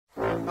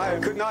I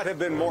could not have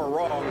been more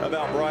wrong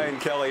about Brian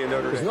Kelly and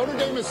Notre Dame. Notre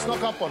Dame has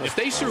snuck up on us. If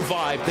they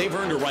survive, they've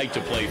earned a right to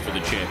play for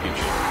the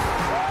championship.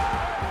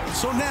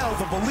 So now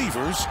the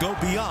believers go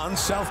beyond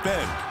South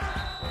Bend.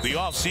 The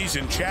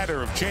off-season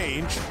chatter of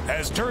change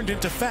has turned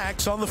into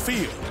facts on the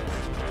field.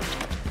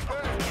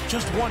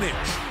 Just 1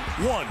 inch,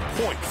 1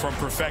 point from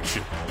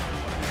perfection.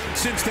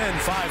 Since then,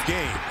 5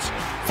 games,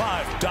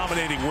 5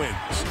 dominating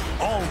wins,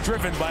 all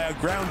driven by a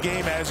ground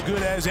game as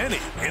good as any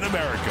in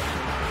America.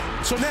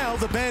 So now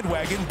the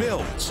bandwagon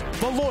builds.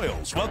 The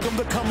loyals welcome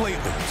the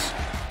come-latelys.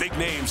 Big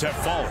names have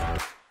fallen.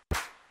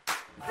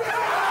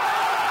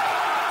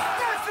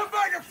 That's the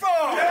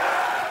microphone!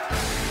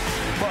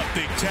 But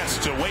big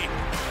tests await,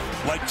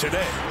 like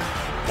today.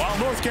 While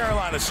North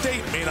Carolina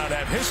State may not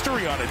have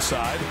history on its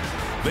side,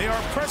 they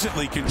are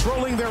presently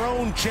controlling their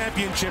own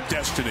championship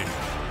destiny.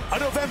 A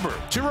November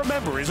to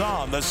remember is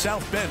on the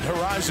South Bend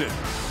horizon.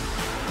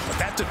 But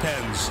that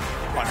depends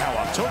on how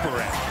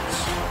October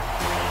ends.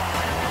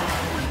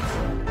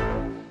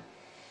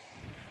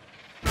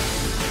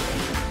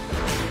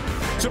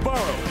 To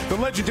borrow the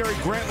legendary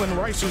Grantland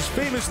Rice's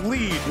famous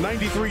lead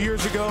 93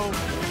 years ago,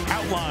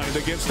 outlined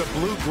against a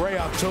blue-gray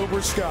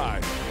October sky.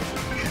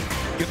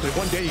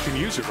 One day you can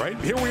use it, right?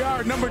 Here we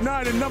are, number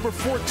 9 and number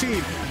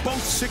 14.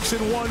 Both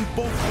 6-1,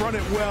 both run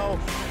it well.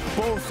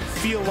 Both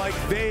feel like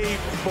they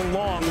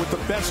belong with the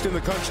best in the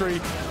country.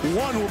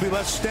 One will be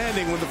left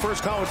standing when the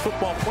first college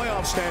football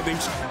playoff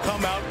standings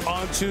come out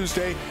on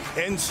Tuesday.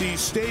 NC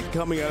State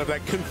coming out of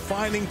that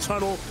confining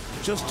tunnel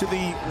just to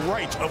the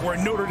right of where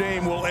Notre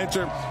Dame will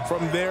enter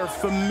from their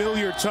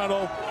familiar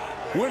tunnel.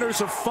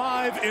 Winners of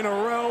 5 in a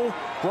row.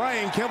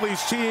 Brian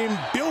Kelly's team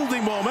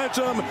building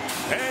momentum.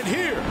 And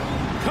here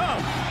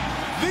come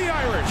the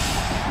Irish.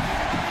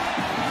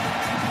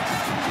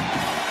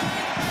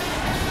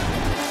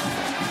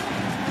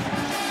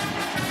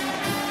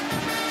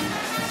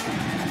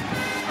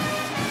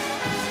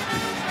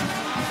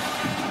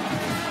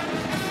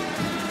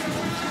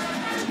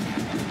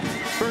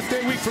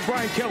 Birthday week for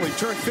Brian Kelly.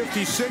 Turned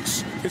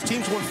 56. His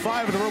team's won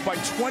 5 in a row by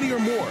 20 or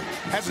more.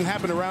 Hasn't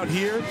happened around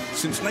here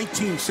since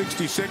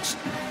 1966.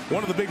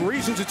 One of the big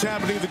reasons it's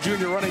happening, the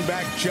junior running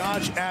back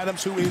Josh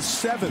Adams, who is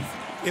 7th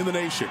in the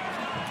nation.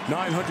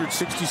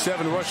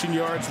 967 rushing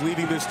yards,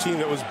 leading this team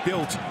that was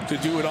built to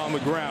do it on the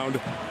ground.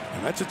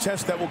 And that's a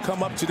test that will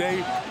come up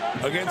today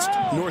against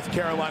North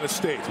Carolina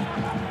State.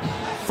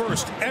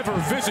 First ever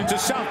visit to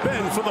South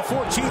Bend for the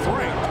 14th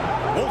ranked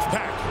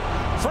Wolfpack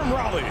from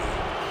Raleigh.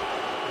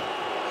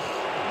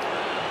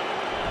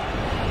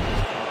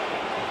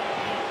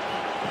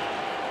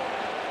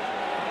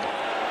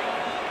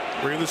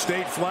 We're in the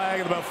state flag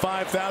and about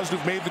 5,000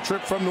 who've made the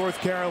trip from North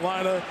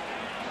Carolina.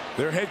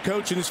 Their head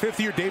coach in his 5th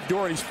year, Dave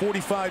Doran, he's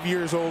 45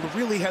 years old,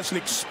 really has an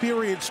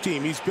experienced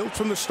team. He's built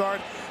from the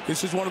start.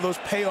 This is one of those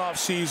payoff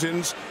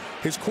seasons.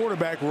 His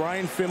quarterback,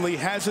 Ryan Finley,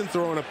 hasn't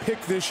thrown a pick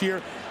this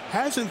year,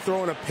 hasn't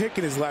thrown a pick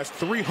in his last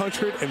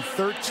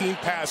 313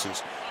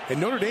 passes.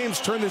 And Notre Dame's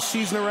turned this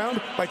season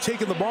around by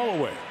taking the ball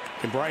away.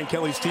 Can Brian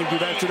Kelly's team do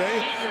that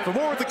today? For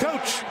more with the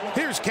coach,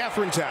 here's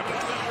Catherine Tappan.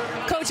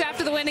 Coach,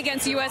 after the win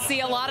against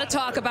USC, a lot of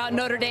talk about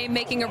Notre Dame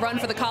making a run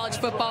for the college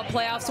football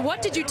playoffs.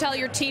 What did you tell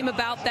your team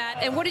about that,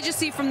 and what did you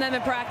see from them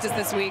in practice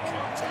this week?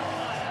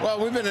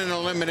 Well, we've been in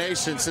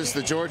elimination since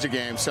the Georgia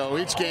game, so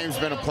each game's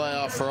been a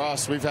playoff for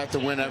us. We've had to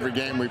win every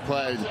game we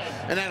played,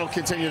 and that'll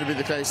continue to be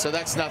the case, so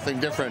that's nothing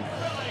different.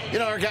 You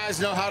know, our guys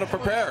know how to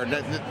prepare.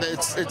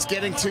 It's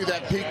getting to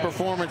that peak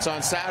performance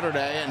on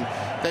Saturday,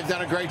 and they've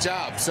done a great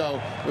job. So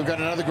we've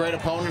got another great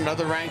opponent,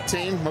 another ranked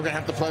team. We're going to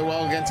have to play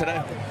well again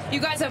today. You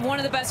guys have one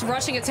of the best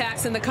rushing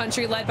attacks in the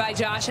country, led by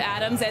Josh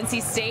Adams.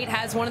 NC State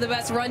has one of the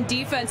best run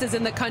defenses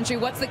in the country.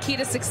 What's the key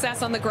to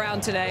success on the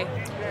ground today?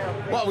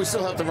 Well, we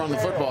still have to run the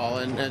football,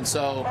 and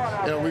so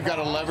we've got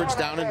to leverage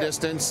down and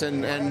distance,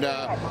 and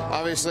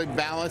obviously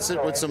balance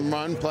it with some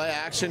run, play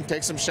action,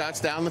 take some shots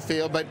down the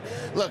field. But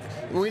look,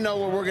 we know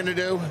what we're going to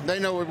do. They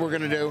know what we're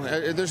going to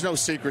do. There's no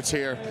secrets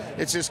here.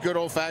 It's just good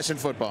old-fashioned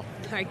football.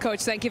 All right,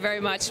 Coach, thank you very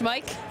much.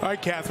 Mike? All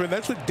right, Catherine,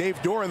 that's what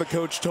Dave Doran, the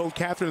coach, told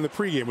Catherine in the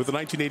pregame with the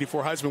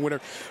 1984 Heisman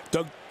winner,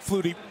 Doug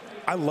Flutie.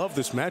 I love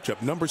this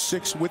matchup. Number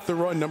 6 with the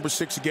run, number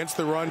 6 against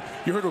the run.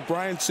 You heard what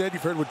Brian said.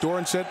 You've heard what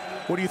Doran said.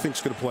 What do you think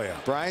is going to play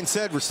out? Brian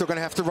said we're still going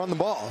to have to run the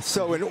ball.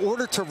 So in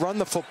order to run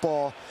the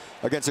football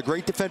against a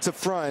great defensive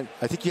front,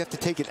 I think you have to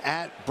take it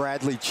at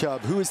Bradley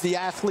Chubb, who is the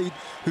athlete,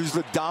 who's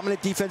the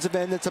dominant defensive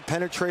end that's a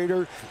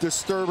penetrator,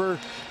 disturber.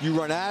 You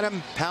run at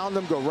him, pound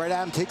him, go right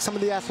at him, take some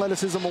of the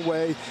athleticism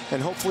away,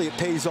 and hopefully it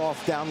pays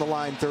off down the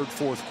line third,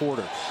 fourth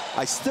quarter.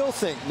 I still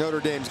think Notre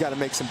Dame's got to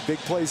make some big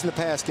plays in the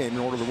pass game in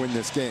order to win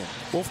this game.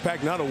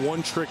 Wolfpack, not a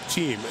one-trick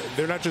team.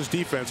 They're not just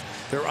defense.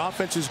 Their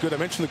offense is good. I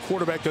mentioned the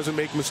quarterback doesn't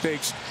make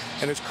mistakes.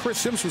 And as Chris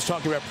Sims was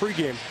talking about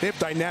pregame, they have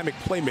dynamic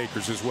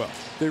playmakers as well.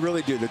 They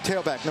really do. The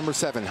tailback, number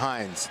 7,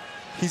 Hines.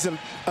 He's an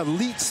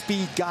elite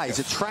speed guy. He's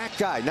a track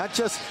guy, not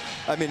just,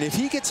 I mean, if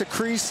he gets a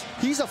crease,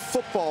 he's a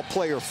football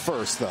player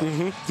first,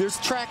 though. There's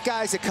track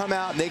guys that come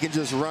out and they can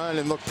just run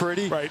and look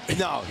pretty. Right.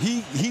 No,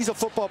 he's a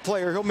football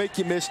player. He'll make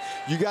you miss.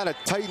 You got to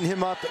tighten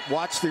him up,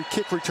 watch the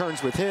kick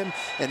returns with him.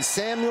 And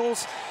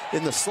Samuels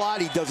in the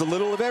slot, he does a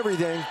little of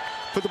everything.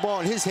 Put the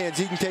ball in his hands,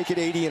 he can take it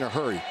 80 in a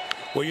hurry.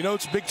 Well, you know,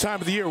 it's a big time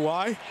of the year.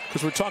 Why?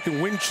 Because we're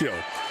talking wind chill.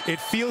 It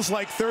feels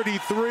like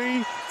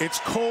 33. It's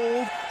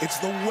cold. It's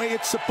the way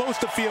it's supposed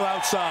to feel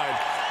outside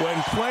when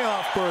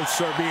playoff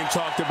berths are being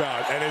talked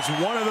about. And it's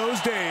one of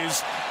those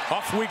days.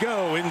 Off we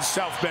go in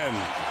South Bend.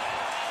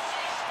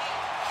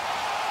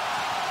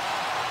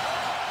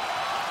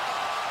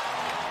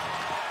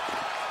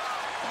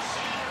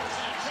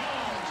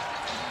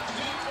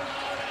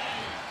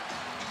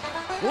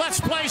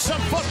 Let's play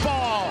some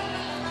football.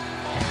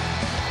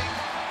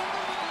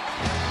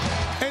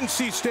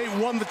 NC State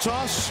won the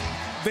toss.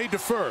 They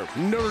defer.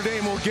 Notre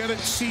Dame will get it.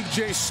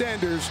 C.J.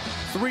 Sanders,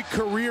 3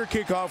 career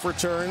kickoff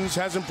returns.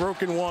 Hasn't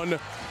broken one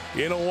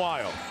in a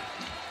while.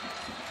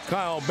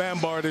 Kyle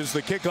Bambard is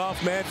the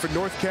kickoff man for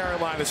North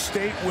Carolina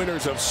State.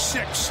 Winners of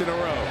 6 in a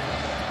row.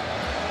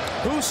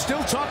 Who's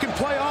still talking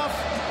playoff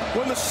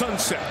when the sun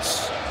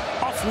sets?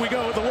 Off we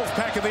go with the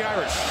Wolfpack of the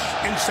Irish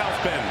in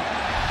South Bend.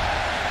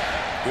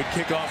 Good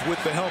kickoff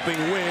with the helping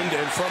wind,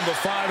 and from the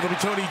 5, it'll be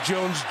Tony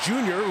Jones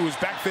Jr., who is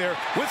back there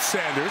with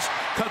Sanders,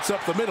 cuts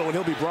up the middle, and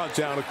he'll be brought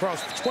down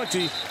across the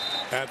 20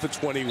 at the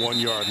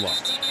 21-yard line.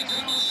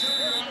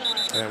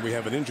 And we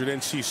have an injured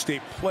NC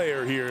State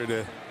player here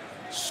to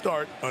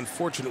start,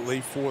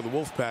 unfortunately, for the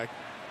Wolfpack.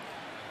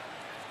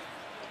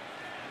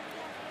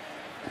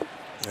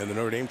 And the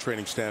Notre Dame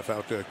training staff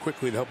out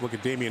quickly to help look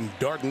at Damian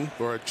Darden,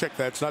 or check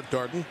that, it's not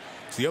Darden,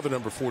 it's the other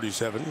number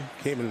 47,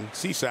 came in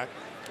CSAC.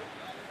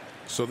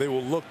 So they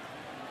will look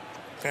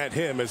at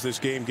him as this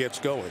game gets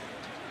going.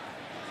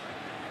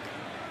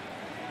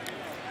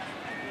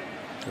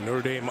 The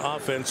Notre Dame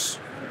offense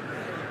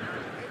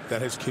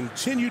that has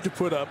continued to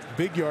put up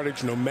big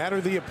yardage no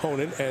matter the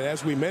opponent. And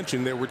as we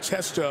mentioned, there were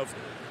tests of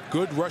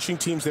good rushing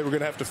teams they were going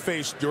to have to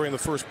face during the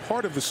first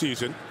part of the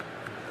season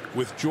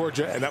with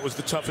Georgia, and that was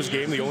the toughest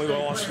game. The only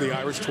loss to the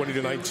Irish,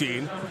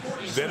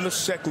 20-19. Then the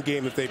second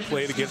game that they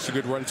played against a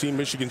good run team,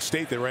 Michigan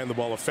State, they ran the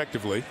ball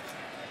effectively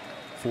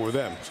for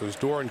them. So as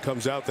Doran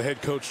comes out, the head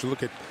coach, to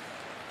look at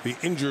the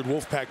injured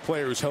Wolfpack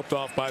players helped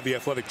off by the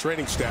athletic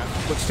training staff.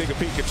 Let's take a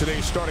peek at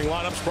today's starting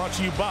lineups, brought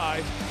to you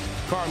by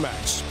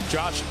CarMax.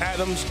 Josh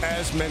Adams,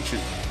 as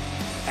mentioned,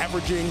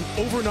 averaging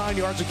over 9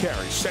 yards a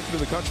carry, second in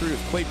the country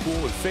with Claypool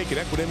and Fake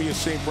and Equinemius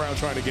St. Brown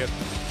trying to get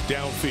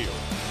downfield.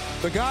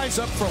 The guys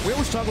up front, we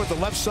always talk about the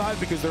left side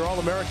because they're all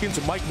Americans,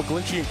 and Mike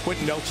McGlinchey and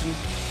Quentin Nelson,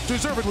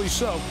 deservedly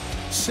so.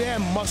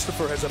 Sam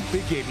Mustipher has a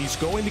big game. He's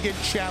going to get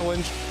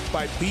challenged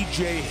by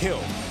B.J.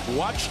 Hill.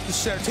 Watch the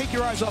center. Take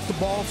your eyes off the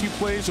ball a few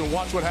plays and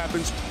watch what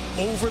happens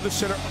over the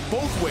center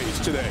both ways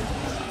today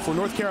for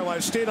North Carolina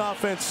State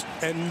offense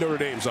and Notre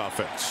Dame's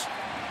offense.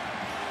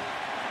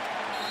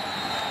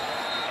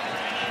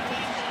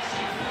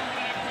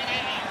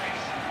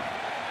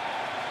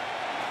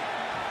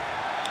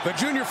 The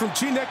junior from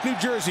Teaneck, New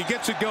Jersey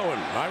gets it going.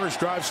 Irish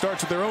drive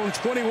starts at their own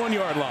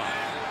 21-yard line.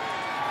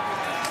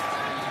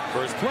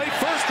 First play,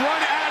 first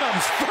run,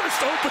 Adams.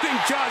 First opening,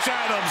 Josh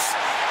Adams.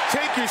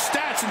 Take your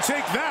stats and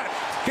take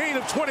that. Gain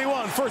of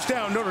 21, first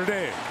down, Notre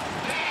Dame.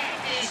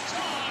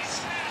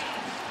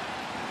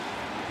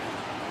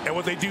 And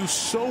what they do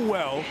so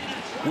well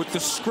with the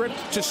script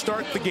to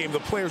start the game, the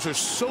players are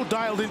so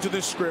dialed into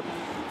this script,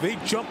 they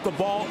jump the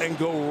ball and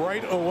go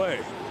right away.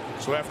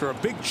 So after a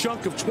big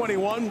chunk of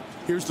 21,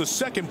 here's the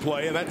second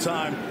play, and that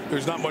time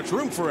there's not much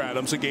room for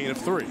Adams, a gain of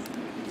 3.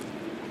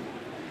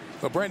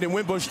 Well, Brandon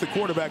Wimbush, the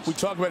quarterback, we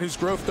talk about his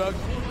growth, Doug,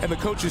 and the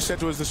coaches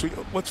said to us this week,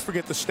 let's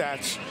forget the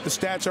stats. The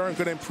stats aren't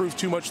going to improve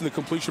too much in the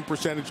completion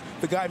percentage.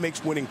 The guy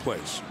makes winning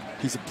plays.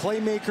 He's a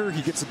playmaker.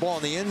 He gets the ball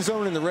in the end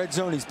zone and the red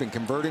zone. He's been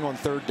converting on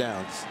third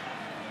downs.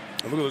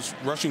 And look at those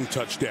rushing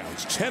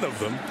touchdowns, 10 of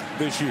them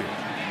this year.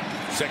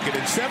 2nd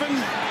and 7,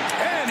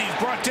 and he's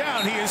brought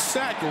down. He is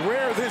sacked.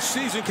 Rare this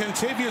season.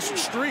 Contavious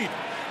Street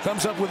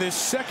comes up with his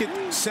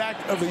 2nd sack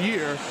of the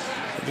year.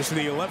 And just in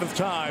the 11th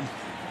time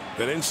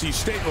that NC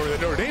State or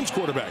that Notre Dame's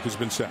quarterback has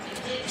been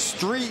sacked.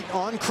 Street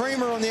on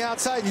Kramer on the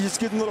outside. You just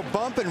give him a little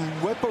bump and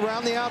whip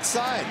around the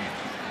outside.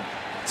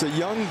 It's a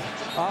young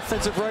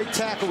offensive right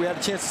tackle we had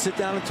a chance to sit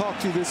down and talk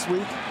to this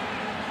week.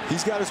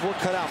 He's got his work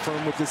cut out for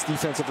him with this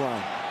defensive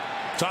line.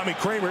 Tommy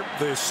Kramer,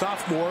 the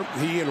sophomore,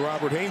 he and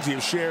Robert Hainsey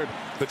have shared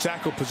the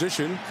tackle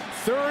position.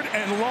 3rd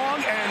and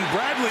long, and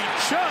Bradley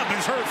Chubb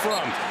is heard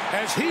from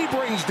as he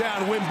brings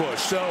down Wimbush.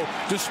 So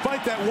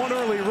despite that one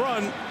early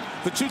run,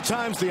 the 2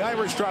 times the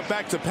Irish drop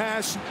back to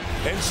pass,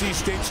 NC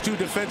State's 2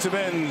 defensive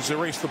ends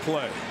erase the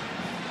play.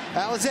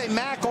 Alize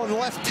Mack on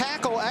left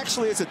tackle,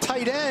 actually as a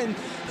tight end.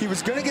 He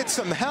was going to get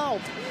some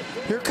help.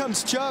 Here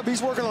comes Chubb.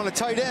 He's working on a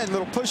tight end.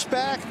 Little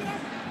pushback.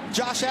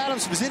 Josh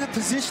Adams was in a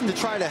position to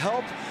try to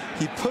help.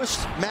 He pushed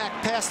Mack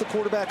past the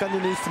quarterback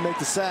underneath to make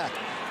the sack.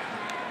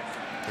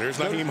 There's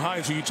Nyheim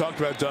Hines, who you talked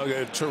about, Doug,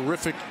 a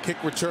terrific kick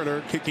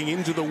returner, kicking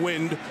into the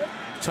wind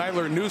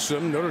Tyler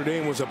Newsome. Notre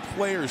Dame was a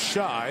player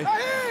shy,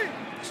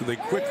 so they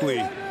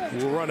quickly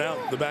will run out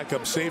the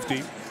backup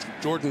safety,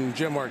 Jordan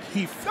Jemark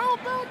Heath.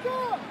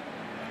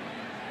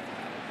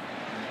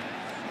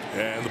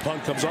 And the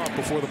punt comes off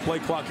before the play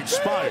clock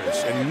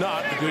expires, and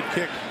not a good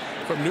kick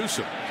from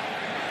Newsome.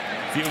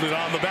 Fielded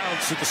on the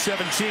bounce at the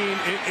 17.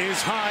 It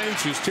is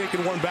Hines, who's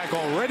taken one back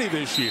already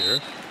this year,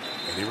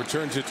 and he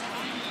returns it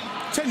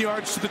 10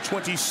 yards to the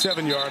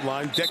 27-yard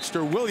line.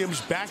 Dexter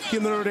Williams back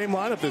in the Notre Dame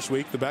lineup this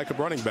week, the backup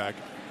running back.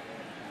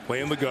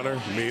 Playing the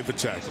gunner, made the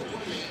tackle.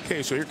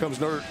 Okay, so here comes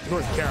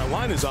North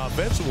Carolina's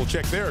offense, and we'll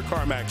check their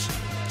Carmack's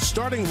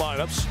starting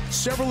lineups.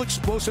 Several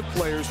explosive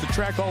players. The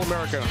track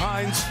All-American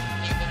Hines.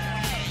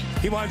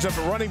 He lines up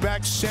at running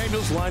back.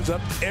 Samuels lines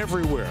up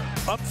everywhere.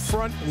 Up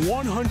front,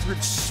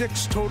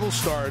 106 total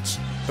starts.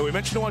 And we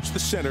mentioned to watch the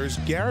centers.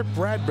 Garrett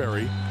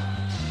Bradbury,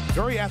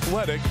 very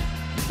athletic,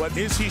 but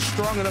is he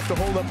strong enough to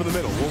hold up in the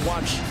middle? We'll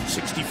watch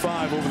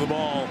 65 over the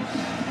ball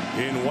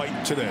in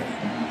white today.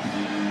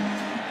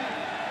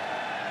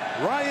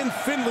 Ryan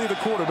Finley, the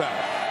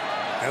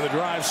quarterback. And the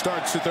drive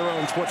starts at their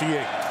own 28. He'll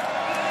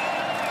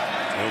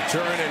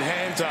turn and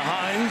hand to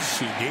Hines.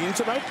 He gains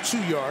about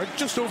 2 yards,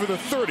 just over the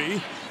 30.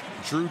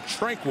 Drew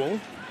Tranquil,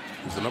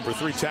 who's the number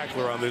 3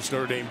 tackler on this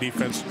Notre Dame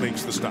defense,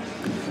 makes the stop.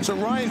 So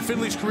Ryan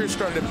Finley's career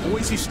started at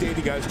Boise State.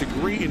 He got his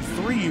degree in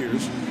 3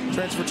 years.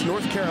 Transferred to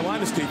North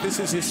Carolina State. This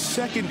is his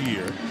 2nd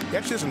year. He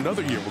actually has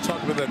another year. We'll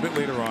talk about that a bit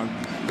later on.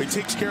 But he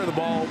takes care of the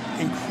ball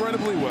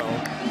incredibly well.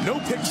 No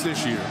picks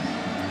this year.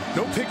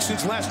 No picks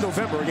since last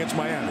November against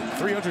Miami.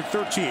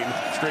 313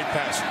 straight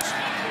passes.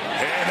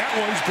 And that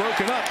one's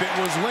broken up. It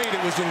was late.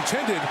 It was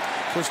intended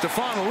for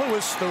Stephon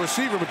Lewis, the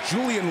receiver, but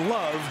Julian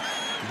Love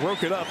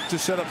broke it up to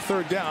set up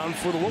 3rd down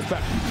for the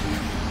Wolfpack.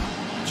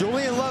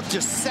 Julian Love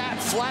just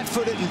sat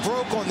flat-footed and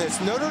broke on this.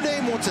 Notre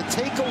Dame wants to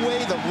take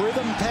away the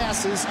rhythm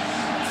passes,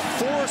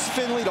 force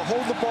Finley to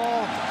hold the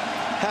ball,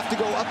 have to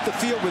go up the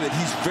field with it.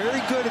 He's very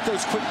good at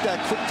those quick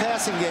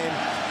passing game.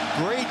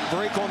 Great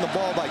break on the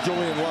ball by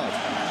Julian Love.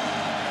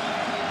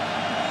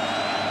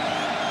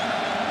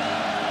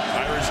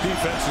 Irish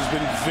defense has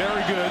been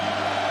very good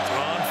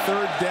on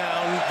 3rd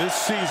down this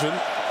season.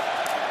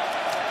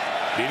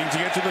 Needing to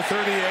get to the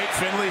 38.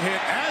 Finley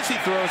hit as he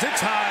throws. It's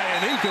high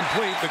and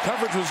incomplete. The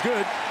coverage was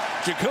good.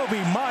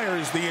 Jacoby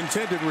Myers, the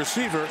intended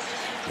receiver.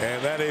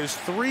 And that is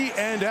 3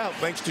 and out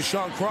thanks to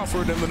Sean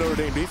Crawford and the Notre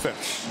Dame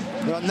defense.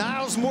 Well,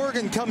 Niles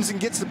Morgan comes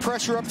and gets the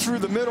pressure up through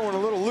the middle in a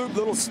little loop,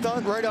 little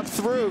stunt right up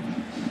through.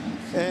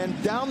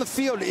 And down the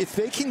field, if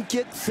they can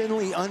get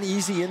Finley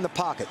uneasy in the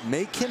pocket,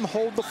 make him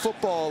hold the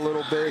football a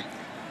little bit,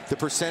 the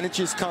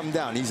percentages come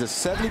down. He's a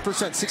 70%,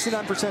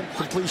 69%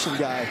 completion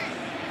guy,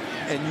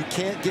 and you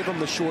can't give him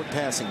the short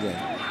passing game.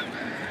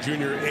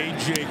 Junior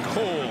A.J.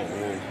 Cole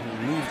will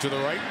move to the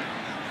right,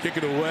 kick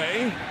it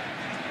away.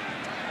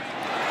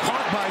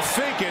 Caught by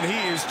Fink, and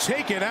he is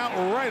taken out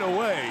right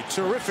away.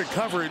 Terrific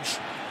coverage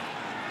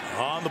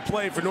on the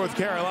play for North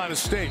Carolina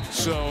State.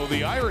 So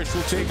the Irish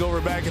will take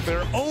over back at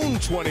their own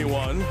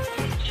 21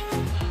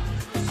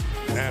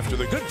 after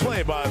the good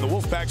play by the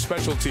Wolfpack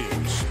special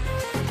teams.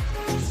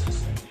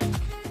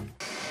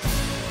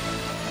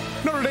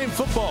 Notre Dame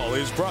football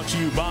is brought to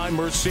you by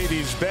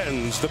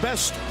Mercedes-Benz, the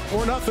best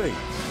or nothing.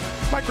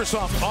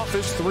 Microsoft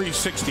Office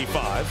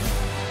 365,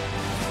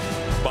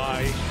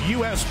 by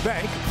U.S.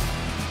 Bank,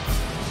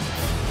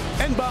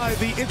 and by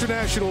the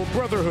International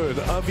Brotherhood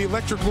of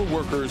Electrical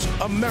Workers,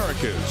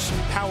 America's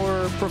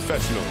Power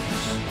Professionals.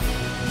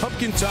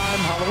 Pumpkin time,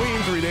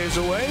 Halloween, 3 days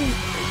away.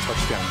 A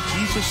touchdown,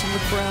 Jesus in the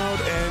crowd,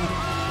 and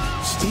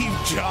Steve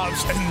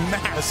Jobs en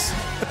masse.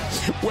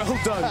 Well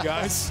done,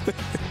 guys.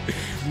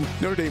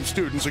 Notre Dame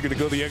students are going to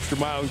go the extra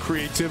mile in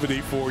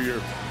creativity for your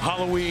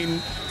Halloween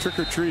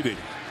trick-or-treating,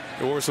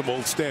 or some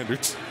old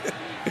standards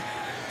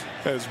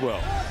as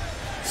well.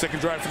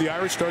 Second drive for the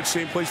Irish starts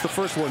same place the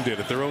first one did,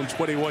 at their own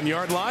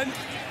 21-yard line.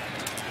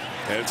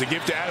 And it's a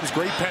gift to Adams.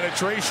 Great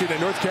penetration,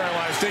 and North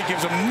Carolina State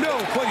gives them no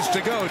place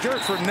to go.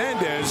 Derek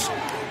Fernandez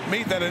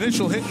made that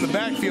initial hit in the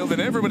backfield,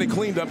 and everybody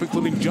cleaned up,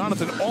 including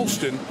Jonathan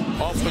Alston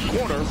off the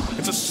corner.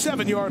 It's a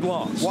 7-yard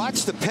loss.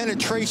 Watch the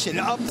penetration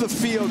up the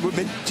field.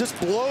 It just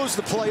blows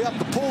the play up.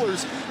 The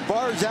pullers,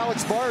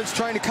 Alex Barnes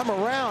trying to come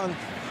around,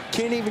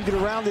 can't even get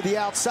around to the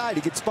outside.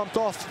 He gets bumped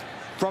off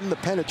from the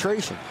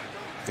penetration.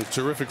 A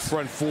terrific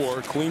front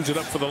four, cleans it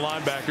up for the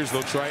linebackers.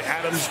 They'll try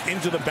Adams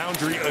into the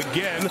boundary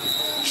again.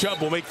 Chubb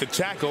will make the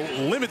tackle,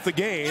 limit the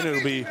gain.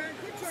 It'll be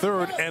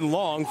 3rd and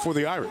long for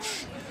the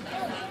Irish.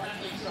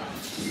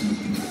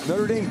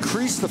 Notre Dame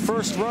creased the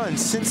first run.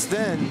 Since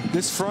then,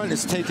 this front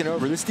has taken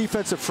over. This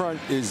defensive front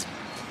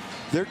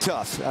they're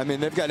tough. I mean,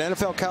 they've got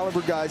NFL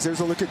caliber guys. There's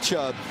a look at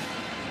Chubb.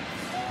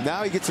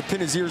 Now he gets to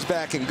pin his ears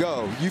back and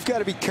go. You've got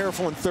to be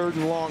careful in 3rd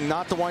and long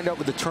not to wind up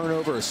with a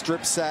turnover, a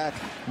strip sack,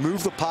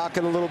 move the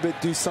pocket a little bit,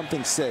 do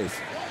something safe.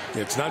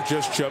 It's not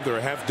just Chubb. There are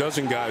a half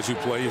dozen guys who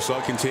play. You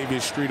saw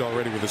Contavious Street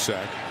already with a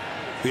sack.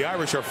 The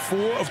Irish are 4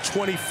 of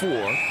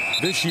 24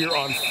 this year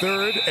on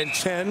 3rd and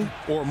 10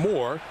 or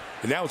more.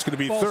 And now it's going to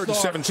be 3rd and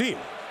 17.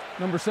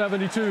 Number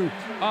 72,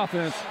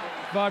 offense,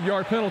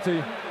 5-yard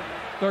penalty.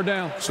 Third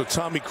down. So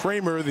Tommy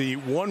Kramer, the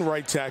one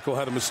right tackle,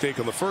 had a mistake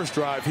on the first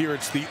drive. Here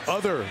it's the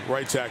other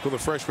right tackle, the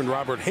freshman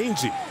Robert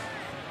Hainsey.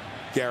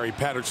 Gary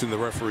Patterson, the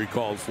referee,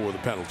 called for the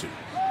penalty.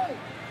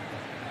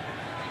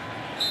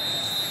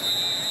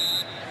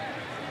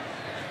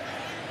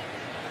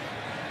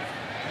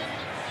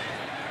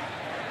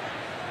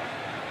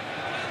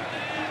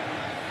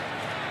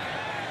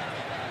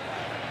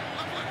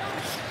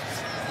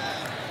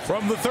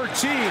 From the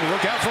 13,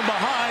 look out from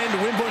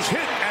behind. Wimbush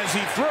hit as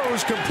he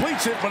throws,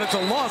 completes it, but it's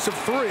a loss of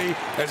 3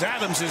 as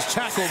Adams is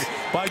tackled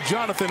by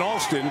Jonathan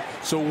Alston.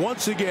 So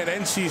once again,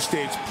 NC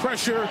State's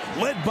pressure,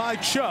 led by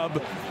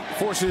Chubb,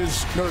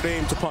 forces Notre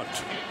Dame to punt.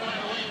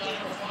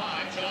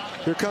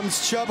 Here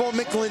comes Chubb on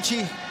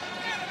McGlinchey,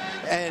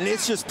 and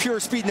it's just pure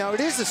speed. Now, it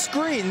is a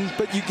screen,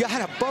 but you got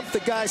to bump the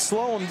guy,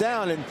 slow him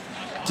down, and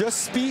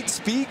just speed.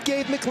 Speed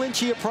gave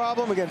McGlinchey a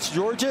problem against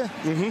Georgia.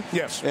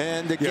 Yes.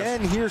 And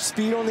again, yes. Here's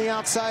speed on the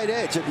outside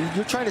edge.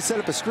 You're trying to set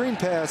up a screen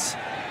pass.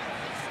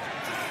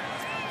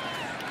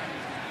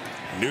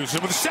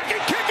 Newsom with a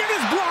second kick, it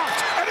is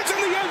blocked, and it's in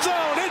the end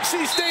zone.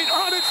 NC State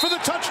on it for the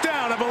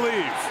touchdown, I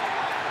believe.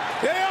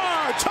 They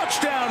are.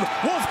 Touchdown,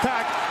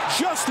 Wolfpack,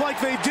 just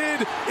like they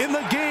did in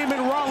the game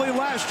in Raleigh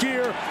last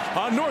year.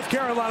 A North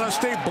Carolina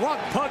State block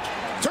punt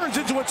turns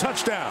into a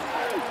touchdown.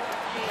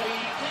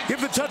 Give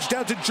the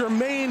touchdown to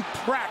Jermaine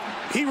Pratt.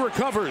 He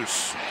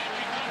recovers.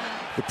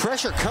 The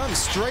pressure comes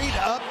straight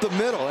up the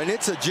middle, and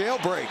it's a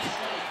jailbreak.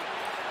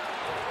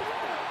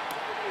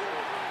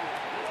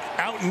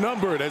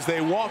 Outnumbered as they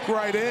walk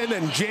right in,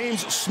 and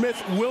James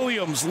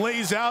Smith-Williams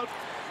lays out.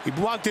 He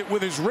blocked it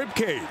with his rib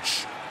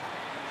cage.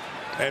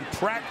 And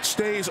Pratt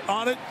stays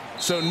on it.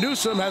 So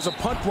Newsom has a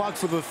punt block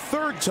for the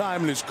 3rd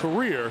time in his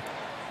career.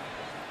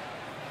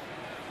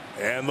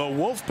 And the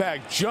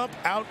Wolfpack jump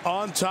out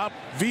on top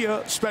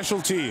via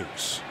special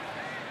teams.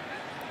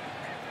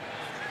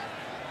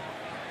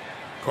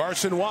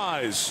 Carson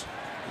Wise,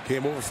 who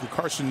came over from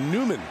Carson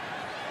Newman,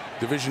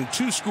 Division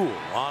II school,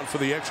 on for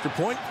the extra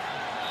point.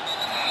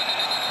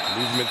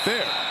 Movement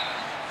there.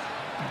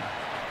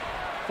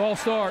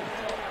 False start.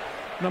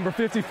 Number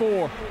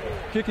 54,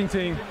 kicking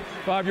team,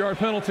 5-yard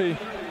penalty.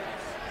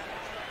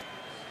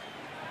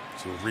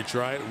 So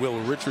retry it. Will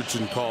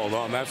Richardson called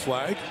on that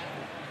flag.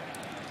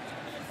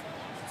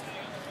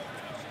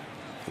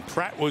 And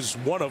Pratt was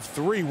one of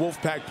 3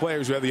 Wolfpack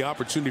players who had the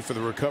opportunity for the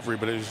recovery,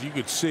 but as you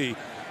could see,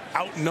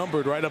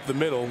 outnumbered right up the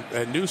middle.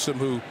 And Newsom,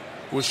 who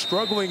was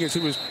struggling as he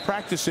was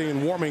practicing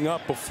and warming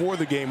up before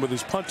the game with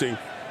his punting,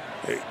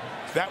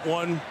 that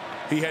one,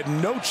 he had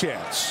no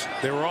chance.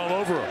 They were all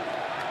over him.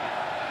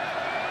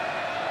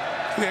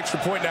 The extra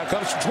point now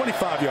comes from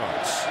 25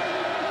 yards.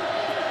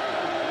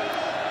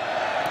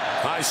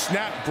 High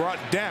snap brought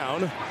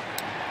down.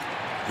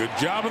 Good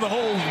job of the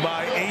hold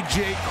by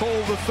A.J. Cole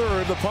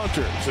III, the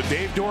punter. So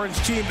Dave Doran's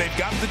team, they've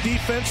got the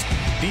defense.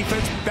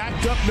 Defense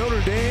backed up Notre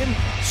Dame.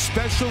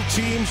 Special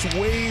teams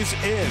weighs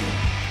in.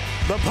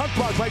 The punt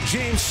block by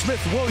James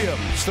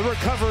Smith-Williams. The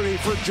recovery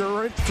for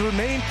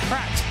Jermaine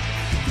Pratt.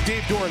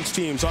 Dave Doran's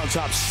team's on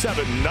top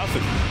 7-0.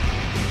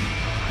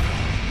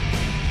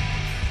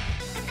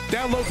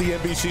 Download the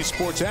NBC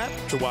Sports app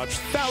to watch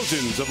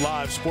thousands of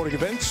live sporting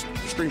events.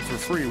 Stream for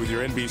free with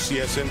your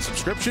NBCSN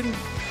subscription.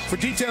 For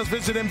details,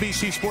 visit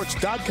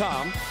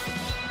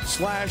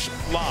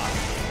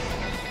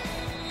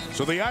NBCSports.com/live.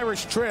 So the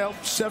Irish trail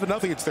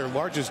 7-0. It's their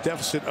largest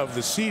deficit of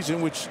the season,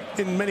 which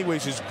in many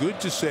ways is good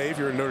to say if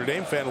you're a Notre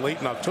Dame fan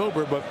late in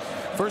October. But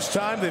first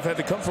time they've had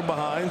to come from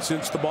behind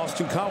since the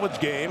Boston College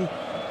game,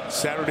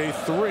 Saturday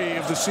 3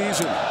 of the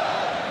season.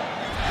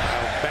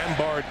 Now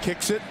Bambard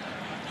kicks it.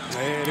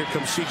 And here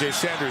comes C.J.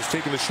 Sanders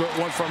taking the short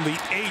one from the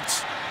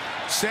 8.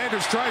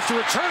 Sanders tries to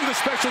return the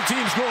special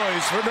teams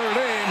noise for Notre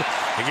Dame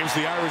and gives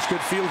the Irish good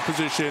field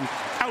position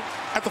out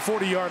at the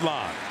 40-yard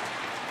line.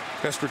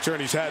 Best return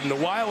he's had in a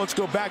while. Let's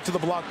go back to the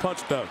block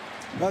punch, Doug.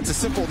 Well, it's a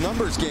simple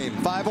numbers game.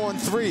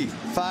 5-on-3.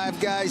 5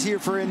 guys here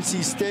for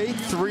NC State,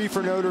 3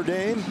 for Notre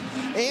Dame,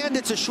 and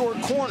it's a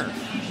short corner.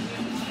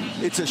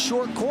 It's a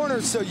short corner,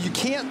 so you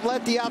can't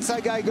let the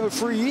outside guy go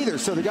free either.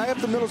 So the guy up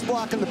the middle is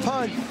blocking the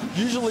punt.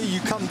 Usually you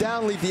come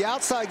down, leave the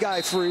outside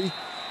guy free.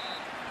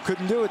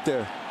 Couldn't do it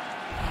there.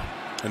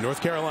 And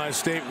North Carolina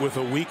State with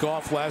a week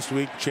off last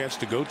week, chance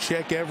to go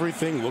check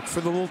everything, look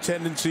for the little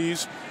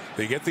tendencies.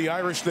 They get the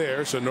Irish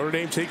there, so Notre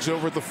Dame takes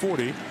over at the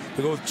 40.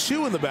 They go with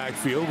 2 in the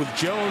backfield with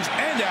Jones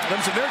and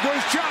Adams, and there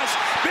goes Josh.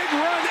 Big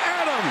run,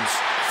 Adams.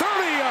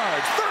 30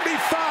 yards,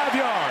 35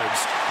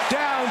 yards.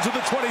 Down to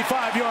the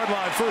 25-yard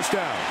line, first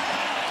down.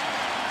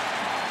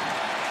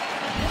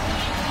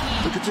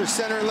 Look at your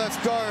center and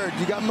left guard.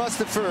 You got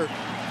Mustapher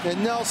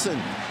and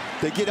Nelson.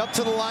 They get up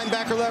to the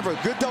linebacker level.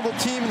 Good double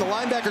team, and the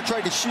linebacker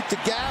tried to shoot the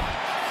gap.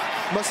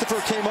 Mustapher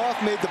came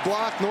off, made the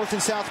block. North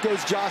and south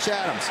goes Josh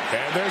Adams.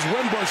 And there's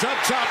Wimbush up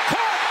top.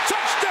 Caught!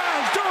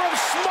 Touchdown, Durham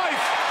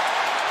Smythe!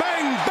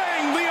 Bang,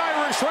 bang, the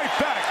Irish right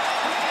back.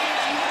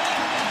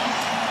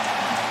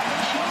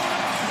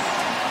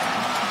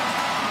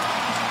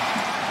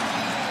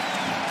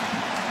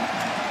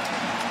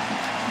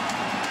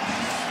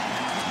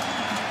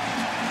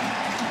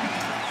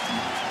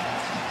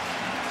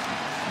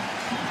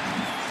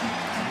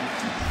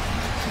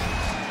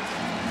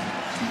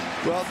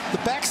 Well, the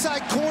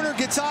backside corner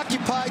gets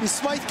occupied, and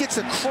Smythe gets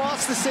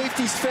across the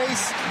safety's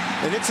face,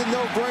 and it's a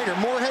no-brainer.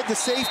 Moorhead, the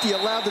safety,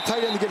 allowed the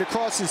tight end to get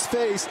across his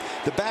face.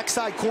 The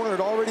backside corner had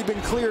already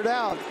been cleared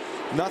out.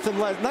 Nothing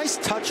left. Nice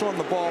touch on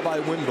the ball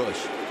by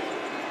Wimbush.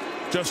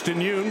 Justin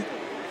Yoon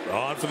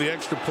on for the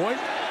extra point.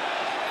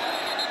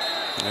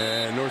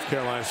 And North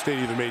Carolina State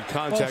either made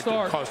contact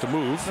or caused a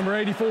move. Number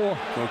 84.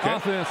 Okay.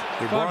 Offense.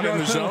 They brought in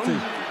the penalty.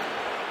 zone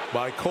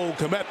by Cole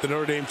Kmet, the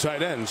Notre Dame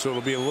tight end. So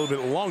it'll be a little bit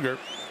longer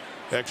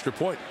extra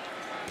point.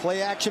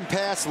 Play action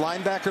pass,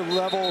 linebacker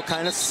level,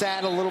 kind of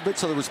sat a little bit,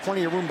 so there was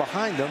plenty of room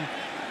behind him.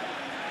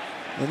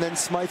 And then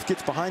Smythe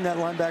gets behind that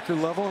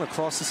linebacker level and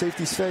across the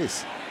safety's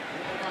face.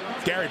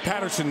 Gary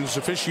Patterson's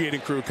officiating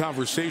crew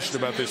conversation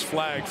about this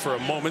flag for a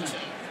moment.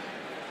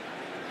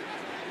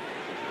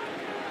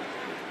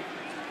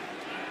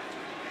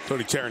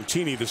 Tony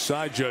Tarantini, the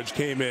side judge,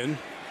 came in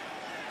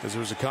as there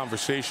was a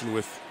conversation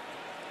with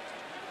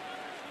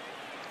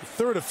the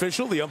third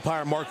official, the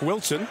umpire Mark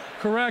Wilson.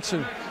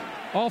 Correction.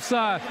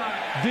 Offside.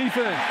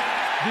 Defense.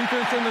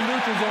 Defense in the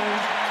neutral zone,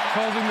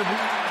 causing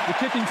the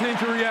kicking team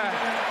to react.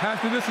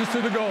 Half the distance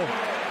to the goal.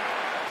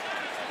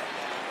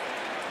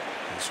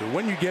 So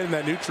when you get in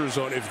that neutral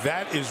zone, if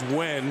that is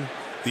when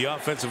the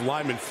offensive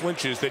lineman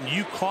flinches, then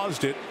you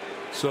caused it.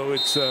 So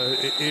it's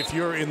if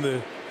you're in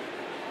the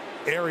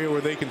area where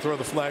they can throw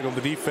the flag on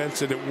the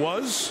defense, and it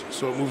was,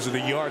 so it moves it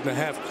 1.5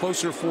 yards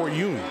closer for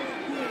Yoon.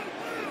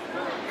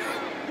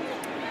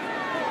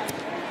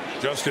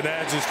 Justin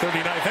adds his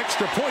 39th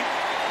extra point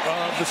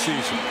of the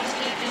season.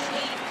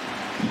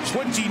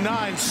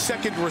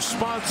 29-second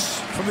response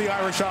from the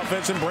Irish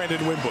offense and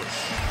Brandon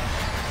Wimbush.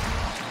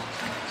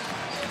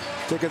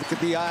 Take a look at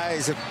the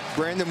eyes of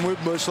Brandon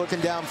Wimbush looking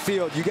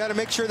downfield. You got to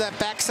make sure that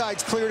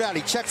backside's cleared out.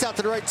 He checks out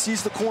to the right,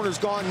 sees the corner's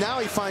gone. Now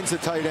he finds the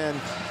tight end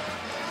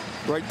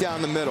right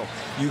down the middle.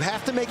 You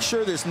have to make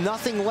sure there's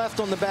nothing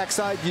left on the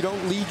backside. You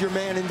don't lead your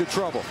man into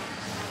trouble.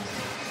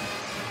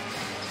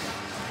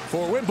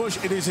 For Wimbush,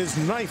 it is his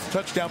 9th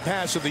touchdown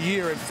pass of the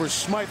year, and for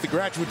Smythe, the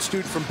graduate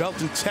student from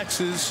Belton,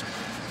 Texas,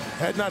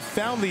 had not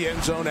found the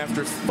end zone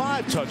after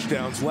 5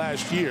 touchdowns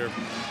last year.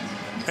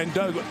 And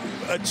Doug,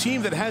 a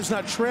team that has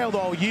not trailed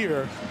all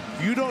year,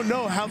 you don't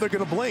know how they're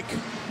going to blink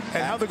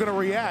and how they're going to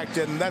react,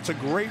 and that's a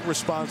great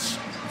response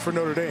for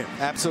Notre Dame.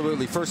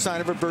 Absolutely. First sign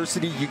of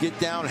adversity, you get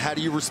down, how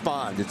do you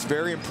respond? It's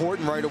very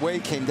important right away.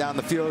 Came down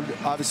the field.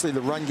 Obviously,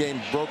 the run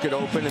game broke it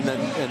open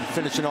and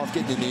finishing off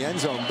getting in the end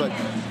zone, but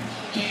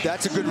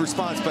that's a good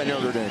response by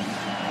Notre Dame.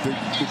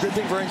 The good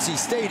thing for NC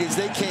State is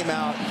they came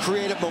out,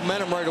 created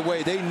momentum right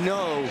away. They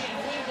know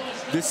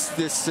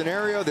this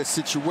scenario, this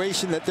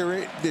situation that they're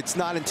in, it's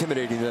not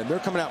intimidating them. They're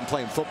coming out and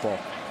playing football.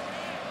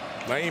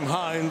 Naeem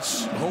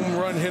Hines, home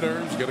run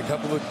hitter. He's got a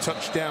couple of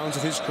touchdowns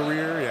of his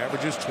career. He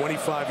averages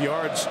 25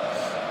 yards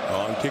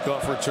on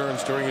kickoff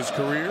returns during his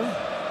career.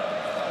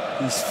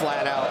 He's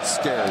flat out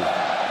scary.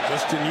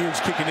 Justin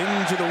Yoon's kicking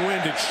into the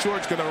wind. It's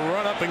short. Going to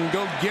run up and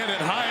go get it.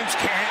 Hines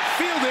can't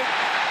field it.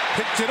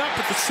 Picked it up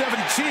at the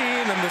 17,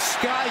 and the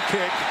sky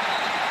kick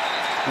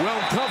well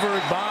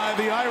covered by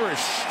the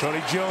Irish.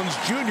 Tony Jones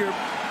Jr.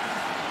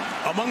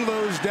 among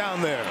those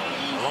down there,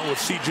 along with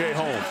C.J.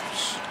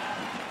 Holmes.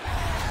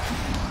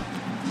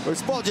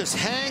 This ball just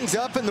hangs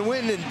up in the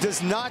wind and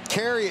does not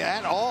carry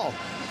at all.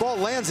 Ball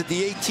lands at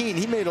the 18.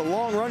 He made a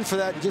long run for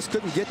that and just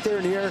couldn't get there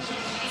in the air.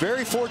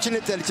 Very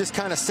fortunate that it just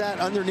kind of sat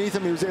underneath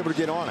him. He was able to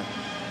get on it.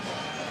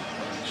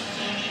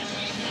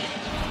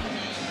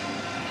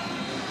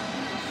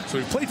 So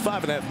we've played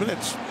 5.5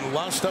 minutes. A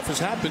lot of stuff has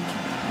happened.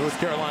 North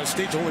Carolina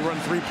State's only run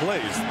 3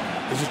 plays.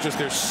 This is just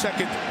their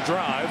second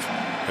drive,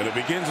 and it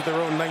begins at their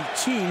own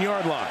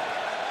 19-yard line.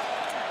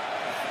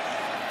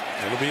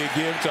 It'll be a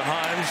give to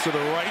Hines to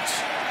the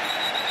right.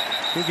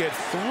 He'll get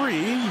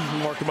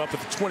 3. Mark him up at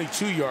the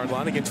 22-yard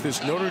line against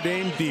this Notre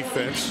Dame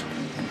defense.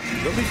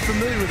 They'll be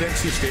familiar with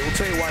NC State. We'll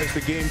tell you why as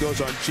the game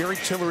goes on. Jerry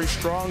Tillery,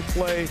 strong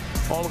play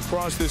all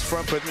across this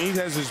front, but he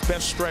has his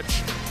best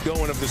stretch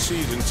going of the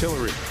season.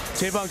 Tillery.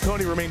 Tavon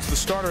Coney remains the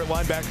starter at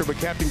linebacker, but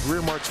Captain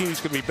Greer Martini's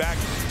going to be back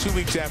 2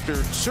 weeks after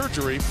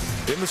surgery.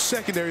 In the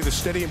secondary, the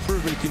steady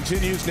improvement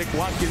continues. Nick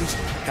Watkins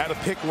had a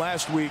pick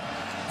last week.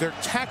 Their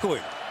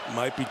tackling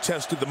might be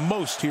tested the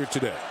most here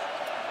today.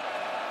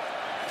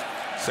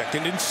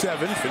 2nd and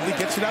 7. Finley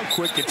gets it out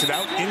quick, gets it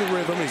out in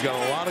rhythm. He's got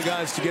a lot of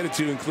guys to get it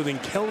to, including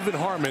Kelvin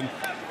Harmon.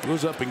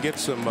 Goes up and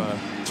gets some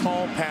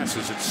tall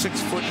passes at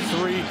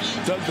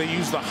 6'3". Doug, they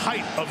use the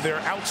height of their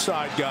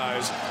outside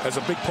guys as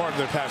a big part of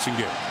their passing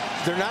game.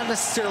 They're not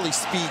necessarily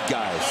speed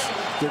guys.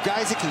 They're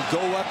guys that can go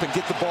up and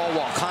get the ball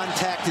while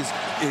contact is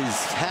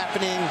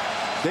happening.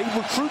 They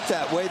recruit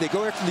that way. They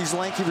go after these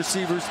lanky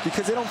receivers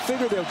because they don't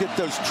figure they'll get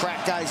those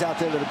track guys out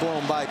there that are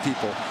blowing by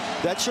people.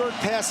 That short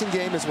passing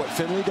game is what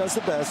Finley does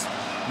the best.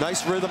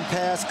 Nice rhythm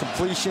pass,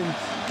 completion,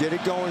 get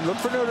it going. Look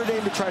for Notre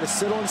Dame to try to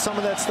sit on some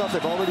of that stuff.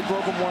 They've already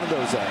broken one of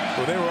those out.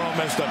 Well, they were all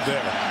messed up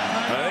there.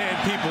 They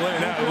had people in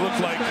and out. It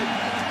looked like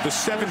the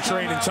 7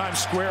 train in Times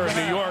Square in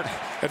New York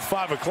at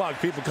 5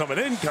 o'clock. People coming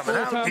in, coming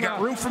out. You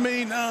got room for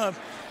me? No.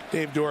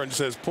 Dave Doran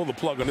says, pull the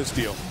plug on this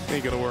deal.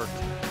 Ain't going to work.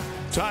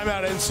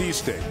 Timeout, NC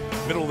State.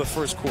 Middle of the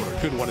first quarter.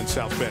 Good one in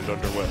South Bend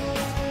underway.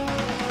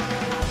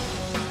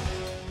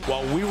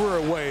 While we were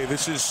away,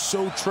 this is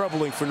so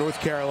troubling for North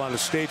Carolina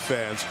State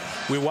fans.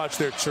 We watched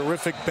their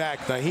terrific back,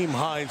 Nyheim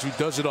Hines, who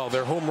does it all,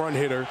 their home run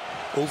hitter,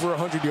 over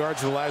 100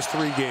 yards in the last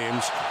 3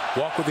 games,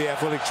 walk with the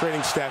athletic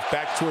training staff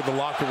back toward the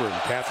locker room.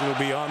 Catherine will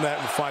be on that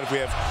and find if we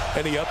have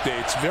any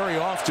updates. Very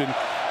often,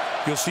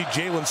 you'll see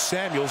Jalen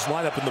Samuels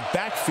line up in the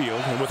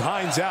backfield, and with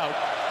Hines out,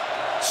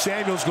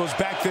 Samuels goes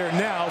back there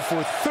now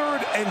for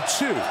 3rd and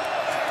 2.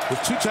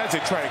 With 2 times they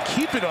try to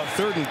keep it on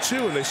 3rd and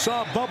 2, and they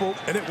saw a bubble,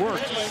 and it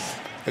worked.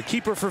 A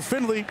keeper for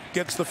Finley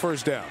gets the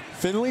first down.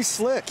 Finley's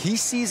slick. He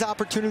sees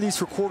opportunities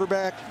for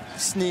quarterback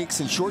sneaks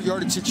in short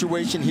yardage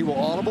situation. He will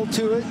audible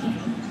to it,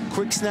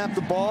 quick snap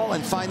the ball,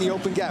 and find the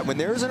open gap. When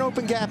there's an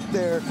open gap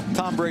there,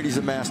 Tom Brady's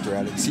a master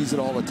at it. He sees it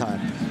all the time.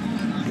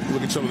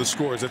 Look at some of the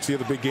scores. That's the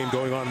other big game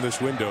going on in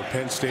this window.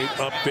 Penn State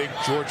up big.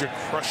 Georgia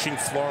crushing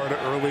Florida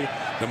early.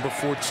 Number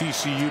 4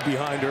 TCU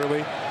behind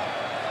early.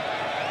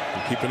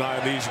 We'll keep an eye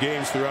on these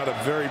games throughout a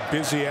very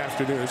busy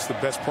afternoon. It's the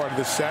best part of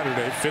this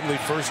Saturday. Finley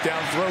first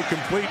down throw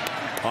complete.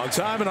 On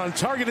time and on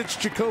target, it's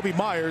Jacoby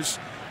Myers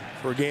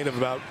for a gain of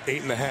about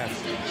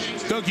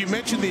 8.5. Doug, you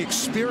mentioned the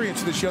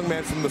experience of this young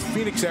man from the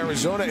Phoenix,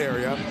 Arizona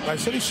area. I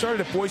said he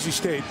started at Boise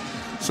State.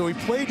 So he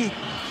played in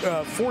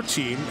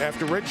 14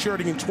 after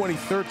redshirting in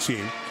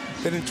 2013.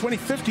 Then in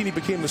 2015, he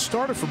became the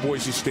starter for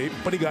Boise State,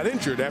 but he got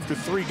injured after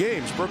 3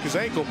 games, broke his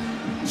ankle.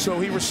 So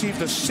he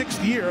received a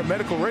 6th year, a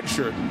medical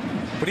redshirt.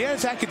 But he had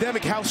his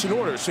academic house in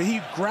order, so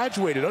he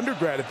graduated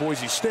undergrad at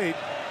Boise State.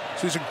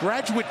 So he's a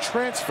graduate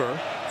transfer,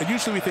 and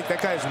usually we think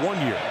that guy has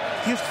 1 year.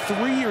 He has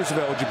 3 years of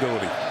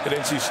eligibility at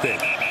NC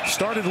State.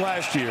 Started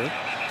last year,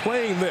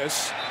 playing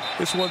this.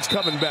 This one's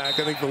coming back.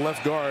 I think the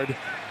left guard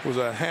was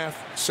a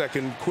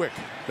half-second quick,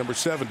 number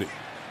 70.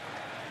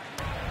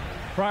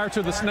 Prior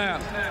to the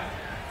snap,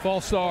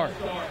 false start,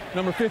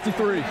 number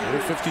 53. Number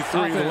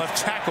 53, the left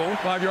tackle.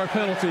 5-yard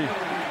penalty.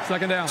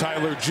 2nd down.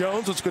 Tyler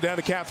Jones. Let's go down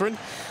to Catherine.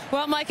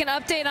 Well, Mike, an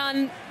update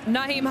on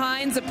Nyheim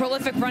Hines, a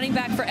prolific running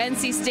back for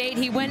NC State.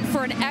 He went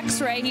for an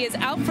X-ray. He is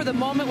out for the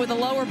moment with a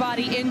lower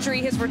body injury.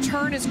 His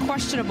return is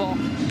questionable.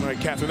 All right,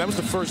 Catherine, that was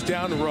the first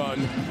down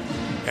run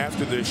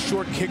after the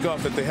short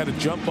kickoff that they had to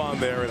jump on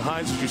there. And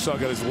Hines, as you saw,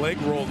 got his leg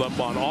rolled up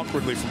on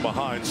awkwardly from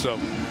behind. So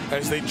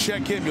as they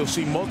check him, you'll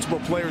see multiple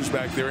players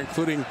back there,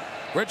 including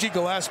Reggie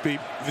Gillespie,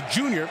 the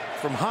junior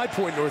from High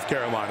Point, North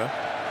Carolina.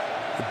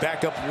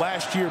 Back up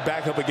last year,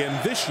 back up again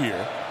this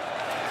year.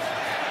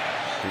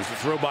 Here's the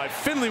throw by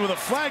Finley with a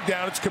flag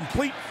down. It's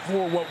complete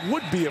for what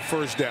would be a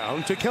first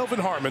down to Kelvin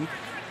Harmon.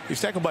 He's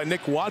tackled by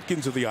Nick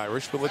Watkins of the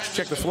Irish, but let's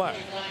check the flag.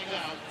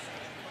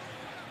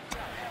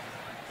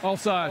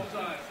 Offside,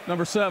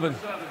 number 7,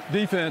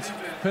 defense,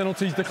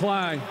 penalties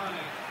decline.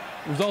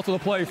 Result of the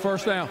play,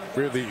 first down.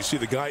 Weirdly, you see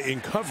the guy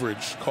in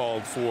coverage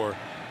called for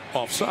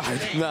offside.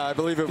 No, I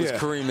believe it was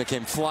Kareem that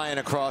came flying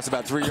across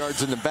about 3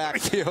 yards in the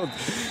backfield.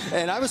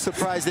 And I was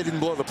surprised they didn't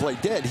blow the play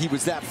dead. He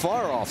was that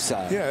far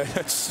offside. Yeah,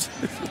 that's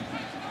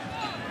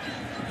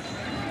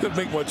doesn't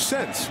make much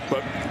sense,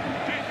 but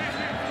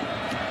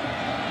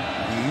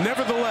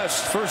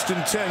nevertheless, 1st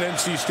and 10,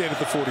 NC State at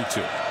the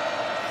 42.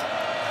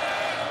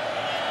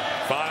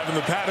 5 in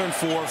the pattern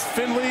for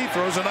Finley.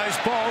 Throws a nice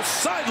ball.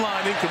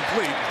 Sideline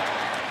incomplete.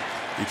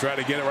 He tried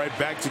to get it right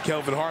back to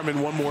Kelvin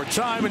Harmon one more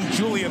time, and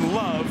Julian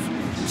Love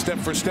step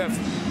for step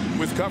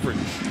with coverage.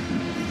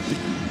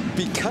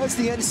 Because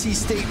the NC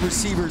State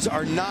receivers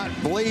are not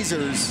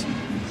blazers,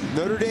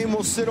 Notre Dame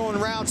will sit on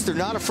routes. They're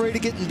not afraid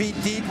of getting beat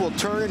deep. Will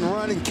turn and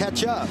run and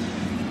catch up.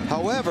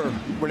 However,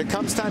 when it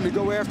comes time to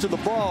go after the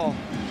ball,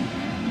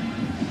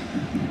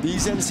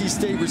 these NC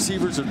State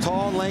receivers are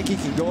tall and lanky,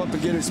 can go up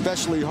and get it,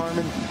 especially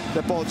Harmon.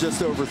 That ball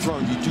just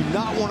overthrown. You do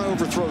not want to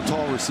overthrow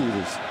tall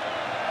receivers.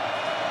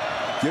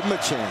 Give him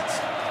a chance.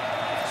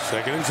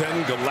 2nd and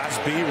 10.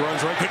 Gillespie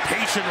runs right. Good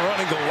patient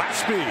running.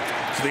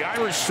 Gillespie to the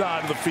Irish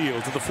side of the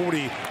field to the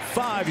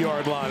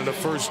 45-yard line and a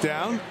first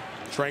down.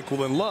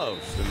 Tranquil and Love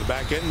in the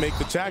back end make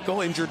the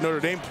tackle. Injured Notre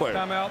Dame player.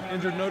 Timeout,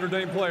 injured Notre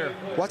Dame player.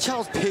 Watch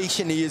how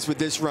patient he is with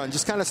this run.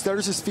 Just kind of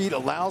stutters his feet,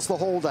 allows the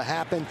hole to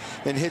happen,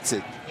 and hits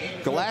it.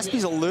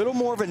 Gillespie's a little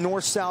more of a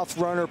north-south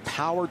runner,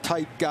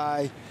 power-type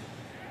guy,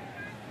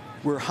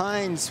 where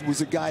Hines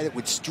was a guy that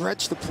would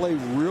stretch the play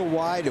real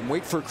wide and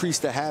wait for a crease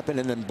to happen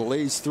and then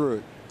blaze through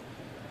it.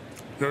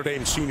 Notre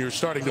Dame senior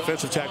starting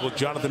defensive tackle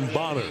Jonathan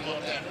Bonner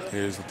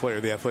is the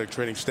player the athletic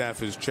training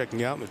staff is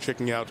checking out. And they're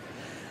checking out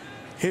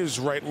his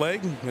right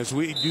leg. As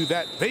we do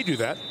that, they do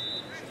that.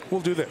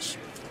 We'll do this.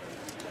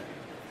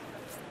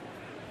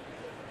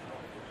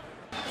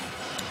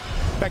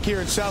 Back here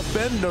in South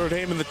Bend, Notre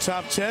Dame in the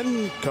top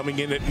 10, coming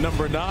in at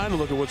number 9.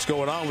 Look at what's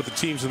going on with the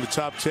teams in the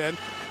top 10.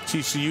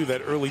 TCU,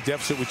 that early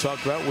deficit we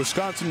talked about.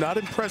 Wisconsin, not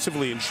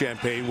impressively in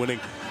Champaign, winning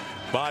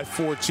by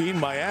 14.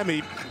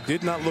 Miami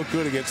did not look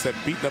good against that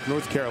beaten up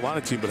North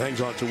Carolina team, but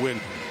hangs on to win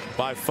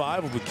by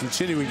 5. We'll be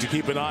continuing to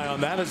keep an eye on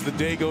that as the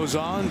day goes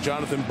on.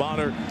 Jonathan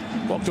Bonner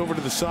walked over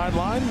to the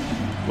sideline.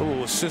 A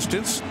little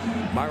assistance.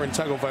 Myron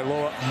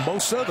Tagovailoa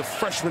Mosa, the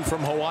freshman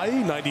from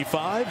Hawaii,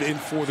 95, in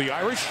for the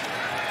Irish.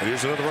 And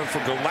here's another run for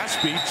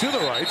Gillespie to the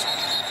right.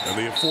 And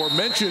the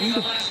aforementioned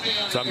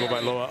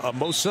Tagovailoa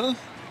Amosa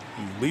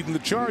leading the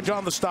charge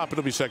on the stop.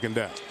 It'll be second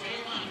down.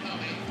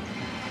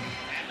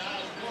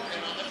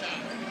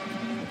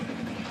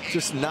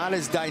 Just not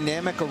as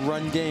dynamic a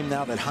run game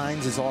now that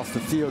Hines is off the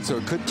field, so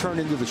it could turn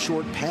into the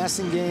short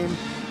passing game.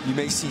 You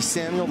may see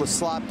Samuel, the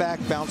slot back,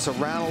 bounce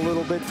around a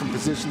little bit from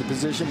position to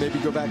position, maybe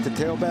go back to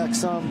tailback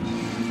some.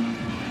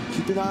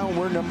 Keep an eye on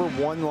where number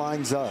 1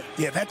 lines up.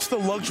 Yeah, that's the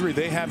luxury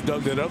they have,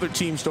 Doug, that other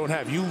teams don't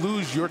have. You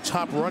lose your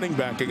top running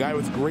back, a guy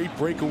with great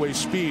breakaway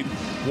speed.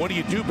 What do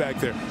you do back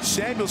there?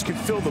 Samuels can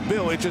fill the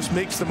bill. It just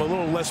makes them a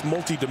little less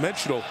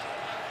multi-dimensional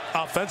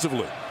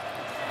offensively.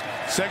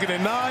 2nd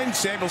and 9.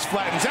 Samuels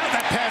flattens out.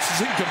 That pass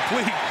is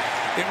incomplete.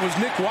 It was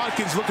Nick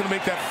Watkins looking to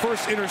make that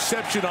first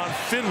interception on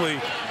Finley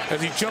as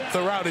he jumped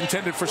the route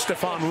intended for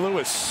Stephon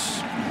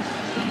Lewis.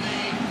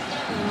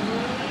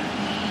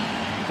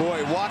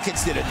 Boy,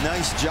 Watkins did a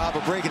nice job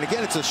of breaking.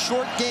 Again, it's a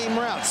short game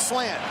route,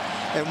 slant.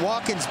 And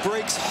Watkins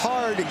breaks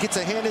hard and gets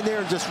a hand in there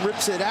and just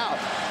rips it out.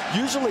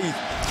 Usually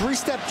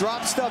 3-step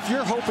drop stuff,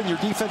 you're hoping your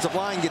defensive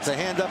line gets a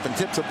hand up and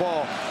tips a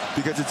ball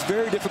because it's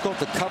very difficult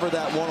to cover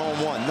that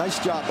one-on-one. Nice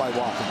job by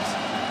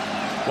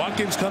Watkins.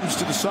 Watkins comes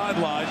to the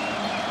sideline.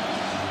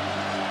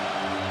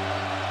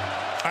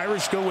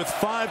 Irish go with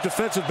 5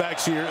 defensive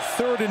backs here.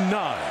 3rd and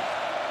 9.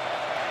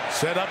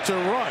 Set up to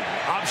run.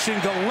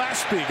 Option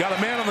Gillespie. Got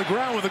a man on the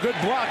ground with a good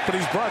block, but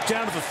he's brought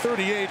down to the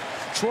 38.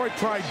 Troy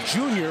Pride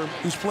Jr.,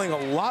 who's playing a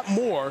lot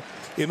more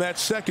in that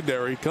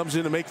secondary, comes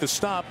in to make the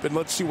stop, and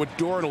let's see what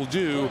Doran will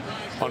do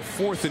on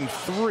 4th and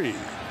 3.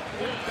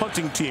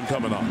 Punting team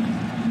coming on.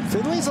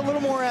 Finley's a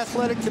little more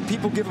athletic than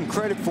people give him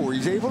credit for.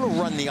 He's able to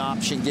run the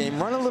option game,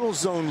 run a little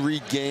zone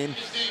read game.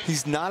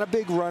 He's not a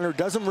big runner,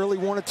 doesn't really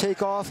want to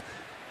take off,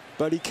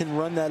 but he can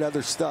run that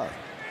other stuff.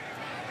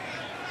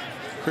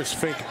 Chris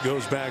Fink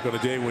goes back on a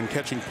day when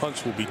catching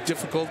punts will be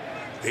difficult.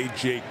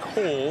 A.J.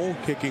 Cole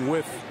kicking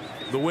with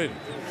the win.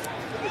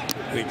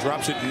 And he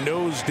drops it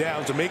nose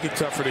down to make it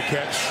tougher to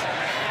catch.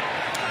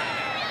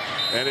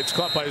 And it's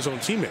caught by his own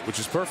teammate, which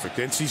is perfect.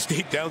 NC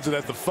State downs it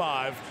at the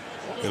 5.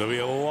 It'll be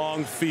a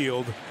long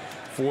field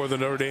for the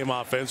Notre Dame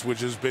offense, which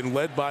has been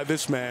led by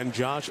this man,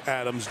 Josh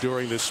Adams,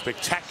 during this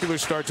spectacular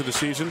start to the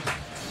season.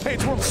 Hey,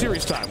 it's World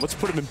Series time. Let's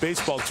put him in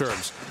baseball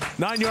terms.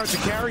 9 yards to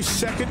carry,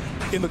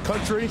 2nd in the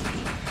country.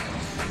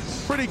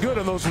 Pretty good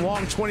on those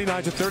long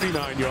 29 to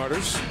 39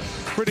 yarders.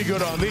 Pretty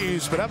good on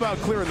these, but how about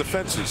clearing the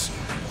fences?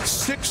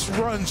 6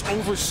 runs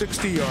over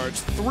 60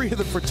 yards, 3 of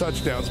them for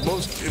touchdowns,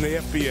 most in the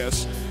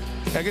FBS.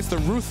 I guess the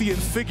Ruthian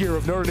figure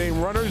of Notre Dame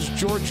runners,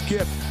 George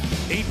Gipp,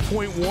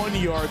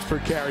 8.1 yards per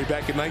carry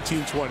back in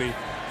 1920.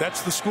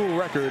 That's the school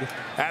record.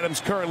 Adams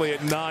currently at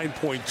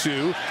 9.2.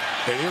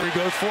 And here he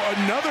goes for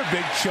another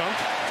big chunk.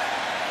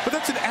 But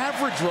that's an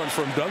average run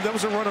from Doug. That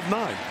was a run of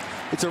 9.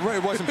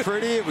 It wasn't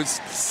pretty. It was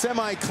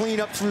semi-clean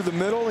up through the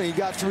middle, and he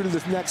got through to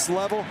the next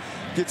level,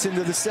 gets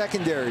into the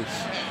secondary.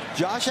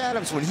 Josh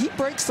Adams, when he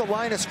breaks the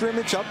line of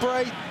scrimmage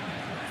upright,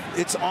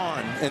 it's on,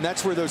 and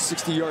that's where those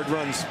 60-yard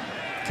runs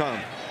come.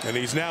 And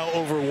he's now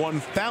over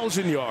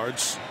 1,000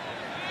 yards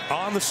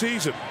on the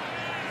season.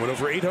 Went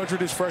over 800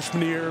 his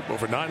freshman year,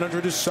 over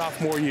 900 his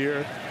sophomore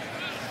year.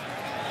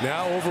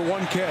 Now over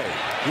 1K.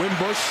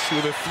 Wimbush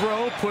with a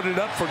throw, put it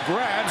up for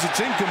grabs. It's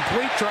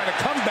incomplete, trying to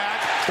come back.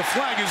 The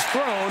flag is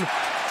thrown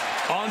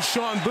on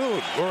Sean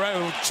Boone,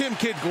 or Tim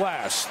Kidd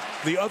Glass,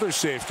 the other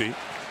safety,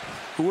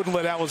 who wouldn't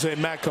let Alizé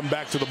Mack come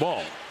back to the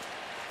ball.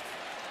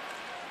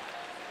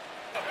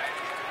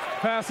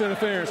 Pass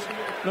interference,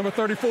 number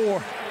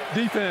 34,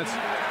 defense,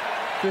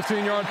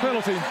 15-yard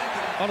penalty,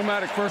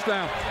 automatic first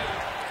down.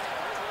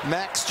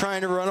 Mack's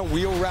trying to run a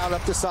wheel route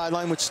up the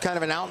sideline, which is kind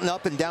of an out and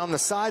up and down the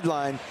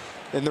sideline.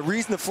 And the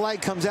reason the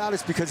flag comes out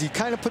is because he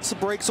kind of puts the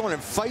brakes on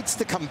and fights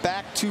to come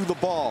back to the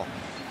ball.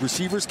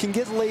 Receivers can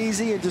get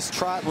lazy and just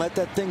trot and let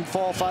that thing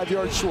fall 5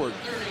 yards short.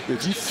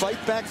 If you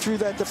fight back through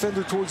that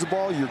defender towards the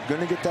ball, you're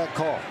going to get that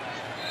call.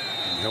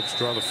 He helps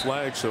draw the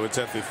flag, so it's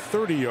at the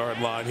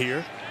 30-yard line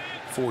here.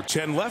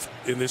 4:10 left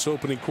in this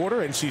opening quarter.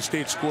 NC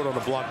State scored on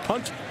a block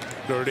punt.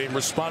 Notre Dame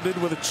responded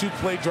with a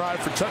 2-play drive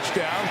for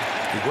touchdown.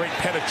 A great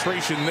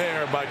penetration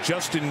there by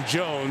Justin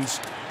Jones.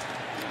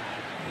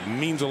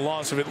 Means a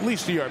loss of at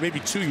least a yard, maybe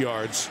 2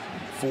 yards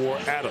for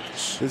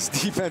Adams. This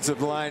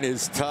defensive line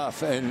is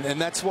tough, and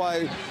that's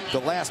why the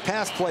last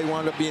pass play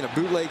wound up being a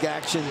bootleg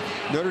action.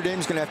 Notre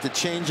Dame's going to have to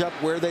change up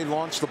where they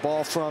launch the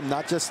ball from,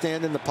 not just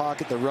stand in the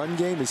pocket. The run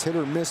game is hit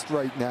or miss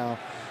right now,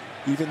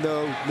 even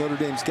though Notre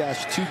Dame's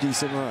gashed 2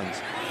 decent runs.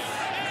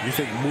 You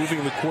think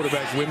moving the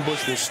quarterback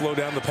Wimbush will slow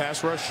down the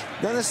pass rush?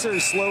 Not necessarily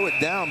slow it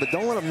down, but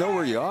don't let them know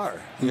where you are.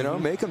 You know,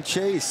 make them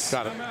chase.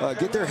 Got it.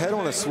 Get their head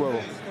on a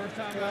swivel.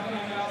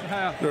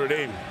 Notre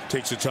Dame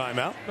takes a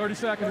timeout. 30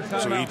 seconds.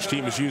 Timeout. So each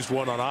team has used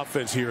one on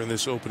offense here in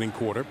this opening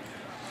quarter.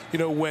 You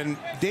know, when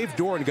Dave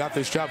Doran got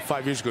this job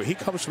 5 years ago, he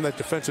comes from that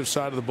defensive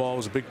side of the ball,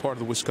 was a big part of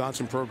the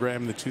Wisconsin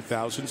program in the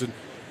 2000s, and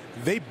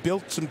they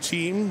built some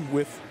team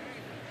with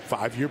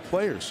 5-year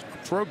players,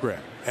 a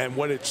program. And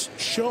what it's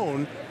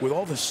shown with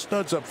all the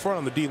studs up front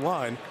on the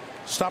D-line,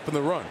 stopping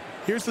the run.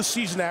 Here's the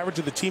season average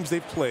of the teams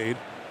they've played.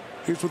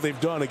 Here's what they've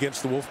done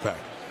against the Wolfpack.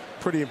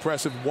 Pretty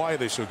impressive. Why are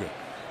they so good?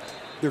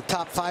 Their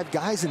top 5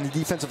 guys in the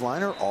defensive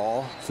line are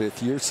all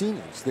fifth-year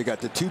seniors. They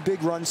got the 2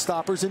 big run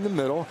stoppers in the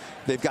middle.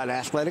 They've got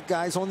athletic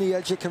guys on the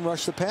edge that can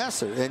rush the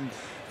passer. And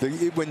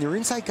when your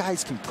inside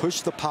guys can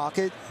push the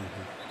pocket,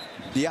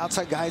 the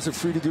outside guys are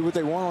free to do what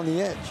they want on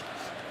the edge.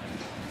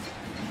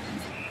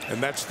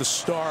 And that's the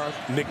star,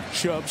 Nick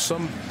Chubb.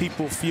 Some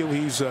people feel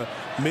he's a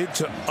mid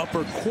to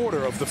upper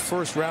quarter of the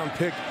first-round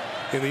pick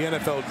in the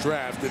NFL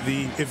draft.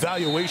 The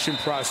evaluation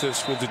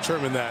process will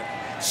determine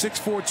that.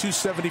 6'4",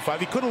 275.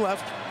 He could have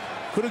left.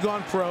 Could have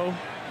gone pro.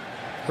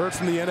 Heard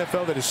from the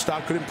NFL that his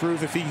stock could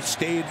improve if he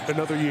stayed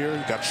another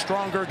year. Got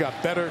stronger, got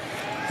better.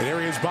 And there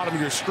he is, bottom of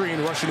your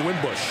screen, Russian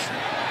Wimbush.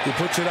 He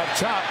puts it up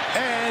top,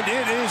 and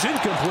it is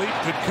incomplete.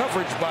 Good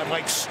coverage by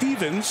Mike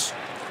Stevens,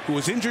 who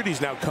was injured. He's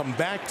now come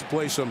back to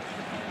play some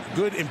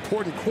good,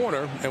 important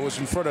corner and was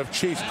in front of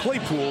Chase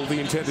Claypool, the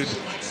intended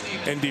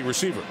ND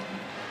receiver.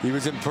 He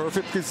was in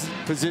perfect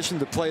position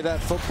to play that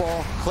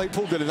football.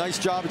 Claypool did a nice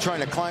job of trying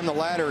to climb the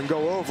ladder and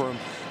go over him.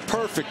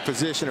 Perfect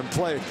position and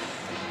play.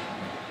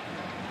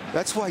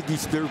 That's why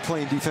they're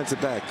playing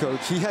defensive back,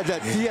 Coach. He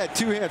had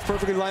 2 hands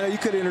perfectly lined up. You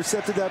could have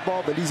intercepted that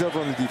ball, but he's over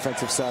on the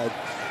defensive side.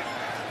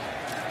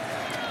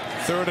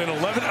 3rd and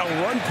 11,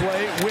 a run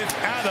play with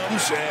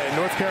Adams, and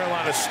North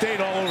Carolina State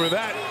all over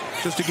that.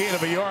 Just a gain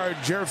of a yard.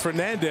 Jared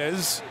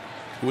Fernandez,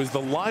 who is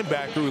the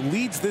linebacker who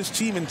leads this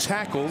team in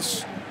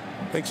tackles,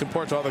 thanks in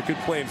part to all the good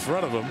play in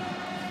front of him.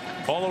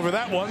 All over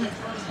that one,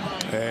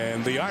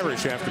 and the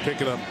Irish, after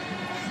picking up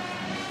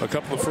a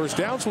couple of first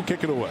downs, will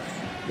kick it away.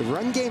 The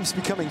run game's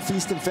becoming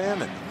feast and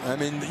famine. I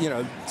mean, you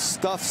know,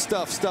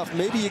 stuff.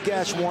 Maybe you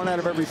gash 1 out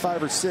of every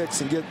 5 or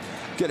 6 and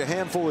get a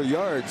handful of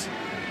yards.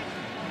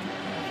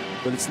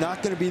 But it's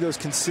not going to be those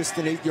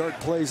consistent 8-yard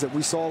plays that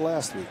we saw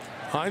last week.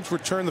 Hines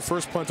returned the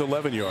first punt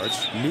 11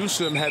 yards.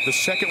 Newsom had the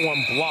second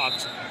one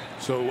blocked.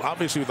 So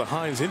obviously with the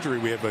Hines injury,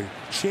 we have a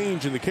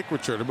change in the kick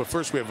returner. But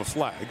first we have a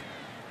flag.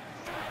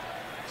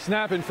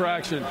 Snap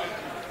infraction.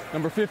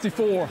 Number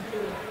 54.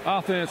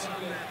 Offense.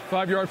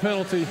 5-yard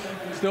penalty.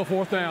 Still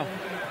 4th down.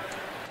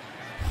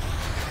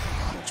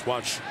 Let's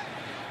watch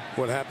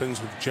what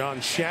happens with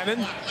John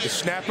Shannon, the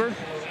snapper.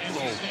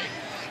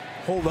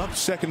 Hold up,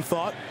 second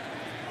thought.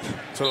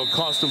 So it'll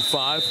cost him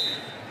 5.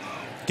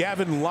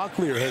 Gavin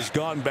Locklear has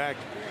gone back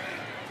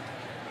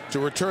to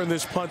return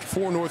this punt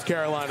for North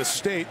Carolina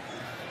State.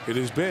 It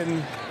has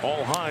been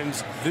all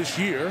Hines this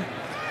year.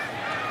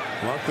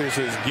 Locklear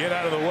says, get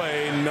out of the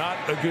way. Not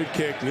a good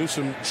kick.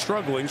 Newsom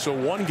struggling, so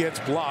 1 gets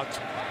blocked.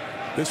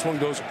 This one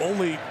goes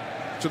only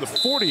to the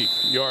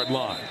 40-yard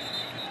line.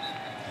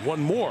 1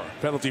 more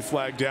penalty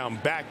flag down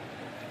back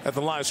at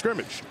the line of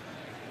scrimmage.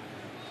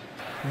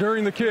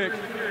 During the kick,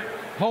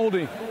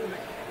 holding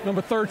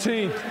number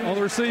 13 on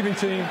the receiving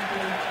team.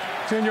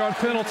 10-yard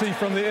penalty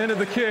from the end of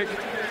the kick.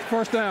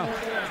 1st down.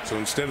 So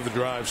instead of the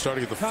drive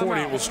starting at the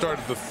 40, it will start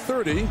at the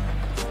 30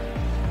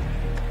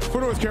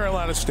 for North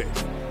Carolina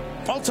State.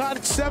 All tied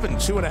at 7,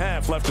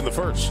 2.5 left in the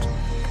first.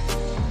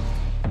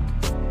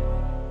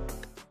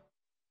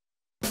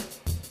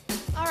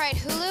 All right,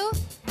 Hulu,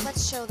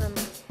 let's show them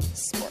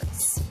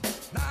sports.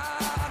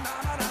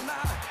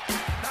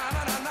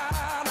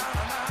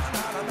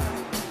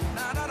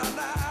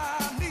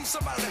 Need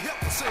somebody to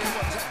help me say it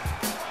one time.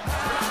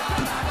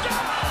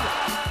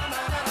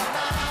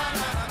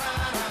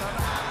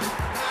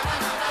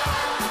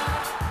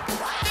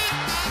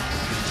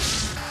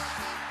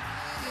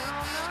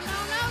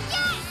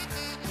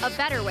 A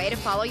better way to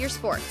follow your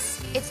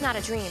sports. It's not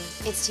a dream,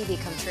 it's TV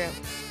come true.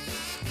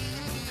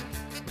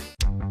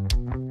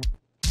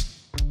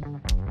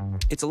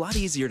 It's a lot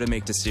easier to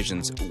make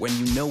decisions when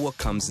you know what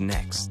comes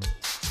next.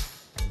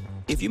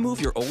 If you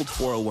move your old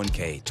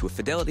 401k to a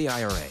Fidelity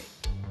IRA,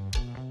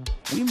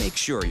 we make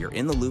sure you're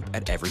in the loop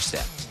at every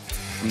step.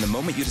 From the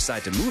moment you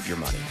decide to move your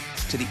money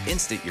to the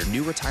instant your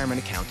new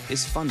retirement account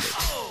is funded.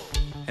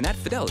 And at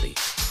Fidelity,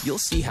 you'll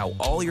see how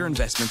all your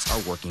investments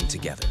are working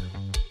together.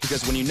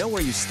 Because when you know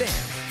where you stand,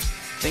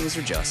 things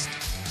are just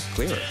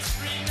clearer.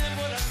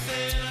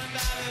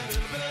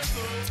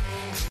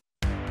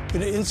 At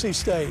NC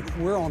State,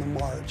 we're on a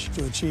march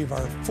to achieve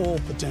our full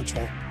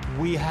potential.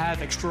 We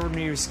have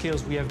extraordinary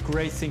skills. We have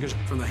great thinkers.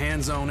 From the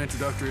hands-on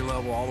introductory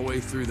level all the way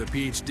through the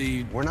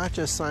PhD. We're not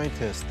just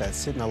scientists that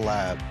sit in a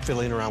lab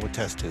fiddling around with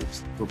test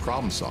tubes. We're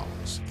problem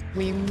solvers.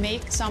 We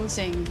make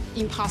something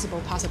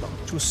impossible possible.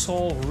 To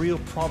solve real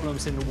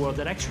problems in the world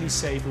that actually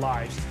save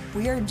lives.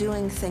 We are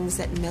doing things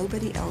that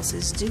nobody else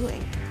is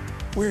doing.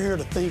 We're here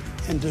to think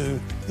and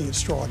do the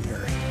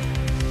extraordinary.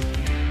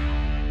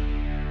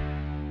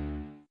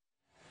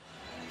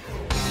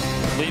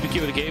 Leave it,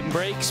 give it a game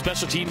break.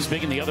 Special teams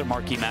making the other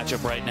marquee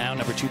matchup right now.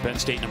 Number 2 Penn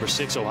State, number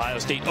 6 Ohio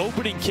State.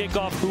 Opening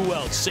kickoff, who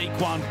else?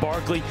 Saquon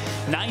Barkley,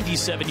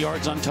 97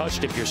 yards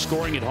untouched. If you're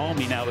scoring at home,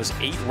 he now has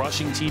 8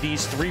 rushing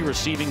TDs, 3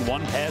 receiving,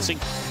 1 passing,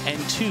 and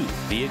 2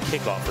 via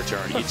kickoff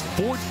return. It's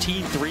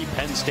 14-3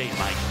 Penn State,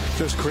 Mike.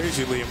 Just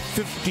crazy, Liam.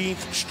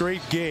 15th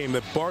straight game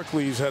that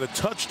Barkley's had a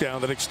touchdown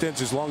that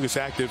extends his longest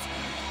active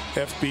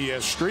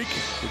FBS streak.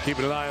 We're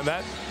keeping an eye on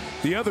that.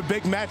 The other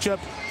big matchup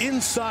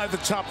inside the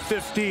top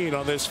 15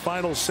 on this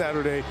final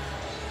Saturday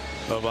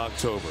of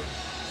October.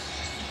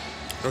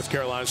 North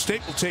Carolina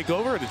State will take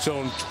over at its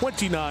own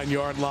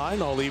 29-yard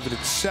line. I'll leave it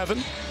at 7.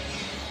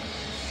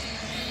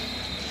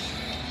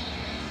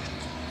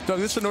 Doug,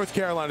 this is a North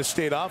Carolina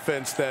State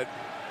offense that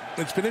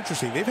it's been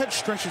interesting. They've had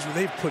stretches where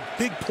they've put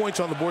big points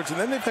on the boards, and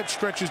then they've had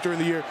stretches during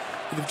the year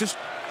where they've just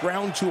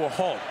ground to a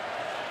halt.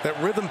 That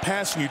rhythm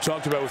passing you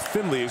talked about with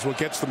Finley is what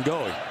gets them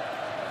going.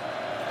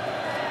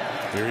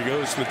 Here he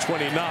goes to the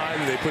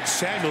 29. They put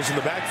Samuels in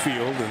the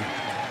backfield, and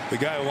the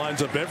guy who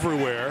lines up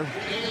everywhere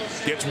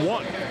gets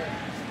 1.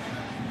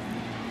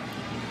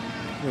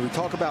 We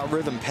talk about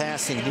rhythm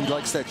passing. He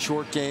likes that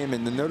short game,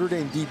 and the Notre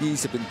Dame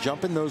DBs have been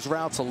jumping those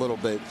routes a little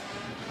bit.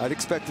 I'd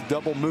expect a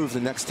double move the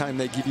next time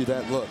they give you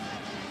that look.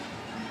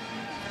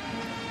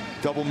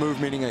 Double move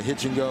meaning a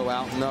hitch and go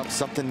out and up,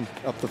 something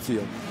up the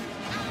field.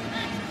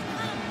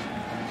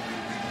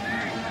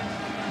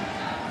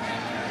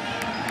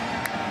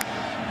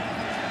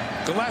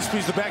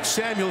 Gillespie's the back.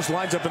 Samuels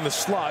lines up in the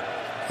slot.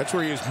 That's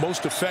where he is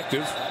most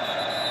effective.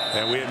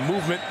 And we had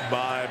movement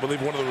by, I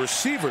believe, one of the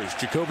receivers,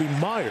 Jacoby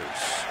Myers.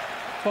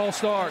 False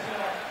start.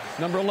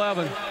 Number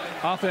 11.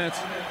 Offense.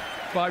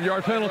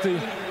 5-yard penalty.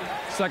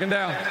 Second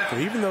down. So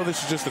even though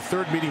this is just the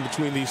third meeting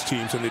between these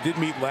teams, and they did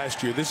meet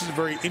last year, this is a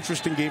very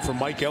interesting game for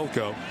Mike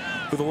Elko,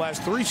 who the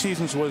last 3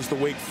 seasons was the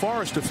Wake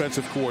Forest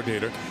defensive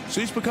coordinator.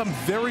 So he's become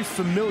very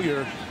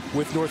familiar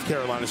with North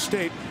Carolina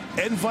State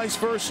and vice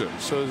versa.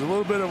 So there's a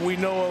little bit of, we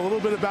know a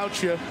little bit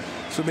about you,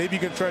 so maybe you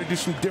can try to do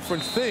some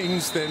different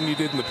things than you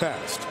did in the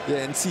past.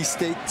 Yeah, NC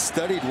State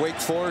studied Wake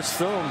Forest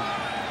film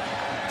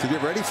to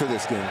get ready for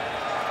this game.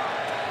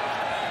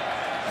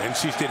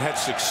 NC State had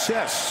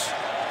success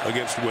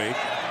against Wake.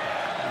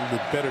 A little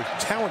bit better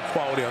talent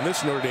quality on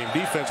this Notre Dame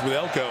defense with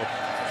Elko.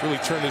 It's really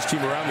turned this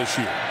team around this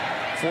year.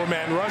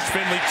 4-man rush,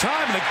 Finley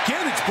time, and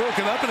again it's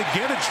broken up, and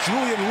again it's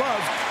Julian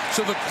Love.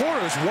 So the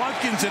corners,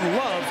 Watkins and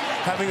Love,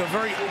 having a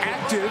very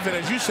active and,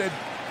 as you said,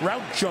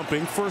 route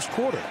jumping first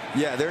quarter.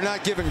 Yeah, they're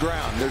not giving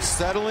ground. They're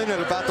settling at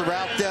about the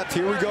route depth.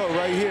 Here we go,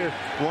 right here.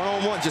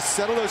 One-on-one. Just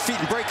settle those feet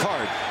and break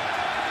hard.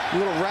 A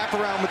little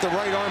wraparound with the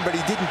right arm, but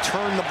he didn't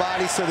turn the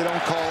body, so they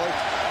don't call it.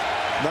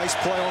 Nice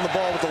play on the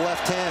ball with the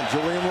left hand,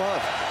 Julian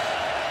Love.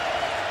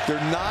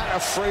 They're not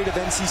afraid of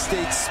NC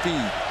State's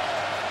speed.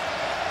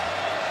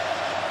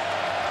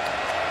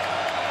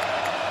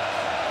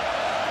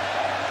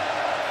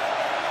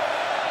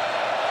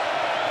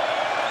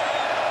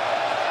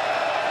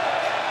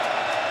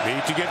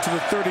 Need to get to the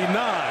 39.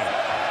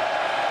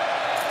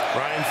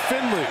 Ryan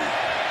Finley.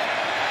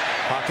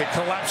 Pocket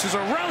collapses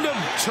around him.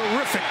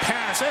 Terrific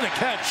pass and a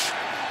catch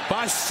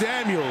by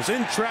Samuels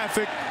in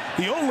traffic.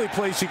 The only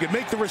place he could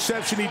make the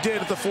reception, he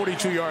did at the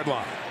 42-yard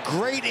line.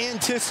 Great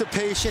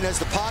anticipation as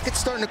the pocket's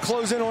starting to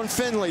close in on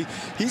Finley.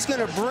 He's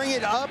going to bring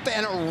it up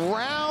and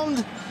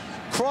around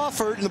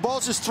Crawford, and the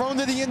ball's just thrown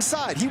to the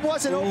inside. He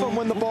wasn't open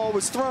when the ball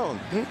was thrown.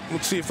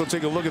 Let's see if they'll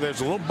take a look at that.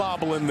 There's a little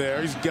bobble in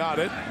there. He's got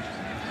it.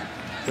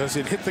 Does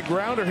it hit the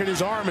ground or hit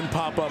his arm and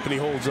pop up and he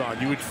holds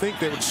on? You would think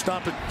they would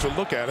stop it to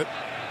look at it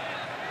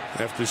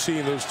after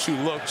seeing those 2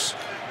 looks.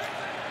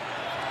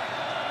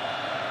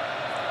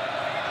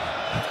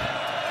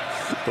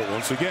 But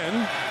once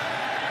again,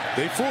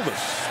 they fooled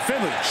us.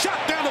 Finley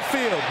shot down the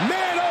field.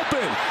 Man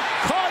open.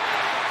 Caught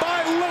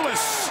by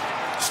Lewis.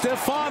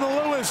 Stephon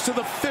Lewis to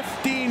the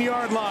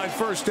 15-yard line.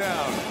 First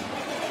down.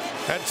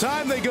 At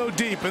time they go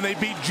deep and they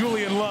beat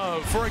Julian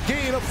Love for a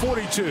gain of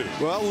 42.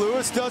 Well,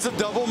 Lewis does a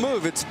double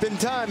move. It's been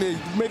time.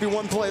 Maybe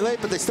one play late,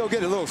 but they still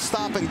get a little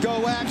stop and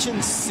go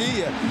action.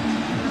 See ya.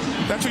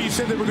 That's what you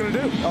said they were going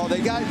to do. Oh, they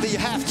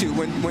have to.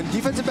 When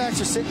defensive backs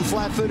are sitting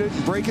flat-footed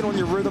and breaking on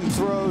your rhythm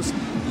throws,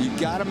 you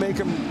got to make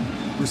them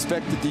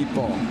respect the deep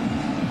ball.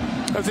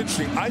 That's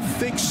interesting. I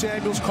think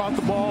Samuels caught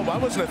the ball, but I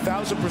wasn't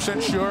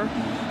 1,000% sure.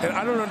 And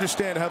I don't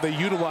understand how they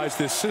utilize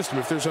this system.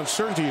 If there's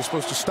uncertainty, you're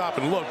supposed to stop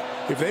and look.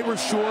 If they were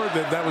sure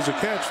that that was a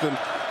catch, then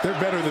they're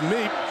better than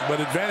me.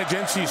 But advantage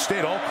NC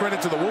State. All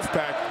credit to the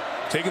Wolfpack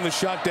taking the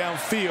shot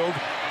downfield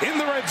in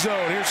the red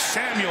zone. Here's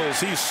Samuels.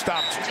 He's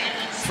stopped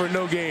for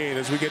no gain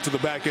as we get to the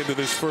back end of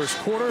this first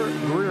quarter.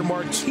 Greer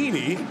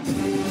Martini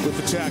with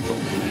the tackle.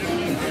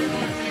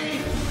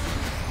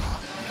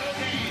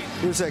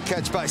 Here's that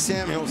catch by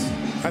Samuels.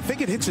 I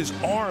think it hits his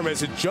arm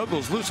as it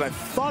juggles loose. I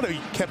thought he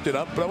kept it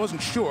up, but I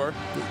wasn't sure.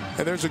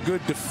 And there's a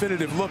good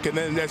definitive look. And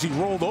then as he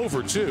rolled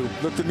over, too.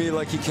 Looked to me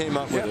like he came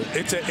up with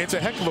it. It's a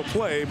heck of a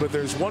play, but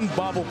there's one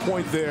bobble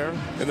point there.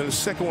 And then the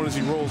second one as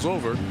he rolls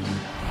over.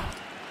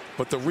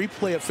 But the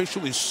replay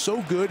official is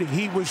so good,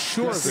 he was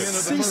sure of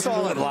it. He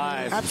saw it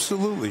live.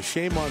 Absolutely.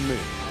 Shame on me.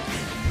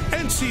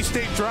 NC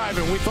State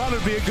driving. We thought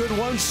it'd be a good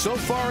one. So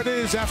far it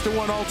is after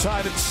one, all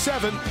tied at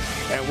 7.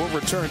 And we'll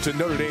return to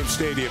Notre Dame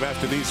Stadium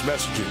after these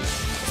messages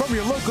from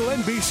your local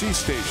NBC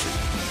station.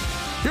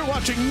 You're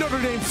watching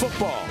Notre Dame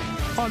football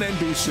on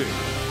NBC.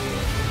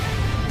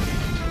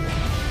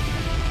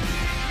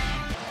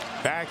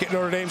 Back at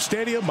Notre Dame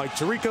Stadium, Mike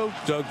Tirico,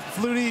 Doug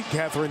Flutie,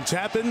 Catherine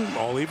Tappan,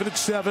 all even at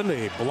 7.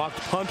 A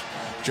blocked punt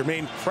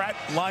Jermaine Pratt,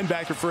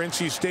 linebacker for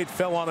NC State,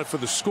 fell on it for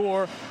the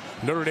score.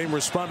 Notre Dame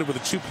responded with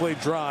a two-play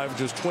drive.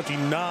 Just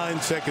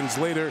 29 seconds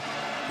later,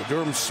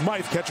 Durham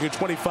Smythe catching a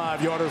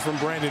 25-yarder from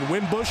Brandon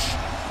Winbush.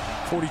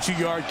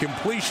 42-yard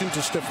completion to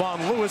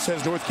Stephon Lewis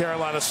has North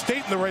Carolina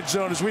State in the red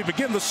zone as we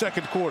begin the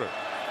second quarter.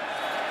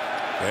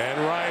 And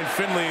Ryan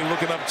Finley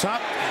looking up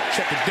top.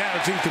 Check it down.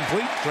 It's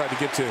incomplete. Tried to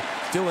get to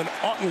Dylan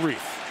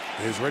Autenreith,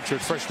 his redshirt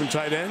freshman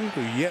tight end,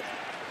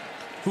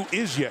 who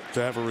is yet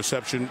to have a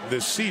reception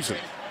this season.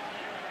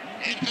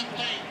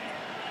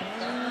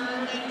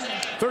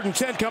 3rd and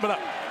 10 coming up.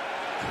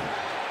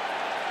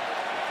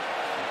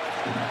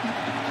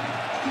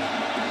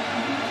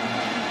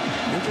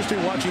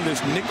 Interesting watching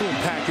this nickel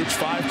package.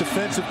 5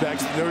 defensive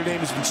backs that Notre Dame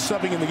has been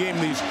subbing in the game.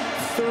 These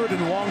 3rd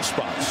and long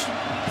spots.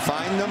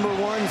 Find number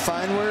 1.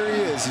 Find where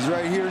he is. He's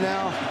right here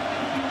now.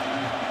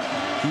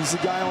 He's the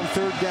guy on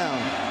 3rd down.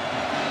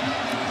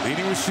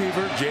 Leading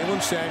receiver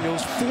Jalen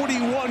Samuels,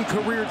 41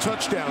 career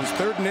touchdowns,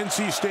 3rd in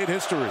NC State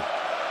history.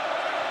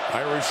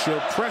 Irish show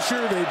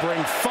pressure. They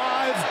bring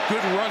 5.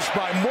 Good rush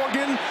by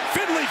Morgan.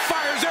 Finley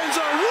fires end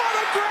zone. What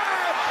a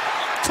grab!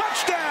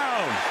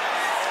 Touchdown!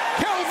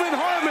 Kelvin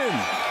Harmon.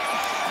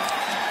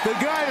 The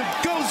guy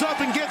who goes up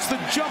and gets the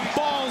jump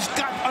ball's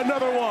got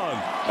another one.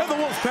 And the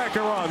Wolfpack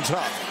are on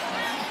top.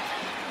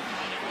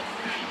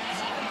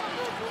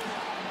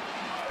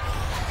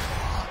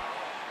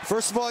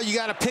 First of all, you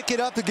got to pick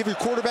it up to give your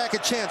quarterback a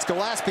chance.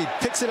 Gillespie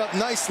picks it up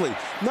nicely.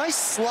 Nice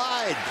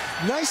slide.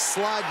 Nice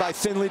slide by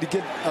Finley to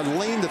get a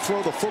lane to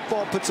throw the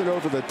football. Puts it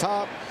over the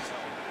top.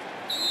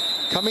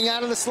 Coming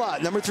out of the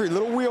slot, number 3,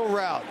 little wheel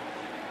route.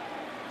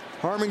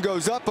 Harmon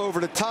goes up over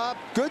the top.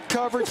 Good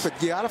coverage, but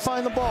you got to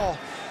find the ball.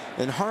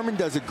 And Harmon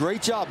does a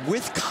great job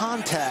with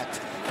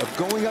contact of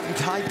going up and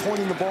high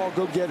pointing the ball.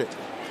 Go get it.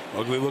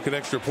 Ugly looking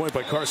extra point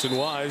by Carson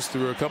Wise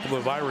through a couple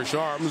of Irish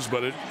arms,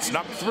 but it's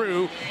knocked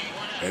through.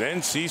 And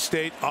NC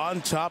State on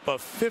top, a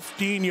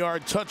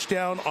 15-yard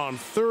touchdown on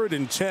 3rd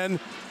and 10.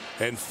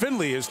 And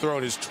Finley has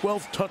thrown his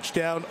 12th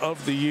touchdown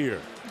of the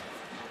year.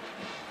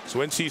 So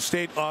NC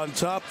State on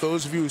top.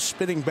 Those of you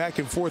spinning back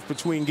and forth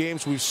between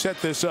games, we've set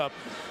this up.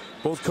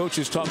 Both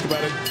coaches talked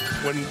about it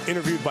when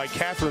interviewed by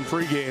Catherine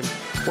pregame.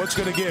 What's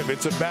going to give?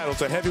 It's a battle.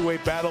 It's a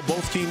heavyweight battle.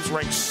 Both teams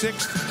ranked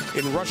 6th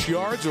in rush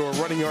yards or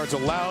running yards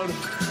allowed.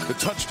 The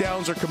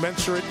touchdowns are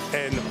commensurate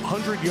and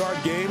 100-yard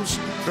games.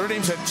 Notre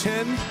Dame's had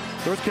 10.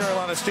 North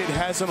Carolina State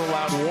hasn't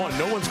allowed 1.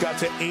 No one's got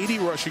to 80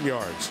 rushing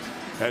yards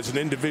as an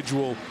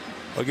individual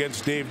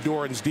against Dave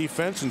Doran's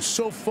defense. And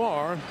so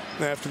far,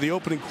 after the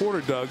opening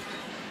quarter, Doug,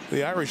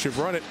 the Irish have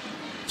run it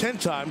 10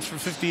 times for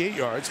 58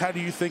 yards. How do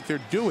you think they're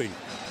doing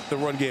the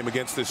run game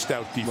against this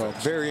stout defense? Well,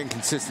 very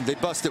inconsistent. They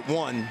busted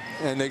one,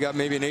 and they got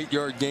maybe an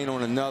 8-yard gain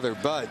on another.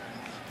 But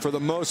for the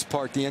most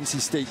part, the NC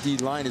State D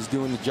line is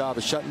doing the job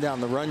of shutting down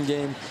the run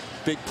game.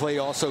 Big play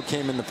also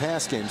came in the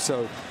pass game.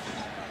 So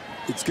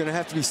it's going to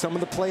have to be some of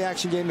the play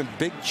action game and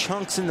big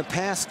chunks in the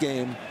pass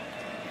game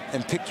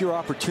and pick your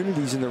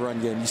opportunities in the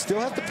run game. You still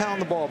have to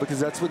pound the ball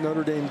because that's what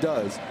Notre Dame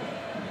does.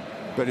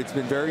 But it's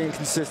been very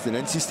inconsistent.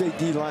 NC State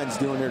D line is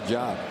doing their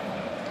job.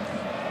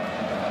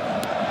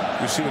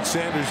 You see what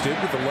Sanders did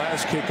with the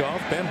last kickoff.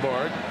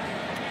 Bembard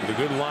with a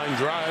good line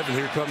drive. And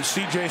here comes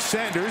C.J.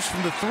 Sanders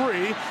from the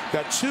 3.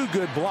 Got 2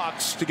 good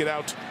blocks to get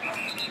out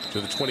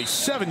to the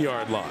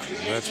 27-yard line.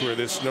 And that's where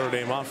this Notre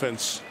Dame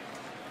offense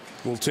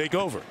will take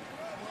over.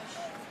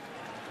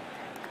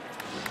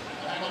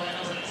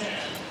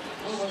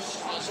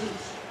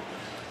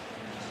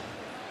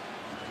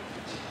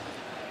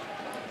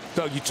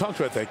 Doug, you talked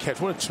about that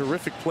catch. What a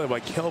terrific play by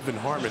Kelvin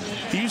Harmon.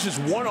 He uses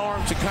one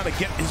arm to kind of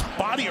get his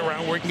body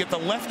around where he can get the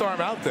left arm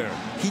out there.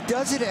 He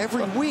does it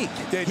every week.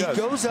 Yeah, he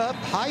goes up,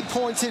 high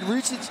points it,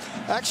 reaches.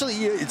 Actually,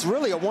 it's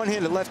really a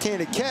one-handed,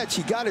 left-handed catch.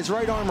 He got his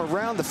right arm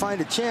around to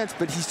find a chance,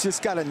 but he's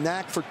just got a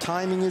knack for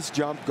timing his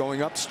jump,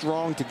 going up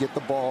strong to get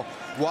the ball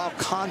while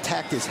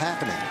contact is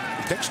happening.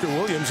 Dexter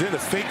Williams in a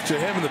fake to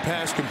him, and the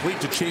pass complete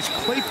to Chase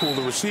Claypool,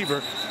 the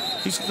receiver.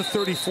 He's at the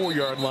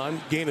 34-yard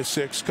line, gain of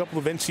 6. Couple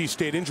of NC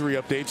State injury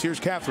updates. Here's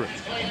Catherine.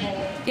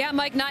 Yeah,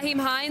 Mike, Nyheim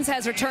Hines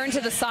has returned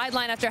to the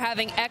sideline after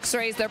having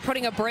x-rays. They're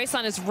putting a brace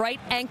on his right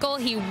ankle.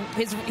 He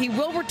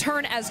will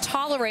return as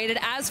tolerated.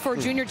 As for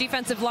junior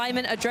defensive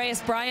lineman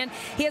Adreas Bryant,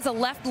 he has a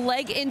left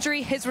leg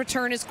injury. His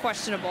return is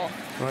questionable.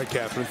 All right,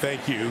 Catherine,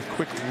 thank you.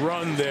 Quick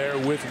run there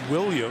with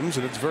Williams,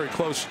 and it's very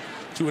close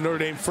to a Notre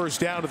Dame first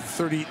down at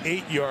the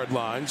 38-yard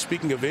line.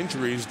 Speaking of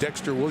injuries,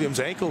 Dexter Williams'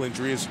 ankle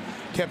injury has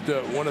kept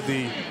one of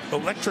the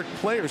electric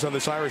players on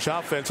this Irish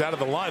offense out of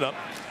the lineup.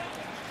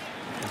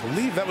 I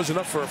believe that was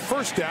enough for a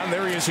first down.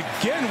 There he is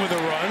again with a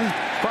run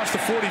across the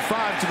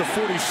 45 to the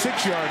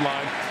 46-yard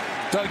line.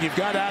 Doug, you've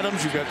got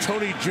Adams, you've got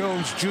Tony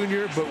Jones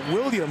Jr., but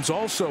Williams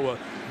also a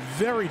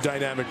very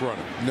dynamic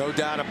runner. No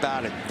doubt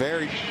about it.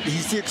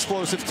 He's the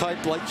explosive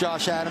type like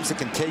Josh Adams that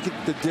can take it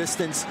the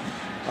distance.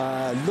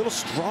 A little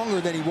stronger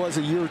than he was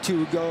a year or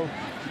 2 ago.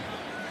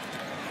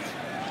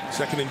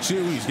 2nd and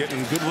 2. He's getting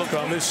a good look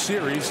on this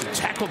series.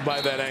 Tackled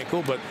by that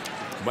ankle, but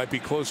might be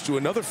close to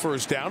another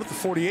first down at the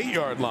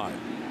 48-yard line.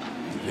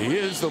 He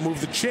is. They'll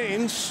move the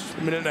chains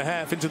a minute and a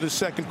half into the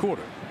second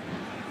quarter.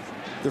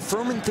 They're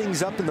firming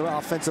things up in the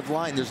offensive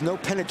line. There's no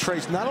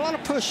penetration. Not a lot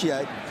of push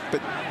yet,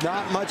 but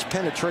not much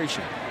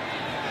penetration.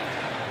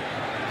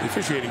 The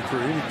officiating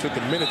crew took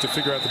a minute to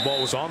figure out the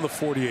ball was on the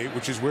 48,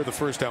 which is where the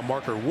first down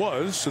marker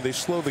was. So they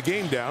slow the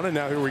game down, and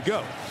now here we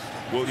go.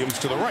 Williams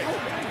to the right.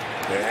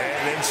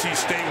 And NC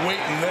State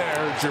waiting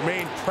there.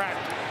 Jermaine Pratt,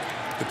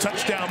 the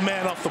touchdown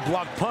man off the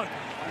block punt.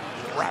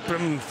 Wrap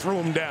him, threw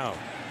him down.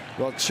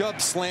 Well,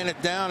 Chubb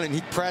slanted down,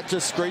 and Pratt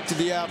just scraped to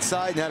the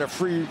outside and had a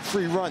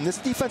free run. This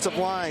defensive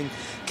line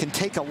can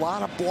take a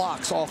lot of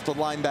blocks off the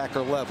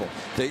linebacker level.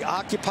 They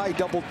occupy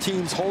double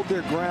teams, hold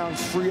their ground,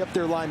 free up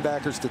their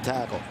linebackers to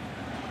tackle.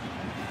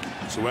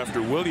 So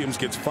after Williams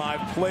gets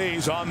 5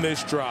 plays on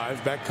this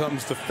drive, back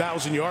comes the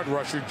 1,000-yard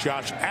rusher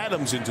Josh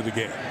Adams into the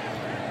game.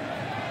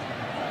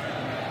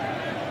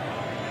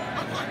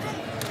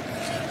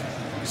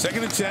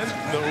 Second and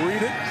 10, they'll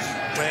read it,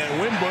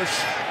 and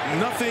Wimbush,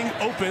 nothing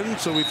open,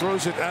 so he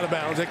throws it out of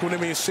bounds.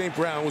 Equanimous St.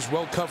 Brown was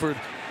well covered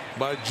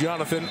by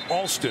Jonathan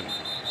Alston.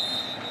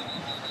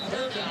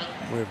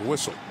 We have a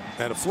whistle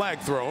and a flag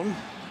thrown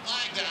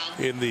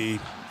in the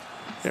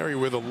area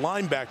where the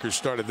linebackers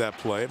started that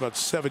play, about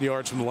 7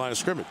 yards from the line of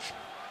scrimmage.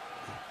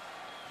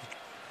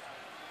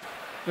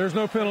 There's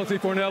no penalty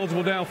for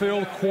ineligible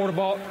downfield.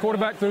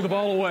 Quarterback threw the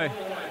ball away.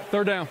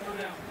 Third down.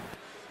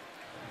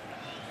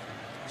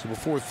 So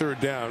before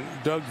third down,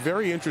 Doug,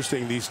 very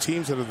interesting. These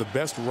teams that are the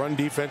best run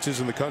defenses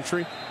in the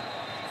country,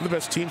 the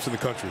best teams in the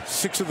country.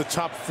 6 of the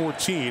top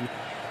 14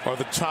 are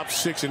the top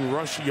 6 in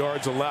rush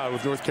yards allowed,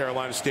 with North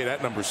Carolina State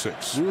at number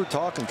 6. We were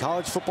talking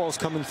college football is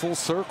coming full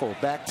circle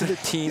back to the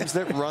teams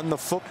that run the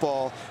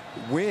football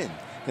win,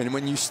 and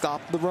when you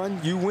stop the run,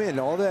 you win.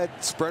 All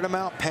that spread them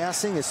out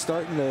passing is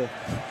starting to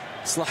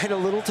slide a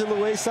little to the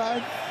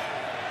wayside.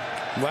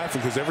 I'm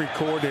laughing because every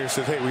coordinator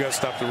says, hey, we got to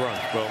stop the run.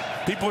 Well,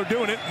 people are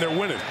doing it and they're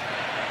winning.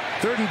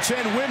 3rd and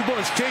 10,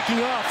 Wimbush taking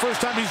off.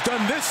 First time he's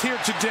done this here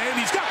today, and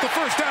he's got the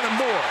first down and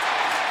more.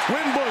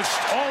 Wimbush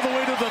all the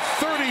way to the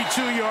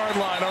 32-yard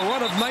line, a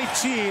run of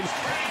 19,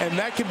 and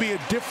that can be a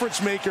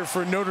difference maker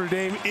for Notre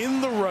Dame in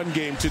the run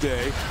game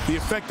today, the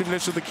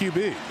effectiveness of the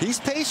QB.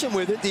 He's patient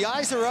with it. The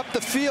eyes are up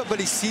the field,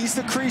 but he sees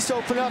the crease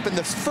open up, and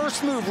the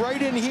first move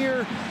right in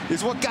here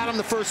is what got him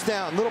the first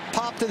down. Little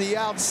pop to the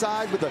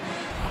outside with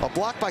a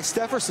block by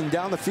Stefferson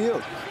down the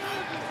field.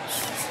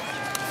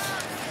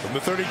 From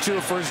the 32,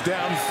 a first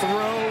down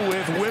throw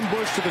with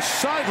Wimbush to the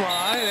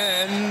sideline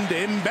and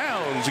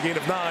inbounds, a gain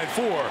of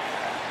 9-4.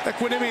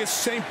 Equanimous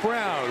St.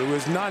 Brown, who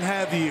has not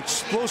had the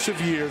explosive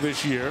year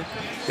this year.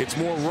 It's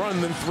more run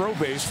than throw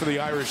base for the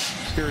Irish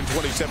here in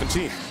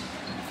 2017.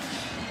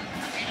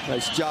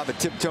 Nice job of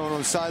tiptoeing on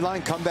the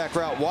sideline. Comeback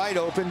route wide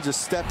open.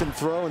 Just step and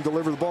throw and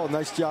deliver the ball.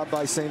 Nice job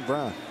by St.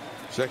 Brown.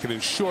 Second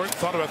and short.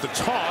 Thought about the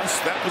toss.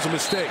 That was a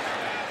mistake.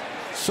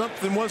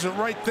 Something wasn't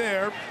right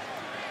there.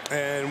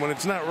 And when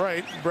it's not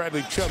right,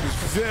 Bradley Chubb is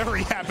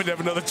very happy to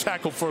have another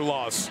tackle for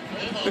loss.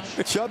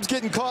 Chubb's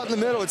getting caught in the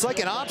middle. It's like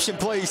an option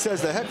play. He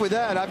says, the heck with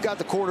that. I've got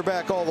the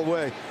quarterback all the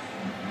way.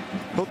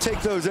 He'll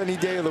take those any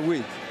day of the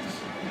week.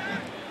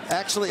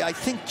 Actually, I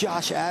think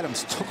Josh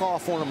Adams took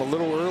off on him a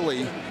little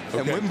early,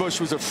 and Wimbush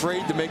was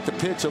afraid to make the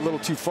pitch a little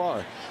too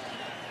far.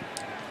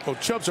 Well,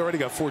 Chubb's already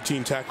got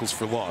 14 tackles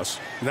for loss,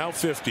 now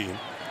 15,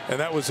 and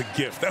that was a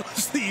gift. That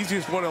was the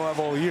easiest one he'll have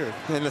all year.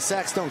 And the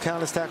sacks don't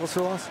count as tackles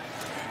for loss?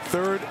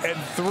 3rd and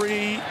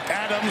 3.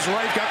 Adams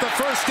right, got the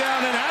first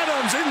down, and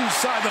Adams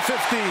inside the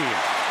 15.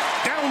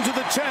 Down to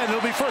the 10.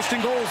 It'll be first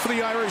and goal for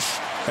the Irish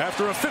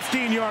after a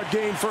 15-yard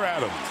gain for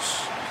Adams.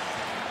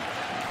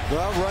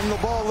 Well, run the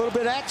ball a little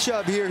bit at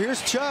Chubb here.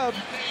 Here's Chubb.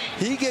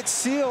 He gets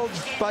sealed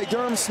by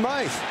Durham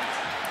Smythe.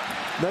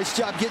 Nice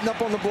job getting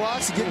up on the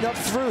blocks and getting up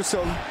through.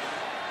 So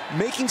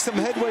making some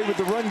headway with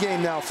the run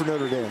game now for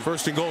Notre Dame.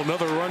 First and goal,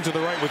 another run to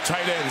the right with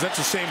tight ends. That's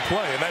the same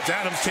play, and that's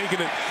Adams taking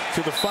it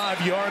to the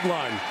 5-yard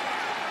line.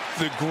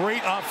 The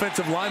great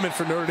offensive lineman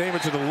for Notre Dame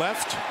to the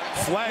left.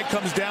 Flag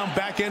comes down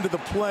back end of the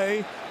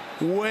play,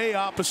 way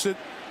opposite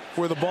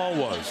where the ball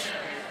was.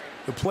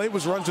 The play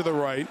was run to the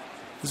right.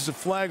 This is a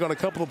flag on a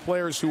couple of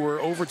players who were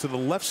over to the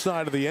left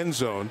side of the end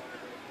zone,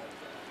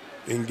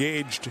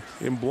 engaged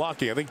in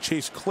blocking. I think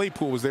Chase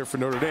Claypool was there for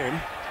Notre Dame.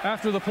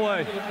 After the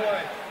play,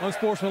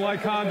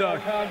 unsportsmanlike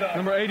conduct.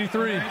 Number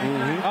 83,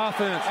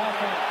 offense.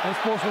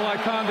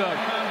 Unsportsmanlike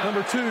conduct.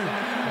 Number 2,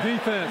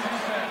 defense.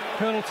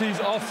 Penalties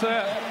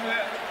offset.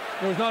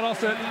 It was not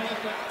offset.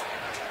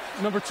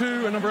 Number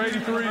 2 and number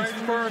 83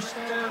 first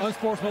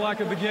unsportsmanlike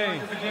of the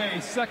game.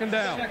 Second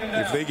down.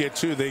 If they get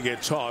 2, they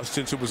get tossed.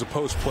 Since it was a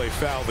post-play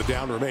foul, the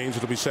down remains.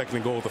 It'll be second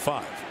and goal at the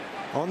 5.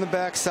 On the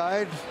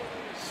backside,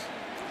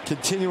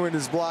 continuing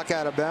his block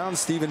out of bounds.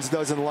 Stevens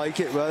doesn't like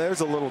it. Well,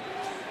 there's a little,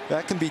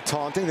 that can be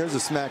taunting. There's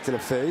a smack to the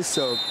face.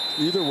 So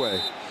either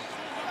way,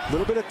 a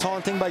little bit of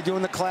taunting by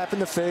doing the clap in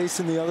the face,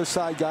 and the other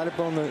side got it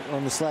on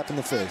the slap in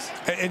the face.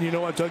 And you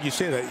know what, Doug, you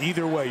say that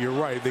either way, you're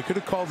right. They could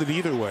have called it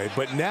either way,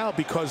 but now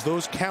because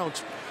those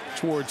count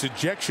towards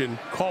ejection,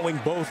 calling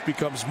both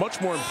becomes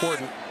much more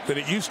important than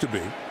it used to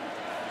be.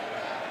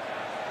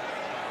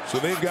 So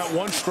they've got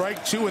 1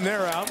 strike, 2, and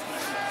they're out.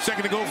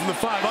 Second to go from the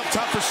 5, up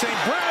top for St.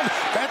 Brown.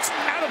 That's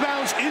out of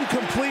bounds,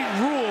 incomplete,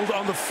 ruled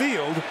on the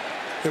field.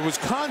 There was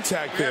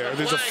contact there.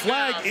 There's a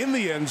flag in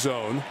the end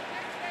zone.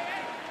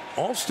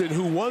 Alston,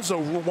 who was a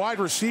wide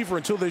receiver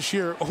until this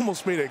year,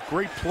 almost made a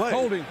great play.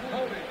 Holding.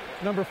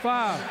 Number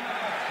 5,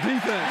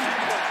 defense.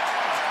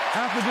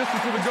 Half the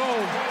distance to the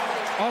goal.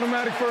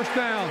 Automatic first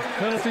down.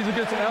 Penalties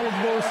against an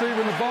eligible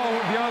receiver, and the ball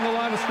went beyond the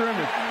line of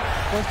scrimmage.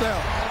 First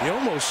down. He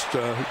almost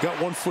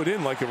got 1 foot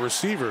in like a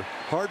receiver.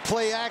 Hard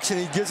play action.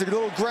 He gives a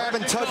little grab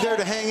and tug there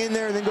to hang in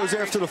there, and then goes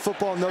after the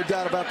football. No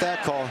doubt about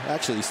that call.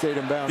 Actually, he stayed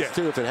in bounds,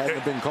 too, if it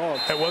hadn't been called.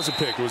 It was a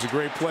pick. It was a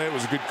great play. It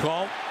was a good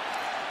call.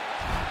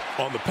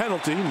 On the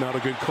penalty, not a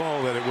good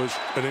call that it was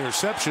an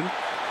interception.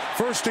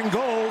 First and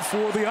goal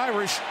for the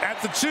Irish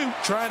at the 2,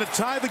 trying to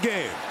tie the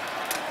game.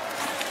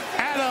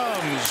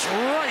 Adams,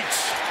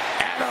 right.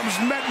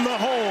 Adams met in the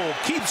hole.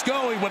 Keeps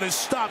going, but is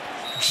stopped.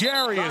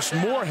 Jarius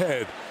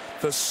Moorhead,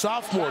 the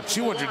sophomore,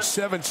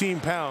 217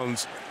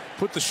 pounds.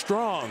 Put the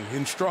strong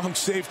in strong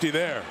safety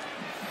there.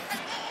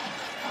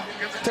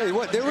 Tell you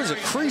what, there was a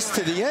crease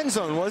to the end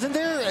zone, wasn't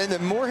there? And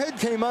then Moorhead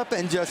came up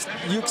and just,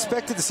 you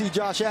expected to see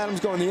Josh Adams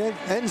go in the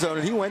end zone,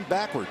 and he went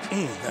backward.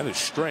 That is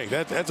strength.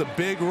 That's a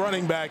big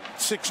running back,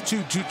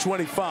 6'2",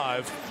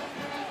 225.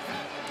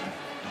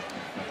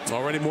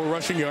 Already more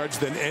rushing yards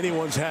than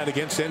anyone's had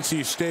against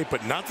NC State,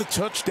 but not the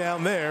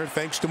touchdown there,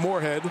 thanks to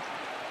Moorhead.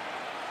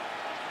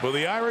 But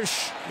the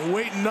Irish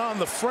waiting on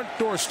the front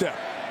doorstep.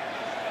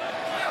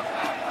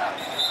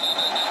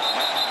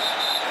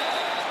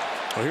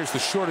 Well, here's the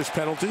shortest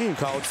penalty in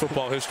college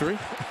football history.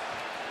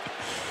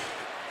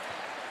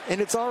 And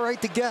it's all right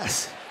to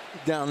guess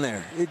down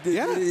there.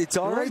 It's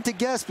all right to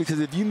guess, because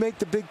if you make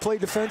the big play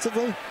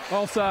defensively.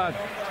 Offside.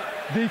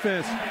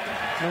 Defense.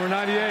 Number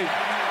 98.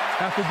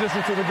 Half the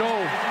distance to the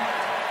goal.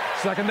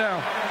 Second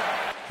down.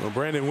 Well,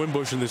 Brandon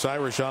Wimbush and this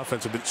Irish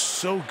offense have been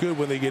so good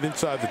when they get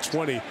inside the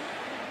 20.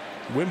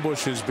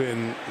 Wimbush has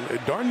been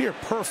darn near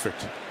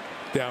perfect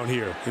down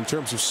here in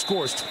terms of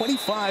scores.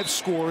 25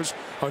 scores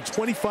on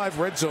 25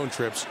 red zone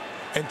trips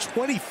and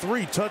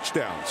 23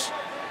 touchdowns.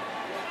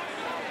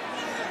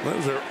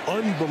 Those are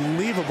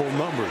unbelievable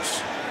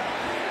numbers.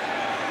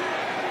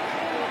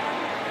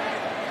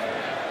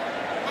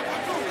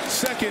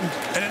 Second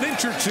and an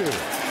inch or 2.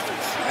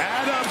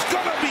 Adams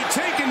gonna be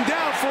taken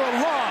down for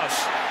a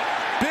loss.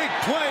 Big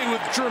play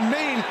with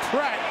Jermaine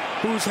Pratt,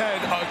 who's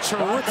had a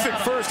terrific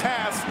first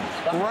half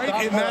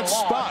right in that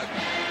spot.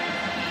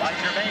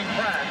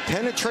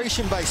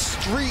 Penetration by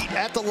Street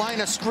at the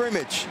line of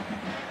scrimmage.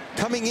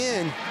 Coming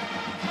in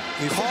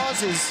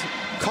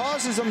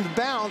causes them to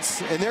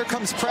bounce, and there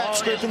comes Pratt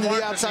scraping to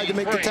the outside to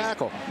make the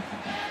tackle.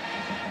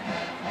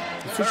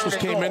 Officials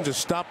came in to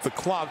stop the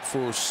clock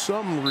for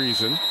some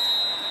reason,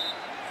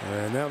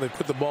 and now they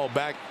put the ball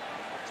back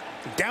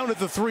down at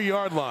the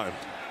 3-yard line.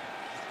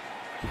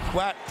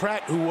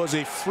 Pratt, who was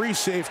a free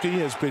safety,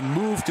 has been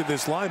moved to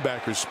this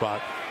linebacker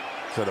spot.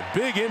 It's had a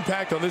big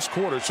impact on this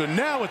quarter. So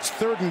now it's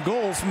 3rd and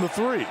goal from the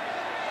 3.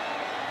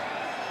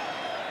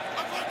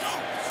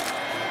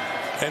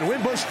 And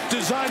Wimbush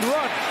designed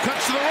run,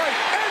 cuts to the right,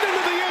 and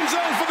into the end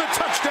zone for the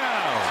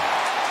touchdown.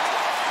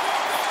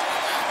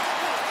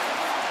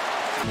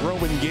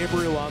 Roman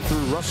Gabriel on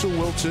through. Russell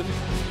Wilson,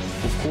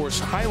 of course,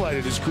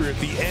 highlighted his career at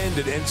the end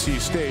at NC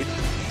State,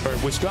 or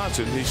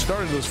Wisconsin. He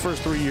started those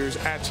first 3 years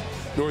at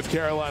North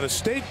Carolina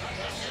State.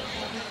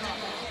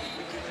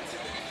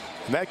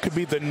 And that could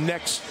be the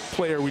next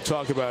player we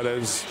talk about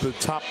as the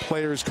top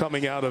players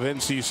coming out of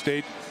NC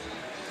State.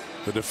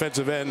 The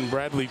defensive end,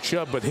 Bradley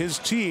Chubb, but his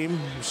team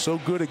so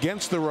good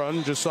against the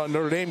run. Just saw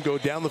Notre Dame go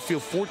down the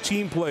field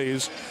 14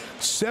 plays,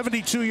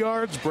 72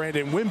 yards.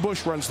 Brandon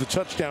Wimbush runs the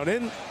touchdown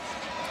in.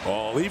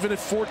 All even at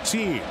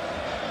 14.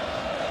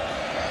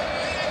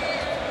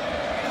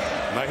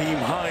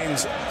 Nyheim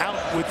Hines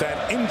out with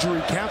that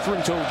injury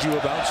Catherine told you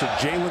about. So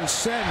Jalen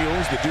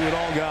Samuels, the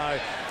do-it-all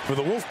guy for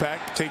the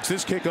Wolfpack, takes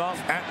this kickoff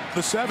at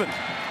the 7.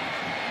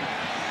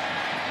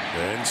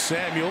 And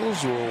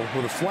Samuels will,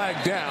 with a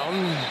flag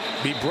down,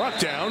 be brought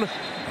down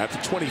at the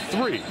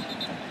 23.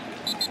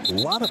 A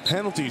lot of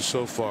penalties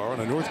so far on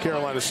a North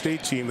Carolina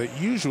State team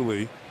that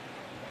usually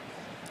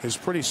is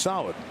pretty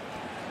solid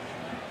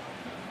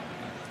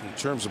in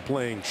terms of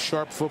playing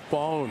sharp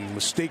football and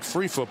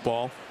mistake-free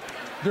football.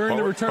 During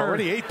the return,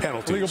 already 8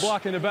 penalties. Legal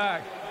block in the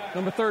back.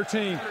 Number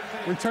 13,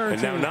 return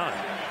and team. now 9.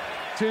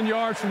 10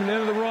 yards from the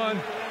end of the run,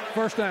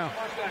 first down.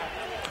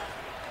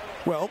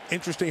 Well,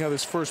 interesting how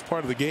this first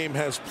part of the game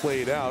has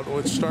played out.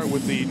 Let's start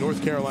with the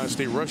North Carolina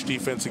State rush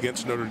defense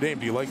against Notre Dame.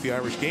 Do you like the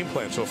Irish game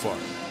plan so far?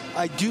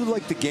 I do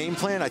like the game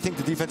plan. I think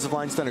the defensive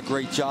line's done a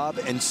great job,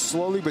 and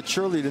slowly but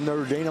surely the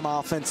Notre Dame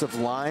offensive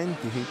line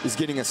is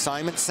getting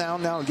assignment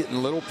sound now and getting a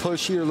little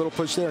push here, a little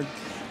push there,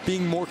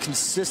 being more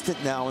consistent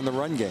now in the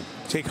run game.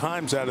 Take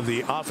Himes out of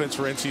the offense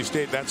for NC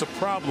State. That's a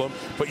problem,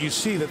 but you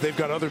see that they've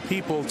got other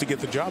people to get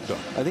the job done.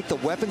 I think the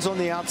weapons on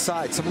the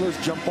outside, some of those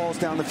jump balls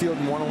down the field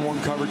and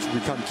one-on-one coverage will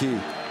become key.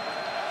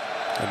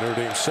 And Notre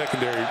Dame's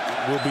secondary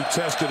will be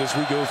tested as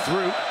we go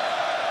through.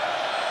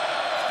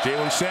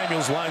 Jalen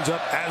Samuels lines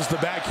up as the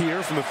back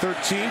here from the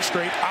 13.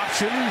 Straight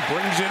option,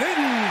 brings it in,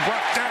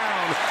 brought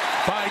down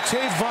by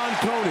Tavon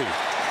Coney.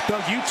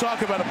 Doug, you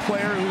talk about a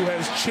player who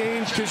has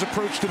changed his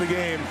approach to the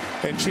game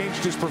and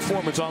changed his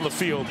performance on the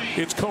field.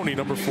 It's Coney,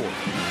 number 4.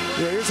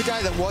 Yeah, here's a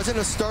guy that wasn't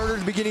a starter at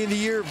the beginning of the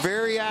year.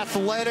 Very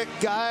athletic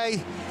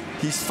guy.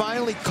 He's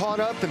finally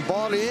caught up and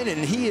bought in,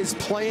 and he is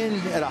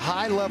playing at a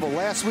high level.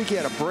 Last week he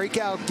had a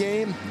breakout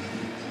game.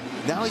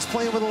 Now he's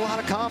playing with a lot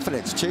of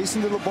confidence,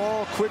 chasing to the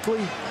ball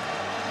quickly.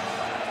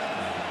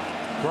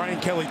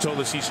 Brian Kelly told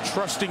us he's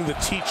trusting the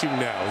teaching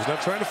now. He's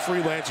not trying to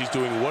freelance. He's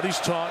doing what he's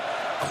taught.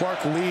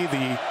 Clark Lee,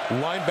 the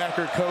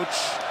linebacker coach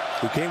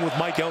who came with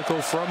Mike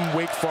Elko from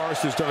Wake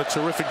Forest, has done a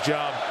terrific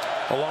job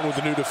along with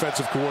the new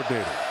defensive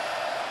coordinator.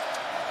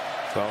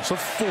 Also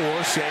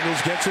 4.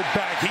 Samuels gets it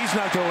back. He's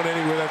not going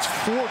anywhere. That's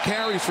 4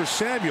 carries for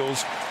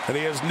Samuels, and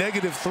he has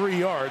 -3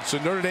 yards. So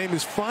Notre Dame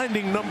is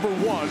finding number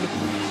 1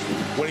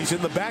 when he's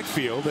in the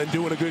backfield and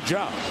doing a good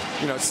job.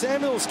 You know,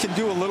 Samuels can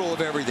do a little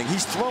of everything.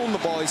 He's thrown the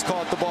ball. He's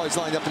caught the ball. He's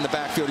lined up in the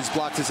backfield. He's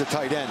blocked as a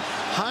tight end.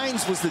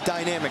 Hines was the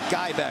dynamic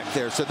guy back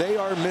there, so they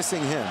are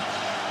missing him.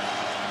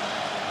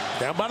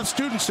 Down by the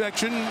student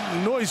section,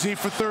 noisy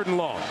for 3rd and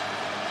long.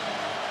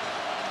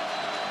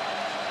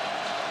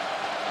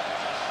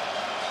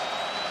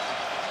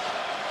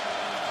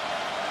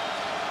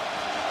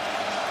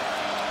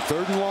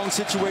 Third and long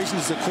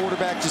situations, the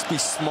quarterback just be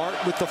smart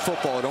with the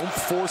football. Don't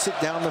force it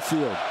down the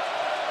field.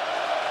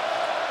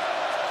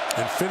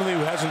 And Finley, who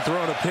hasn't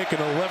thrown a pick in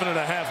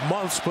 11.5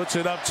 months, puts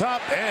it up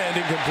top and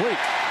incomplete.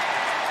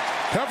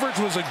 Coverage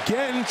was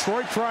again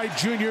Troy Pride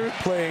Jr.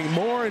 playing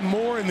more and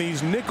more in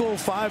these nickel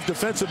 5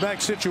 defensive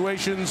back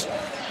situations.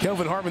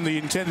 Kelvin Harmon, the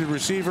intended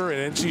receiver,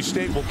 and NC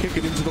State will kick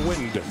it into the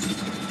wind.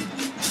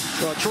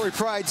 Well, Troy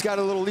Pride's got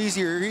a little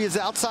easier. He has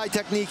outside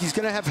technique. He's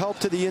going to have help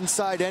to the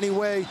inside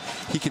anyway.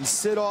 He can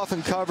sit off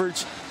in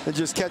coverage and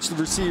just catch the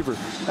receiver.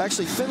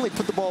 Actually, Finley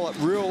put the ball up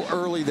real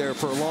early there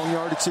for a long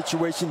yardage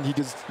situation. He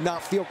does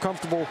not feel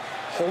comfortable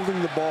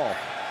holding the ball.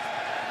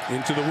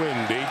 Into the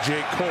wind,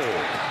 A.J. Cole.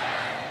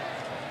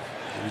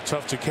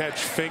 Tough to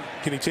catch. Fink,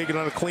 can he take it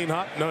on a clean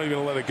hop? No, he's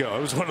going to let it go.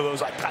 It was one of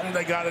those, I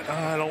got it.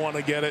 I don't want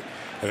to get it.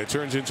 And it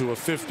turns into a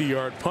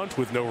 50-yard punt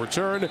with no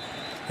return.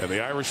 And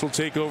the Irish will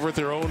take over at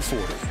their own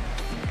 40.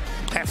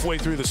 Halfway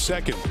through the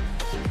second,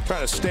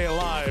 trying to stay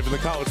alive in the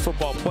college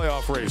football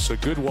playoff race. A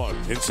good one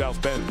in South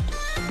Bend.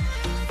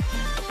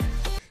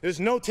 There's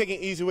no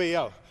taking easy way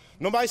out.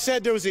 Nobody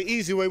said there was an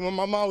easy way when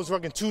my mom was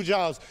working 2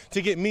 jobs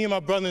to get me and my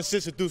brother and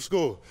sister through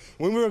school.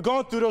 When we were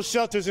going through those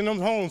shelters and them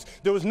homes,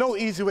 there was no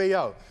easy way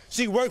out.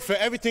 She worked for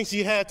everything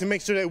she had to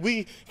make sure that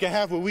we can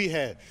have what we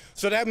had.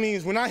 So that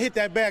means when I hit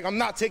that bag, I'm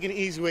not taking the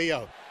easy way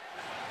out.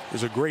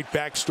 There's a great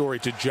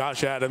backstory to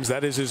Josh Adams.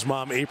 That is his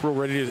mom, April,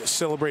 ready to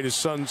celebrate her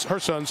son's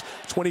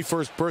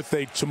 21st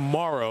birthday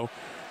tomorrow.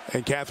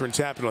 And Catherine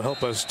Tappan will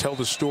help us tell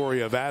the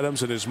story of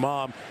Adams and his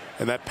mom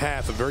and that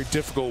path, a very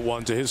difficult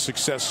one to his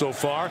success so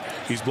far.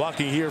 He's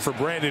blocking here for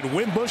Brandon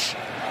Wimbush,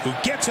 who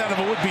gets out of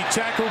a would-be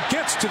tackle,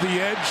 gets to the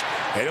edge,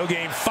 and he'll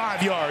gain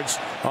 5 yards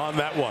on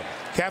that one.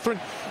 Catherine?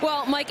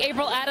 Well, Mike,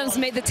 April Adams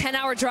made the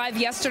 10-hour drive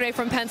yesterday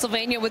from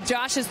Pennsylvania with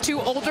Josh's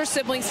 2 older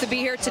siblings to be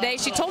here today.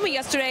 She told me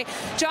yesterday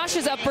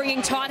Josh's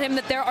upbringing taught him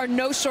that there are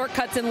no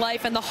shortcuts in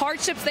life, and the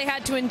hardships they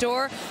had to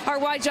endure are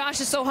why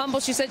Josh is so humble.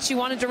 She said she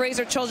wanted to raise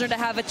her children to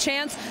have a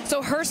chance,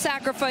 so her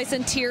sacrifice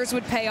and tears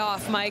would pay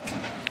off, Mike.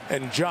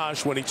 And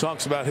Josh, when he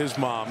talks about his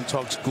mom,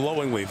 talks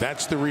glowingly.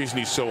 That's the reason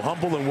he's so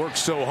humble and works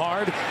so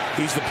hard.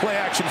 He's the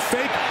play-action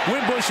fake.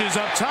 Wimbush is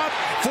up top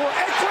for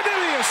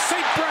Equinemius.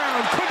 St.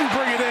 Brown couldn't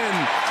bring it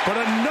in. But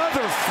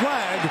another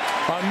flag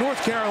on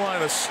North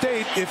Carolina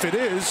State. If it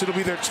is, it'll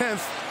be their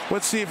 10th.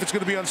 Let's see if it's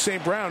going to be on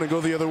St. Brown and go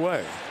the other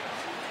way.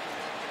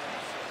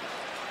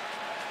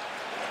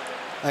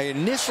 I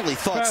initially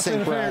thought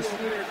St. Brown.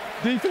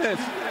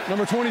 Defense,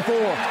 number 24.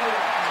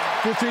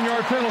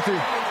 15-yard penalty.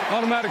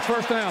 Automatic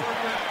first down.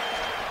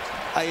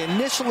 I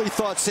initially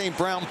thought St.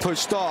 Brown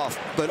pushed off,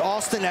 but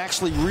Austin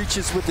actually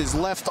reaches with his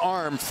left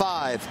arm,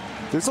 5.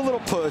 There's a little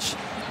push,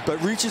 but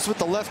reaches with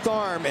the left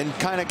arm and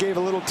kind of gave a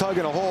little tug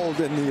and a hold,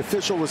 and the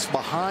official was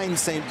behind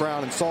St.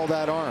 Brown and saw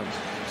that arm.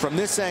 From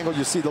this angle,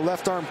 you see the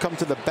left arm come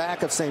to the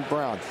back of St.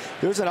 Brown.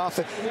 There's an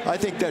offense. I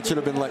think that should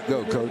have been let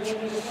go, Coach.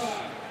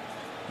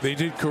 They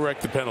did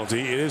correct the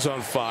penalty. It is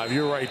on 5.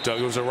 You're right, Doug.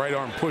 It was a right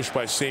arm push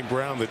by St.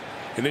 Brown that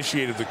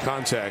initiated the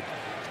contact.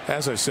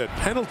 As I said,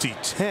 penalty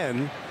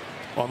 10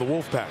 on the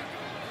Wolfpack.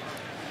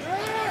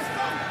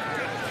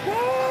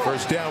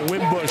 First down,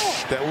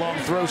 Wimbush. That long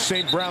throw,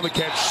 St. Brown, the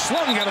catch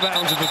slung out of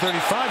bounds at the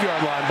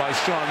 35-yard line by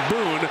Sean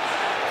Boone.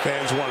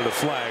 Fans wanted a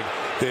flag.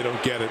 They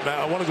don't get it.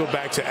 Now, I want to go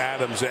back to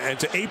Adams and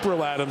to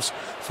April Adams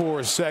for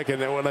a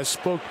second. And when I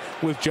spoke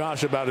with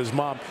Josh about his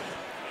mom,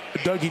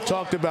 Doug, he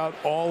talked about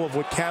all of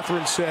what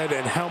Catherine said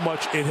and how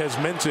much it has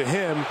meant to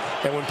him.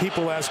 And when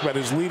people ask about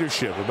his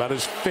leadership, about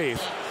his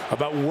faith,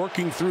 about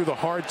working through the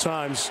hard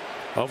times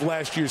of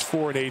last year's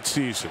 4-8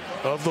 season,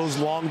 of those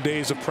long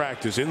days of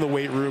practice in the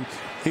weight room.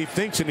 He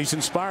thinks and he's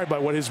inspired by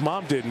what his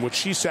mom did and what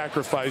she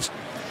sacrificed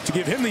to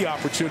give him the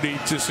opportunity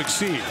to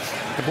succeed.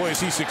 And boy, is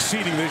he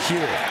succeeding this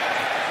year.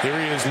 Here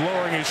he is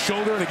lowering his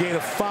shoulder and a gain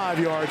of 5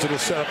 yards. It'll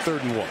set up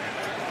 3rd and 1.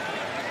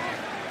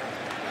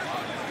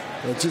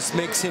 It just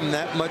makes him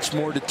that much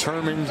more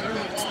determined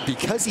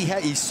because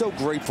he's so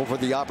grateful for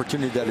the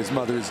opportunity that his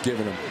mother has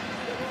given him.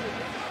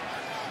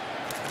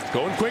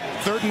 Going quick,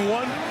 3rd and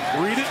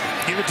 1. Read it,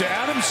 give it to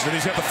Adams, and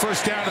he's got the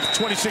first down at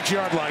the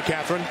 26-yard line,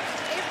 Catherine.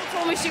 April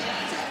told me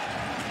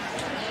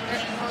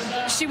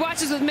she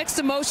watches with mixed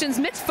emotions,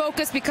 mixed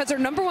focus, because her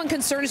 #1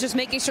 concern is just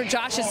making sure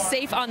Josh is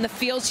safe on the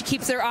field. She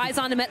keeps her eyes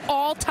on him at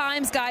all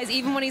times, guys,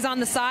 even when he's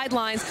on the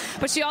sidelines.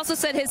 But she also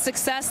said his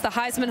success, the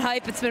Heisman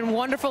hype, it's been a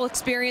wonderful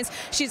experience.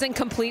 She's in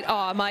complete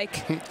awe,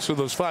 Mike. So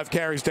those 5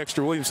 carries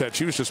Dexter Williams had,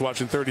 she was just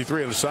watching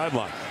 33 on the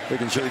sideline.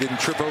 Making sure he didn't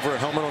trip over a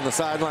helmet on the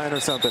sideline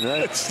or something,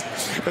 right?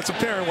 That's a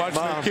parent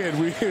watching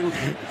their kid.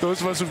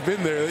 Those of us who've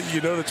been there,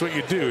 you know that's what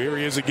you do. Here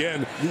he is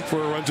again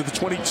for a run to the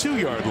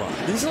 22-yard line.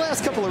 These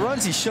last couple of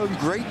runs, he showed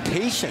great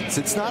patience.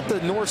 It's not the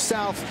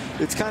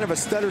north-south. It's kind of a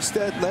stutter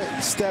step,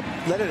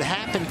 let it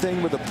happen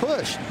thing with a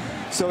push.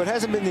 So it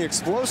hasn't been the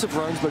explosive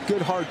runs, but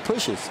good hard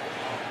pushes.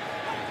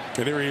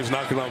 And here he is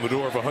knocking on the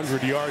door of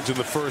 100 yards in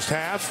the first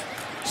half.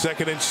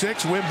 2nd and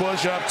 6.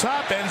 Wimbush up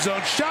top. End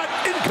zone shot.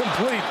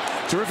 Incomplete.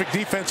 Terrific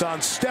defense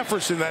on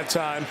Stefferson that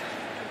time.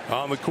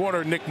 On the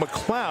corner, Nick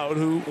McLeod,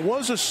 who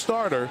was a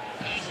starter,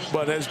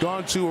 but has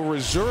gone to a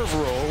reserve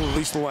role, at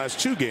least the last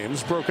 2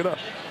 games, broke it up.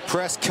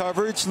 Press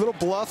coverage, little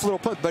bluff, little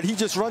punt, but he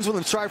just runs with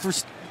him,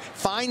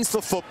 finds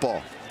the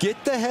football.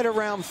 Get the head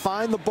around,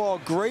 find the ball.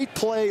 Great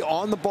play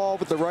on the ball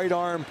with the right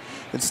arm.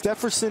 And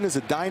Stefferson is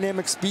a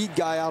dynamic speed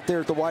guy out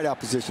there at the wideout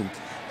position.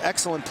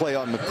 Excellent play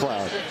on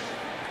McLeod.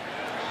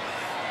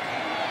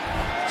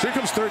 So here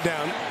comes 3rd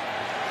down.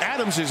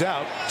 Adams is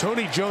out.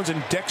 Tony Jones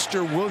and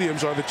Dexter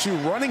Williams are the 2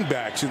 running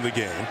backs in the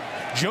game.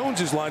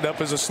 Jones is lined up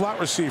as a slot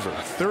receiver.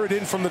 3rd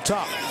in from the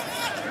top.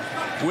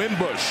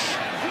 Wimbush.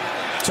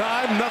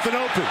 Time, nothing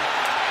open.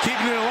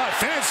 Keeping it alive.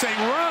 Fans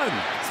saying run.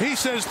 He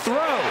says throw.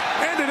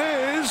 And it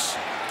is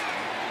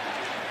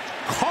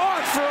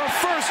caught for a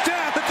first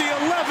down at the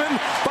 11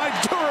 by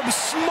Durham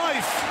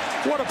Smythe.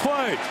 What a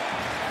play.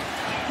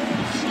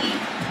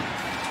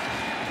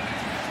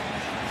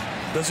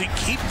 Does he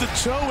keep the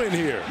toe in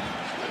here?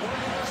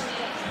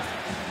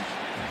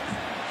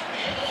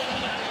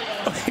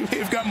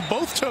 They've gotten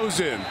both toes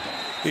in.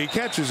 He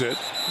catches it.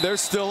 They're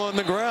still on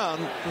the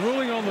ground. The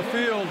ruling on the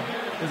field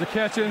is a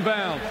catch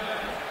inbounds.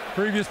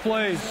 Previous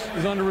play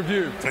is under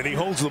review. And he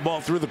holds the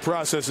ball through the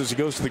process as he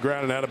goes to the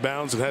ground and out of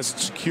bounds and has it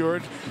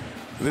secured.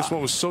 This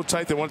one was so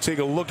tight they want to take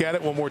a look at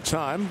it one more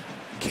time.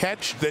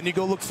 Catch, then you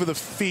go look for the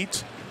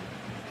feet.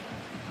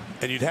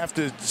 And you'd have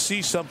to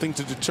see something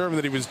to determine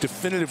that he was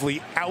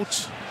definitively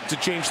out to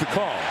change the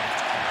call.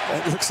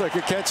 That looks like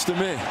a catch to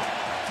me.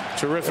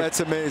 Terrific. That's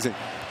amazing.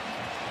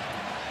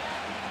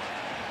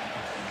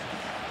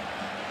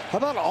 How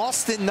about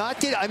Austin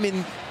not get? I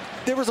mean,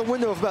 there was a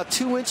window of about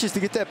 2 inches to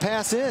get that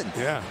pass in.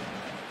 Yeah.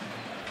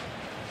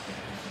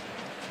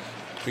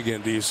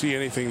 Again, do you see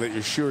anything that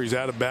you're sure he's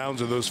out of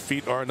bounds or those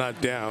feet are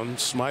not down?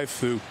 Smythe,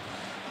 who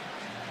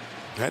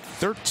had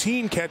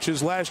 13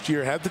 catches last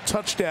year, had the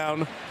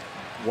touchdown.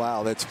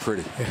 Wow, that's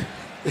pretty.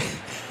 That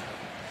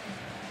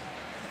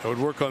would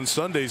work on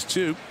Sundays,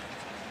 too.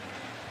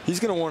 He's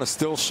going to want a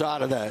still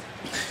shot of that.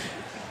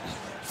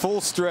 Full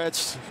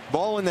stretch,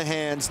 ball in the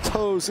hands,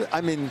 toes.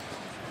 I mean,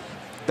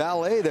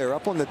 ballet there,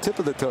 up on the tip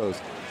of the toes.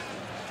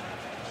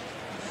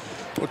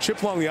 Well,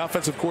 Chip Long, the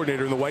offensive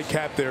coordinator, in the white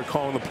cap there,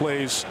 calling the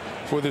plays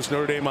for this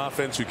Notre Dame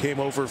offense, who came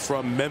over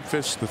from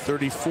Memphis, the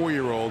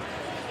 34-year-old.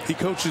 He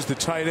coaches the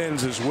tight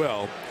ends as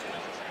well.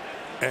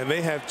 And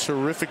they have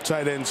terrific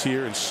tight ends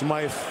here. And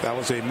Smythe, that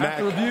was a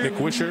Mac. Nick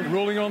Wisher.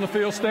 Ruling on the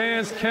field,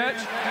 stands, catch,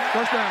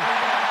 first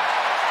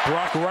down.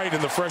 Brock Wright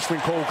and the freshman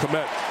Cole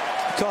Kmet.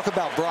 Talk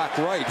about Brock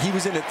Wright. He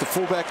was in at the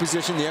fullback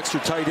position, the extra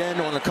tight end,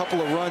 on a couple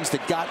of runs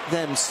that got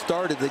them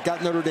started. That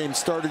got Notre Dame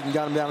started and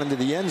got them down into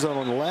the end zone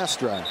on the last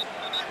drive.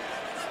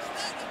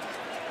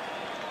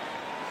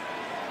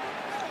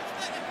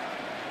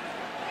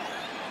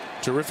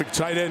 Terrific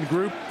tight end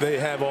group. They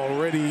have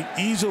already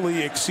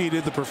easily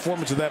exceeded the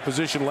performance of that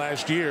position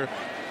last year.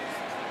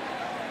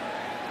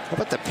 How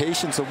about the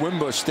patience of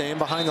Wimbush staying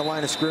behind the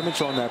line of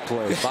scrimmage on that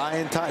play?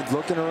 Buying time,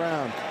 looking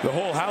around. The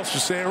whole house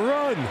was saying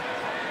run.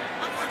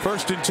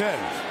 1st and 10.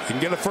 He can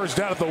get a first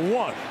down at the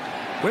 1.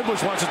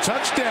 Wimbush wants a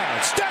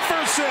touchdown.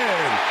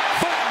 Stefferson!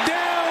 Foot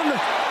down,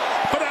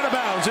 but out of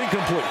bounds.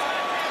 Incomplete.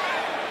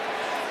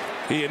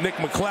 He and Nick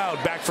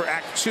McLeod back for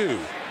Act 2.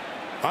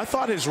 I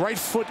thought his right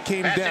foot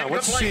came down.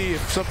 Let's see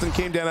if something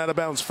came down out of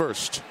bounds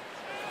first.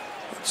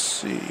 Let's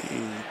see.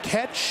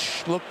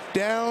 Catch, look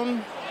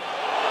down.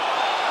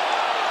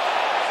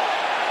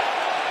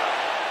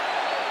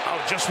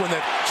 Oh, just when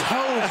that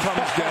toe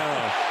comes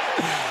down.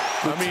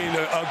 I mean,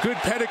 a good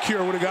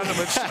pedicure would have gotten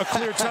him a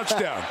clear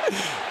touchdown.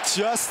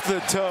 Just the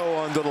toe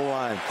onto the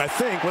line. I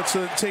think. Let's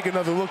take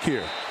another look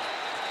here.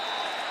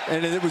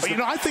 And it was. You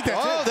know, I think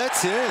that's it. Oh,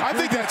 that's it. I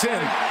think that's in.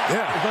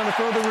 Yeah. It's under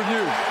further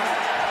review.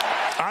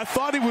 I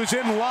thought he was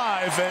in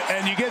live,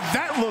 and you get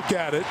that look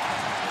at it.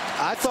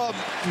 I thought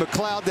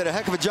McLeod did a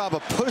heck of a job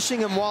of pushing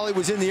him while he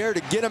was in the air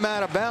to get him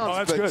out of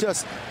bounds, but good.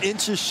 Just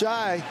inches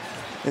shy.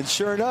 And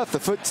sure enough, the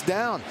foot's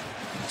down.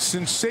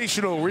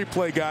 Sensational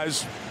replay,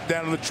 guys,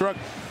 down in the truck.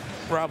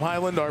 Rob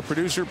Highland, our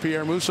producer,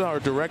 Pierre Moussa, our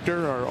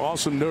director, our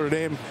awesome Notre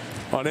Dame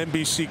on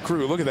NBC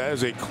crew. Look at that.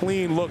 As a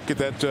clean look at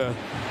that.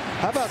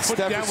 How about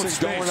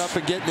Stepherson going up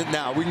and getting it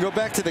now? We can go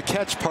back to the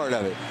catch part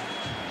of it.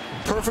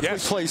 Perfectly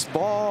placed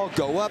ball,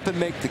 go up and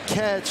make the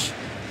catch.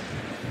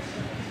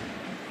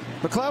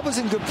 McLeod was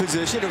in good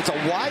position. It was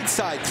a wide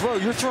side throw.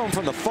 You're throwing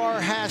from the far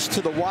hash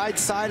to the wide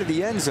side of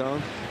the end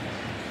zone.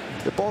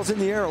 The ball's in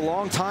the air a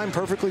long time,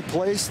 perfectly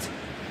placed.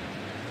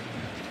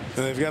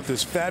 And they've got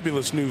this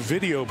fabulous new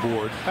video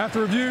board.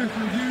 After review,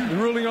 the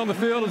ruling on the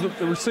field is that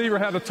the receiver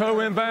had the toe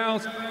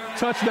inbounds.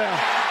 Touchdown.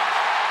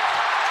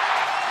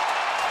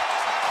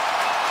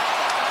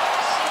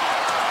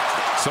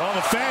 So all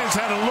the fans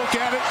had a look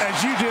at it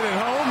as you did at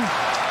home.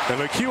 And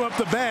they cue up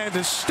the band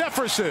as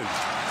Stepherson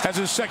has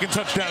his second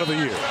touchdown of the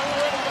year.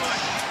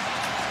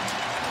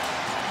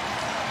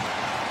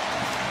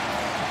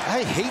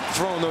 I hate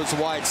throwing those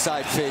wide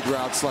side fade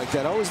routes like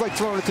that. I always like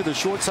throwing it to the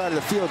short side of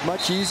the field,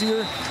 much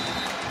easier.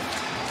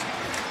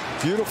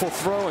 Beautiful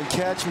throw and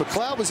catch.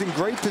 McLeod was in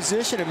great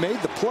position and made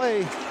the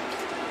play.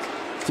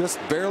 Just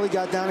barely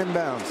got down in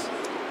bounds.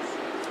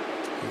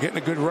 Getting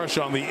a good rush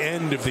on the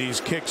end of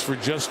these kicks for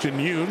Justin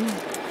Yoon.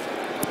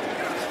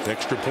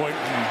 Extra point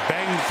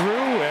bang through,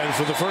 and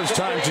for the first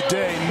time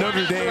today,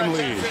 Notre Dame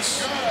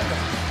leads.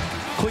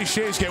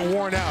 Cliches get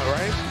worn out,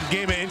 right?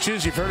 Game of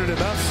inches, you've heard it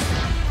enough.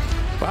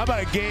 Well, how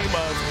about a game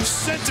of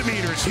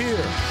centimeters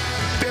here?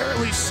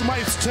 Barely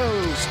Smythe's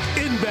toes,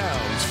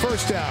 inbounds,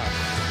 first down.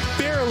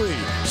 Barely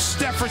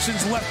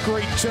Stepherson's left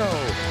great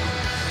toe.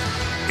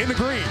 In the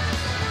green,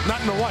 not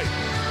in the white.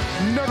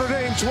 Notre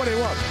Dame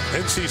 21,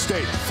 NC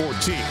State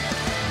 14.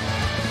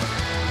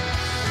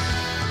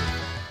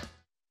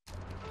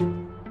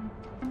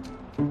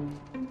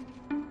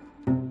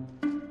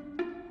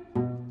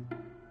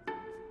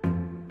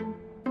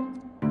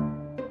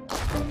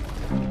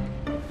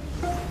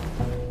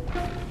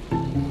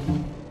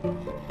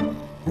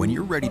 When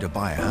you're ready to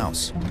buy a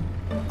house,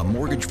 a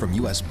mortgage from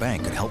U.S.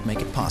 Bank could help make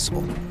it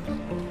possible.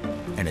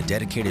 And a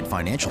dedicated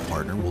financial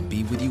partner will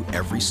be with you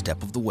every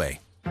step of the way.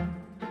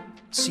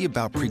 See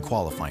about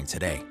pre-qualifying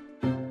today.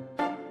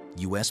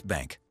 U.S.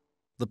 Bank,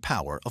 the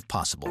power of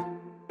possible.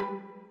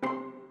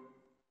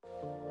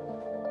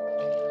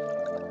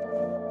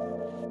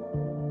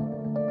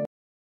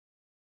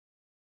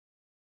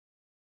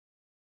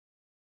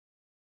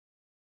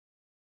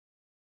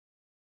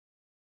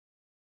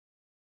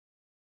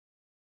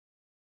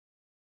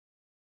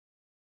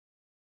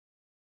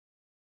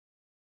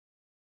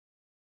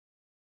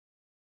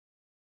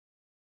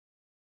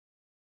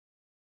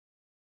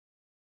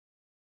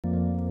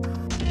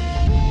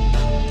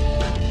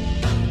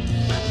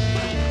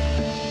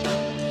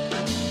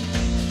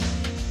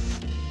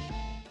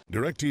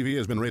 DirecTV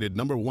has been rated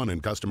 #1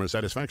 in customer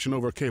satisfaction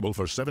over cable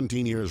for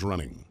 17 years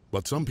running.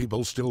 But some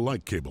people still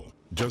like cable,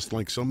 just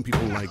like some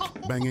people like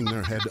banging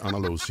their head on a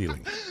low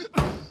ceiling,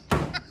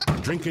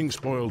 drinking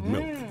spoiled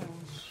milk,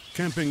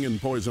 camping in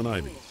poison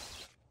ivy,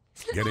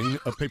 getting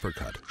a paper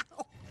cut,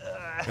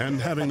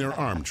 and having their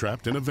arm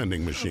trapped in a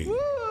vending machine.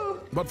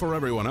 But for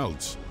everyone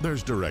else,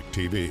 there's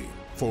DirecTV.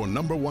 For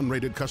 #1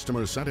 rated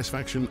customer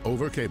satisfaction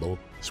over cable,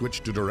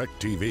 switch to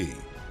DirecTV.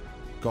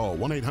 Call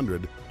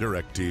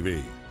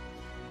 1-800-DirecTV.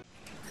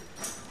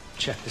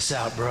 Check this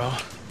out, bro.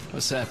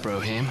 What's that,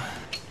 Brohim?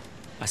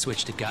 I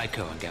switched to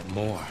Geico and got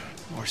more.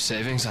 More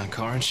savings on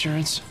car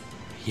insurance?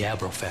 Yeah,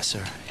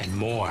 Professor, and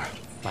more.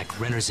 Like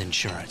renter's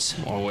insurance.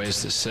 More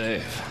ways to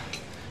save.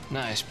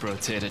 Nice,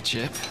 Bro-Tater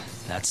Chip.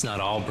 That's not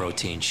all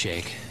protein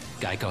shake.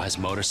 Geico has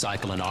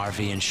motorcycle and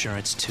RV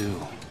insurance,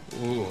 too.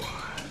 Ooh.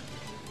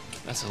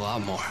 That's a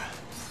lot more.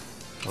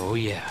 Oh,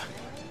 yeah.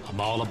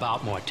 I'm all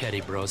about more, Teddy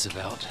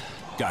Roosevelt.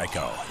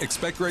 Geico.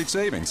 Expect great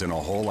savings and a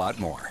whole lot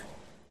more.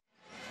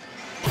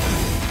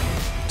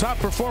 Top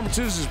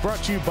Performances is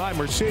brought to you by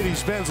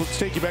Mercedes-Benz. Let's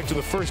take you back to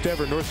the first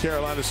ever North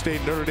Carolina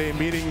State Notre Dame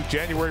meeting,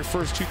 January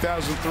 1st,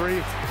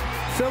 2003.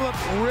 Philip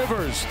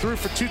Rivers threw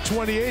for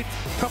 228,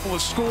 couple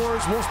of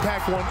scores.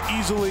 Wolfpack won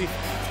easily,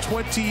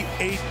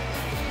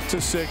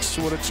 28-6.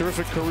 What a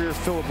terrific career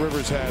Philip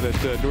Rivers had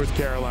at North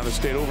Carolina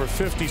State. Over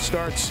 50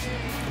 starts.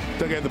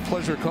 Doug, I had the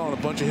pleasure of calling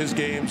a bunch of his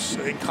games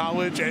in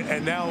college,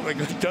 and now like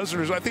a dozen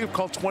or so. I think I've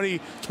called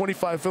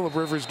 25 Philip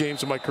Rivers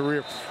games in my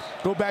career.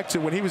 Go back to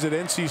when he was at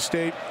NC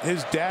State.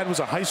 His dad was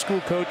a high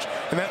school coach,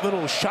 and that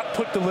little shot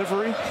put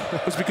delivery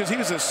was because he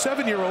was a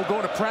 7-year-old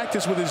going to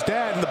practice with his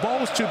dad, and the ball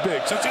was too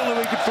big, so that's the only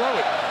way he could throw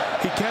it.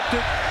 He kept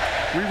it,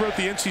 rewrote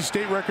the NC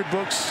State record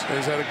books, and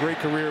has had a great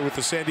career with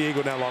the San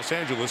Diego, now Los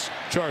Angeles,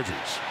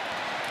 Chargers.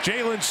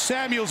 Jalen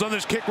Samuels on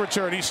this kick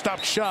return. He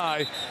stopped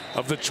shy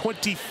of the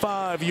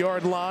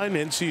 25-yard line.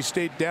 NC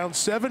State down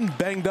 7,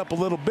 banged up a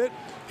little bit.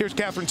 Here's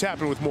Catherine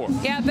Tappan with more.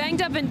 Yeah,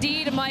 banged up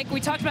indeed, Mike.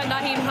 We talked about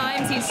Nyheim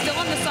Hines. He's still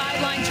on the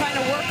sideline trying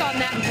to work on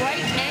that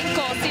right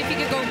ankle, see if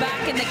he could go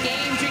back in the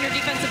game. Junior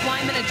defensive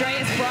lineman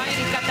Andreas Bryant,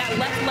 he's got that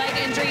left leg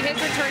injury. His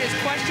return is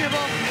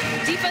questionable.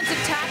 Defensive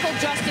tackle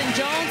Justin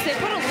Jones, they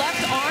put a left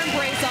arm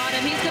brace on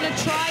him. He's going to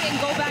try and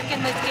go back in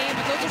this game,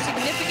 but those are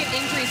significant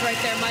injuries right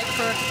there, Mike,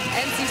 for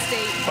NC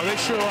State. Oh, they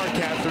sure are,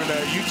 Catherine.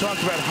 You talked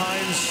about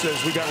Hines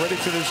as we got ready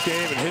for this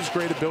game and his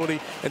great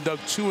ability, and dug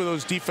 2 of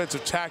those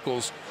defensive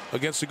tackles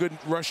against a good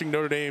rushing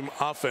Notre Dame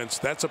offense.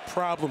 That's a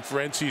problem for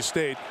NC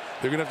State.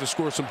 They're going to have to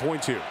score some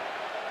points here.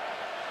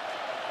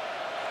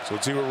 So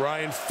let's see what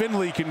Ryan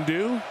Finley can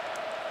do.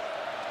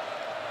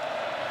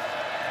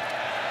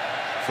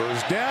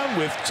 First down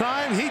with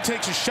time. He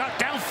takes a shot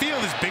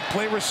downfield. His big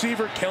play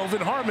receiver,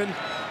 Kelvin Harmon,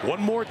 one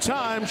more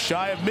time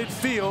shy of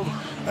midfield.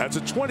 That's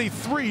a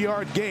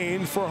 23-yard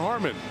gain for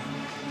Harmon.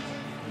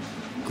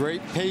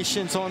 Great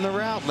patience on the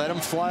route. Let him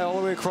fly all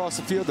the way across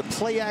the field. The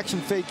play action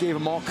fake gave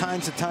him all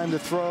kinds of time to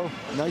throw.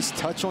 Nice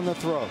touch on the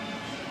throw.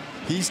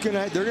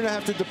 They're gonna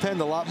have to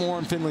depend a lot more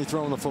on Finley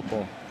throwing the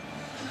football.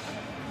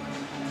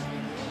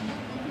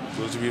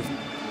 Those of you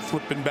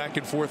flipping back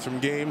and forth from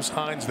games,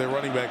 Hines, their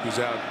running back, who's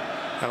out.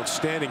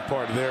 Outstanding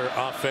part of their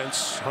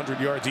offense.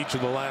 100 yards each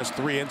of the last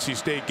 3 NC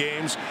State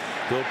games.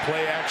 Little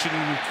play action,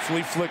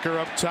 flea flicker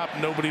up top.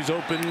 Nobody's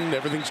open.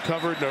 Everything's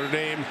covered. Notre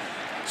Dame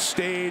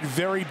stayed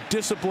very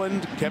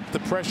disciplined, kept the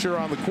pressure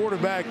on the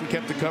quarterback, and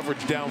kept the coverage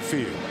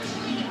downfield.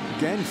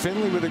 Again,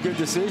 Finley with a good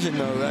decision,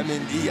 though. I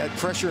mean, he had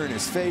pressure in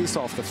his face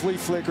off the flea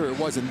flicker. It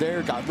wasn't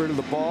there. Got rid of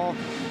the ball.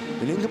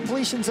 An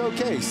incompletion's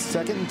okay.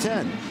 2nd and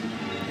 10.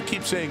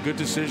 Keep saying good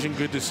decision,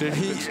 good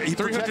decision. He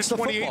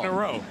 328 in a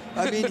row.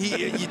 I mean,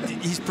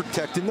 he's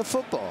protecting the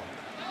football.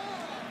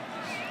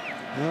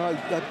 You know,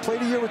 I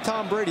played a year with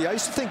Tom Brady. I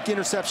used to think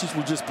interceptions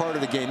were just part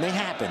of the game. They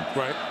happen.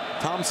 Right.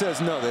 Tom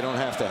says no, they don't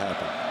have to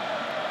happen.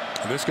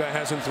 And this guy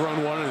hasn't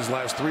thrown one in his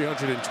last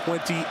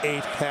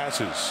 328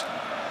 passes.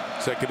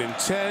 2nd and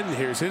 10.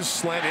 Here's his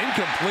slant,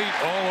 incomplete,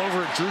 all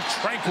over Drew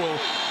Tranquil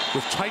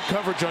with tight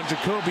coverage on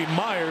Jacoby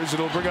Myers.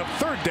 It'll bring up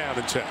 3rd down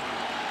and 10.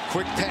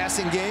 Quick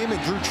passing game,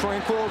 and Drew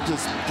Tranquil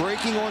just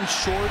breaking on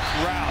short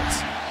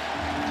routes.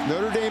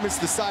 Notre Dame has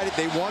decided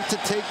they want to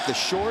take the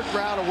short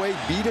route away,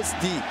 beat us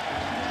deep.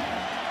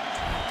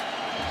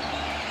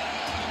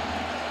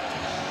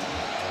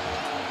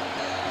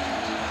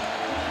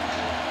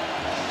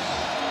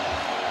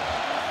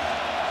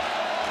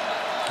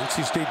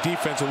 NC State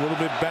defense a little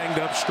bit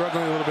banged up,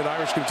 struggling a little bit.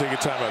 Irish can take a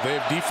timeout. They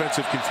have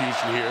defensive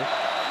confusion here,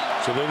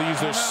 so they'll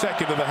use their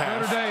 2nd of the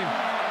half. Notre Dame,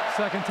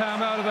 2nd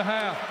timeout of the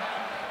half.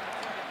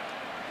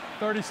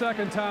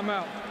 30-second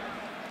timeout.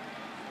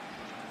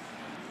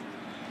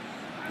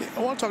 I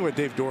want to talk about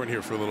Dave Doeren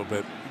here for a little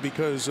bit,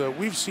 because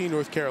we've seen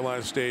North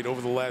Carolina State over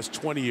the last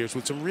 20 years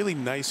with some really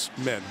nice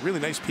men, really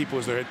nice people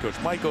as their head coach.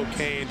 Mike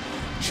O'Kane,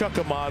 Chuck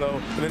Amato,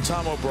 and then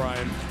Tom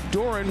O'Brien.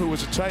 Doeren, who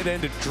was a tight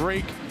end at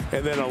Drake,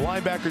 and then a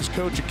linebackers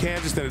coach at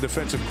Kansas, then a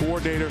defensive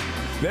coordinator.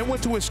 Then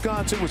went to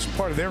Wisconsin, was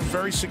part of their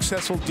very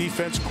successful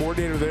defense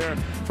coordinator there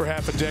for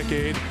half a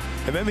decade.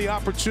 And then the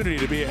opportunity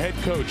to be a head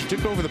coach. He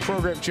took over the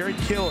program Jerry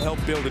Kill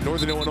helped build in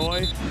Northern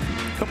Illinois.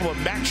 A couple of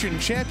Maction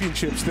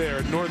championships there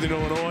at Northern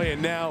Illinois,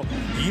 and now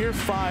year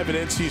 5 at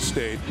NC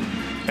State.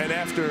 And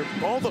after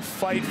all the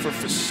fight for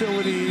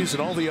facilities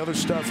and all the other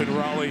stuff in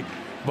Raleigh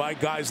by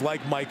guys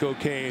like Mike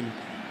O'Kane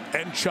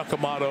and Chuck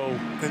Amato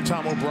and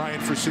Tom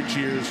O'Brien for 6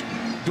 years,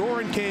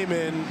 Doeren came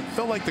in,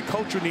 felt like the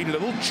culture needed a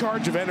little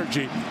charge of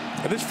energy.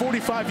 And this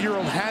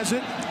 45-year-old has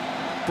it.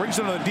 Brings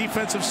it on the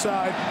defensive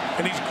side,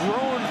 and he's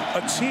grown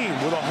a team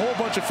with a whole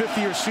bunch of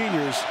 50-year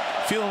seniors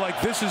feeling like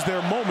this is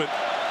their moment.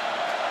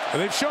 And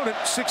they've shown it,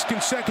 6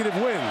 consecutive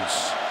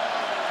wins.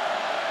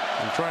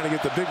 And trying to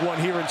get the big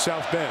one here in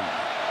South Bend.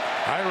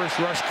 Irish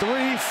rush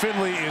 3.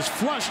 Finley is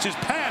flushed. His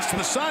pass to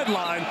the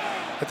sideline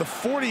at the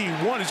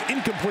 41 is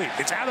incomplete.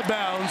 It's out of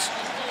bounds.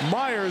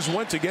 Myers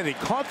went to get it.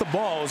 He caught the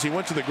ball as he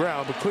went to the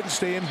ground, but couldn't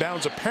stay in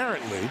bounds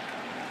apparently.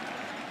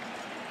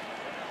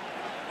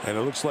 And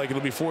it looks like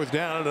it'll be 4th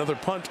down, another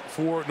punt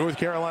for North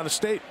Carolina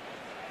State.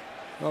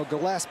 Well,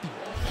 Gillespie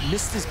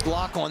missed his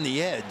block on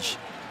the edge,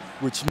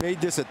 which made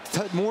this a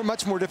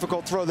much more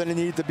difficult throw than it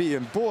needed to be.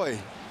 And boy,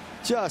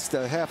 just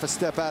a half a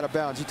step out of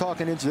bounds. You're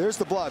talking into, there's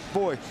the block.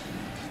 Boy,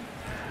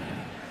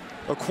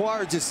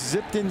 Okwara just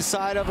zipped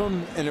inside of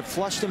him, and it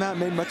flushed him out and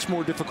made a much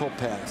more difficult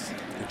pass.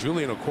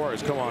 Julian Okwara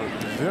has come on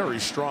very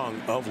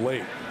strong of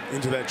late.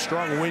 Into that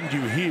strong wind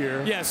you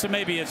hear. Yeah, so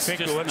maybe it's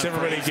just lets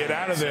everybody get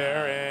out of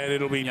there, and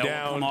it'll be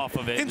down come off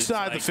of it.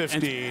 Inside the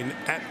 15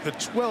 at the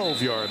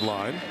 12-yard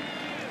line.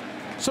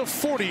 So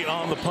 40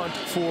 on the punt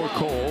for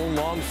Cole.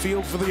 Long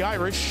field for the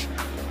Irish.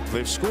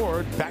 They've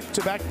scored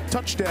back-to-back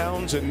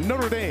touchdowns, and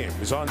Notre Dame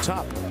is on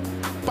top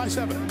by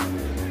 7.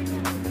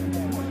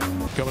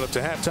 Coming up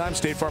to halftime,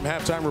 State Farm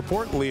halftime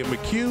report. Liam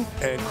McHugh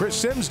and Chris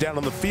Sims down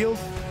on the field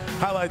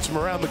Highlights from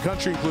around the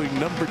country, including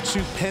number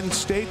 2 Penn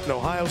State and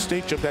Ohio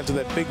State jumped out to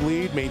that big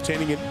lead,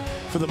 maintaining it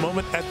for the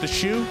moment at the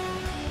shoe.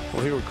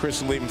 We'll hear what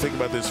Chris and Liam think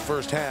about this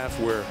first half,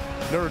 where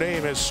Notre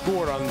Dame has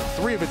scored on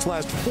 3 of its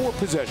last 4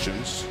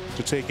 possessions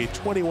to take a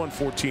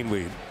 21-14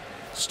 lead.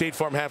 State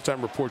Farm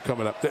halftime report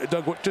coming up.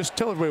 Doug, just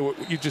tell everybody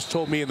what you just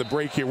told me in the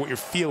break here, what you're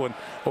feeling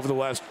over the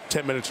last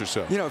 10 minutes or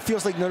so. You know, it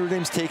feels like Notre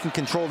Dame's taking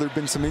control. There have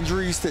been some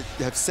injuries that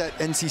have set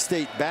NC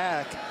State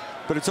back,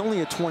 but it's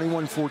only a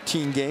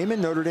 21-14 game,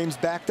 and Notre Dame's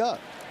backed up.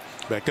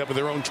 Backed up at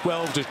their own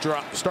 12 to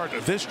start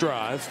this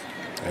drive,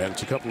 and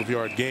it's a couple of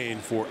yard gain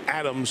for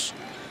Adams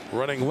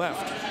running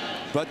left.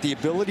 But the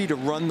ability to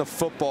run the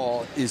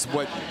football is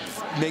what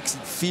makes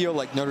it feel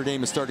like Notre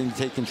Dame is starting to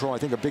take control. I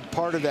think a big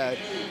part of that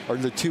are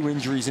the 2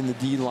 injuries in the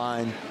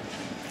D-line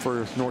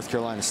for North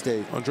Carolina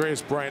State.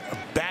 Andreas Bryant, a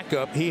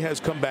backup. He has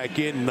come back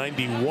in,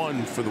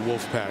 91 for the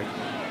Wolfpack.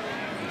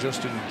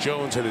 Justin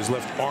Jones had his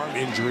left arm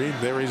injury.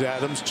 There is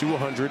Adams,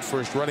 200,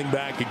 first running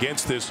back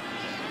against this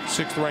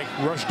 6th-ranked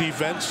rush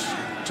defense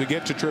to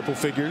get to triple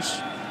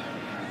figures.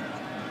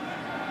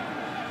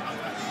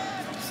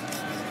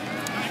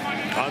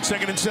 On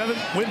 2nd and 7,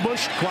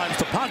 Winbush climbs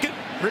the pocket,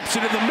 rips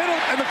it in the middle,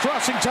 and the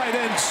crossing tight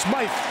end,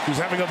 Smythe, who's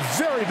having a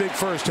very big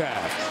first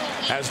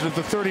half, has it at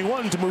the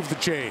 31 to move the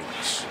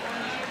chains.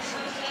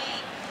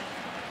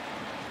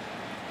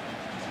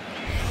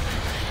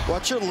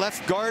 Watch your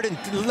left guard and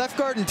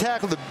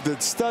tackle, the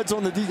studs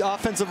on the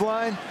offensive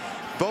line.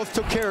 Both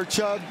took care of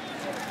Chubb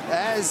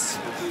as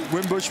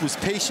Winbush was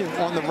patient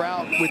on the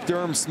route with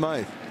Durham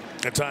Smythe.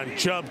 That time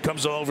Chubb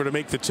comes over to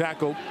make the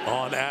tackle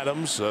on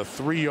Adams, a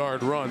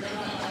 3-yard run.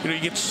 You know,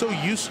 you get so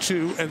used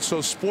to and so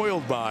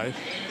spoiled by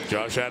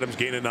Josh Adams,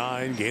 gain of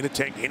 9, gain of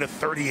 10, gain of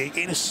 38,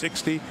 gain of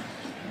 60.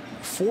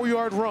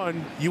 4-yard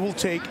run you will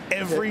take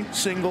every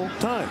single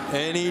time.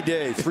 Any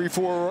day.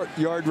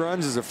 3-4-yard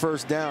runs is a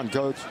first down,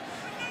 Coach.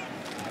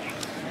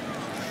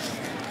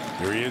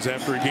 There he is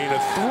after a gain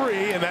of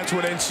 3, and that's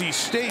what NC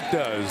State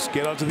does.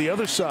 Get onto the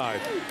other side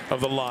of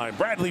the line.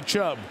 Bradley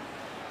Chubb,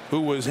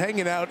 who was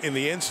hanging out in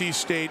the NC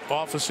State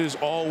offices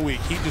all week.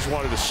 He just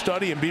wanted to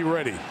study and be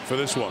ready for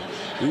this one.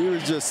 He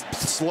was just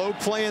slow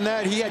playing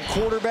that. He had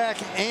quarterback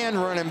and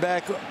running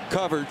back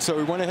covered, so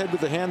he went ahead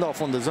with the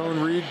handoff on the zone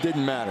read.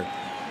 Didn't matter.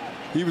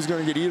 He was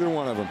going to get either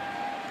one of them.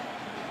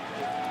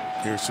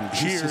 Here's some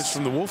cheers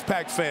from the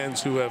Wolfpack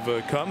fans who have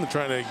come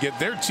trying to get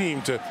their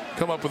team to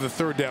come up with a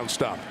 3rd down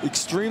stop.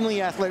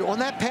 Extremely athletic. On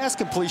that pass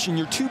completion,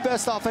 your 2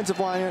 best offensive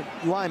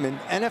linemen,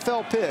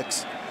 NFL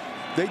picks,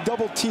 they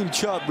double-team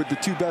Chubb with the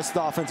 2 best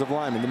offensive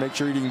linemen to make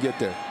sure he didn't get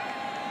there.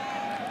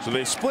 So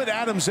they split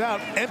Adams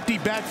out. Empty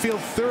backfield,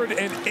 3rd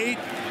and 8.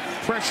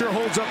 Pressure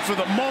holds up for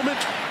the moment.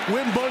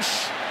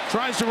 Winbush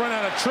tries to run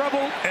out of trouble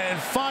and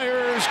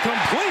fires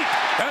complete.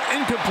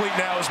 Incomplete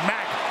now as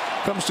Mack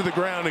comes to the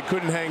ground and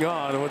couldn't hang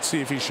on. And let's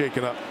see if he's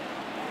shaken up.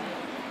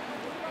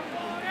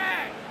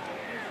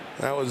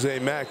 That was a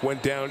Mack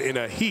went down in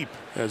a heap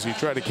as he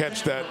tried to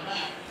catch that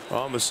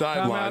on the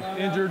sideline. Timeout,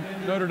 injured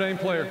Notre Dame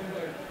player.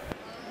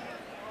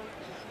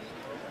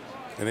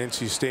 And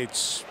NC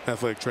State's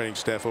athletic training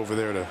staff over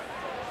there to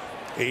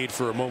aid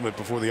for a moment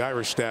before the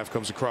Irish staff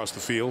comes across the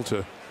field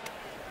to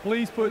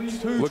please put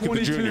look at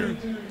the junior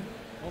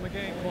on the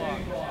game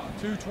clock.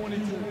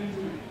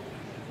 2:22.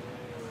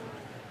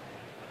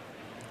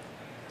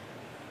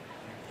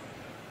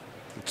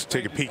 Let's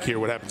take a peek here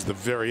what happens at the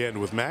very end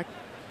with Mack.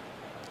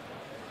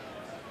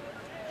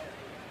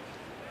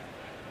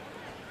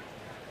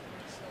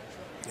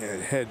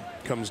 And head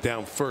comes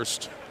down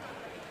first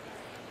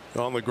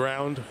on the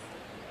ground.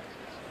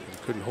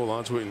 Couldn't hold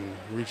on to it and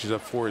reaches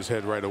up for his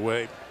head right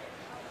away.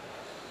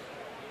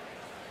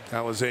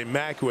 Alize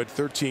Mack, who had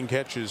 13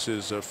 catches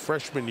his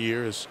freshman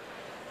year, has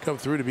come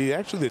through to be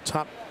actually the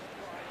top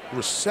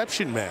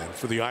reception man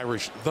for the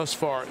Irish thus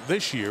far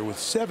this year with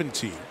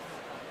 17.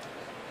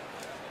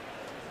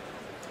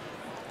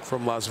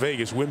 From Las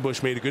Vegas,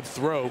 Winbush made a good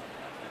throw.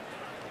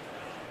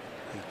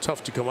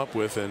 Tough to come up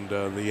with, and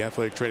the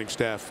athletic training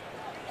staff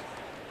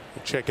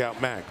will check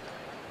out Mack.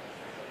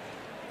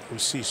 We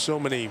see so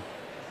many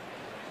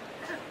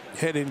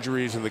head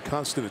injuries and the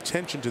constant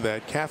attention to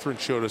that. Catherine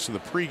showed us in the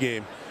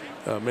pregame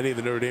many of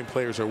the Notre Dame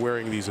players are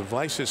wearing these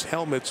Avisis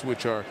helmets,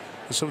 which are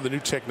some of the new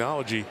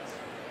technology.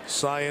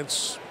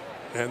 Science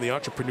and the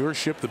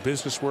entrepreneurship, the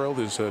business world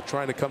is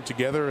trying to come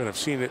together, and I've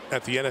seen it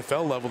at the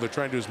NFL level. They're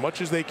trying to do as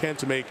much as they can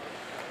to make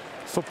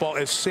football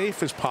as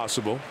safe as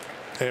possible,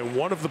 and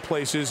one of the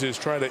places is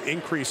trying to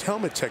increase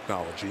helmet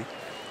technology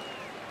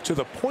to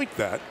the point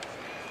that,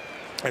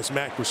 as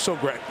Mack was so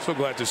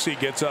glad to see,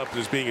 gets up and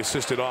is being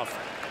assisted off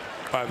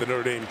by the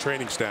Notre Dame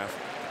training staff.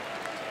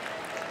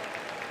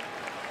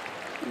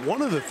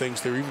 One of the things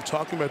they're even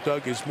talking about,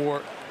 Doug, is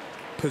more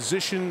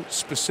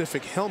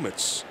position-specific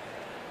helmets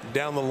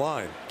down the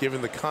line,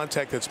 given the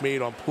contact that's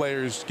made on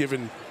players,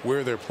 given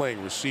where they're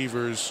playing,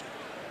 receivers,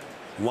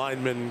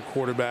 linemen,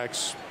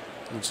 quarterbacks.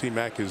 You can see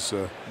Mack is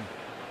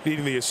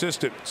needing the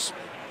assistance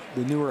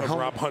of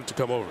Rob Hunt to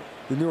come over.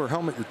 The newer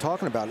helmet you're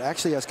talking about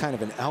actually has kind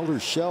of an outer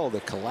shell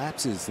that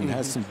collapses and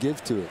has some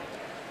give to it.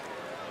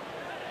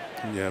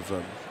 And you have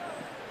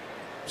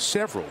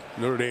several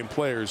Notre Dame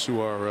players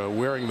who are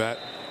wearing that.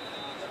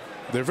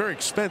 They're very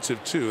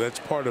expensive too. That's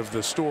part of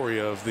the story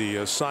of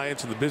the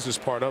science and the business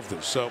part of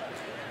this. So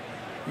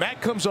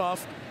Matt comes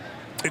off.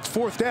 It's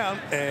 4th down,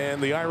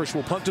 and the Irish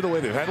will punt it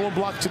away. They've had one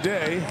block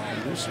today.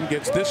 Wilson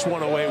gets this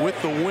one away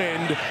with the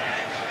wind.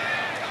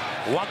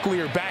 Luckily,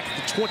 are back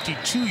at the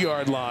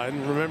 22-yard line.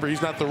 Remember,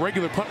 he's not the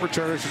regular punt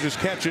returner, so just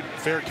catch it.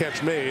 Fair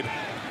catch made.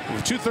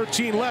 With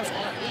 2:13 left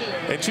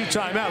and 2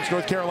 timeouts,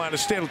 North Carolina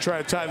State will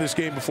try to tie this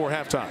game before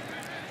halftime.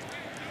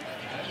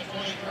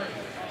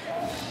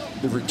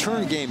 The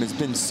return game has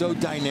been so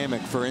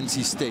dynamic for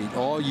NC State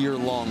all year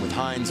long with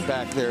Hines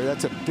back there.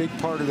 That's a big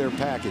part of their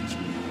package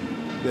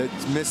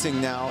that's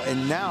missing now.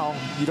 And now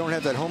you don't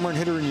have that home run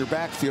hitter in your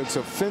backfield,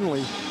 so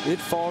Finley, it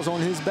falls on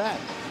his back.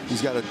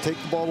 He's got to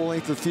take the ball the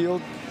length of the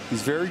field.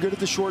 He's very good at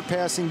the short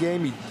passing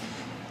game.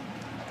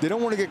 They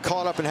don't want to get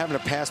caught up in having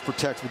to pass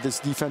protect with this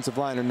defensive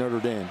line of Notre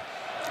Dame.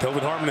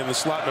 Kelvin Harmon in the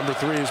slot, number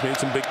 3, has made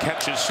some big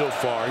catches so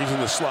far. He's in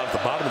the slot at the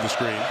bottom of the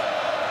screen.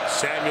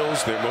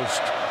 Samuels, their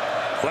most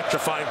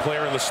electrifying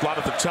player in the slot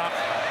at the top.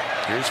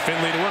 Here's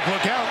Finley to work.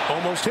 Look out.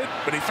 Almost hit,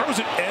 but he throws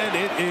it, and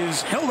it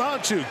is held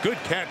on to. Good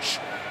catch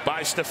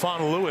by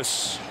Stephon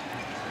Lewis.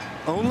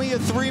 Only a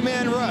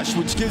 3-man rush,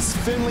 which gives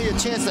Finley a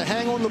chance to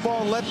hang on the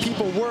ball and let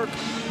people work.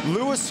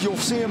 Lewis, you'll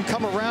see him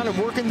come around and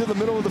work into the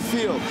middle of the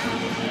field.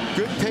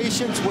 Good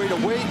patience, way to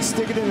wait,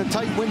 stick it in a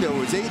tight window. It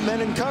was 8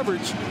 men in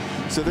coverage,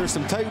 so there's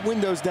some tight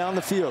windows down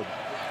the field.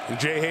 And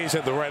Jay Hayes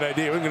had the right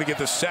idea. We're going to get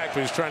the sack,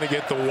 but he's trying to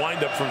get the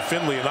windup from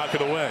Finley and knock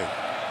it away.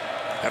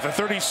 At the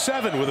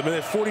 37 with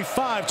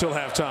 1:45 till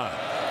halftime.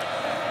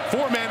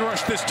 4-man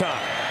rush this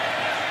time.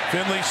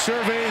 Finley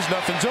surveys,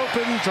 nothing's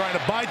open, trying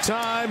to buy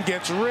time,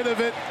 gets rid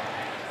of it.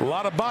 A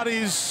lot of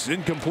bodies,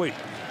 incomplete.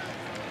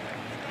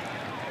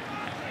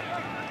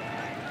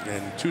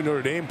 And 2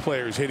 Notre Dame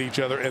players hit each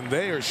other, and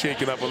they are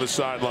shaken up on the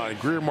sideline.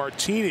 Greer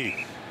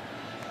Martini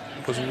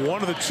was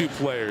one of the 2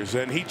 players,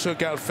 and he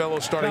took out fellow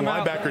starting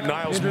linebacker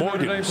Niles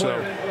Morgan.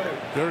 So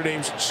Notre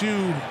Dame's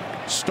 2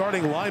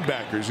 starting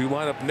linebackers who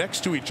line up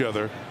next to each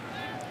other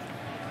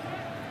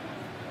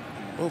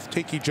both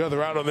take each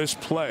other out on this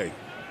play.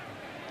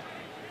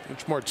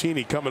 It's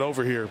Martini coming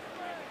over here.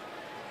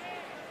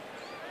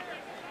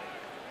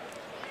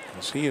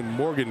 As he and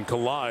Morgan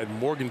collide,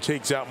 Morgan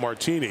takes out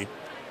Martini.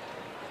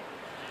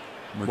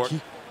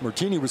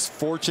 Martini was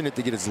fortunate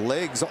to get his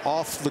legs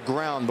off the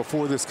ground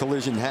before this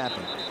collision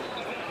happened.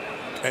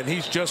 And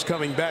he's just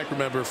coming back,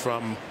 remember,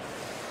 from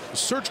a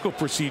surgical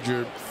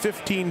procedure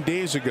 15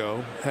 days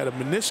ago. Had a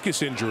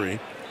meniscus injury.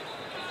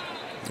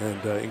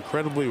 And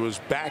incredibly was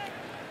back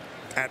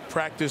at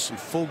practice in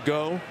full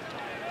go.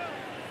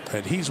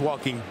 And he's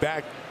walking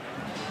back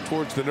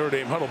towards the Notre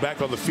Dame huddle,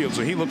 back on the field,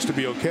 so he looks to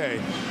be okay.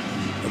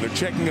 And they're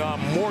checking on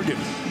Morgan,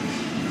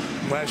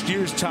 last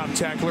year's top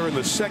tackler and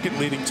the 2nd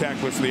leading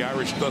tackler for the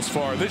Irish thus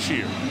far this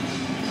year.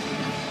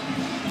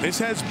 This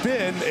has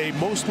been a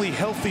mostly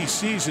healthy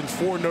season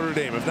for Notre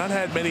Dame. Have not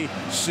had many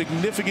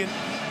significant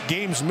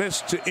games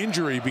missed to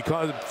injury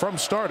from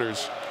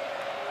starters,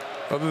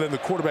 other than the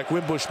quarterback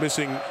Wimbush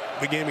missing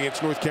the game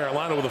against North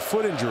Carolina with a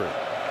foot injury.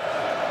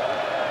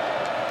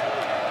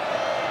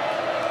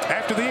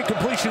 After the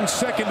incompletion,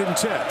 2nd and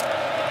 10.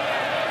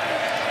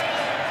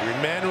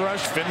 3-man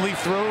rush. Finley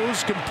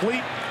throws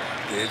complete.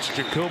 It's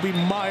Jacoby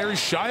Myers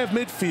shy of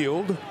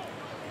midfield.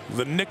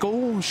 The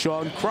nickel.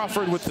 Sean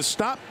Crawford with the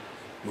stop.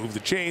 Move the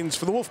chains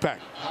for the Wolfpack.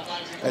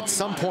 At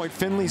some point,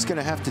 Finley's going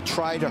to have to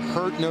try to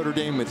hurt Notre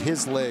Dame with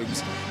his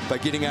legs by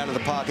getting out of the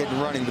pocket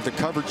and running with the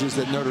coverages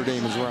that Notre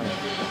Dame is running.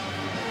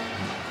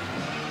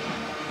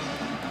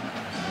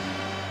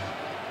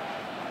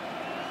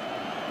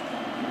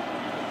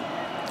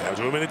 Down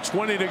to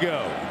 1:20 to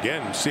go.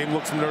 Again, same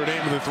look from Notre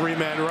Dame with a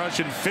 3-man rush,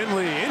 and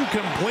Finley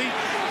incomplete.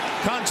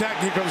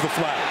 Contact. Here comes the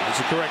flag. That's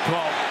the correct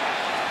call.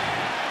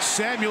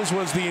 Samuels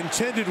was the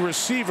intended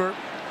receiver.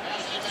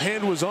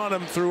 Hand was on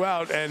him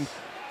throughout, and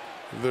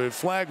the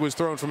flag was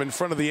thrown from in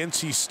front of the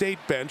NC State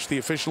bench, the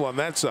official on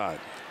that side.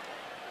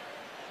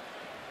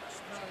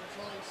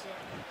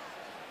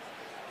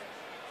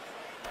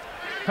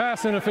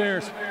 Pass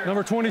interference,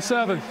 number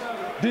 27,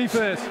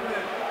 defense,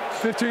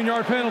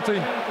 15-yard penalty,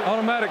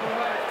 automatic,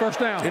 first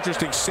down.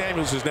 Interesting,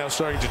 Samuels is now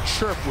starting to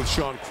chirp with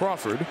Sean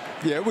Crawford.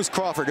 Yeah, it was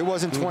Crawford. It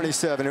wasn't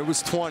 27, it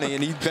was 20,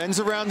 and he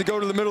bends around to go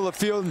to the middle of the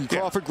field, and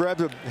Crawford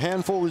grabs a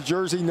handful of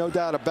jersey, no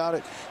doubt about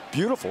it.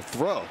 Beautiful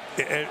throw.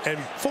 And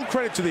full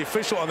credit to the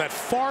official on that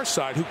far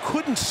side who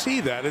couldn't see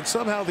that, and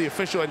somehow the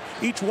official, and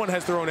each one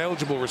has their own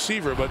eligible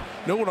receiver, but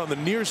no one on the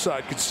near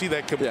side could see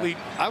that complete.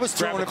 I was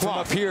throwing it from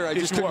up here. I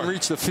just couldn't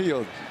reach the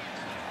field.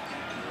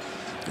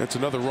 That's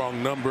another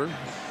wrong number.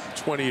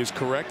 20 is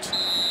correct.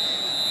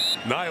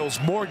 Niles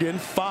Morgan,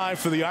 5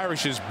 for the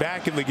Irish, is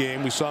back in the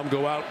game. We saw him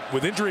go out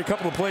with injury a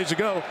couple of plays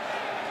ago.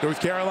 North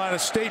Carolina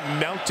State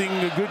mounting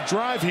a good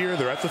drive here.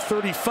 They're at the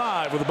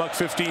 35 with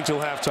 $1:15 till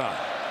halftime.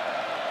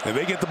 And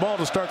they get the ball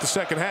to start the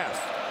second half.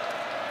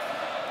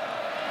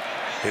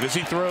 And as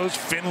he throws,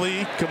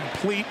 Finley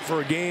complete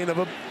for a gain of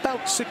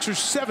about 6 or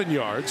 7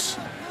 yards.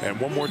 And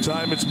one more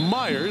time, it's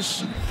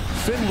Myers.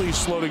 Finley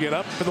slow to get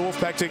up, and the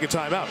Wolfpack take a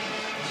timeout.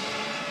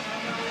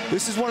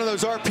 This is one of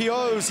those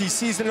RPOs. He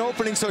sees an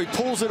opening, so he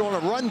pulls it on a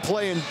run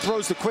play and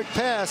throws the quick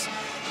pass.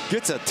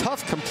 Gets a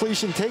tough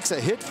completion, takes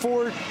a hit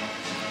for it.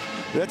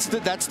 That's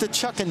the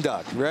chuck and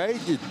duck, right?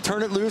 You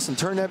turn it loose and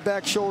turn that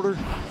back shoulder.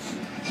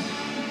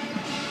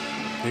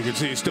 You can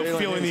see he's still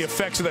feeling the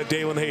effects of that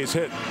Dalen Hayes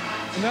hit.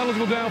 And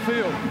eligible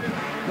downfield,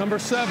 number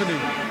 70,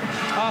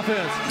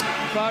 offense,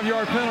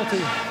 5-yard penalty.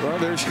 Well,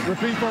 there's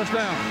repeat first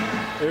down.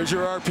 There's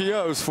your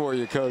RPOs for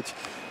you, Coach.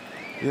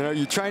 You know,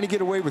 you're trying to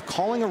get away with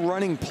calling a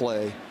running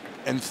play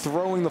and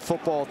throwing the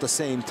football at the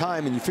same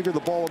time, and you figure the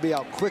ball will be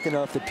out quick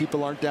enough that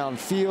people aren't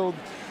downfield,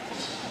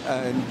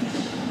 and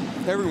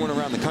everyone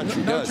around the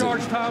country does it. No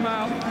charge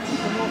timeout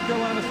from North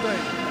Carolina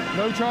State.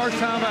 No charge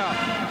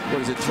timeout.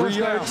 What is it, 3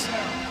 yards?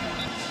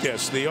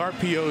 Yes, the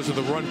RPOs are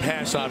the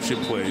run-pass option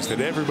plays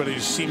that everybody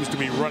seems to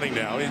be running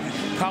now in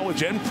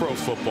college and pro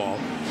football.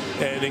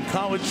 And in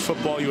college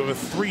football, you have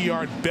a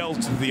 3-yard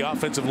belt that the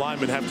offensive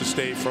linemen have to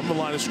stay from the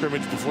line of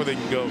scrimmage before they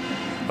can go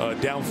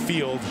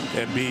downfield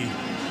and be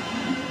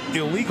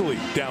illegally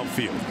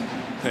downfield.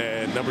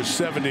 And number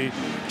 70,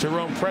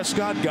 Jerome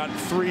Prescott, got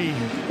 3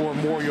 or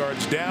more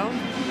yards down,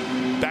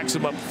 backs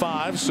him up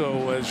 5.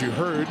 So as you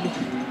heard,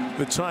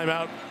 the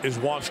timeout is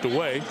washed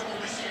away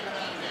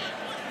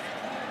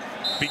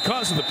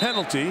because of the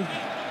penalty.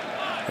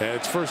 And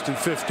it's 1st and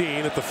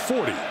 15 at the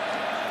 40.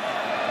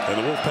 And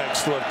the Wolfpack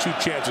still have 2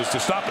 chances to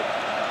stop it.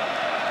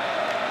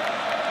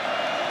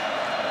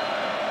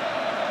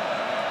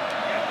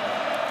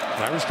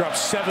 Irish drops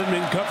 7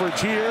 in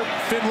coverage here.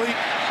 Finley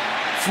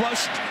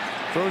flushed,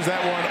 throws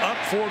that one up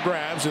for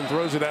grabs and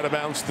throws it out of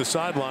bounds to the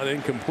sideline,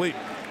 incomplete.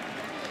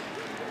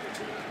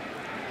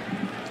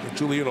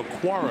 Julian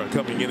Okwara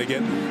coming in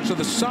again. So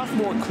the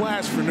sophomore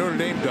class for Notre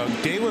Dame, Doug,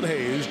 Dalen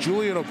Hayes,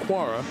 Julian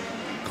Okwara,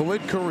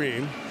 Khalid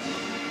Kareem,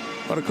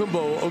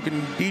 Matakumbo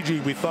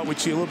Okindiji, we thought we'd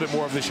see a little bit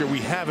more of this year. We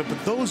haven't,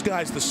 but those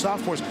guys, the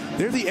sophomores,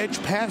 they're the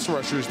edge pass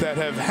rushers that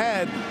have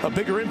had a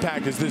bigger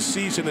impact as this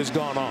season has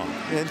gone on.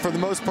 And for the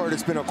most part,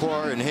 it's been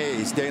Okwara and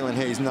Hayes, Dalen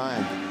Hayes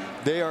 9.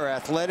 They are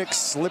athletic,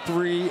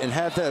 slippery, and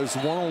have those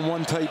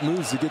one-on-one type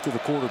moves to get to the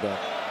quarterback.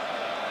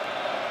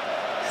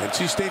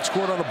 NC State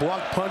scored on a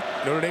block punt.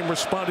 Notre Dame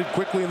responded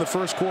quickly in the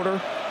first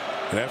quarter.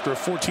 And after a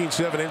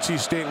 14-7 NC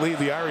State lead,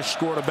 the Irish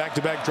scored on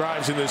back-to-back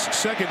drives in this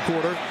second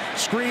quarter.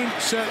 Screen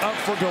set up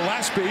for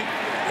Gillespie.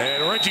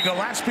 And Reggie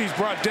Gillespie's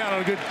brought down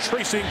on a good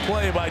tracing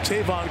play by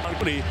Tavon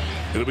Company.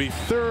 It'll be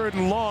 3rd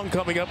and long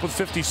coming up with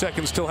 50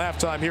 seconds till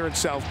halftime here in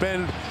South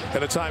Bend.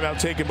 And a timeout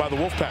taken by the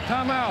Wolfpack.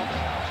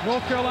 Timeout.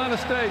 North Carolina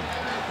State.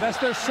 That's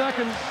their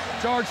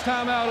 2nd charge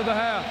timeout of the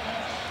half.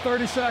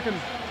 30-second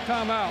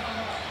timeout.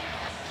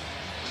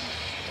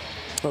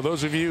 Well,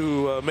 those of you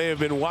who may have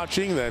been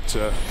watching that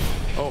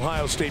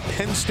Ohio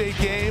State-Penn State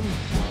game,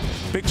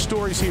 big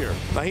stories here.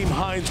 Nyheim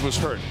Hines was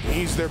hurt.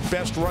 He's their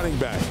best running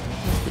back.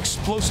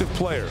 Explosive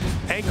player.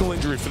 Ankle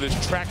injury for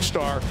this track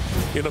star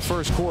in the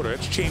first quarter.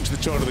 It's changed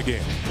the tone of the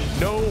game.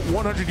 No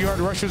 100-yard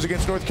rushers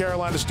against North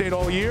Carolina State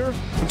all year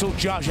until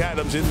Josh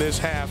Adams in this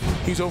half.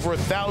 He's over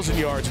 1,000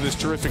 yards in this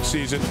terrific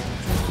season.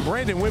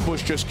 Brandon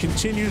Wimbush just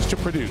continues to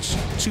produce.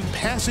 2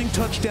 passing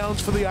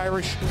touchdowns for the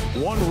Irish,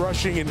 1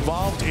 rushing,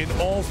 involved in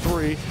all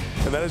 3.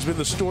 And that has been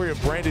the story of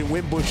Brandon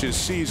Wimbush's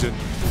season.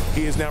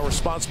 He is now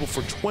responsible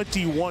for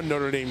 21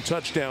 Notre Dame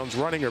touchdowns,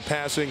 running or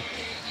passing,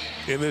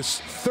 in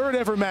this 3rd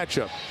ever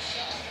matchup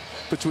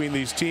between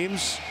these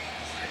teams.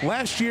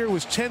 Last year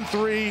was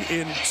 10-3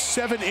 in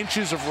 7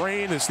 inches of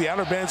rain as the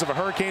outer bands of a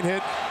hurricane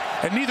hit.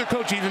 And neither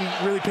coach even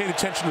really paid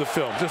attention to the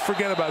film. Just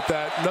forget about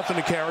that. Nothing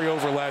to carry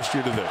over last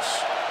year to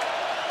this.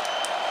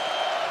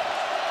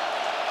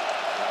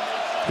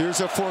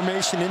 Here's a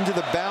formation into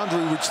the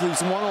boundary, which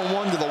leaves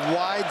one-on-one to the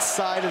wide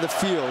side of the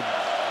field.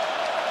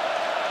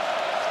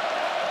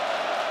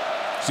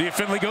 See if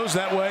Finley goes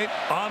that way.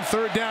 On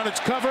 3rd down,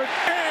 it's covered,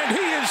 and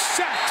he is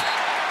sacked.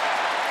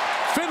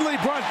 Finley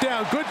brought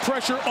down. Good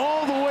pressure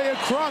all the way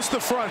across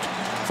the front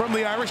from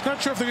the Irish. Not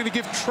sure if they're going to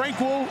give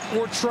Tranquil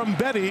or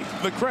Trumbetti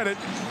the credit.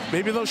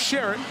 Maybe they'll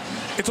share it.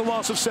 It's a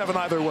loss of 7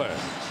 either way.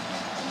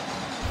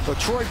 But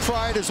Troy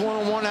Pride is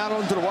one-on-one out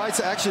onto the wide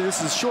side. Actually,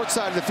 this is the short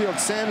side of the field.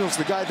 Samuel's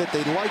the guy that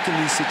they like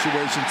in these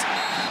situations.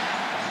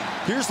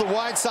 Here's the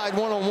wide side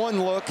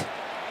one-on-one look.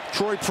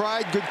 Troy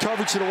Pride, good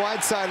coverage to the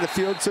wide side of the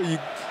field. So you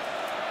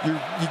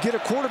get a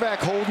quarterback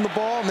holding the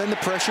ball, and then the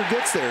pressure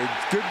gets there.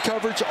 Good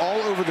coverage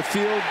all over the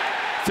field.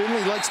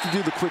 Finley likes to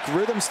do the quick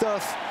rhythm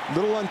stuff. A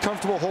little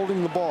uncomfortable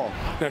holding the ball.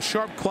 Now,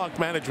 sharp clock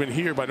management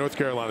here by North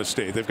Carolina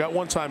State. They've got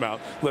 1 timeout.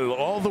 Let it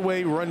all the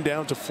way run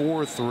down to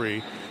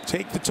 4-3.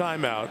 Take the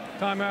timeout.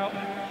 Timeout.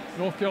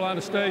 North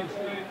Carolina State.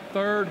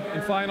 3rd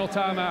and final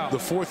timeout. The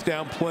 4th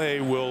down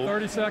play will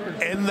 30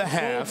 seconds. End the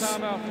half. Full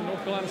timeout for North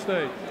Carolina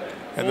State.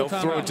 And they'll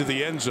throw it to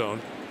the end zone.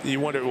 You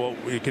wonder, well,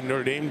 can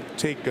Notre Dame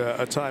take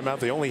a timeout?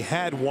 They only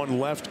had one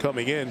left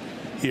coming in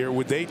here.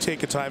 Would they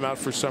take a timeout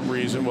for some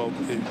reason? Well,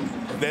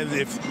 then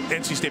if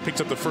NC State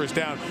picks up the first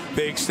down,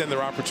 they extend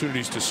their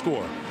opportunities to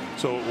score.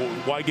 So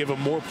why give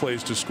them more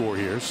plays to score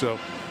here? So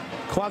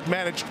clock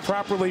managed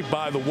properly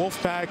by the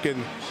Wolfpack,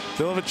 and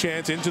they'll have a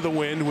chance into the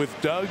wind with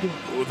Doug.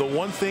 The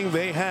one thing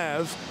they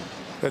have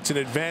that's an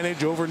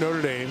advantage over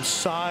Notre Dame,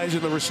 size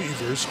in the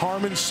receivers.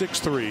 Harmon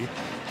 6'3",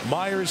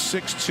 Myers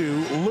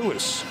 6'2",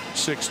 Lewis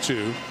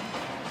 6'2".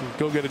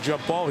 Go get a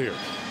jump ball here.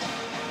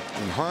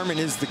 And Harmon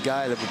is the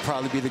guy that would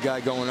probably be the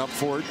guy going up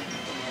for it.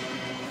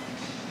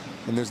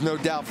 And there's no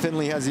doubt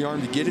Finley has the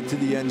arm to get it to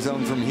the end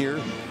zone from here.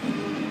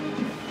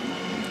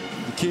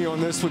 The key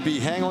on this would be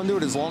hang on to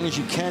it as long as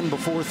you can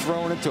before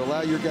throwing it to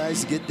allow your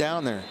guys to get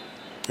down there.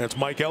 That's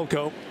Mike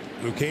Elko,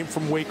 who came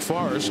from Wake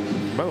Forest.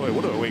 By the way,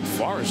 what about Wake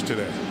Forest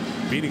today?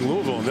 Beating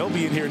Louisville, and they'll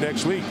be in here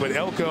next week. But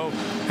Elko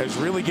has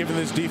really given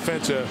this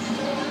defense a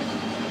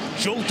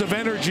jolt of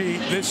energy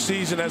this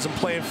season, as I'm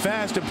playing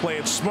fast and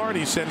playing smart.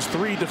 He sends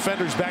 3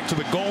 defenders back to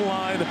the goal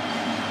line.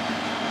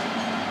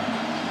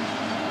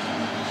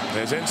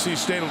 As NC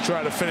State will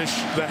try to finish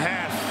the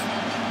half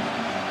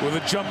with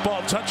a jump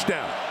ball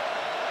touchdown.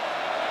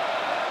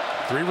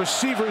 3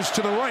 receivers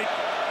to the right,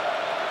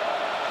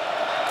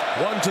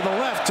 1 to the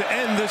left to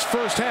end this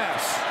first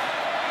half.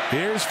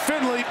 Here's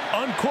Finley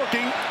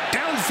uncorking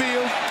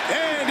downfield,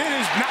 and it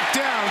is knocked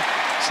down.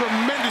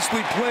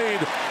 Tremendously played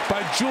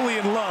by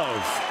Julian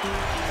Love.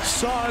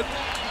 Saw it,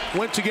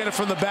 went to get it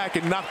from the back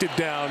and knocked it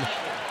down.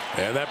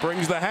 And that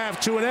brings the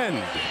half to an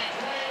end.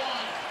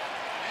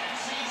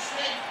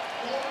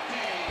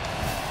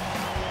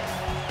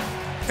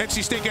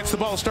 NC State gets the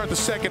ball to start the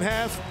second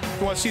half.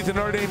 You want to see the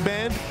Notre Dame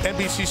band?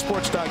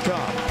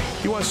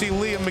 NBCSports.com. You want to see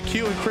Liam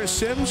McHugh and Chris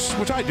Sims,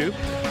 which I do.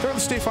 They're on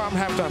the State Farm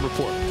Halftime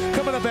Report.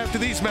 Coming up after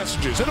these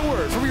messages and a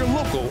word from your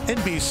local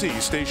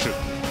NBC station.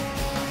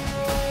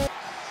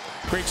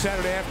 Great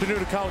Saturday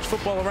afternoon of college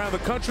football around the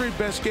country.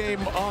 Best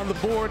game on the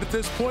board at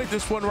this point.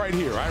 This one right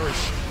here.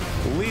 Irish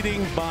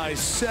leading by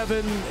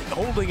 7,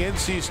 holding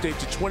NC State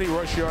to 20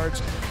 rush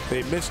yards.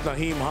 They missed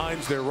Nyheim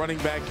Hines, their running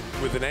back,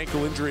 with an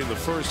ankle injury in the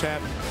first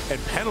half.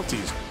 And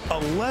penalties,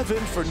 11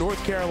 for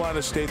North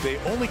Carolina State. They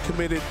only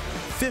committed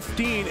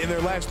 15 in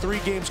their last 3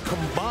 games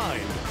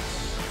combined.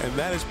 And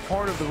that is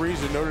part of the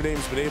reason Notre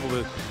Dame's been able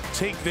to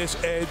take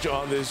this edge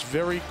on this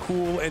very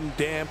cool and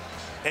damp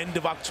end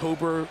of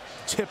October,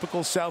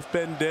 typical South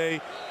Bend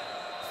day.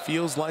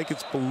 Feels like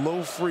it's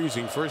below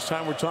freezing. First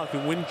time we're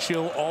talking wind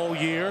chill all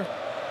year.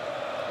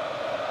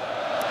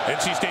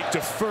 NC State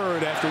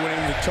deferred after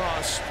winning the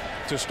toss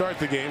to start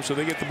the game, so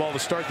they get the ball to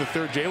start the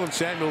third. Jalen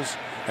Samuels,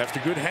 after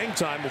good hang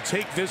time, will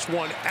take this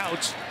one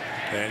out,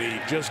 and he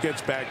just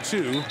gets back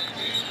to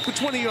the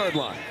 20-yard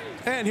line.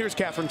 And here's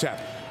Catherine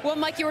Tappan. Well,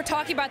 Mike, you were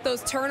talking about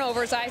those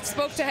turnovers. I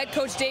spoke to head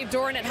coach Dave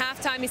Doran at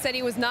halftime. He said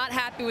he was not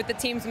happy with the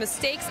team's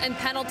mistakes and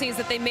penalties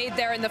that they made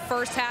there in the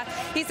first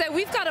half. He said,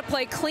 we've got to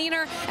play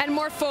cleaner and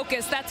more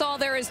focused. That's all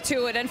there is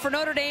to it. And for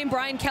Notre Dame,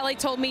 Brian Kelly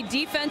told me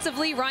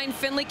defensively, Ryan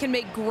Finley can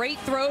make great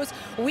throws.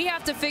 We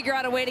have to figure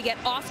out a way to get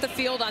off the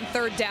field on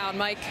third down,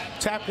 Mike.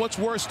 Tap, what's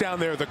worse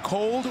down there, the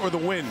cold or the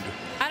wind?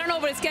 I don't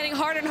know, but it's getting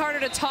harder and harder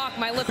to talk.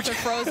 My lips are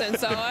frozen,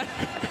 so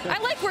I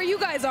like where you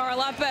guys are a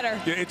lot better.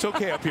 Yeah, it's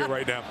okay up here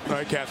right now. All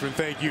right, Catherine,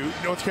 thank you.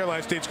 North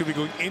Carolina State's going to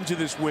be going into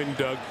this wind,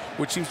 Doug,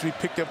 which seems to be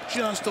picked up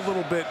just a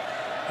little bit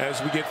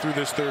as we get through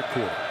this third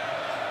quarter.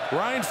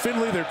 Ryan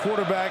Finley, their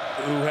quarterback,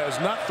 who has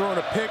not thrown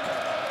a pick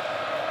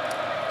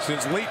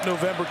since late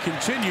November,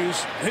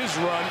 continues his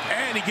run,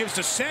 and he gives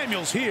to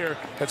Samuels here.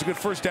 That's a good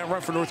first down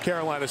run for North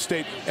Carolina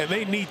State, and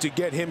they need to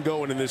get him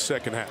going in this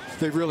second half.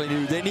 They really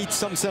do. They need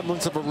some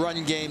semblance of a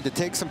run game to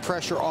take some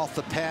pressure off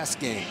the pass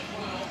game.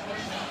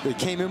 They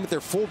came in with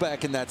their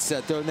fullback in that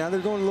set, though. Now they're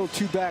going a little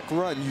 2-back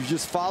run. You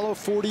just follow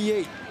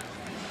 48.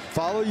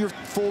 Follow your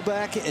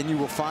fullback, and you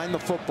will find the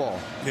football.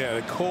 Yeah,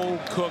 the Cole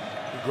Cook,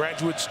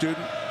 graduate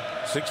student,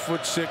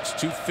 6'6",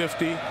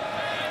 250.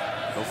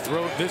 He'll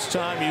throw it this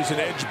time, use an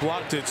edge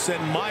block to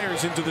send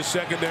Myers into the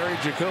secondary.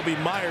 Jacoby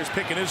Myers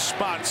picking his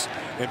spots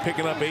and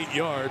picking up 8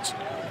 yards.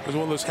 It was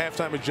one of those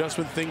halftime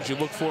adjustment things you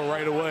look for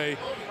right away,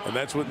 and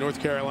that's what North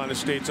Carolina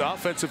State's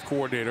offensive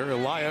coordinator,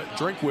 Elia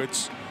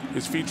Drinkwitz,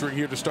 is featuring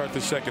here to start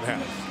the second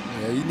half.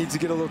 Yeah, he needs to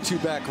get a little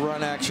 2-back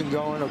run action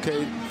going.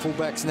 Okay,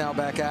 fullback's now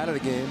back out of the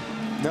game.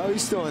 No,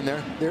 he's still in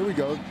there. There we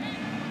go.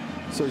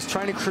 So he's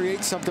trying to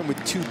create something with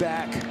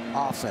 2-back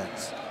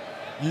offense.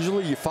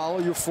 Usually you follow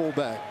your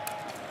fullback.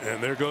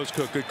 And there goes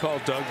Cook. Good call,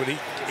 Doug, but he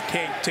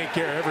can't take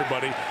care of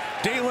everybody.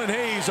 Dalen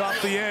Hayes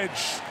off the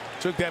edge.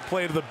 Took that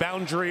play to the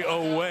boundary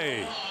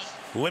away.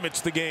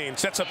 Limits the gain.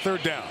 Sets up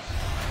third down.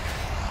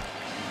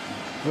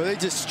 Well, they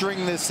just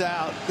string this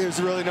out.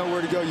 There's really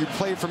nowhere to go. You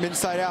play from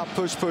inside out.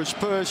 Push, push,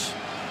 push.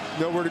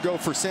 Nowhere to go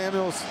for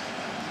Samuels.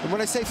 And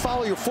when I say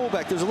follow your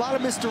fullback, there's a lot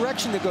of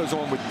misdirection that goes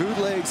on with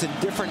bootlegs and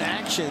different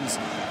actions,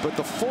 but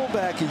the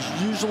fullback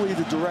is usually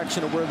the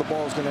direction of where the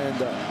ball is going to end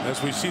up.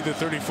 As we see the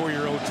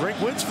 34-year-old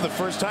Drinkwitz for the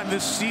first time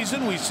this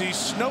season, we see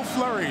snow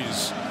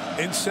flurries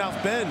in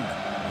South Bend.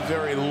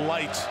 Very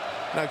light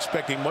Not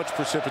expecting much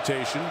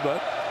precipitation,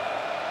 but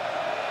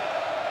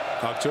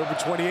October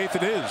 28th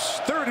it is.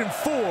 3rd and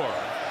 4.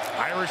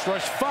 Irish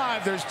rush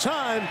 5. There's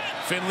time.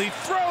 Finley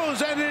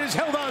throws, and it is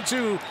held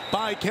onto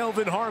by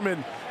Kelvin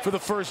Harmon for the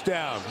first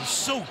down. He's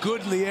so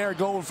good in the air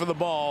going for the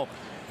ball.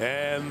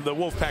 And the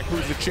Wolfpack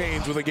moves the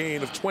chains with a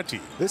gain of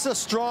 20. This is a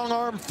strong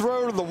arm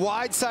throw to the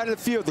wide side of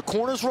the field. The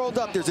corner's rolled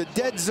up. There's a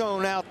dead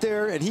zone out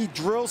there, and he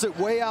drills it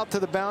way out to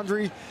the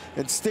boundary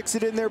and sticks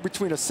it in there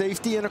between a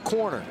safety and a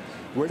corner.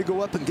 Way to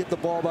go up and get the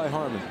ball by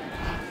Harmon.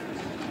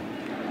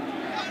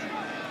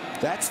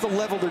 That's the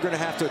level they're going to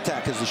have to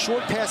attack, because the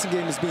short passing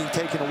game is being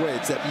taken away.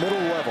 It's that middle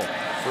level.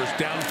 First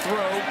down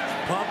throw,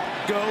 pump,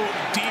 go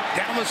deep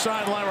down the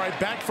sideline, right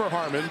back for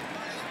Harmon.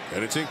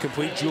 And it's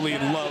incomplete.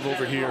 Julian Love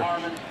over here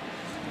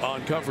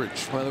on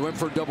coverage. Well, they went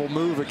for a double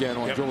move again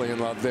on Julian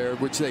Love there,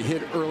 which they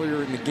hit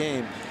earlier in the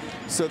game.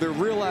 So they're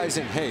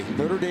realizing, hey,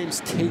 Notre Dame's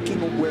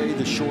taking away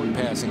the short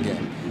passing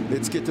game.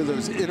 Let's get to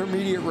those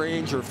intermediate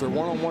range, or if they're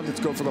one-on-one, let's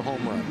go for the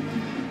home run.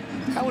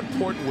 How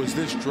important was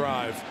this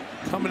drive?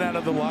 Coming out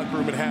of the locker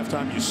room at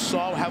halftime, you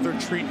saw how they're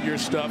treating your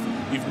stuff.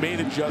 You've made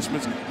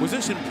adjustments. Was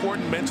this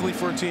important mentally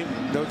for a team?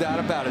 No doubt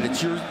about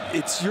it.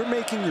 You're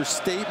making your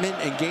statement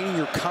and gaining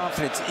your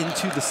confidence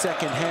into the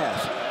second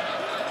half.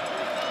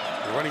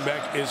 The running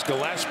back is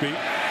Gillespie,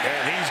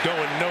 and he's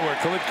going nowhere.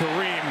 Khalid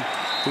Kareem,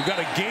 who got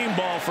a game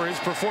ball for his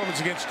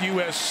performance against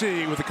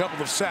USC with a couple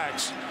of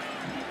sacks,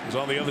 is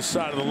on the other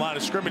side of the line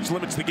of scrimmage,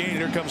 limits the gain.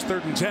 Here comes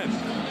 3rd and 10.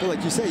 But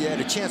like you say, you had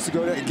a chance to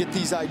go there and get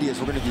these ideas.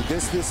 We're going to do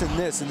this, this, and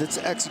this, and let's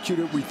execute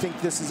it. We think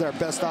this is our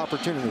best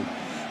opportunity.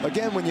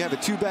 Again, when you have a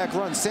two-back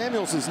run,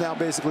 Samuels is now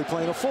basically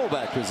playing a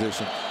fullback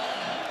position.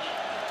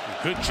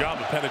 Good job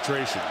of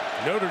penetration.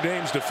 Notre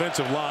Dame's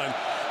defensive line,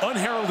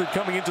 unheralded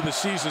coming into the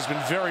season, has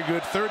been very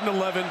good. 3rd and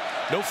 11,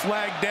 no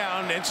flag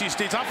down. NC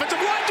State's offensive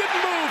line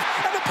didn't move,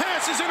 and the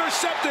pass is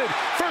intercepted.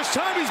 First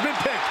time he's been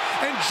picked,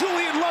 and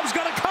Julian Love's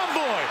got a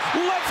convoy.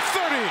 Love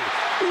 30,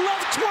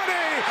 Love 20,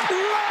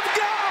 Love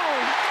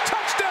gone!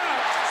 Touchdown!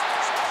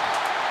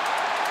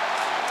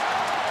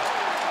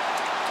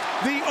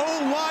 The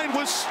O-line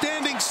was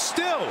standing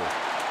still.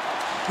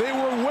 They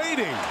were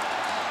waiting.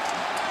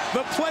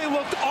 The play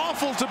looked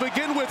awful to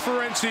begin with for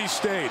NC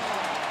State,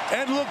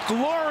 and looked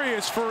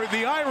glorious for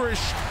the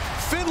Irish.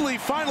 Finley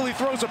finally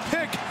throws a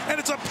pick, and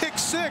it's a pick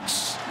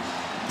 6.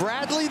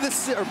 Bradberry,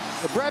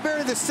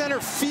 the center,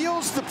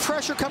 feels the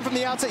pressure come from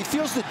the outside. He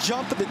feels the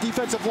jump of the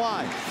defensive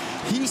line.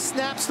 He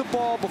snaps the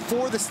ball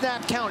before the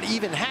snap count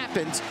even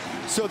happens,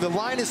 so the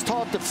line is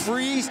taught to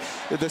freeze.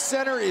 The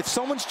center, if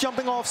someone's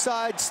jumping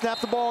offside, snap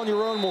the ball on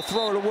your own, we'll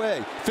throw it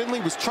away. Finley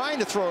was trying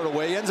to throw it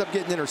away, he ends up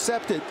getting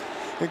intercepted.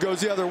 It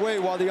goes the other way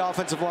while the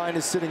offensive line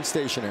is sitting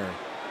stationary.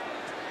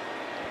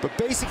 But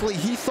basically,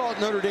 he thought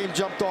Notre Dame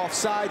jumped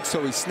offside,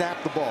 so he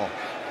snapped the ball.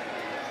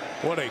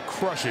 What a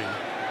crushing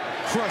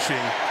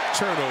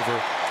turnover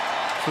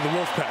for the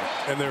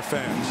Wolfpack and their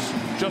fans.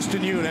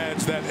 Justin Yoon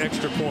adds that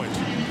extra point.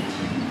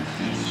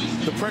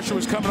 The pressure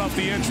was coming off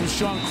the edge from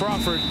Sean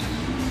Crawford.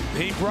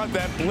 He brought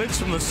that blitz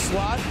from the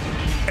slot,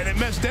 and it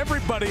messed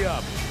everybody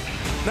up.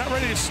 Not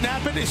ready to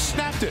snap it, he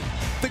snapped it.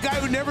 The guy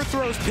who never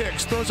throws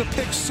picks throws a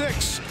pick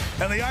 6,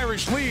 and the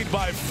Irish lead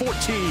by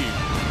 14.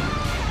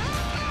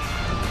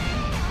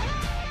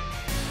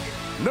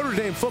 Notre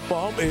Dame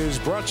football is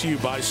brought to you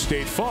by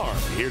State Farm,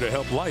 here to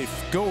help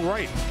life go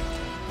right.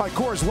 By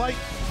Coors Light,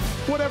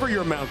 whatever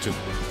your mountain,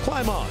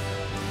 climb on.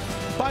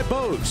 By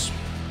Bose,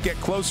 get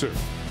closer.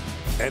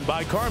 And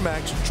by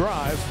CarMax,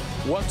 drive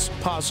what's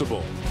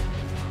possible.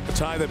 A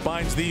tie that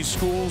binds these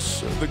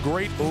schools, the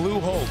great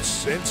Lou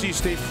Holtz. NC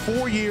State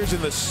 4 years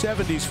in the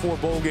 70s, 4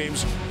 bowl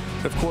games.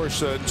 Of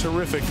course, a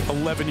terrific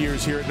 11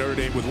 years here at Notre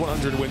Dame with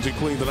 100 wins,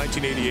 including the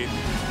 1988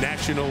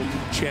 National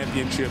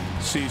Championship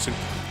season.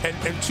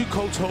 And to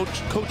Coach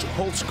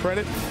Holt's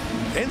credit,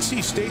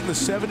 NC State in the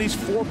 70s,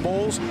 4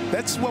 bowls,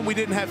 that's when we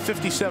didn't have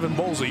 57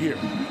 bowls a year.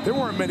 There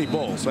weren't many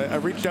bowls. I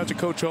reached out to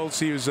Coach Holtz.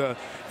 He was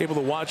able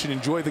to watch and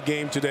enjoy the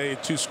game today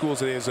at 2 schools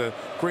that he has a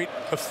great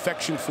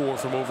affection for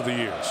from over the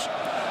years.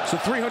 So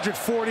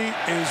 340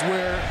 is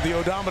where the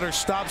odometer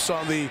stops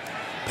on the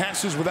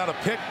passes without a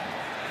pick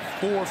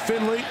for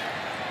Finley.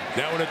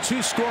 Now in a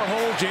 2-score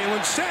hole,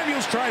 Jalen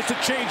Samuels tries to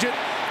change it.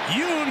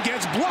 Yoon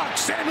gets blocked.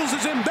 Samuels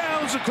is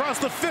inbounds across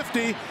the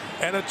 50,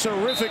 and a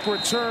terrific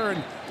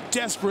return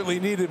desperately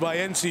needed by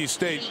NC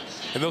State.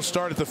 And they'll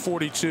start at the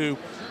 42.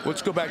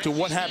 Let's go back to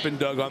what happened,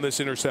 Doug, on this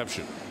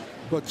interception.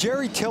 Well,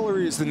 Jerry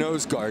Tillery is the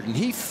nose guard, and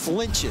he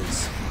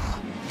flinches.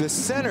 The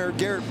center,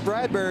 Garrett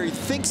Bradberry,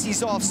 thinks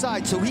he's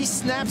offside, so he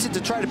snaps it to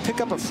try to pick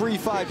up a free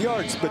 5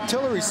 yards, but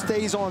Tillery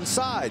stays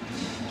onside.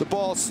 The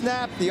ball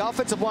snapped. The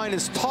offensive line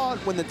is taught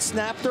when it's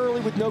snapped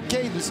early with no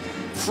cadence,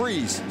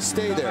 freeze,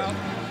 stay there.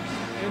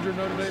 Injured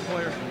Notre Dame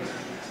player.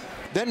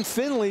 Then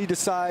Finley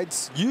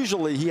decides,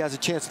 usually he has a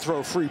chance to throw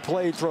a free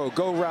play, throw a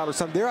go route or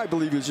something. There, I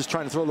believe he was just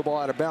trying to throw the ball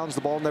out of bounds.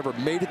 The ball never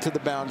made it to the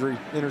boundary.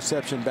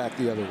 Interception back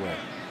the other way.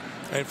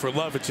 And for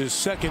Love, it's his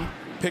second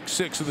pick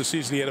 6 of the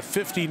season. He had a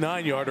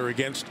 59-yarder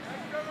against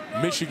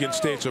Michigan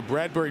State. So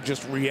Bradberry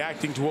just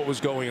reacting to what was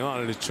going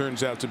on, and it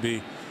turns out to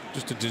be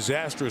just a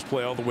disastrous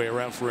play all the way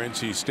around for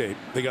NC State.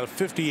 They got a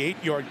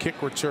 58-yard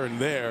kick return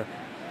there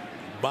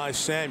by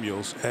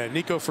Samuels, and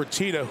Nico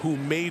Fertitta, who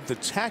made the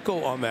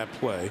tackle on that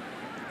play,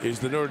 is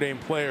the Notre Dame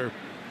player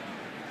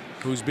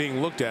who's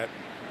being looked at.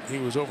 He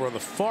was over on the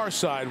far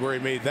side where he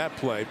made that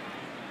play,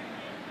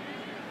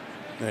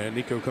 and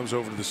Nico comes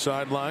over to the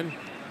sideline.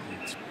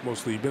 It's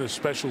mostly been a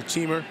special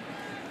teamer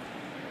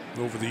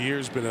over the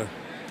years, been a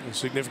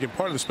significant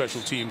part of the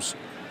special teams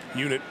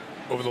unit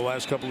over the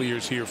last couple of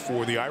years here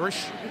for the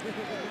Irish.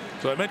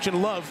 So I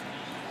mentioned Love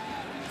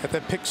at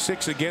that pick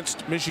 6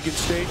 against Michigan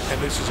State,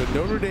 and this is a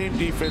Notre Dame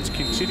defense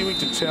continuing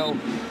to tell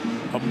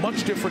a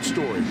much different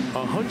story.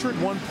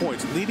 101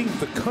 points, leading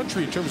the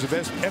country in terms of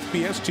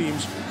FBS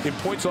teams in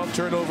points off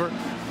turnover,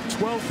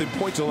 12th in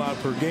points allowed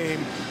per game,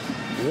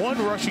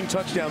 1 rushing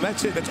touchdown.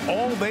 That's it. That's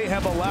all they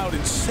have allowed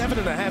in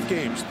 7.5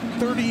 games,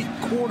 30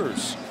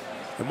 quarters.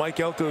 And Mike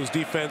Elko's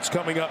defense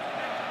coming up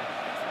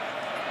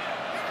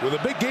with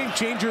a big game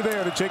changer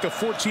there to take a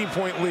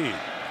 14-point lead.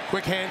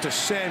 Quick hand to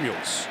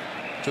Samuels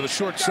to the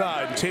short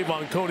side, and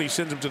Tavon Coney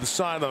sends him to the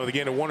sideline with a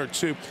gain of 1 or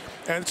 2.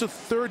 And it's a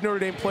third Notre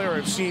Dame player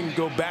I've seen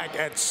go back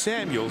at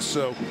Samuels,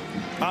 so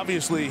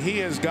obviously he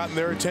has gotten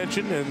their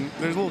attention, and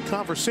there's a little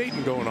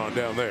conversating going on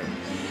down there.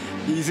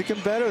 He's a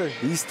competitor.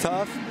 He's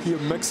tough. He'll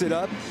mix it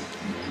up.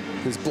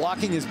 His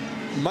blocking is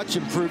much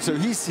improved, so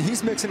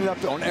he's mixing it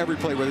up on every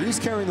play, whether he's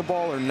carrying the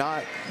ball or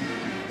not.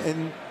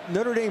 And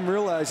Notre Dame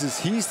realizes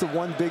he's the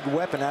one big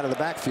weapon out of the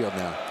backfield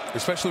now.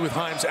 Especially with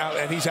Hines out,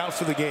 and he's out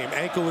for the game.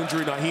 Ankle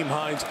injury, Nyheim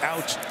Hines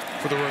out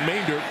for the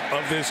remainder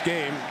of this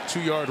game.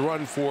 2-yard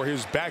run for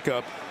his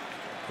backup,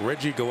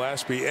 Reggie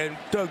Gillespie. And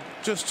Doug,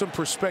 just some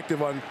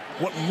perspective on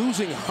what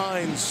losing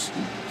Hines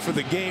for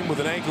the game with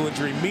an ankle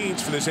injury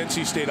means for this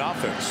NC State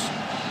offense.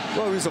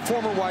 Well, he was a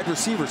former wide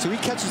receiver, so he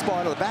catches the ball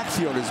out of the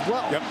backfield as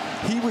well. Yep.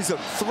 He was a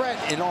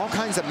threat in all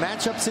kinds of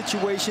matchup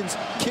situations,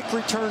 kick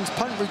returns,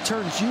 punt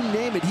returns, you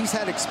name it. He's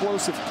had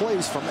explosive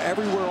plays from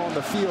everywhere on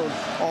the field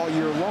all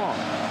year long.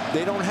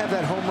 They don't have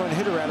that home run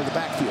hitter out of the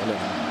backfield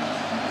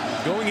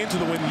anymore. Going into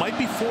the win, might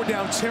be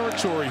 4-down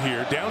territory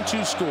here, down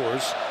 2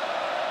 scores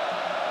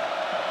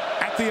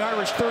at the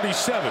Irish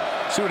 37.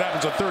 See what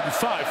happens on 3rd and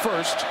 5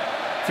 first.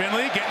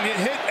 Finley getting it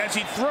hit as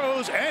he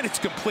throws, and it's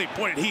complete.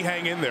 Boy, did he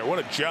hang in there. What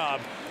a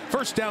job.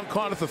 First down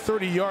caught at the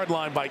 30-yard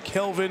line by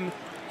Kelvin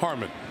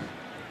Harmon.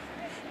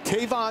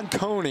 Tavon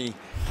Coney,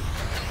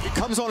 it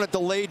comes on a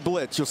delayed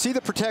blitz. You'll see the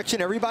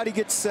protection. Everybody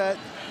gets set.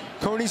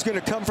 Coney's going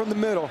to come from the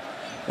middle.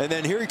 And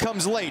then here he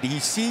comes late. He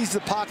sees the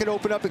pocket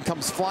open up and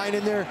comes flying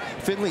in there.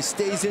 Finley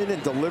stays in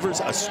and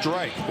delivers a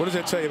strike. What does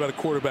that tell you about a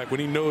quarterback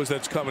when he knows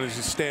that's coming as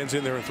he stands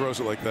in there and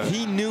throws it like that?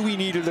 He knew he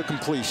needed a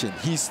completion.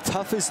 He's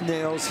tough as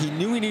nails. He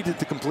knew he needed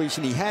the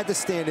completion. He had to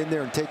stand in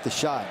there and take the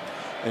shot.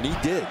 And he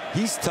did.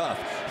 He's tough.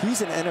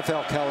 He's an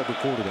NFL caliber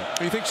quarterback.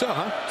 You think so,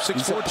 huh?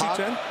 6'4",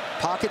 210?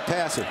 Pocket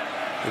passer.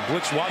 They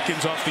blitz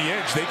Watkins off the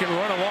edge. They can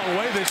run a long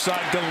way this side.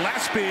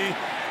 Gillespie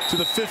to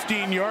the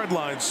 15-yard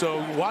line.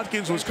 So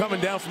Watkins was coming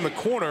down from the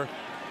corner,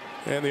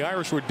 and the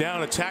Irish were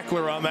down a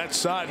tackler on that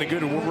side. And a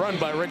good run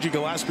by Reggie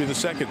Gillespie the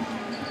second.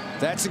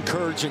 That's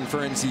encouraging for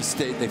NC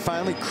State. They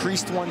finally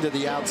creased one to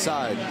the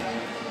outside.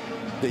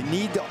 They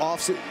need to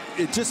offset.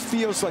 It just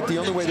feels like the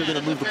only way they're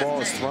going to move the ball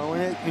is throwing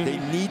it. They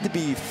need to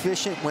be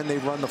efficient when they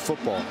run the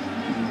football.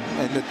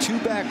 And the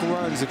 2-back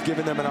runs have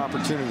given them an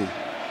opportunity.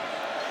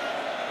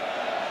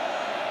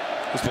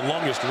 It's the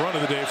longest run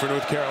of the day for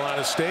North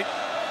Carolina State.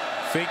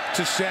 Fake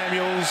to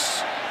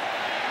Samuels.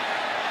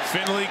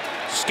 Finley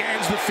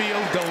scans the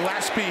field.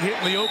 Gillespie hit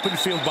in the open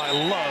field by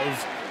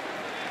Love.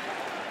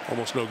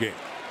 Almost no gain.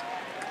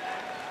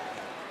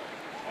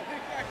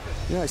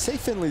 Yeah, I say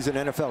Finley's an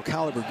NFL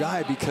caliber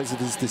guy because of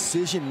his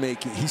decision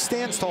making. He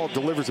stands tall,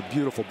 delivers a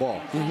beautiful ball.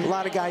 A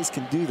lot of guys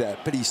can do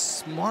that, but he's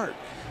smart.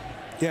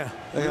 Yeah,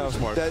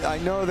 smart. I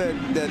know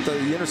that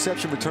the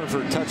interception return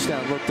for a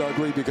touchdown looked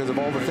ugly because of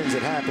all the things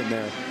that happened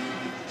there.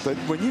 But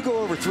when you go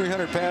over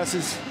 300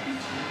 passes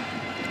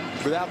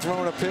without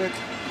throwing a pick,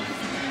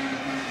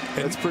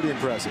 that's pretty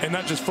impressive. And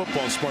not just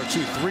football smart,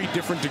 too. 3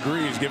 different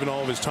degrees given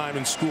all of his time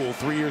in school.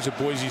 3 years at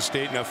Boise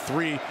State, now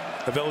 3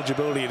 of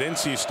eligibility at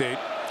NC State.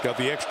 Got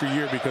the extra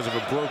year because of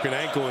a broken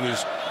ankle in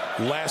his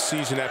last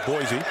season at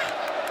Boise.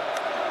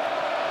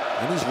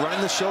 And he's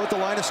running the show at the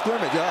line of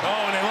scrimmage. Oh,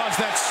 and they lost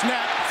that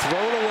snap.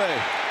 Throw it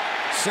away.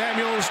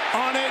 Samuels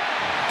on it.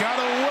 Got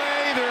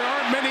away. There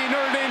aren't many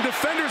Notre Dame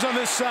defenders on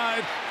this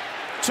side.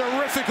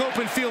 Terrific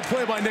open field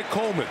play by Nick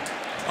Coleman.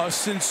 A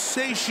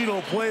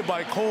sensational play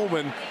by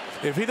Coleman.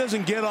 If he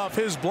doesn't get off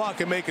his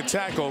block and make a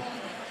tackle,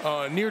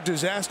 near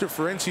disaster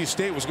for NC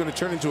State was going to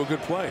turn into a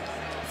good play.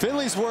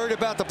 Finley's worried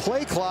about the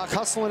play clock,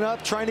 hustling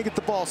up, trying to get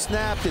the ball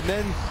snapped, and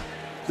then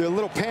the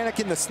little panic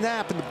in the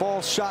snap, and the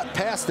ball shot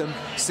past him.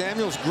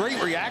 Samuels, great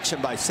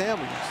reaction by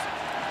Samuels.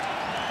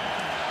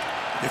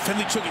 If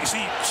Finley took it, you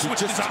see,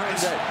 switched his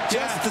eyes.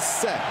 Just a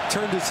sec,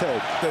 turned his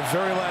head. The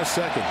very last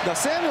second. Now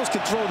Samuels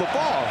can throw the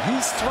ball.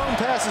 He's thrown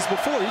passes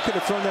before. He could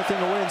have thrown that thing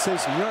away and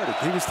saved some yardage.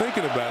 He was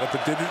thinking about it,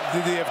 but did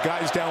they have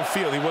guys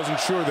downfield? He wasn't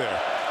sure there.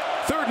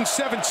 3rd and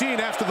 17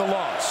 after the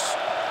loss.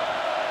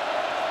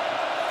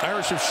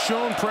 Irish have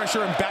shown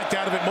pressure and backed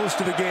out of it most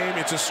of the game.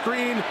 It's a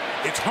screen.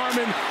 It's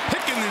Harmon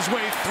picking his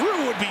way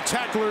through would-be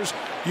tacklers.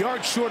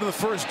 Yards short of the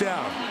first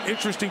down.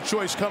 Interesting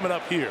choice coming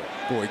up here.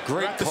 Boy,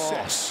 great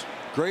call.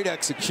 Great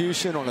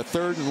execution on a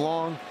 3rd and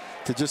long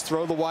to just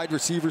throw the wide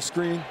receiver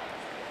screen.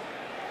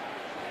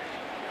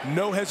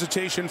 No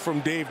hesitation from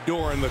Dave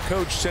Doran. The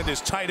coach sent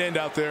his tight end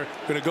out there.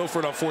 Going to go for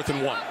it on 4th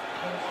and 1.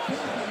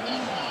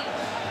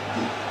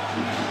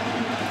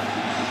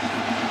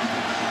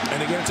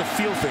 And again, it's a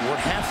field thing. We're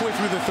halfway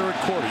through the 3rd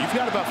quarter. You've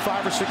got about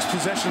 5 or 6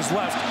 possessions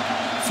left.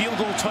 Field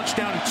goal,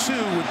 touchdown 2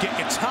 would get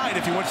you tied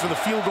if you went for the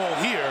field goal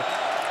here.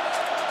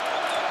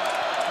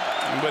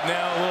 But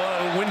now a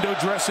lot of window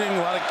dressing,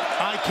 a lot of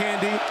eye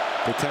candy.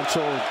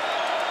 Potential.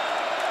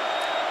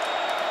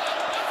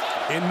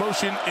 In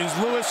motion is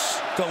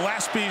Lewis.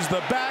 Gillespie's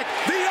the back.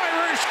 The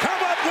Irish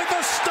come up with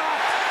a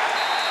stop.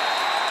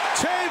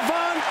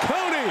 Tavon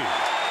Coney.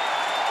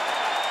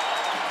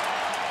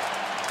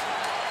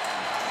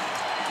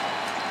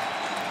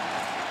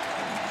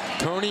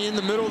 Coney in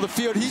the middle of the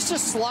field. He's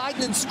just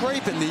sliding and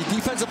scraping. The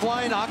defensive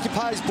line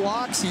occupies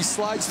blocks. He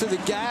slides to the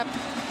gap,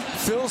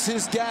 fills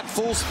his gap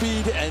full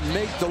speed, and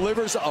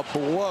delivers a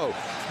blow.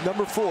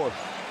 Number 4.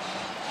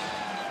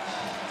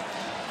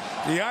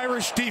 The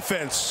Irish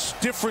defense,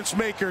 difference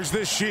makers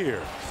this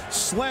year.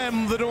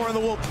 Slam the door on the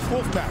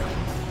Wolfpack.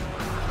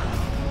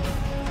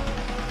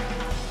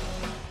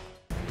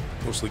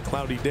 Mostly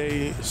cloudy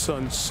day,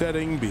 sun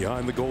setting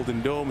behind the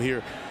Golden Dome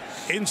here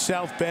in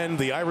South Bend.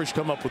 The Irish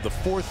come up with the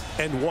 4th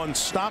and 1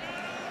 stop.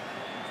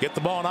 Get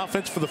the ball on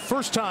offense for the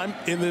first time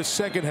in this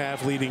second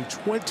half, leading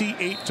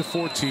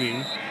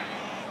 28-14.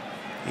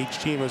 Each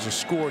team has a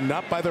score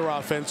not by their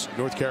offense.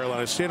 North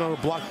Carolina State on a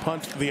block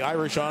punt. The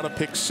Irish on a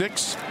pick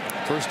 6.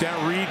 First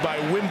down read by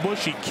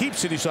Wimbush. He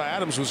keeps it. He saw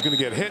Adams was going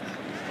to get hit.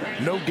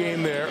 No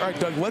gain there. All right,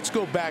 Doug, let's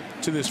go back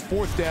to this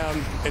 4th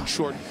down and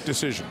short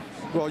decision.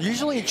 Well,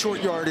 usually in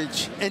short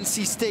yardage,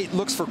 NC State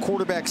looks for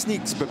quarterback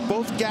sneaks, but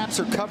both gaps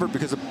are covered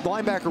because a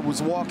linebacker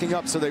was walking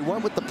up, so they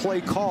went with the play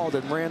called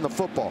and ran the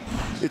football.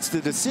 It's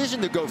the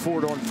decision to go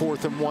forward on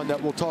 4th and 1 that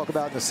we'll talk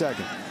about in a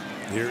second.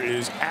 Here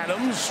is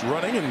Adams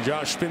running, and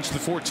Josh spins to the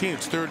 14.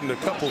 It's 3rd and a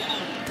couple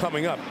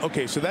coming up.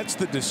 Okay, so that's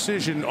the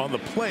decision on the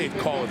play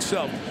call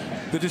itself.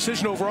 The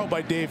decision overall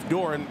by Dave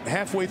Doran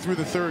halfway through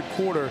the 3rd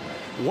quarter.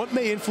 What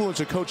may influence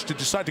a coach to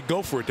decide to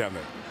go for it down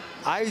there?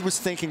 I was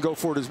thinking go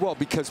for it as well,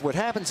 because what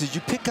happens is you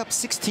pick up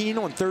 16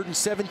 on 3rd and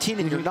 17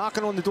 and you're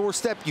knocking on the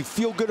doorstep. You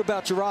feel good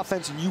about your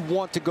offense and you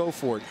want to go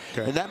for it.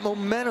 Okay. And that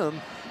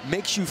momentum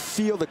makes you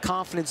feel the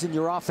confidence in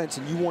your offense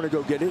and you want to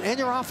go get it. And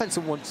your offense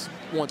wants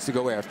to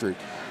go after it.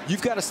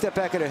 You've got to step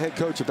back at a head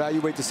coach,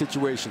 evaluate the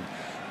situation.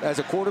 As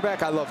a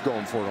quarterback, I love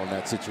going for it on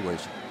that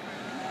situation.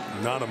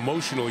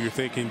 Non-emotional, you're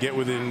thinking, get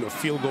within a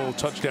field goal,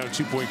 touchdown,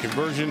 2-point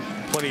conversion,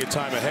 plenty of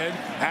time ahead.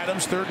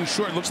 Adams 3rd and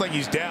short, looks like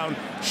he's down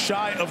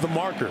shy of the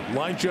marker.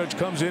 Line judge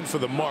comes in for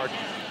the mark.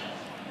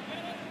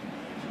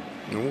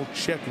 And we'll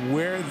check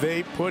where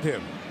they put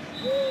him.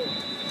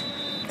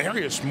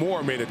 Arius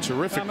Moore made a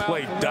terrific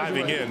play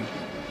diving in.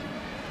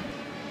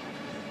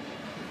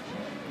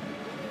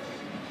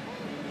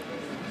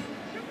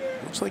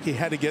 Looks like he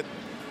had to get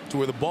to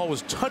where the ball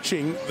was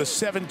touching the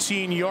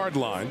 17-yard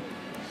line.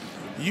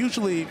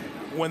 Usually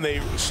when they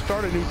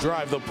start a new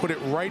drive, they'll put it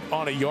right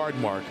on a yard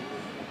mark.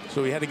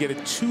 So he had to get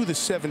it to the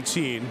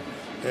 17,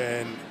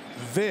 and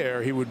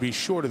there he would be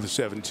short of the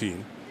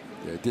 17.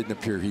 Yeah, it didn't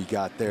appear he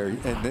got there,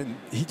 and then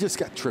he just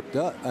got tripped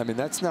up. I mean,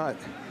 that's not,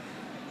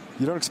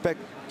 you don't expect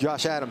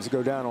Josh Adams to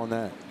go down on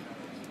that.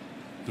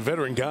 The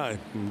veteran guy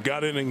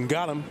got in and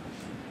got him.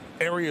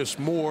 Arius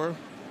Moore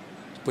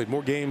played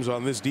more games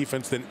on this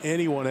defense than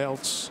anyone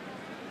else.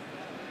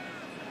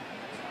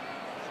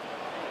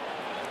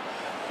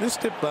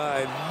 Missed it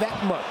by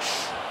that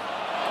much.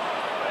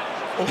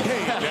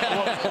 Okay,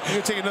 well, you're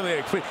going to take another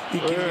egg.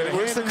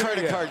 Where's the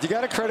credit card? You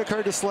got a credit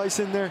card to slice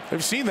in there?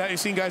 I've seen that. You've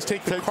seen guys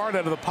take the card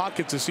out of the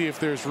pocket to see if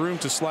there's room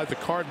to slide the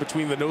card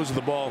between the nose of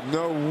the ball.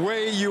 No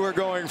way you are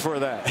going for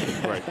that.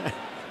 Right.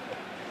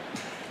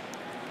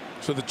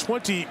 So the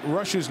 20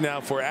 rushes now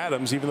for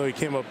Adams, even though he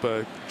came up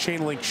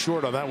chain link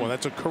short on that one.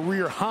 That's a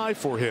career high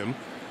for him.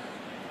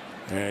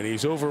 And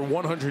he's over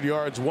 100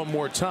 yards one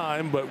more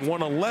time, but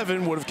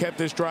 111 would have kept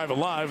this drive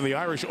alive. The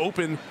Irish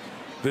open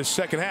this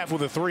second half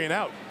with a 3 and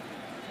out.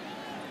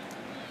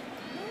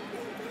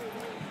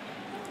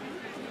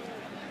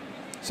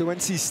 So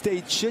NC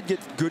State should get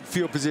good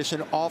field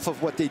position off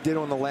of what they did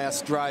on the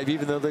last drive.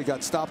 Even though they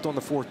got stopped on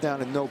the 4th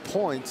down and no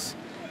points,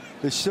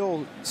 they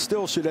still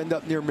should end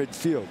up near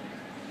midfield.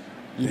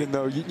 Even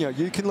though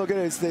you can look at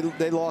it as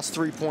they lost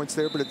 3 points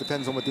there, but it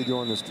depends on what they do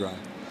on this drive.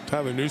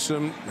 Tyler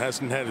Newsome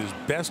hasn't had his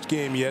best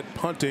game yet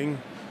punting.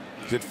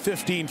 He's at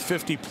 15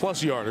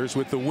 50-plus yarders.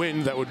 With the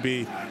win, that would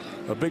be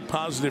a big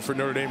positive for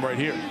Notre Dame right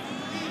here.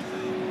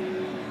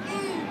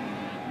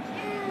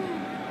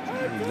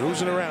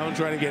 Losing around,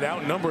 trying to get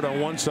outnumbered on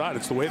one side.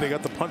 It's the way they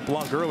got the punt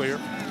block earlier.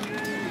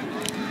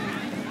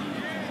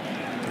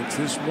 Takes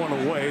this one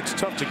away. It's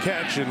tough to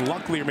catch, and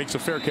Locklear makes a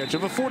fair catch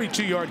of a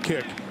 42-yard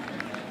kick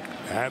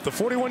at the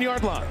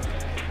 41-yard line.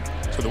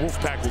 So the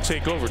Wolfpack will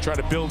take over, try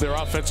to build their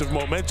offensive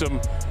momentum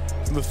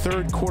from the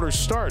third quarter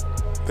start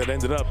that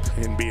ended up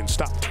in being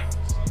stopped.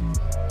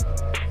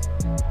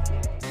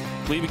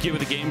 Leave it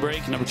with a game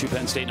break. Number 2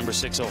 Penn State, number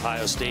 6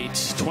 Ohio State.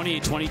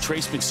 28-20,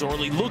 Trace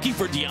McSorley looking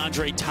for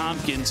DeAndre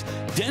Tompkins.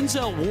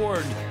 Denzel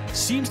Ward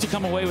seems to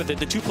come away with it.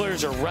 The two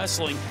players are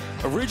wrestling.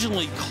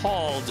 Originally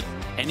called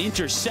an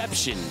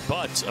interception,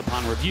 but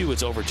upon review,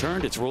 it's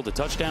overturned. It's ruled a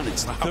touchdown.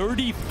 It's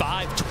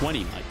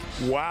 35-20, Mike.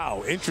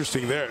 Wow,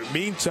 interesting there.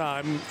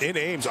 Meantime, in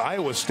Ames,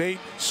 Iowa State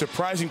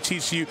surprising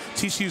TCU.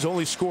 TCU's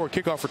only score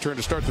kickoff return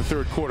to start the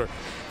third quarter.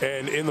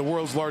 And in the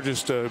world's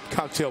largest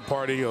cocktail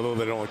party, although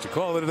they don't like to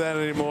call it that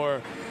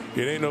anymore,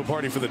 it ain't no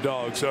party for the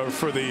dogs, or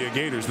for the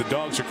Gators. The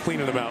dogs are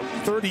cleaning them out.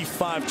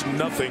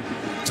 35-0.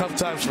 Tough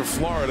times for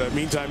Florida.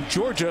 Meantime,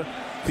 Georgia,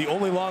 the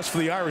only loss for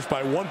the Irish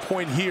by 1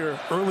 point here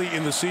early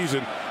in the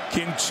season,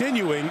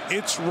 continuing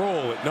its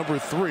role at number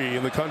 3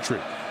 in the country.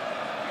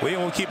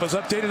 Leon will keep us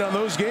updated on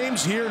those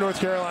games. Here, North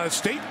Carolina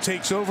State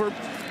takes over,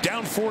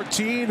 down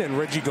 14, and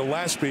Reggie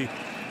Gillespie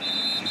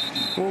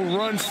will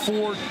run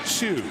for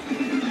 2.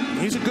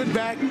 He's a good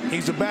back.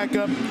 He's a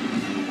backup.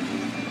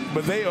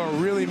 But they are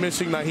really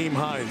missing Nyheim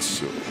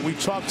Hines. We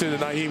talked to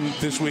Nyheim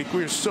this week.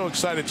 We are so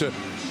excited to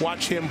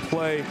watch him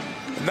play.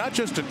 Not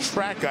just a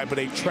track guy, but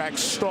a track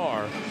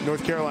star.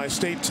 North Carolina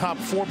State top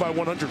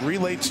 4x100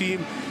 relay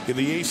team in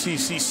the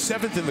ACC,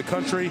 7th in the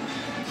country.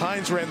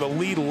 Hines ran the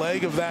lead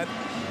leg of that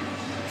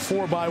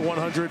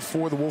 4x100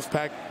 for the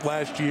Wolfpack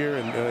last year,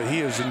 and he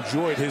has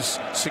enjoyed his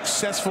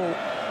successful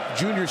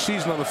junior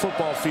season on the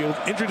football field.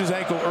 Injured his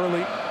ankle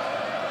early,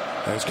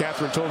 as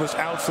Catherine told us,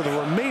 out for the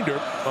remainder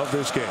of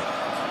this game.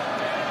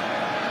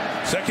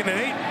 2nd and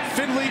 8,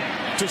 Finley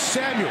to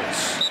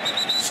Samuels.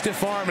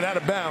 Stiff arm and out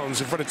of bounds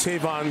in front of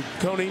Tavon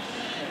Coney.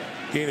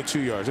 Gain of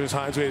 2 yards. There's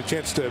Hines. We had a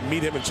chance to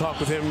meet him and talk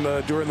with him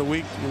during the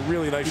week.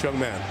 Really nice young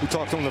man. We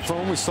talked on the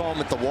phone. We saw him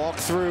at the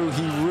walkthrough.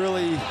 He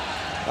really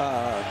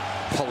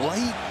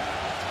polite,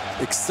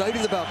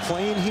 excited about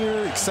playing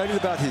here, excited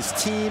about his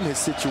team, his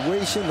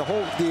situation, the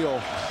whole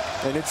deal.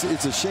 And it's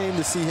a shame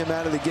to see him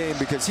out of the game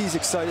because he's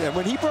excited. And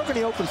when he broke in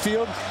the open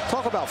field,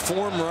 talk about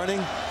form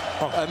running.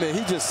 I mean,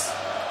 he just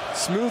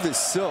smooth as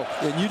silk,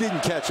 and you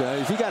didn't catch him.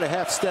 If he got a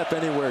half step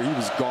anywhere, he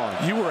was gone.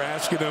 You were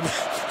asking him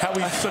how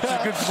he's such a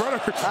good runner.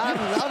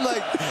 I'm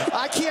like,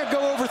 I can't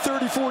go over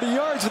 30, 40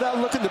 yards without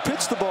looking to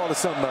pitch the ball to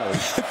somebody.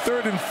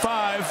 3rd and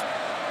 5.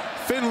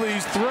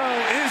 Finley's throw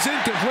is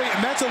incomplete,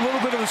 and that's a little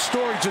bit of the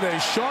story today.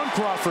 Sean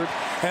Crawford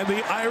and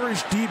the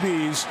Irish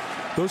DBs,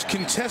 those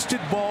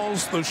contested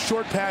balls, those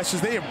short passes,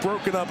 they have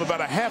broken up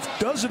about a half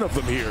dozen of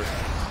them here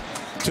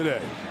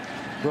today.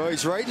 Well,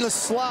 he's right in the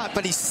slot,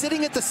 but he's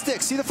sitting at the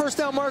stick. See the first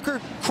down marker?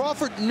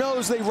 Crawford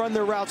knows they run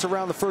their routes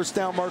around the first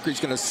down marker.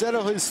 He's going to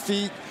settle his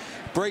feet,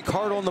 break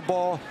hard on the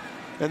ball,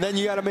 and then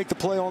you got to make the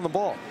play on the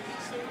ball.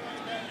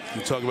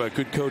 You talk about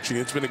good coaching.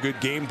 It's been a good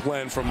game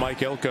plan from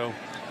Mike Elko.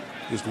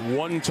 Just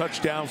 1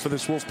 touchdown for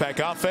this Wolfpack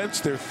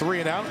offense. They're 3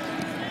 and out.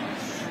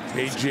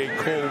 A.J.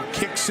 Cole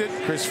kicks it.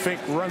 Chris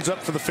Fink runs up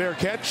for the fair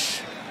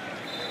catch.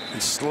 He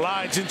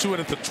slides into it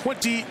at the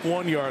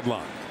 21-yard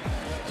line.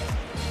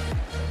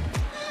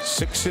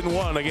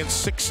 6-1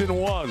 against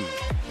 6-1.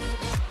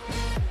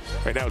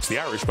 Right now it's the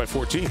Irish by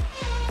 14.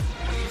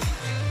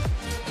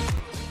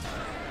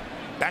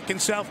 Back in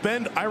South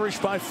Bend, Irish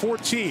by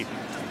 14.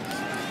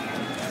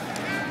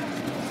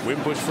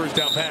 Wimbush first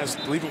down pass.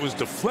 I believe it was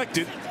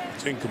deflected.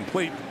 It's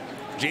incomplete.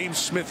 James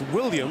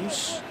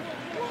Smith-Williams,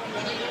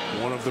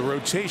 one of the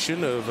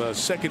rotation of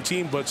second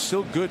team, but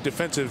still good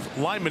defensive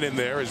lineman in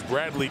there, as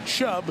Bradley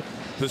Chubb,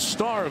 the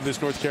star of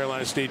this North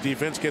Carolina State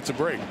defense, gets a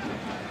break.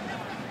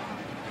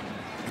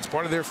 It's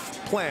part of their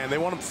plan. They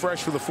want him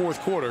fresh for the fourth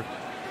quarter.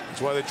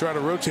 That's why they try to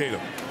rotate him.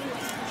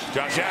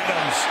 Josh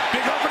Adams,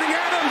 big opening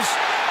Adams.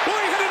 Will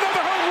he hit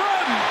another home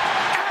run?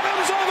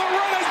 Adams on the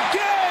run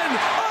again.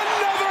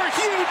 Another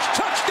huge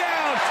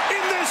touchdown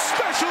in this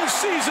special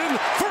season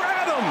for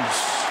Adams.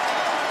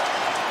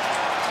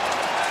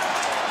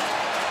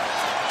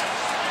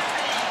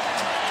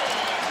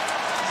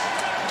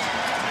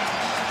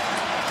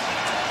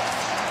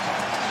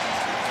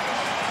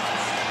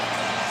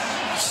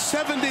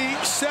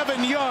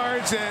 .77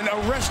 yards and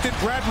arrested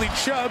Bradley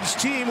Chubb's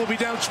team will be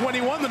down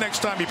 21 the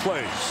next time he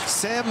plays.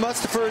 Sam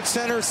Mustipher,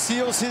 center,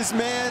 seals his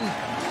man.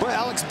 Well,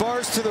 Alex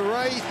Bars to the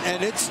right,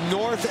 and it's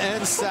north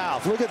and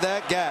south. Look at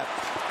that gap.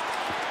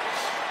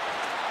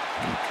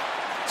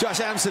 Josh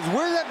Adams says,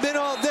 where's that been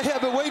all day?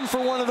 I've been waiting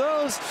for one of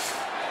those.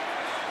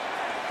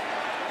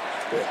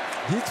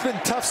 He's been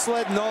tough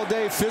sledding all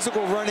day,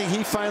 physical running.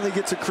 He finally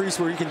gets a crease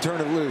where he can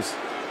turn it loose.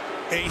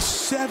 A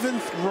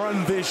 7th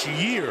run this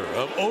year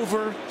of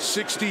over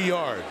 60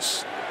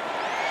 yards.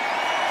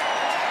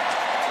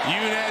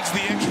 Yoon adds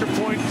the extra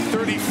point,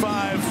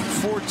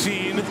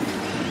 35-14.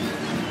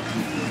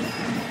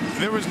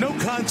 There was no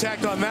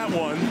contact on that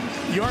one.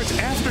 Yards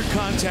after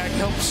contact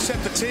helped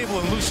set the table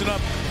and loosen up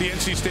the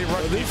NC State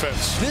run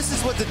defense. This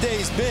is what the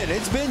day's been.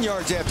 It's been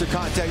yards after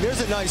contact.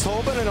 There's a nice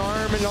hole, but an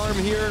arm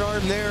here, an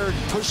arm there,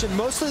 pushing.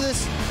 Most of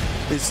this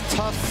is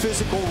tough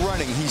physical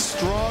running. He's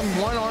strong.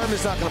 One arm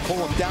is not going to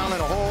pull him down in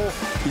a hole.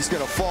 He's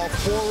going to fall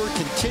forward,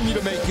 continue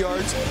to make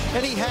yards,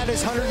 and he had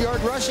his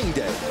 100-yard rushing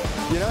day.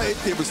 You know,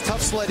 it was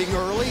tough sledding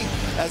early.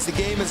 As the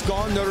game has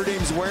gone, Notre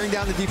Dame's wearing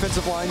down the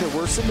defensive line. There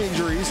were some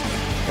injuries.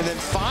 And then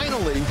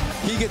finally,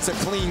 he gets a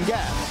clean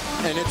gap,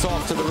 and it's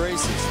off to the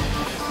races.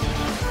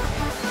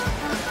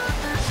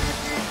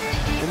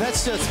 And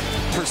that's just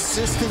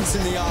persistence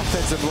in the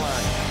offensive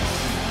line.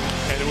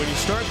 And when you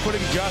start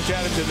putting Josh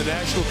Adams in the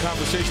national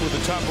conversation with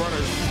the top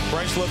runners,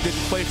 Bryce Love didn't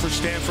play for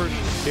Stanford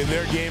in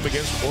their game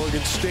against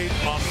Oregon State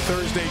on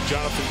Thursday.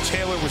 Jonathan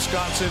Taylor,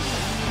 Wisconsin.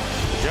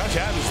 Josh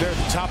Adams there at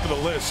the top of the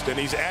list, and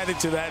he's added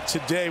to that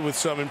today with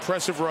some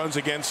impressive runs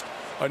against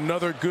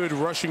another good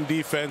rushing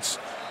defense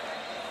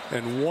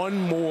and one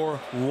more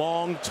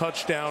long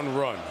touchdown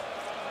run.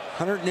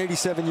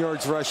 187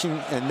 yards rushing,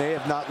 and they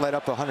have not let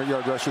up a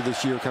 100-yard rusher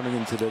this year coming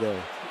into today.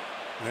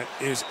 That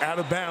is out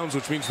of bounds,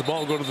 which means the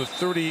ball will go to the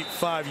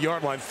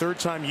 35-yard line. Third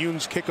time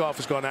Yoon's kickoff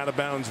has gone out of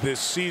bounds this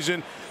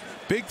season.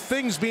 Big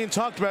things being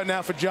talked about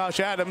now for Josh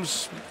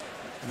Adams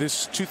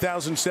this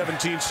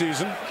 2017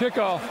 season.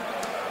 Kickoff,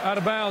 out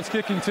of bounds,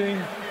 kicking team.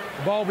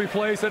 The ball will be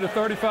placed at the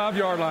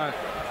 35-yard line.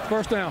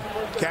 First down.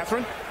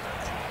 Catherine?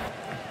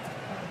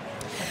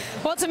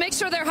 Well, to make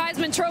sure their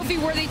Heisman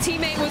Trophy-worthy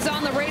teammate was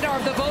on the radar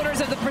of the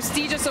voters of the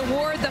prestigious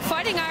award, the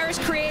Fighting Irish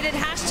created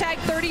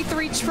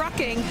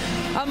 #33Trucking,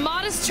 a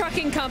modest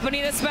trucking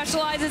company that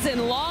specializes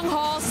in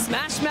long-haul,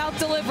 smash-mouth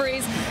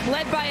deliveries,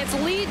 led by its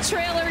lead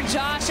trailer,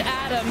 Josh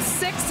Adams.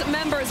 6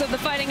 members of the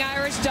Fighting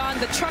Irish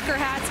donned the trucker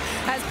hats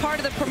as part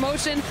of the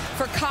promotion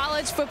for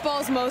college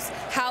football's most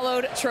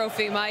hallowed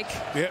trophy, Mike.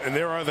 Yeah, and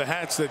there are the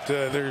hats that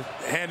they're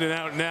handing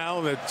out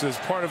now that is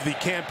part of the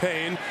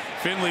campaign.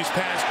 Finley's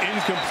pass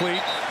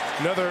incomplete.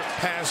 Another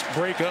pass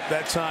breakup,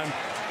 that time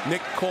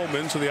Nick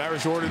Coleman. So the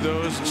Irish ordered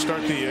those to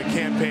start the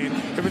campaign.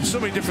 There have been so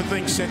many different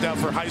things sent out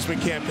for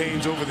Heisman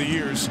campaigns over the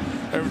years.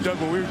 Doug,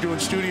 when we were doing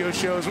studio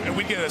shows, and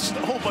we'd get a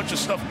whole bunch of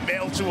stuff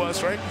mailed to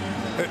us, right?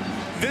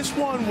 This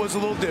one was a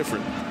little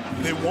different.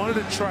 They wanted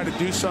to try to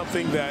do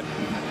something that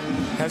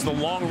has the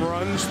long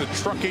runs, the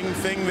trucking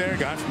thing there,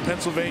 guy from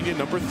Pennsylvania,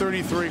 number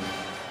 33.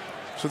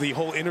 So the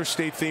whole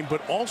interstate theme,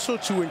 but also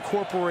to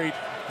incorporate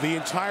the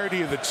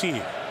entirety of the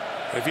team.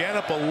 If you add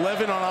up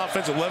 11 on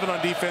offense, 11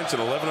 on defense,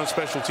 and 11 on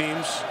special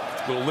teams,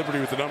 a little liberty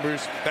with the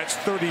numbers, that's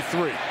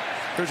 33.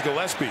 Here's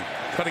Gillespie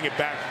cutting it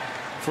back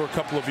for a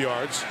couple of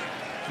yards.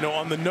 You know,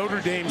 on the Notre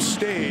Dame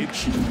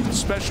stage,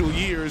 special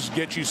years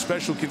get you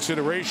special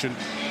consideration.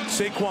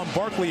 Saquon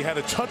Barkley had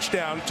a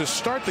touchdown to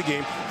start the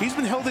game. He's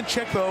been held in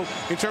check, though,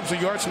 in terms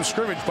of yards from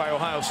scrimmage by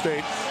Ohio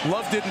State.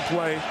 Love didn't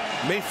play.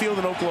 Mayfield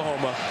in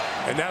Oklahoma.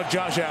 And now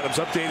Josh Adams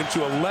updated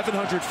to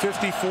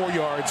 1,154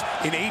 yards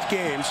in 8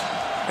 games.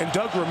 And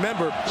Doug,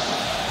 remember,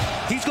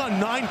 he's gone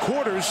 9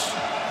 quarters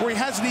where he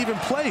hasn't even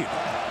played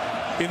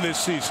in this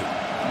season.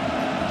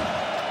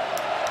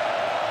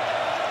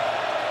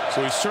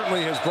 So he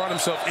certainly has brought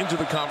himself into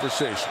the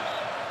conversation.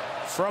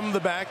 From the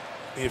back,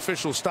 the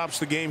official stops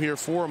the game here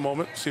for a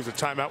moment. See if the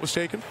timeout was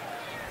taken.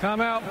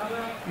 Timeout.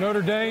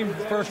 Notre Dame,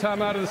 first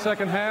timeout of the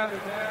second half.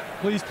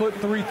 Please put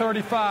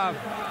 3:35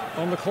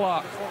 on the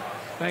clock.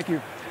 Thank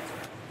you.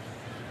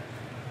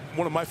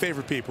 One of my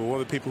favorite people,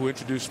 one of the people who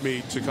introduced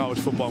me to college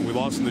football, and we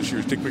lost him this year,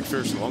 is Dick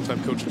McPherson,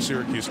 longtime coach at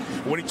Syracuse.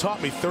 What he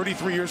taught me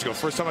 33 years ago,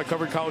 first time I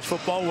covered college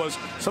football, was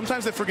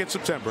sometimes they forget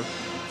September,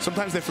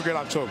 sometimes they forget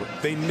October.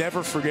 They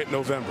never forget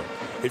November.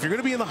 If you're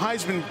going to be in the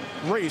Heisman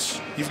race,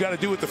 you've got to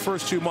do it the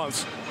first 2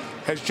 months.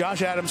 Has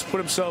Josh Adams put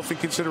himself in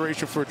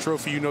consideration for a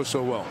trophy you know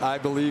so well? I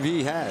believe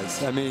he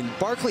has. I mean,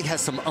 Barkley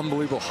has some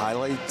unbelievable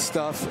highlight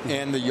stuff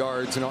and the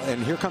yards,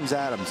 and here comes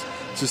Adams,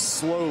 just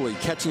slowly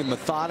catching him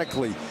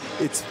methodically.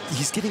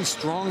 He's getting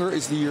stronger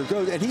as the year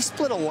goes, and he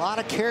split a lot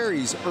of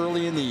carries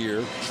early in the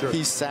year. Sure.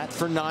 He sat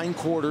for 9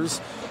 quarters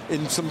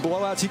in some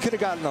blowouts. He could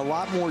have gotten a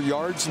lot more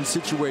yards in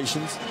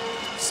situations.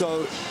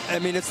 So, I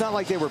mean, it's not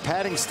like they were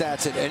padding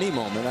stats at any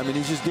moment. I mean,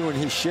 he's just doing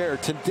his share.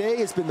 Today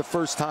has been the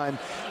first time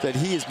that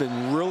he has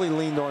been really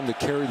leaned on to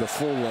carry the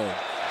full load,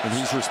 and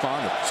he's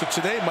responded. So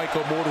today might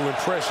go more to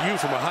impress you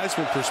from a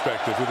Heisman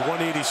perspective with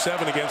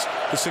 187 against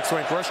the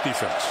 6th-ranked rush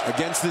defense.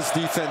 Against this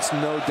defense,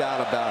 no doubt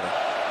about it.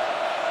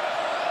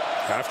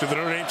 After the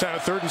Notre Dame time,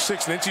 3rd and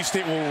 6, and NC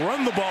State will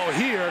run the ball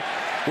here.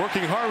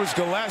 Working hard was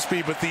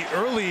Gillespie, but the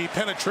early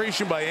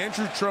penetration by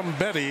Andrew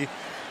Trumbetti,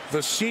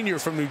 the senior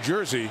from New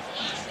Jersey,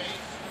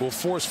 will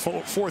force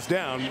 4th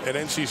down, and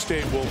NC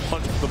State will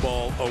punt the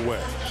ball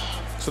away.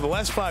 So the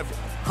last 5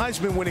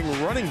 Heisman-winning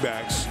running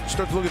backs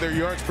start to look at their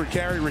yards per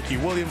carry. Ricky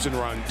Williams and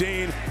Ron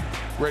Dane,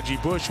 Reggie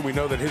Bush, and we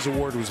know that his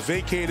award was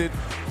vacated,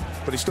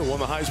 but he still won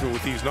the Heisman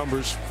with these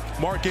numbers.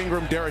 Mark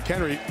Ingram, Derrick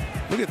Henry,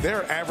 look at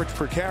their average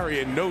per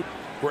carry, and note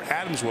where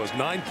Adams was,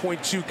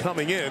 9.2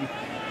 coming in.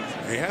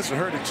 He hasn't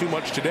heard it too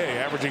much today,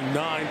 averaging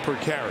 9 per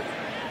carry.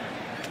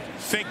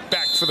 Fake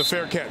back for the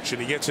fair catch,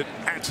 and he gets it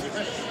at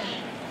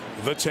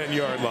the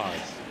 10-yard line.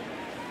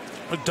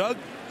 But Doug,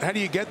 how do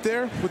you get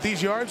there with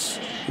these yards?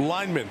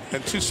 Linemen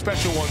and 2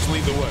 special ones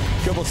lead the way.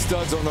 Couple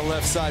studs on the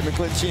left side,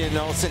 McGlinchey and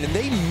Nelson, and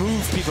they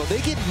move people. They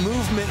get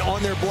movement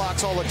on their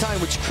blocks all the time,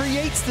 which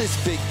creates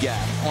this big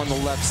gap on the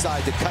left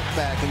side to cut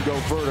back and go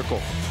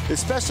vertical,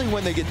 especially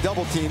when they get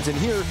double teams. And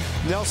here,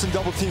 Nelson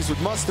double teams with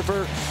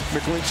Mustapher,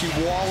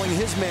 McGlinchey walling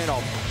his man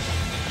off.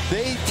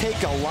 They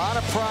take a lot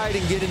of pride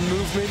in getting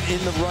movement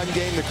in the run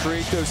game to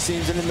create those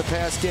seams, and in the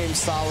pass game,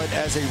 solid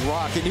as a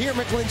rock. And here,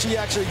 McGlinchey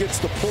actually gets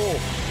the pull,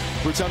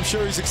 which I'm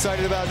sure he's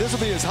excited about. This will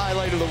be his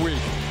highlight of the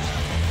week.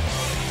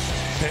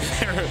 And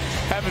they're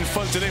having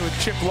fun today with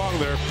Chip Long,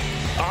 their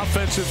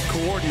offensive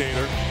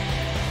coordinator,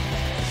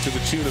 to the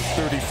tune of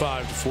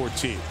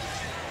 35-14. And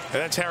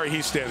that's Harry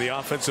Hiestand, the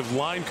offensive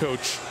line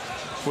coach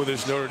for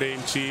this Notre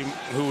Dame team,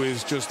 who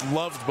is just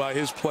loved by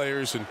his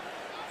players, and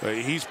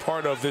he's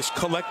part of this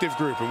collective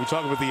group. And we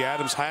talk about the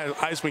Adams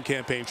Heisman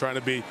campaign trying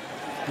to be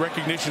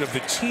recognition of the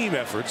team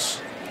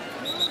efforts.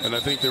 And I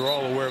think they're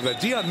all aware of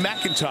that. Deion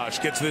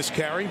McIntosh gets this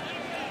carry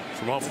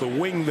from off the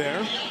wing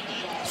there.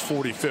 He's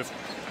 45th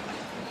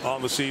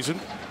on the season.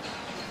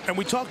 And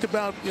we talked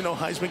about,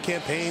 Heisman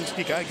campaigns.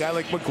 You got a guy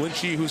like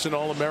McGlinchey, who's an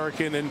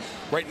All-American, and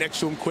right next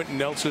to him, Quentin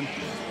Nelson.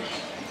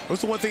 That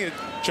was the one thing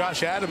that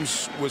Josh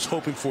Adams was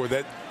hoping for,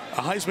 that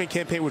a Heisman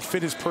campaign would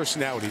fit his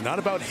personality. Not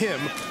about him,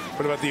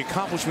 but about the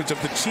accomplishments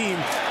of the team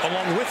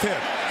along with him,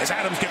 as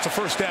Adams gets a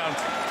first down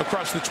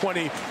across the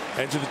 20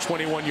 and to the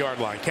 21-yard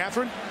line.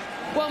 Catherine?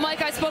 Well,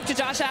 Mike, I spoke to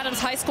Josh Adams'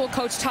 high school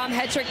coach, Tom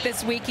Hedrick,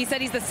 this week. He said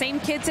he's the same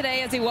kid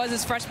today as he was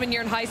his freshman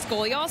year in high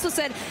school. He also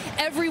said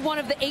every one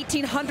of the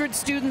 1,800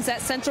 students at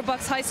Central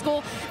Bucks High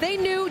School, they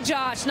knew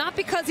Josh, not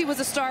because he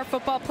was a star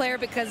football player,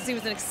 because he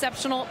was an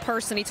exceptional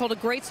person. He told a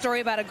great story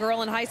about a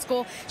girl in high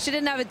school. She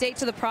didn't have a date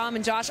to the prom,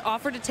 and Josh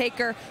offered to take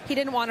her. He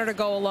didn't want her to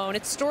go alone.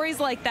 It's stories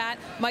like that,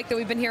 Mike, that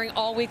we've been hearing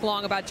all week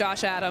long about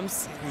Josh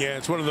Adams. Yeah,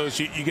 it's one of those,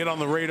 you get on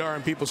the radar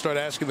and people start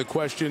asking the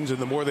questions, and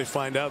the more they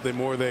find out, the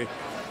more they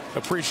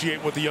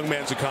appreciate what the young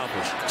man's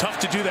accomplished. Tough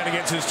to do that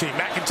against his team.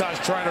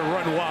 McIntosh trying to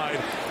run wide,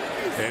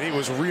 and he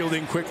was reeled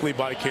in quickly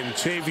by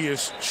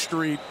Kentavious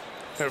Street.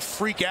 A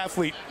freak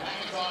athlete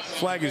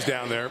flag is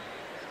down there.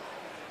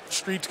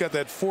 Street's got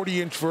that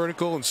 40-inch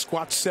vertical and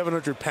squats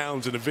 700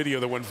 pounds in a video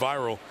that went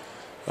viral.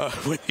 I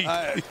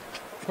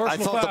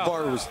thought the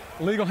bar was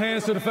legal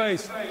hands to the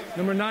face.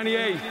 Number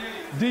 98,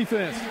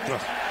 defense.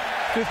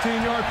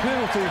 15-yard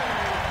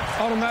penalty.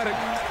 Automatic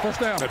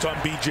first down. That's on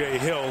B.J.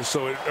 Hill,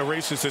 so it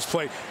erases this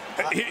play.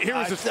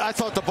 I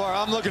thought the bar,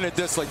 I'm looking at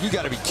this like, you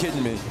got to be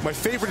kidding me. My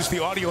favorite is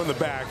the audio in the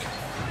back.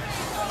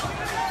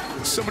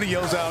 Somebody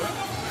yells out,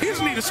 he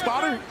doesn't need a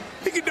spotter.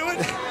 He can do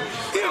it.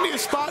 He doesn't need a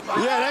spot.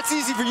 Yeah, that's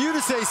easy for you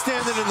to say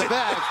standing in the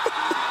back.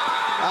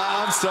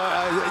 I'm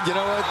sorry. You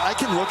know what? I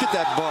can look at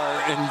that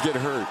bar and get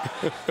hurt.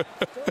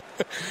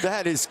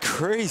 That is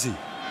crazy.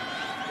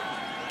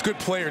 Good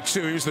player,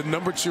 too. He was the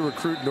 #2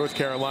 recruit in North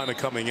Carolina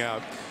coming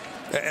out.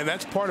 And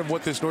that's part of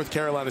what this North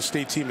Carolina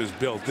State team has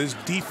built. This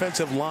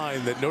defensive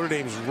line that Notre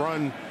Dame's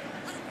run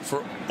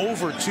for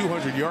over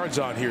 200 yards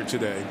on here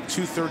today,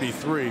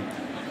 233.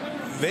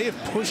 They have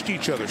pushed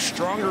each other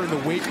stronger in the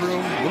weight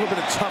room, a little bit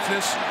of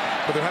toughness,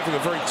 but they're having a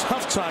very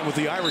tough time with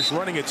the Irish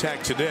running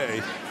attack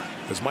today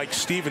as Mike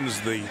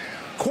Stevens, the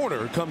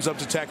corner, comes up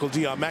to tackle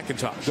Deion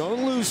McIntosh.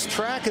 Don't lose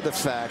track of the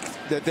fact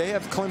that they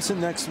have Clemson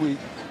next week.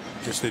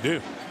 Yes, they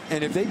do.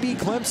 And if they beat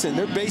Clemson,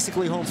 they're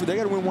basically home free. They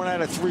got to win 1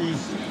 out of 3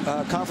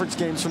 conference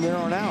games from there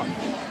on out.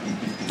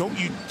 Don't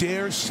you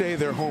dare say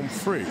they're home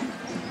free,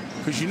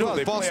 because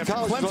they play after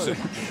Clemson.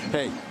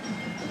 Hey,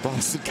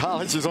 Boston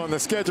College is on the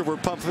schedule. We're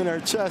pumping our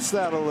chests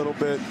out a little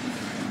bit.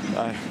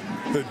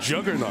 The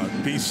juggernaut,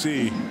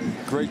 BC.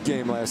 Great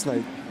game last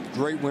night.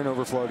 Great win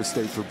over Florida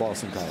State for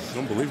Boston College.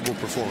 Unbelievable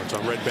performance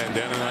on Red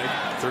Bandana night.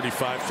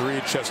 35-3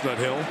 at Chestnut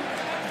Hill.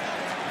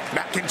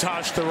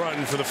 McIntosh to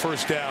run for the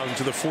first down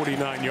to the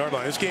 49-yard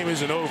line. This game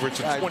isn't over. It's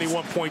a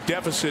 21-point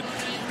deficit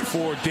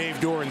for Dave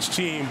Doran's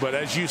team. But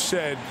as you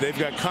said, they've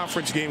got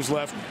conference games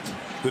left.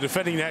 The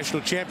defending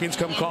national champions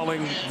come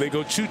calling. They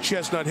go to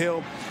Chestnut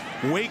Hill.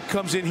 Wake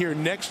comes in here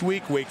next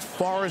week. Wake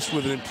Forest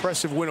with an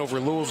impressive win over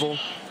Louisville.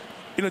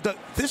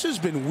 This has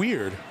been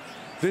weird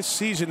this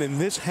season in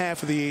this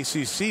half of the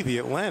ACC, the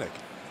Atlantic.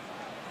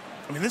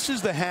 I mean, this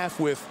is the half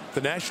with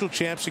the national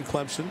champs in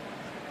Clemson,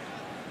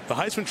 the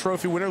Heisman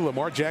Trophy winner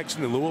Lamar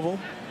Jackson in Louisville,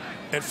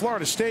 and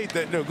Florida State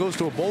that goes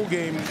to a bowl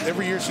game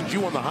every year since you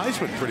won the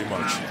Heisman, pretty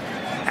much.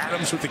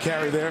 Adams with the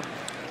carry there,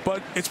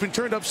 but it's been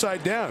turned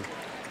upside down.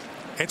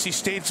 NC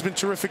State's been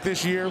terrific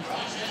this year.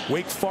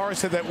 Wake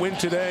Forest had that win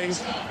today,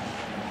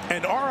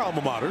 and our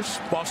alma maters,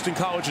 Boston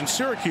College and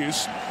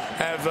Syracuse,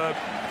 have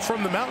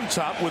from the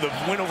mountaintop with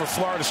a win over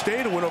Florida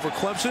State, a win over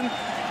Clemson,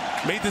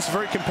 made this a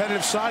very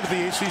competitive side of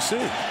the ACC.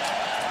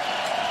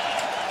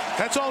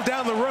 That's all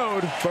down the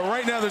road, but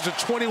right now there's a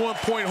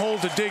 21-point hole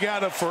to dig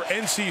out of for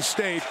NC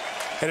State,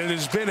 and it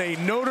has been a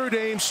Notre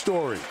Dame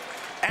story.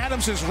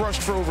 Adams has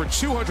rushed for over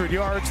 200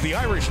 yards. The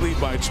Irish lead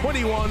by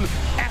 21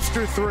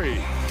 after 3.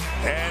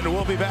 And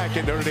we'll be back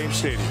at Notre Dame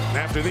Stadium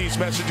after these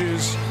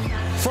messages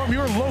from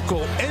your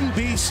local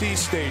NBC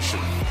station.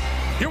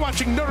 You're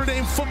watching Notre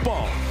Dame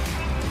football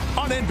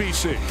on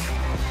NBC.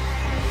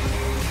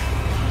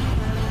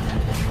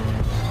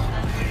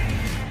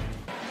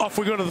 Off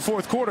we go to the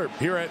fourth quarter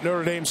here at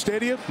Notre Dame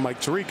Stadium.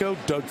 Mike Tirico,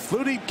 Doug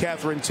Flutie,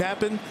 Catherine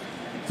Tappan.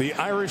 The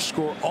Irish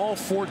score all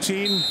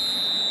 14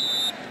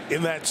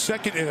 in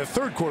the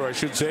third quarter, I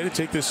should say, to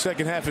take this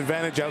second half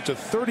advantage out to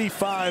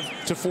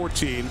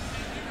 35-14.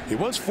 It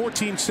was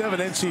 14-7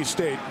 NC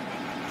State.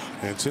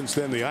 And since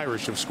then, the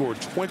Irish have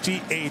scored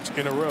 28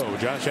 in a row.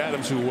 Josh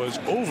Adams, who was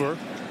over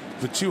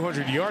the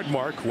 200-yard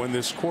mark when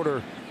this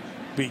quarter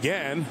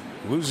began,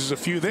 loses a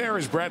few there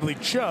as Bradley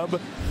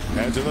Chubb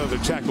adds another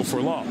tackle for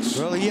loss.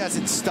 Well, he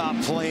hasn't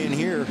stopped playing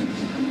here.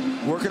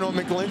 Working on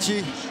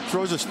McGlinchey,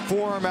 throws his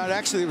forearm out.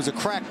 Actually, it was a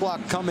crack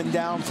block coming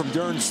down from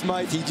Durham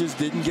Smythe. He just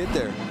didn't get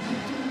there.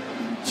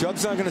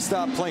 Chubb's not going to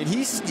stop playing.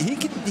 He's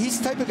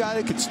the type of guy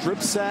that could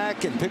strip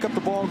sack and pick up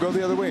the ball and go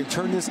the other way and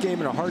turn this game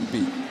in a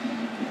heartbeat.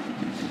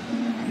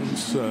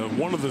 It's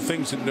one of the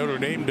things that Notre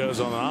Dame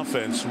does on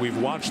offense. We've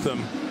watched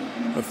them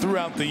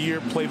throughout the year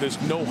play this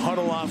no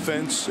huddle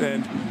offense,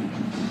 and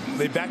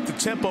they back the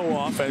tempo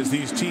off as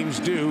these teams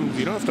do.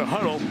 You don't have to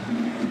huddle,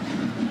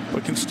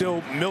 but can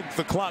still milk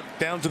the clock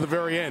down to the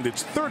very end.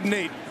 It's 3rd and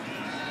 8,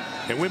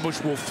 and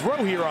Wimbush will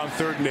throw here on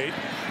 3rd and 8.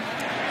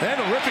 And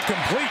a rip it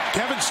complete.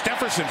 Kevin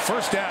Stefferson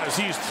first down as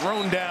he's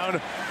thrown down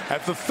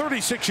at the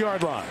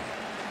 36-yard line.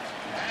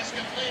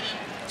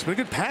 It's been a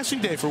good passing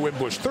day for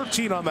Wimbush.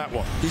 13 on that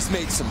one. He's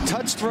made some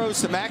touch throws,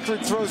 some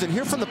accurate throws, and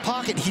here from the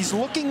pocket, he's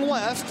looking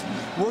left,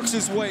 works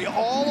his way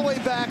all the way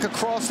back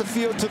across the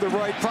field to the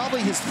right, probably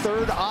his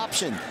 3rd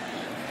option.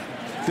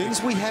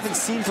 Things we haven't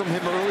seen from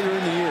him earlier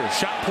in the year.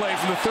 Shot play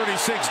from the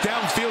 36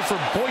 downfield for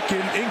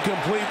Boykin,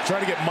 incomplete.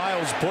 Trying to get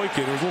Miles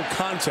Boykin. There was a little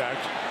contact,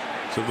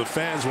 so the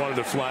fans wanted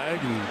a flag,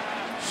 and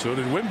so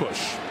did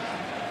Wimbush.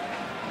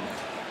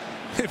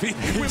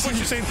 Wimbush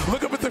is saying,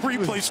 look up at the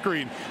replay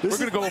screen. We're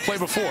going to go a play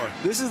before.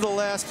 This is the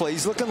last play.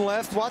 He's looking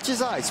left. Watch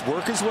his eyes.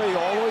 Work his way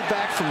all the way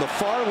back from the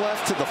far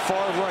left to the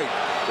far right.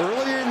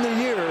 Earlier in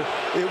the year,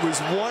 it was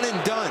one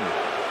and done.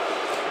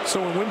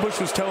 So when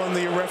Wimbush was telling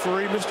the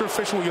referee, Mr.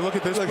 Official, will you look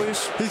at this,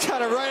 please? He's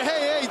got it right.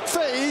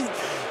 Hey,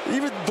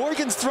 even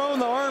Boykin's throwing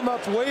the arm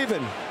up,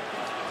 waving.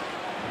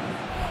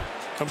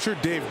 I'm sure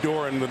Dave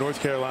Doran, the North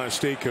Carolina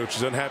State coach,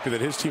 is unhappy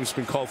that his team's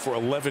been called for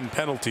 11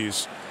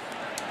 penalties.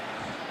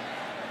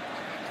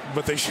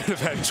 But they should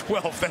have had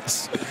 12.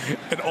 That's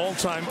an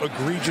all-time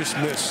egregious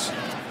miss.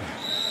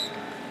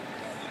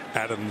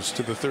 Adams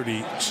to the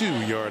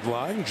 32-yard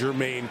line.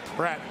 Jermaine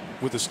Pratt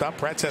with the stop.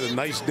 Pratt's had a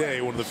nice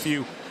day. One of the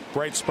few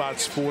bright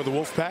spots for the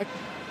Wolfpack.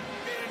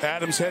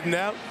 Adams heading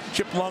out.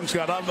 Chip Long's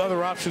got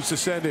other options to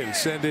send in.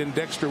 Send in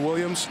Dexter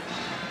Williams.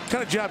 What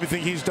kind of job you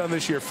think he's done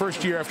this year?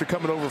 First year after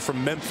coming over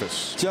from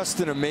Memphis. Just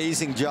an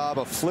amazing job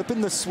of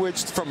flipping the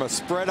switch from a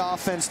spread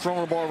offense,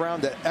 throwing the ball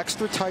around to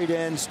extra tight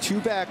ends,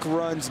 2-back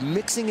runs,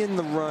 mixing in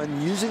the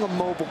run, using a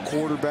mobile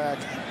quarterback.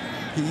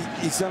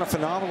 He's done a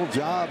phenomenal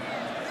job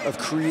of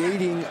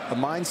creating a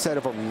mindset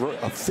of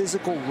a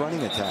physical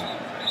running attack.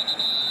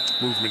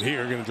 Movement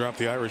here, going to drop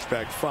the Irish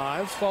back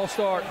 5. False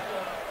start.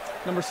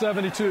 Number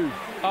 72,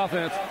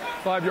 offense,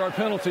 5-yard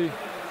penalty.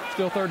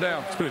 Still 3rd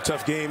down. It's been a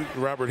tough game.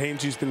 Robert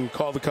Hainsey's been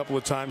called a couple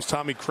of times.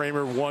 Tommy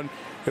Kramer won.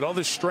 Got all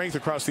this strength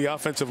across the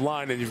offensive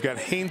line, and you've got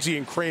Hainsey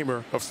and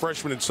Kramer, a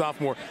freshman and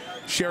sophomore,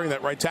 sharing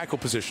that right tackle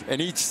position.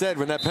 And each said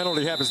when that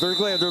penalty happens, they're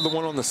glad they're the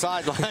one on the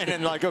sideline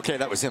and like, okay,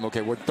 that was him.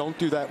 Okay, well, don't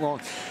do that wrong.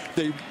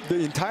 The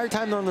entire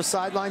time they're on the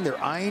sideline, they're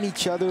eyeing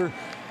each other,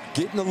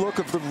 getting the look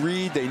of the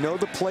read. They know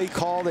the play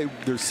call.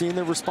 They're seeing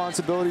their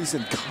responsibilities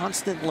and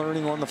constant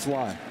learning on the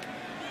fly.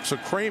 So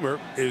Kramer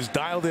is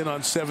dialed in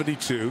on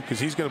 72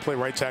 because he's going to play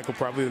right tackle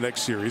probably the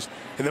next series.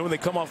 And then when they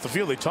come off the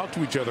field, they talk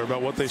to each other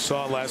about what they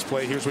saw last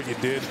play. Here's what you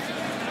did.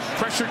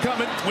 Pressure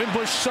coming.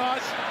 Wimbush saw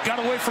it. Got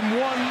away from 1.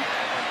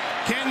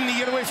 Can he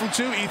get away from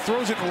 2? He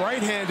throws it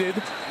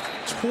right-handed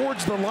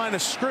towards the line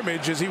of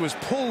scrimmage as he was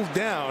pulled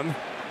down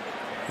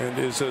and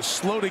is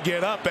slow to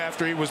get up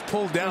after he was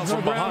pulled down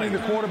from behind. The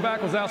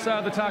quarterback was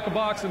outside the tackle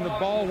box and the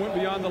ball went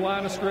beyond the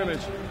line of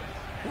scrimmage.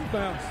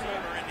 Bounce.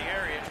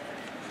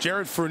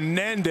 Jared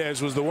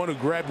Fernandez was the one who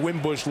grabbed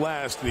Wimbush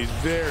last, and he's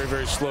very,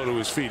 very slow to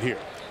his feet here.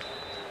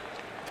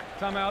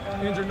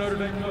 Timeout, injured Notre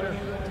Dame player.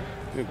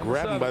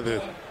 Grab him by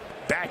the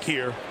back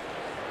here,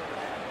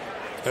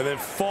 and then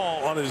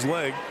fall on his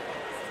leg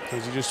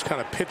as he just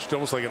kind of pitched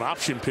almost like an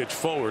option pitch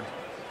forward.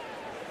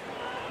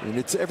 And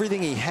it's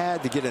everything he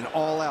had to get an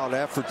all-out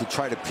effort to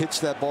try to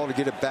pitch that ball to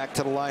get it back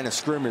to the line of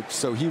scrimmage.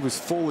 So he was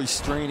fully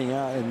straining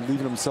out and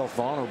leaving himself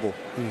vulnerable.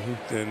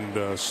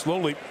 And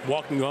slowly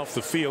walking off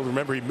the field.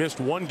 Remember, he missed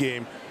 1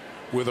 game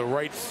with a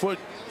right foot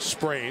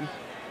sprain.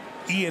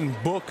 Ian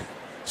Book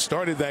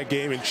started that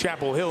game in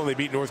Chapel Hill, and they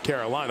beat North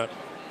Carolina.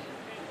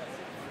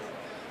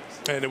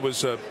 And it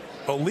was a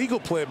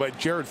legal play by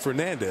Jared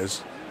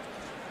Fernandez.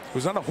 It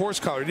was not a horse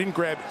collar. He didn't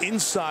grab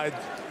inside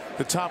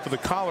the top of the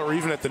collar or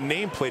even at the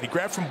nameplate. He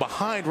grabbed from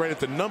behind right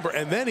at the number,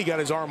 and then he got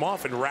his arm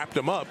off and wrapped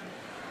him up.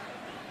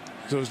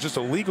 So it was just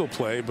a legal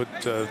play, but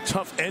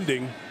tough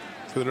ending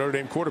for the Notre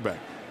Dame quarterback.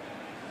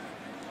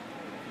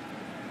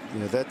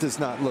 Yeah, that does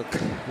not look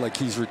like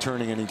he's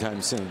returning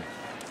anytime soon.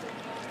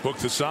 Book,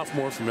 the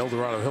sophomore from El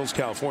Dorado Hills,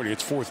 California.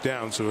 It's 4th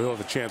down, so he'll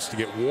have a chance to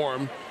get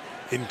warm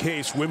in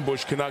case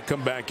Wimbush cannot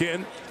come back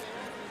in.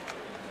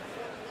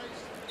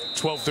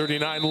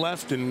 12:39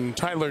 left, and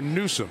Tyler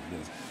Newsome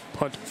will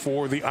punt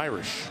for the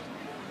Irish.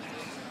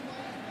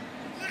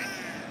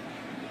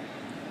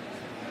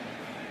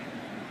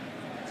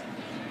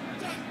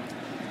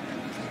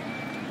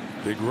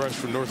 Big rush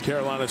from North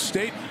Carolina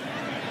State.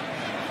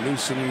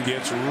 Newsome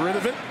gets rid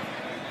of it.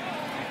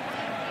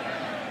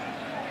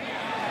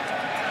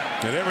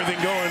 And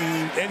everything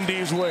going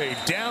ND's way.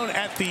 Down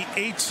at the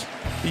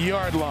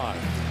 8-yard line.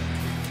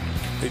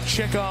 They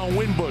check on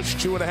Wimbush,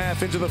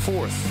 2.5 into the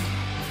 4th.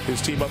 His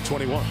team up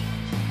 21.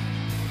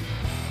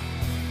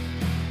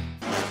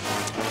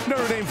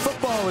 Notre Dame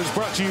football is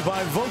brought to you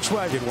by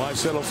Volkswagen. Why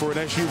settle for an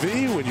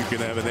SUV when you can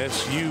have an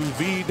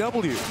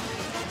SUVW?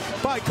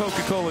 By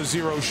Coca-Cola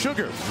Zero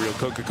Sugar. Real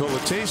Coca-Cola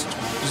taste.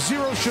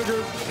 0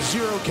 sugar,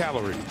 0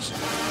 calories.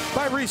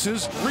 By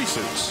Reese's.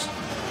 Reese's.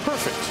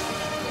 Perfect.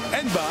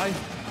 And by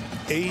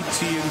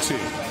AT&T.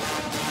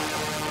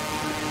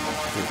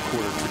 3rd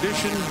quarter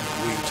tradition.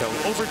 We tell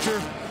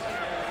overture.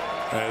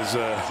 As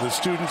the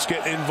students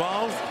get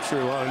involved. I'm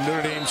sure a lot of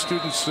Notre Dame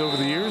students over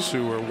the years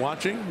who are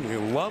watching, the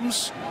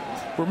alums,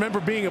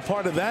 remember being a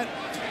part of that.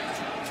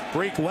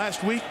 Break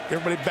last week.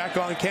 Everybody back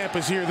on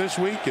campus here this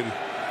week. And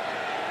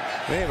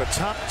they have a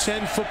top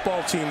 10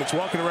 football team that's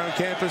walking around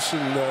campus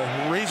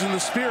and raising the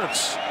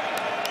spirits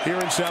here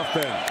in South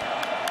Bend.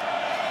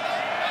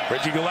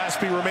 Reggie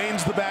Gillespie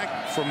remains the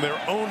back from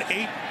their own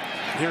 8.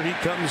 Here he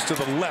comes to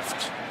the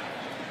left.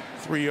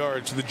 3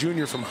 yards. The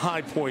junior from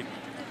High Point,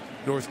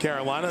 North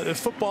Carolina. The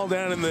football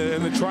down in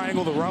the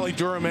triangle, the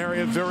Raleigh-Durham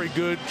area, very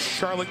good.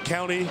 Charlotte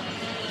County,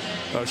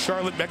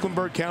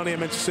 Mecklenburg County, I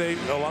meant to say,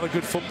 a lot of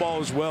good football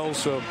as well.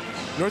 So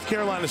North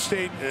Carolina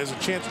State has a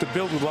chance to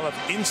build with a lot of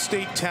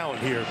in-state talent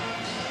here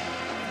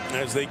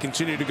as they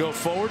continue to go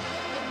forward.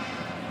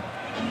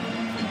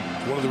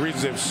 One of the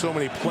reasons they have so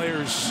many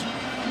players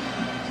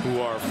who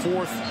are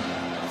 4th,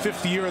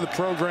 5th year in the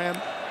program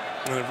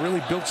and have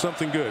really built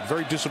something good.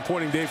 Very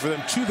disappointing day for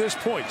them to this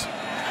point.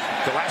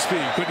 Gillespie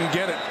couldn't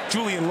get it.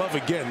 Julian Love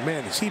again.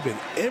 Man, has he been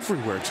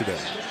everywhere today.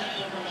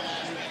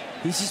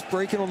 He's just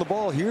breaking on the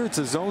ball. Here it's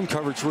a zone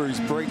coverage where he's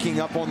breaking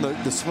up on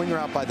the swing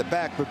route by the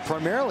back, but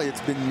primarily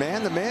it's been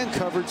man-to-man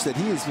coverage that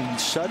he has been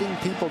shutting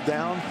people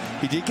down.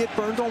 He did get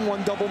burned on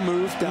one double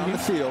move down the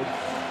field,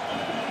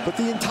 but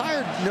the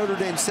entire Notre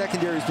Dame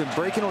secondary has been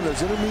breaking on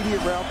those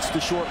intermediate routes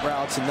to short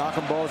routes and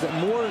knocking balls at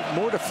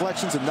more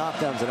deflections and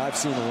knockdowns than I've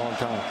seen in a long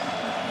time.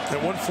 That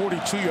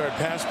 142-yard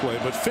pass play,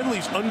 but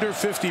Finley's under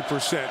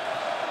 50%.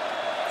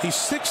 He's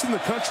 6th in the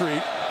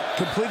country,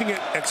 completing it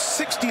at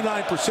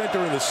 69%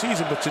 during the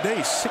season, but today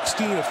he's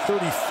 16 of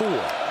 34.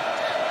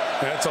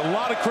 That's a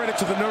lot of credit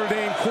to the Notre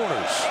Dame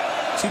corners.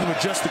 See them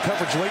adjust the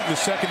coverage late in the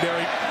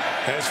secondary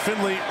as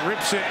Finley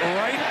rips it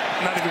right,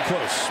 not even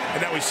close.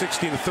 And now he's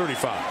 16 of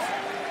 35.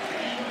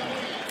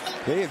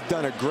 They have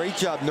done a great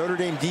job. Notre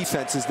Dame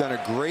defense has done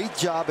a great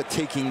job at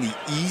taking the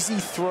easy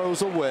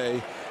throws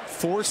away,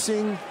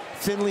 forcing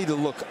Finley to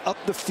look up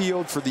the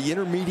field for the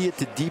intermediate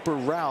to deeper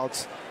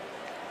routes,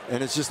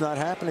 and it's just not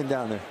happening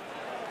down there.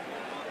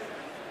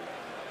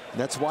 And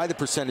that's why the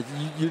percentage,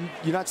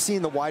 you're not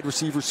seeing the wide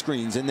receiver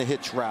screens and the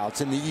hitch routes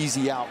and the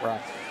easy out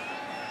route.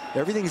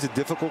 Everything is a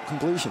difficult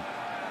completion.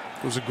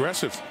 It was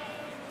aggressive,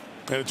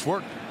 and it's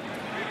worked.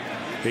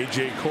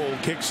 A.J. Cole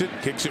kicks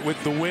it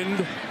with the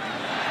wind.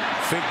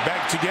 Fink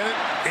back to get it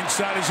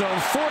inside his own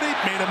 40,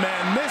 made a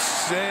man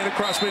miss, and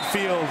across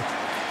midfield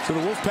to the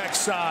Wolfpack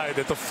side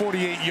at the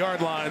 48-yard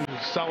line.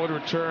 Solid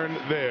return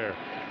there.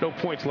 No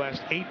points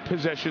last 8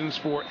 possessions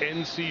for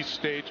NC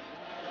State.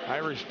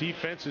 Irish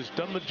defense has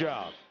done the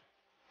job.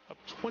 Up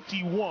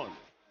 21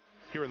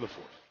 here in the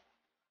 4th.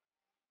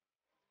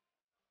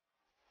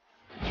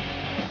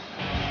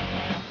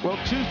 Well,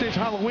 Tuesday's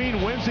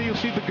Halloween. Wednesday, you'll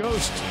see the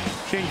Ghost,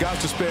 Shane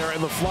Gostisbehere,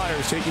 and the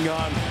Flyers taking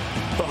on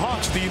the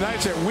Hawks at the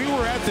United Center. We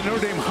were at the Notre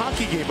Dame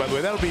hockey game, by the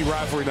way. That'll be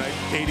rivalry night,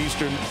 8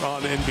 Eastern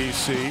on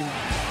NBC.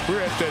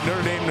 We're at the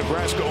Notre Dame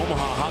Nebraska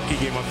Omaha hockey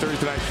game on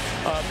Thursday night.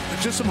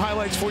 Just some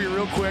highlights for you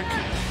real quick.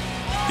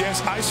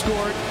 Yes, I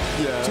scored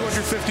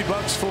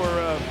 $250 for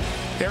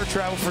air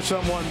travel for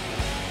someone.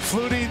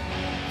 Flutie,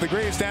 the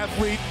greatest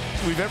athlete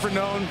we've ever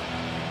known.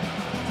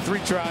 3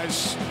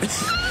 tries.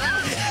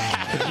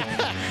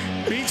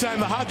 Meantime,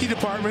 the hockey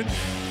department,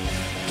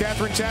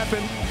 Catherine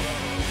Tappan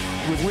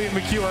with Liam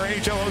McHugh, our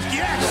NHL host.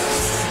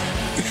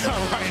 Yes!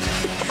 All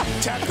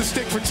right. Tap the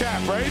stick for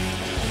tap, right?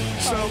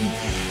 So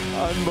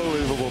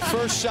unbelievable.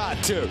 First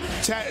shot, too.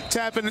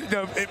 Tappan,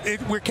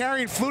 we're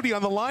carrying Flutie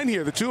on the line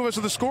here. The 2 of us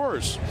are the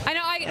scorers. I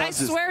know. I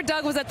swear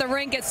Doug was at the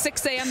rink at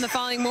 6 a.m. the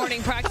following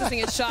morning practicing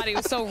his shot. He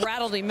was so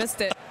rattled he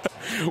missed it.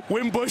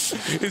 Wimbush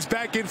is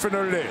back in for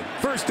Notre Dame.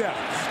 First down.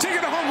 Taking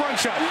a home run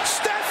shot.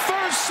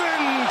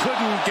 Stefferson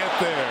couldn't get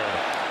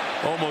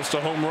there. Almost a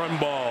home run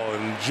ball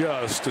and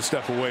just a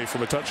step away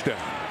from a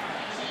touchdown.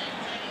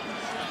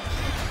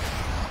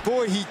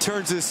 Boy, he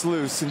turns this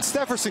loose, and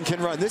Stefferson can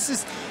run.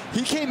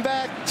 He came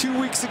back 2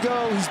 weeks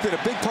ago. He's been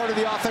a big part of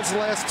the offense the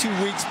last 2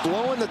 weeks,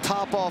 blowing the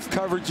top off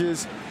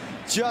coverages,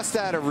 just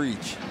out of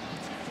reach.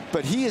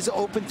 But he has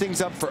opened things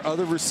up for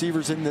other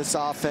receivers in this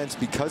offense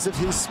because of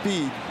his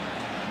speed.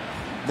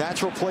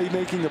 Natural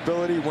playmaking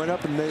ability, went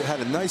up and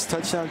had a nice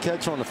touchdown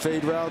catch on the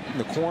fade route in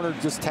the corner,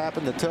 just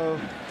tapping the toe.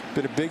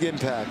 Been a big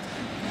impact.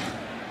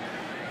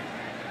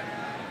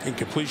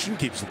 Incompletion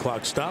keeps the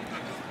clock stopped.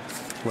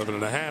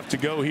 11.5 to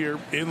go here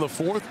in the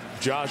fourth.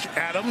 Josh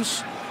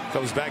Adams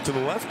comes back to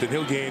the left, and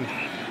he'll gain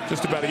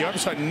just about a yard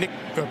beside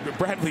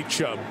Bradley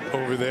Chubb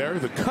over there,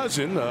 the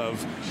cousin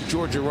of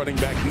Georgia running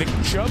back Nick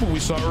Chubb, who we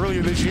saw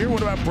earlier this year.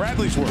 What about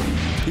Bradley's work?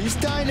 He's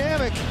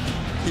dynamic.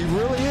 He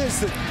really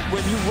is. That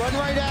when you run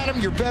right at him,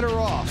 you're better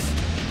off.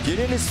 Get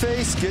in his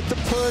face, get the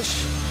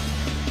push.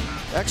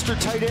 Extra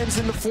tight ends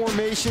in the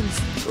formations.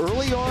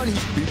 Early on,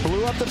 he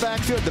blew up the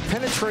backfield. The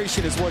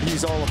penetration is what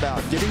he's all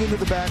about. Getting into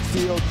the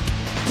backfield,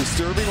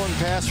 disturbing on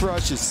pass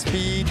rush, his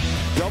speed,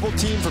 double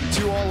team from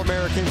 2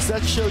 All-Americans.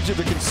 That shows you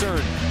the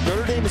concern.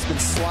 Notre Dame has been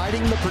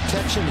sliding the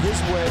protection his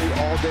way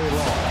all day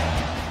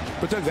long.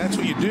 But Doug, that's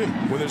what you do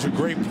when there's a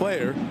great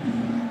player.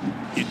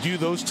 You do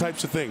those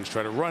types of things.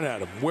 Try to run at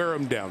them, wear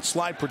them down,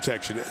 slide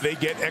protection. They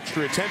get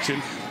extra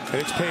attention, and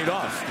it's paid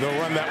off. They'll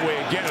run that way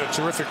again. A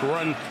terrific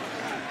run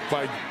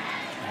by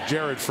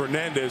Jared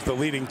Fernandez, the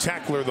leading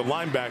tackler, the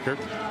linebacker.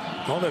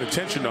 All that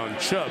attention on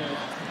Chubb.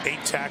 8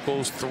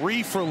 tackles,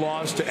 3 for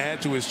loss to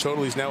add to his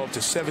total. He's now up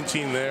to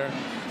 17 there.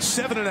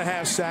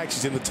 7.5 sacks.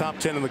 He's in the top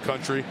 10 in the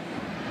country.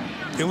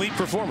 Elite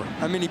performer.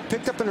 I mean, he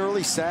picked up an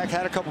early sack,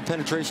 had a couple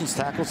penetrations,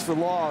 tackles for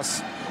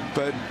loss.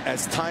 But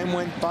as time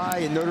went by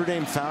and Notre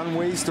Dame found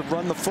ways to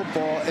run the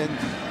football, and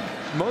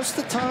most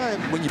of the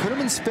time when you put him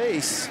in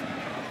space,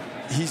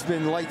 he's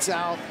been lights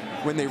out.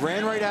 When they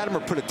ran right at him or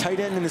put a tight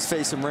end in his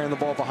face and ran the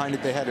ball behind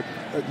it, they had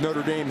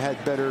Notre Dame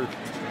had better,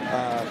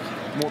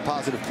 more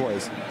positive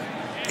plays.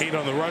 8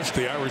 on the rush.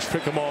 The Irish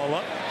pick them all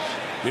up.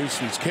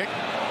 Newsom's kick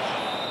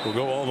will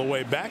go all the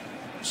way back.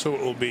 So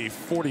it will be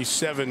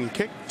 47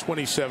 kick,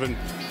 27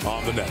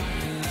 on the net.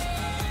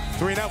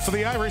 3 and out for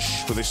the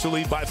Irish, but they still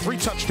lead by 3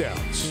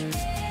 touchdowns.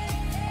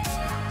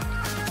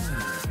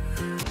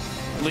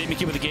 Lee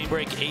McKee with the game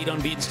break. 8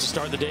 unbeatens to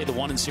start the day. The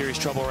one in serious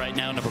trouble right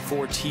now. Number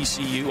 4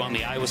 TCU on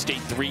the Iowa State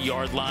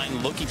 3-yard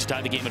line, looking to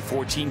tie the game at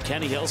 14.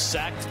 Kenny Hill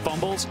sacked,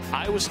 fumbles.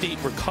 Iowa State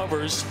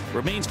recovers,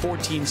 remains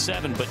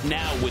 14-7. But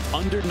now with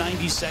under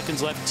 90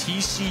 seconds left,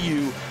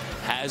 TCU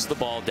has the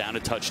ball down a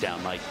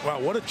touchdown, Mike. Wow,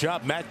 what a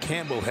job Matt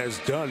Campbell has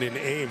done in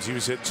Ames. He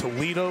was at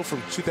Toledo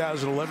from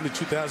 2011 to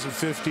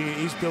 2015.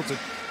 He's built a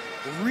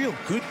real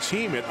good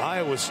team at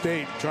Iowa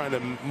State, trying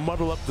to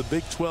muddle up the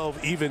Big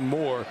 12 even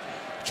more.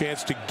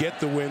 Chance to get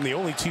the win. The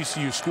only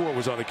TCU score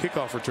was on a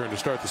kickoff return to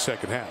start the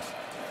second half.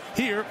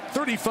 Here,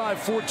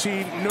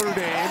 35-14 Notre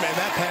Dame, and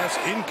that pass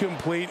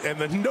incomplete. And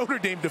the Notre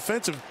Dame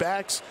defensive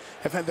backs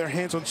have had their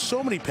hands on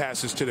so many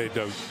passes today,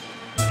 Doug.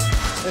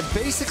 And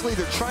basically,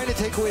 they're trying to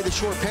take away the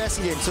short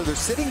passing game. So they're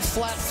sitting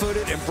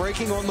flat-footed and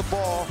breaking on the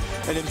ball.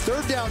 And in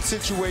third down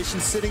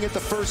situations, sitting at the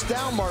first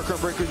down marker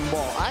and breaking the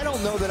ball. I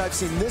don't know that I've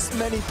seen this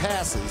many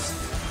passes,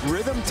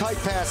 rhythm-type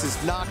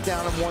passes, knocked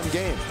down in one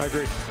game. I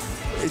agree.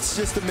 It's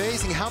just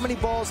amazing how many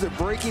balls they're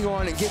breaking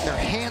on and getting their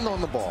hand on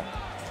the ball.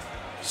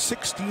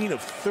 16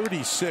 of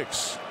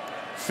 36.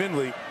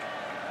 Finley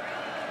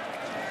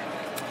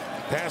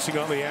passing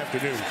on the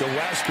afternoon.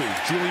 Gillespie,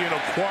 Julian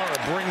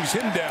Okwara brings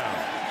him down.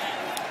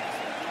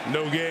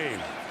 No gain.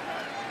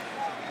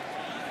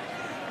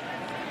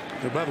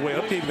 And by the way,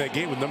 updating that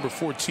game with number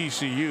 4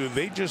 TCU,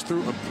 they just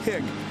threw a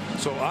pick.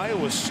 So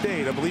Iowa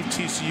State, I believe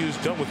TCU's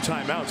done with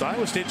timeouts.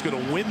 Iowa State's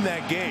going to win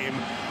that game,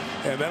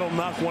 and that'll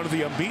knock one of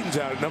the unbeatens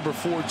out at number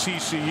 4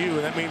 TCU, and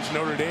that means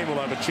Notre Dame will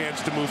have a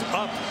chance to move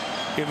up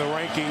in the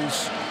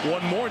rankings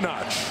one more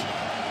notch.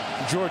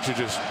 Georgia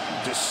just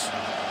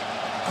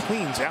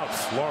cleans out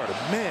Florida.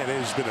 Man,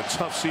 it has been a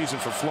tough season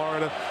for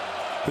Florida.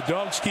 The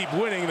Dogs keep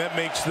winning. That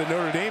makes the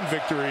Notre Dame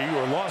victory,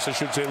 or loss, I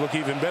should say, look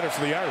even better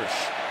for the Irish.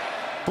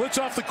 Blitz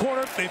off the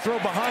corner. They throw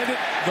behind it.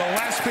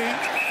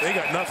 Gillespie, they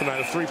got nothing out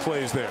of 3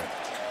 plays there.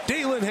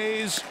 Dalen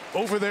Hayes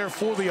over there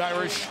for the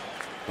Irish,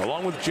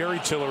 along with Jerry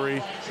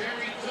Tillery.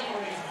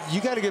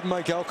 You got to give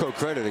Mike Elko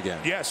credit again.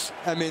 Yes.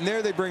 I mean,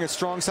 there they bring a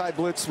strong side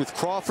blitz with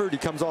Crawford. He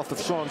comes off the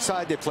strong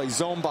side. They play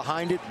zone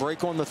behind it,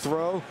 break on the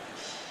throw.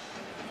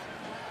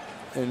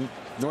 And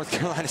North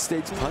Carolina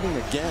State's punting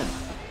again.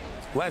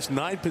 Last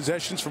 9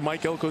 possessions for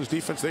Mike Elko's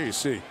defense. There you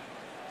see.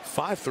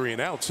 5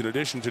 3-and-outs in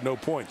addition to no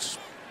points.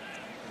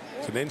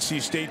 It's an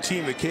NC State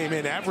team that came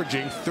in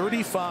averaging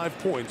 35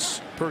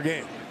 points per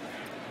game.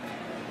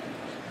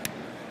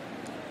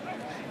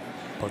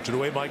 Punched it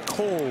away by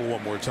Cole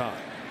one more time.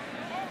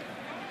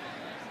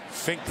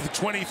 Fink to the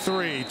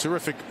 23.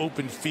 Terrific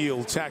open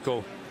field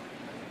tackle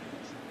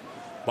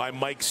by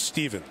Mike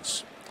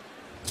Stevens.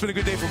 It's been a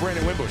good day for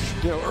Brandon Wimbush.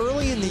 You know,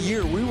 early in the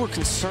year, we were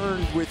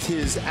concerned with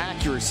his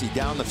accuracy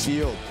down the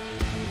field.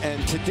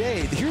 And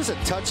today, here's a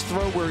touch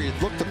throw where he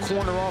looked the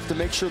corner off to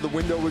make sure the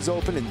window was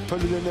open and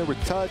put it in there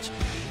with touch.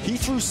 He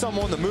threw some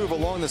on the move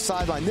along the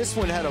sideline. This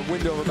one had a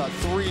window of about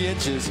 3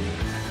 inches.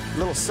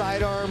 Little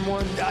sidearm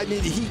one. I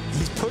mean,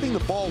 he's putting the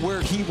ball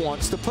where he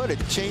wants to put it,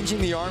 changing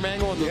the arm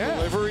angle and the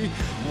delivery.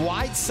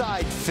 Wide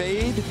side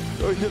fade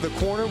into the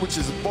corner, which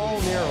is a ball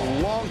in the air a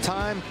long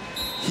time.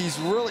 He's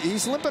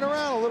limping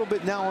around a little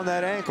bit now on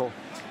that ankle.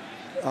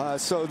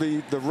 So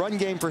the run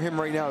game for him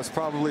right now is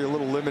probably a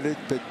little limited,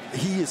 but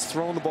he is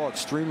throwing the ball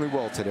extremely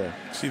well today.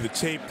 See the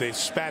tape, they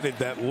spatted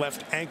that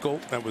left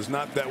ankle. That was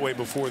not that way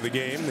before the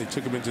game. They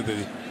took him into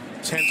the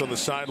tent on the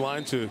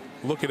sideline to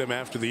look at him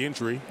after the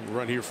injury.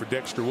 Run here for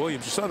Dexter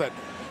Williams. You saw that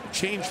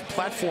change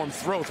platform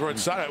throw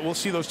inside. We'll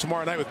see those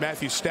tomorrow night with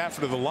Matthew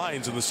Stafford of the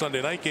Lions in the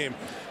Sunday night game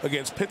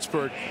against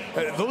Pittsburgh.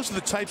 Those are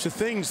the types of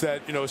things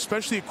that, you know,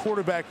 especially a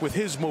quarterback with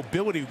his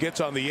mobility who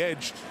gets on the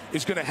edge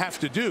is going to have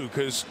to do,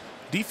 because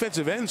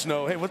defensive ends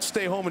know, hey, let's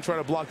stay home and try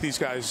to block these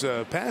guys'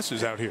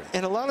 passes out here.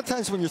 And a lot of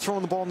times when you're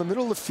throwing the ball in the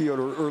middle of the field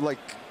or like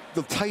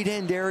the tight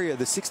end area,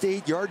 the 6 to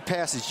 8 yard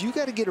passes, you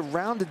got to get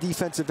around the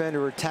defensive end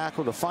or a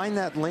tackle to find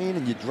that lane,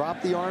 and you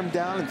drop the arm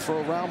down and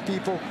throw around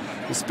people,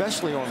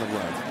 especially on the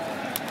run.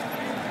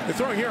 They're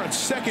throwing here on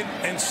 2nd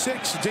and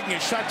 6, taking a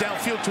shot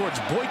downfield towards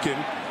Boykin.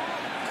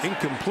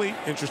 Incomplete.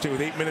 Interesting, with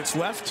 8 minutes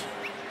left.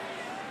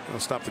 I'll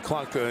stop the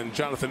clock, and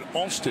Jonathan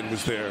Alston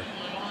was there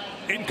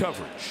in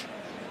coverage.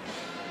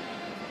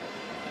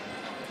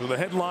 So the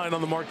headline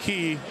on the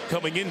marquee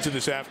coming into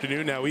this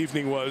afternoon, now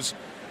evening, was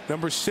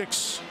number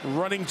 6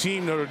 running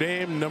team Notre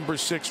Dame, number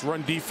 6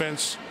 run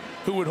defense.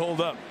 Who would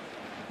hold up?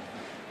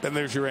 Then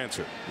there's your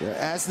answer. Yeah,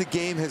 as the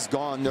game has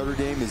gone, Notre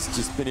Dame has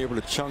just been able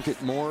to chunk it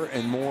more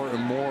and more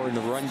and more in the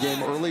run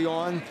game. Early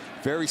on,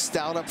 very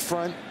stout up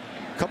front.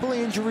 A couple of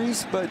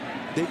injuries, but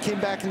they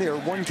came back in there.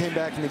 One came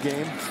back in the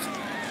game.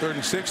 3rd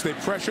and 6, they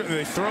pressure and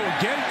they throw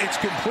again. It's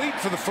complete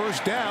for the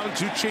first down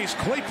to Chase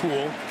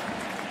Claypool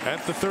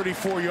at the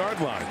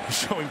 34-yard line,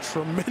 showing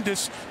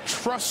tremendous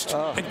trust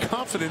and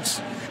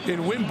confidence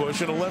in Wimbush.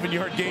 An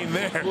 11-yard gain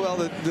there. Well,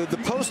 the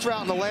post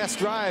route in the last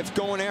drive,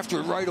 going after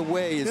it right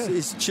away,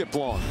 is Chip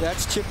Long.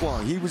 That's Chip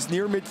Long. He was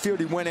near midfield.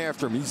 He went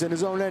after him. He's in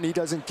his own end. He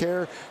doesn't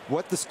care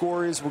what the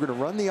score is. We're going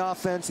to run the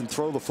offense and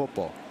throw the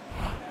football.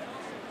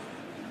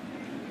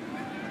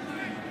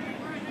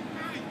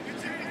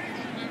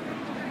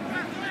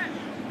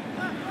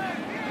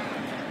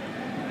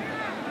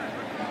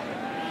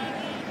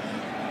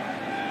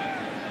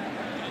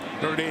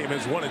 Notre Dame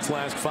has won its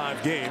last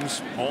 5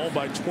 games, all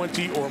by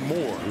 20 or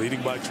more,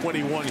 leading by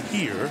 21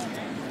 here.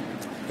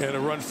 And a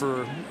run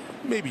for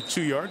maybe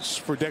 2 yards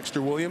for Dexter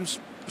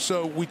Williams.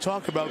 So we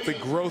talk about the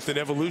growth and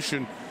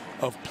evolution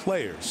of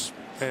players.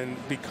 And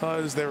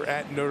because they're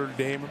at Notre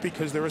Dame, or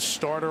because they're a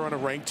starter on a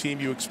ranked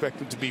team, you expect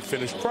them to be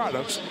finished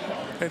products.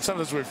 And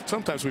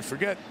sometimes we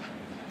forget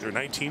they're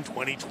 19,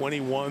 20,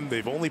 21.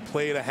 They've only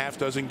played a half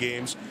dozen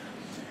games.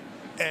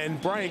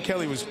 And Brian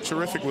Kelly was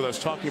terrific with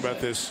us talking about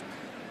this.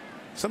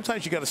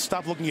 Sometimes you got to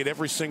stop looking at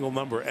every single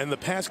number, and the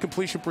pass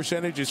completion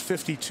percentage is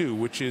 52,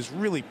 which is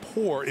really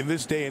poor in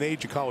this day and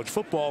age of college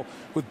football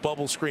with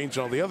bubble screens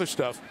and all the other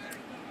stuff.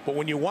 But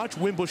when you watch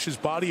Wimbush's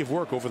body of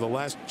work over the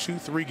last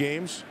 2-3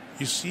 games,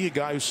 you see a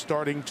guy who's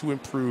starting to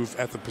improve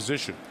at the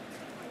position.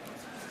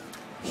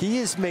 He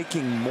is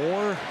making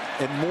more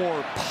and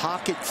more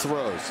pocket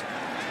throws.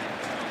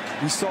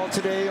 We saw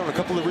today on a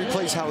couple of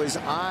replays how his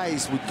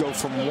eyes would go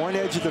from one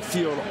edge of the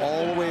field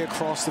all the way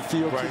across the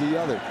field to the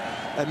other.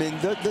 I mean,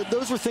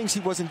 those were things he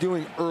wasn't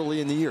doing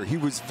early in the year. He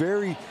was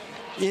very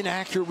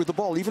inaccurate with the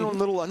ball. Even on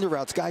little under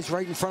routes, guys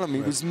right in front of him,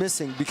 he was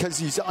missing because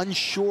he's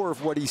unsure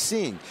of what he's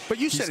seeing. But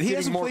you said he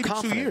hasn't played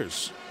 2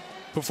 years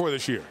before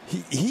this year.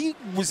 He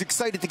was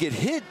excited to get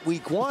hit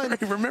week 1. I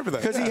remember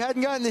that. Because he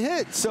hadn't gotten the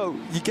hit. So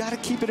you got to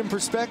keep it in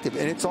perspective.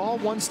 And it's all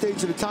one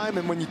stage at a time.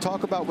 And when you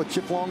talk about what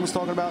Chip Long was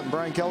talking about and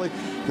Brian Kelly,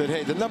 that,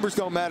 hey, the numbers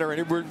don't matter.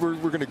 And we're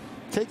going to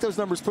take those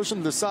numbers, push them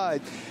to the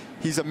side.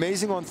 He's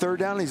amazing on 3rd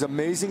down. He's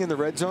amazing in the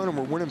red zone. And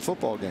we're winning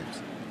football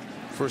games.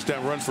 First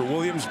down run for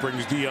Williams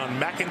brings Deion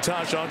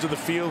McIntosh onto the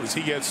field as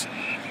he gets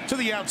to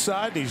the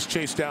outside. He's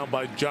chased down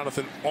by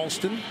Jonathan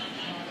Alston.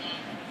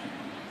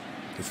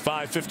 With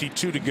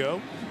 5:52 to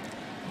go.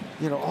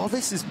 You know, all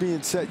this is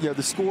being said.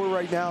 The score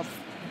right now,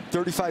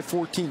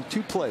 35-14.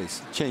 2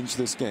 plays changed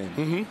this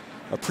game.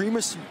 A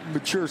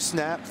premature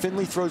snap.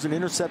 Finley throws an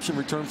interception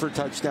return for a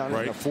touchdown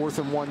in a 4th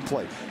and 1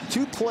 play.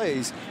 2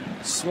 plays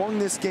swung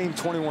this game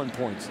 21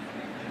 points.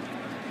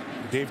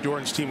 Dave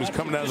Doran's team was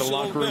coming out of the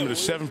locker room in a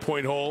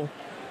 7-point hole.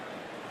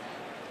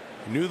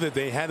 Knew that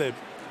they had to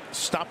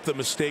stop the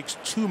mistakes.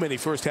 Too many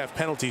first half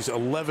penalties,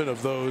 11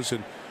 of those,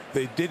 and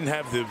they didn't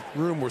have the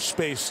room or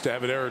space to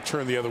have an error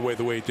turn the other way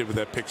the way it did with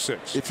that pick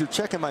 6. If you're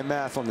checking my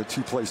math on the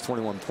 2 plays,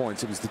 21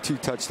 points, it was the 2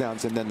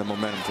 touchdowns and then the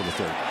momentum for the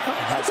 3rd.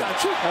 That's not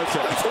true.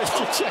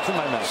 Okay, checking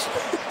my math.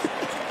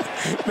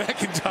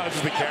 McIntosh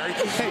is the carry.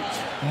 Hey,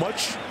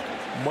 much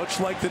much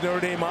like the Notre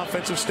Dame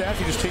offensive staff,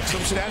 you just take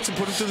some stats and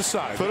put them to the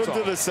side. Put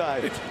them to the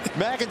side.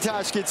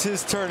 McIntosh gets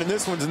his turn, and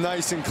this one's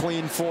nice and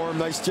clean for him.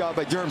 Nice job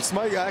by Durham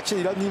Smythe. Actually,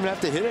 he doesn't even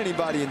have to hit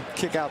anybody and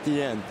kick out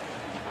the end.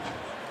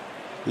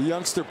 The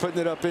youngster putting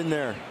it up in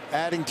there,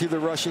 adding to the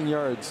rushing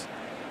yards.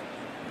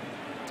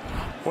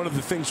 One of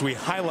the things we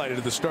highlighted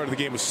at the start of the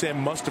game was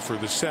Sam Mustipher,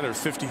 the center,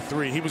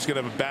 53. He was going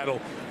to have a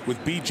battle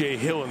with B.J.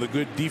 Hill and the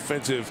good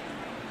defensive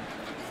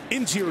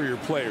interior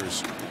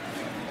players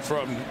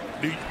from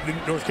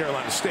North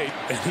Carolina State,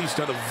 and he's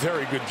done a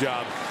very good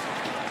job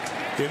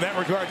in that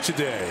regard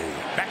today.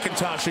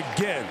 McIntosh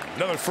again,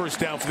 another first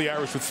down for the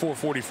Irish with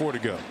 4:44 to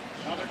go.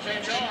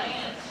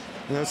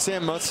 You know,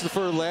 Sam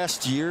Mustipher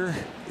last year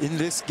in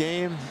this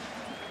game,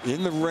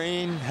 in the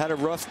rain, had a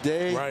rough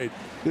day. Right.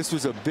 This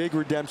was a big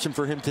redemption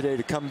for him today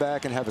to come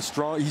back and have a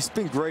strong. He's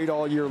been great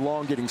all year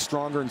long, getting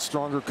stronger and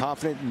stronger,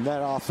 confident in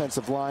that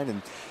offensive line,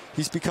 and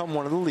he's become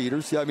one of the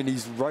leaders. I mean,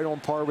 he's right on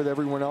par with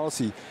everyone else.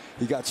 He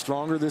got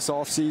stronger this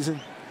offseason.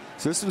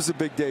 So this was a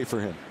big day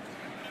for him.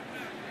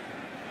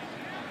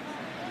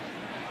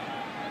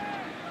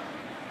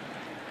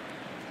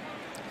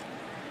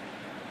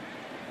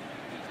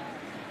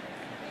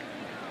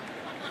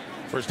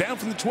 First down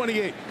from the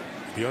 28.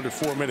 Be under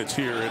 4 minutes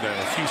here in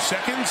a few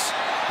seconds.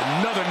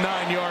 Another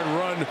 9-yard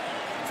run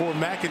for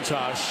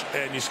McIntosh.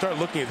 And you start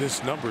looking at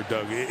this number,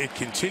 Doug. It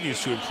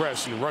continues to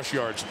impress in rush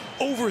yards.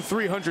 Over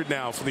 300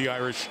 now for the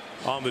Irish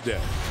on the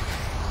day.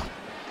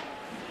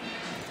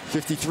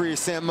 53 is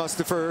Sam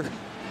Mustipher.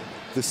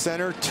 The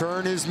center,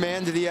 turn his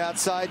man to the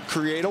outside,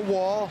 create a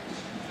wall.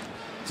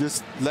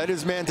 Just let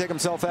his man take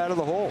himself out of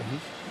the hole.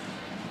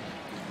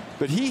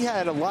 But he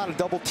had a lot of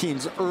double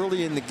teams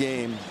early in the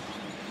game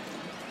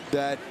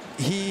that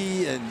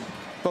he and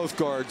both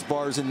guards,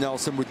 Bars and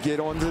Nelson, would get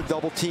onto the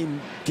double team,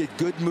 get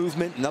good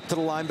movement and up to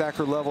the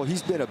linebacker level.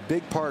 He's been a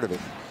big part of it.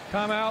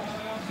 Timeout,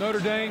 Notre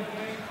Dame.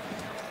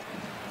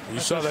 You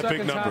saw that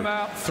big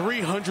number.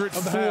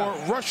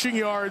 304 rushing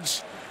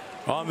yards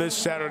on this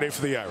Saturday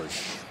for the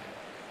Irish.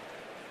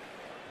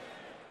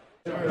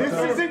 This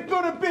isn't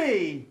going to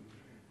be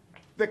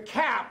the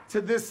cap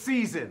to this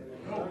season.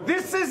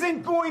 This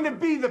isn't going to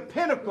be the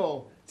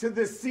pinnacle to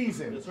this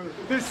season.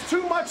 There's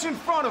too much in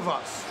front of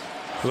us.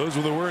 Those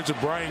were the words of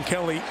Brian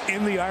Kelly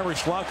in the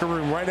Irish locker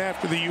room right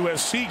after the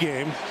USC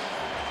game.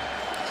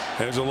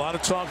 There's a lot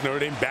of talk. Notre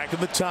Dame back in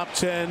the top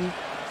 10,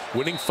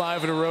 winning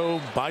 5 in a row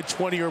by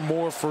 20 or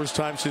more. First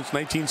time since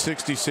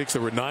 1966.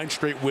 There were 9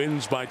 straight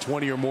wins by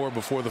 20 or more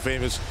before the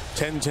famous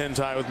 10-10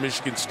 tie with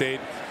Michigan State.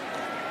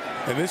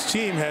 And this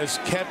team has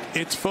kept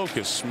its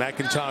focus.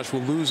 McIntosh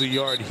will lose a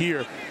yard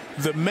here.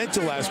 The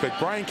mental aspect,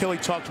 Brian Kelly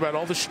talked about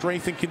all the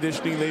strength and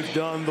conditioning they've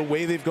done, the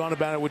way they've gone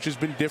about it, which has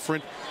been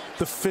different,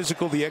 the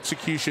physical, the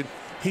execution.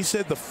 He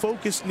said the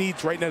focus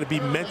needs right now to be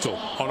mental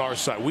on our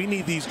side. We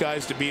need these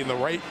guys to be in the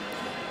right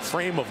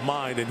frame of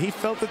mind, and he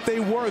felt that they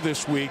were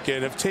this week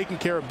and have taken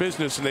care of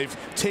business, and they've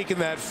taken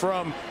that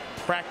from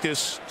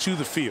practice to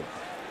the field.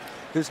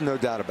 There's no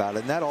doubt about it,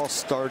 and that all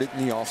started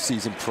in the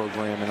offseason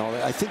program and all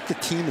that. I think the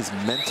team is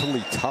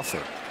mentally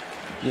tougher.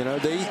 You know,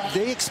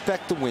 they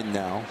expect to win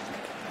now.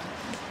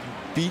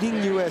 Beating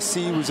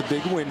USC was a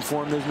big win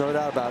for them. There's no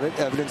doubt about it.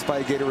 Evidenced by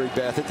a Gatorade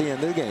bath at the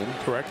end of the game.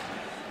 Correct.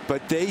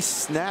 But they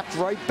snapped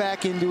right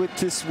back into it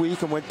this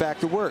week and went back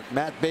to work.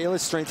 Matt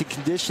Bayless, strength and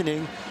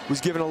conditioning, was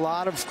given a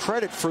lot of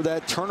credit for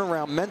that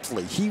turnaround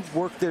mentally. He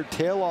worked their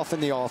tail off in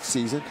the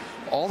offseason.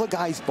 All the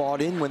guys bought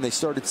in when they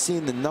started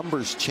seeing the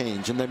numbers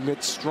change and then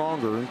get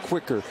stronger and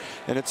quicker.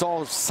 And it's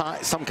all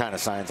some kind of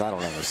science, I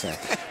don't understand.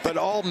 But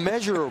all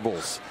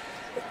measurables.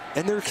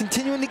 And they're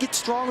continuing to get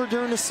stronger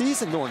during the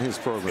season during his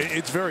program.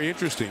 It's very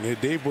interesting.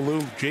 Dave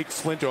Balloon, Jake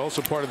Flint are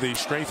also part of the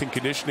strength and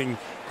conditioning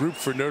group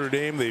for Notre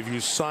Dame. They've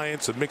used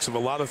science, a mix of a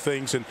lot of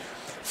things. And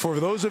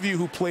for those of you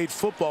who played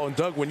football, and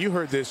Doug, when you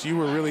heard this, you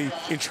were really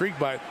intrigued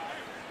by it.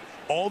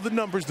 All the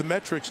numbers, the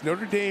metrics,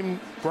 Notre Dame,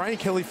 Brian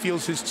Kelly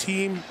feels his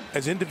team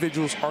as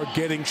individuals are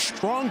getting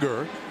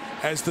stronger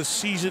as the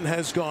season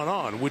has gone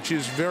on, which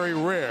is very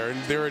rare.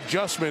 And their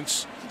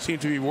adjustments seem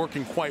to be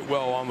working quite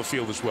well on the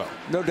field as well.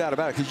 No doubt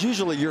about it, because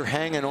usually you're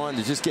hanging on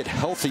to just get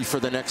healthy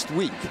for the next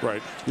week.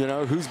 Right. You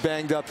know, who's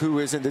banged up, who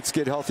isn't. Let's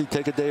get healthy,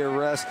 take a day of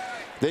rest.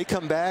 They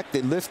come back,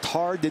 they lift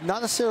hard,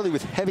 not necessarily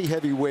with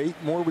heavy weight,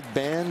 more with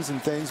bands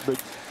and things,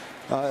 but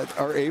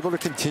are able to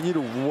continue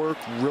to work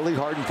really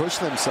hard and push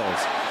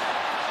themselves.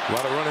 A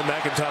lot of running.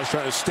 McIntosh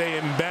trying to stay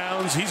in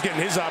bounds. He's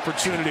getting his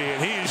opportunity,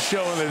 and he is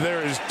showing that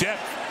there is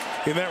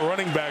depth in that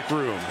running back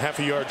room. Half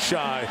a yard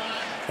shy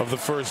of the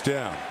first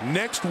down.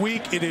 Next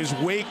week, it is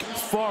Wake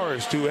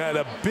Forest, who had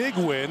a big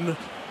win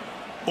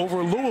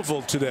over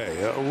Louisville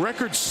today. A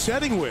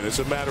record-setting win, as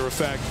a matter of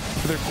fact,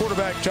 for their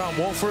quarterback, John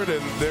Wolford,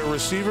 and their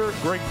receiver,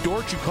 Greg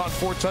Dortch, who caught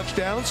 4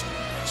 touchdowns.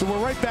 So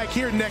we're right back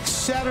here next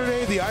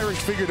Saturday. The Irish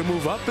figure to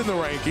move up in the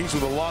rankings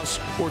with a loss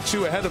or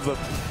 2 ahead of the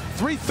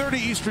 3:30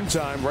 Eastern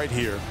time right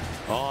here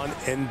on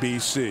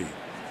NBC.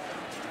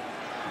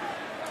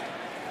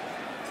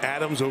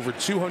 Adams over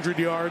 200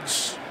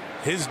 yards.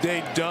 His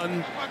day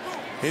done.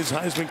 His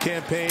Heisman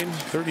campaign,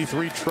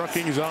 33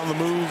 trucking, is on the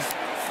move.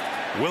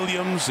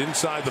 Williams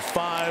inside the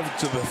 5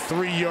 to the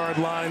 3-yard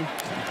line.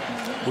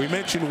 We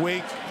mentioned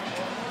Wake.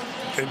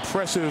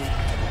 Impressive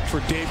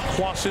for Dave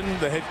Clawson,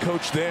 the head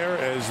coach there,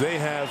 as they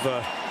have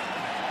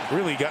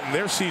really gotten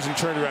their season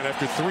turned around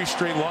after 3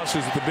 straight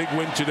losses with the big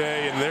win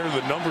today. And there are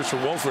the numbers for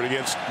Wolford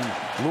against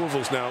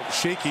Louisville's now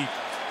shaky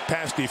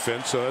pass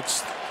defense. So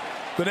that's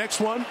the next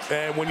one.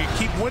 And when you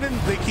keep winning,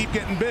 they keep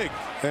getting big.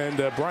 And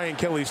Brian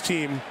Kelly's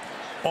team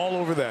all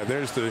over that.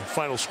 There's the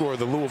final score of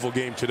the Louisville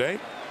game today.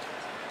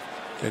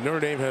 And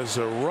Notre Dame has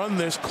run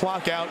this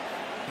clock out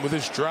with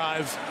this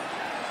drive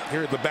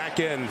here at the back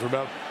end for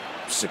about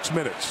 6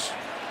 minutes.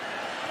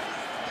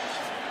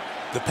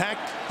 The Pack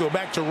go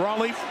back to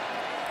Raleigh,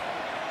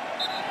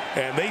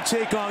 and they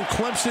take on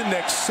Clemson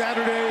next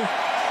Saturday.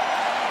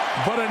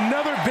 But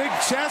another big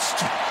test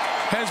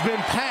has been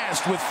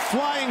passed with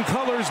flying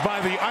colors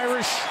by the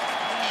Irish.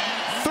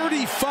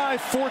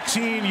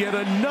 35-14, yet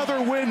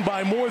another win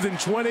by more than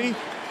 20.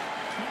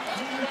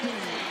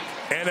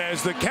 And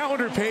as the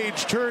calendar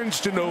page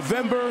turns to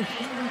November,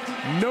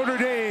 Notre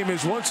Dame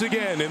is once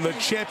again in the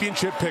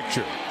championship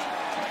picture.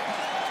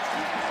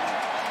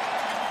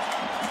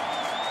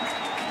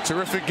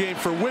 Terrific game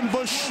for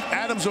Wimbush.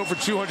 Adams over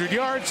 200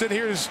 yards. And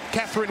here's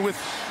Catherine with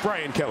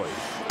Brian Kelly.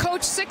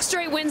 Coach, 6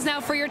 straight wins now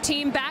for your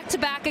team,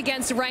 back-to-back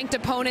against ranked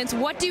opponents.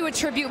 What do you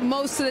attribute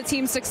most to the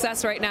team's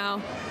success right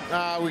now?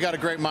 We got a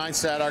great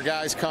mindset. Our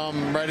guys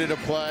come ready to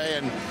play,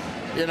 and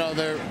you know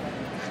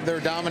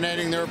they're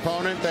dominating their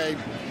opponent. They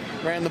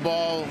ran the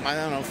ball, I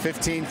don't know,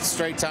 15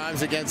 straight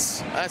times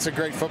against. That's a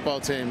great football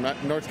team.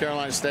 North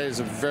Carolina State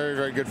is a very,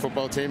 very good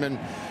football team, and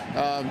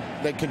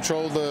they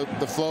control the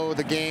flow of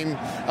the game.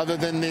 Other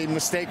than the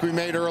mistake we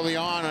made early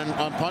on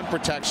punt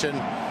protection,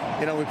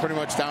 you know, we pretty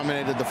much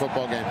dominated the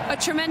football game. A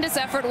tremendous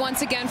effort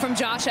once again from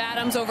Josh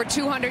Adams, over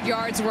 200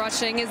 yards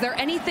rushing. Is there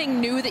anything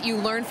new that you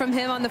learned from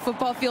him on the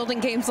football field in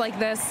games like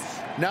this?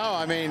 No,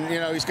 I mean, you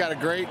know, he's got a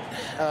great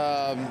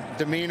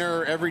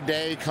demeanor every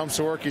day, comes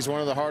to work. He's one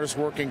of the hardest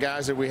working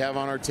guys that we have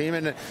on our team,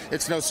 and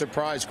it's no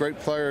surprise. Great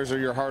players are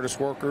your hardest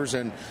workers,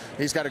 and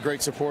he's got a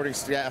great supporting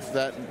staff.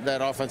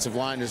 That offensive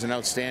line is an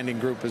outstanding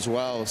group as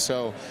well.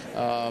 So,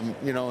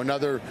 you know,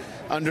 another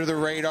under the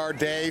radar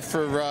day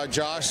for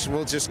Josh.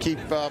 We'll just keep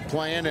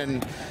playing,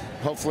 and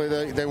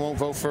hopefully they won't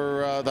vote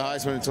for the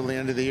Heisman until the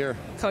end of the year.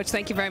 Coach,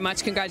 thank you very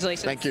much.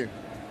 Congratulations. Thank you.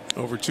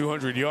 Over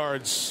 200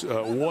 yards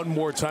one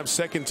more time,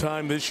 second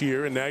time this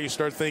year. And now you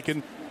start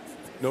thinking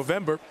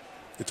November.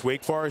 It's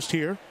Wake Forest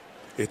here.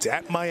 It's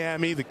at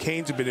Miami. The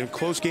Canes have been in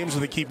close games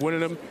and they keep winning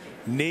them.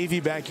 Navy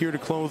back here to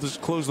close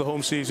the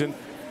home season.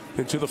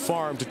 And to the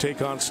Farm to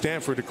take on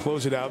Stanford to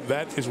close it out.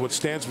 That is what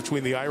stands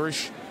between the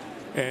Irish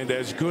and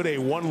as good a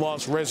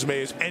one-loss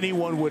resume as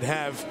anyone would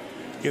have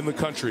in the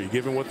country,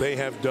 given what they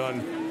have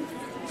done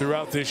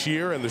throughout this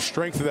year and the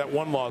strength of that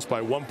one loss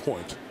by 1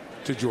 point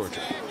to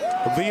Georgia.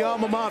 The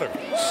alma mater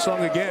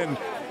sung again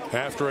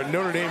after a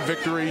Notre Dame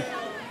victory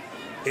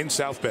in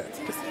South Bend.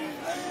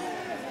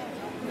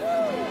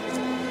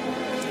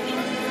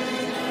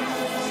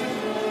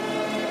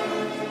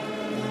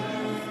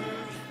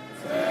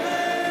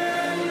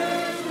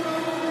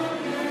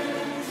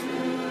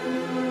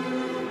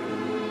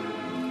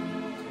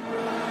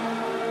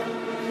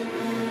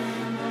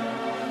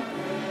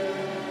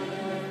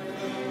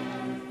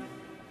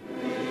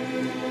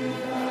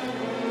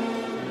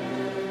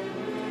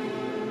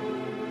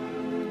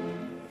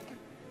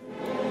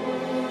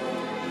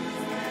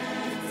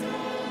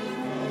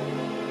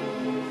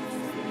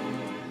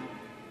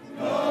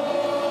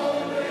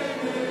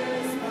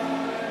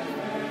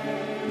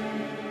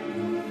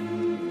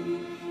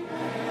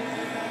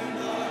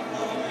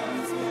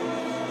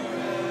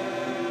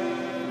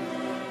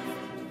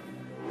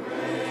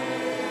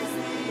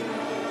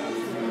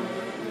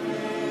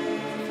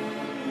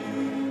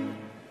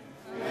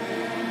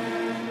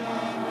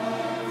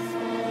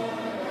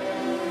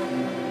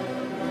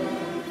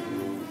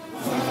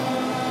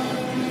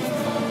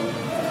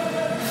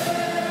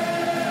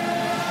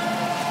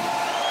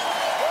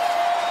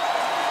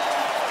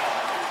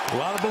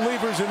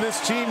 Believers in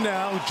this team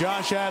now.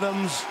 Josh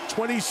Adams,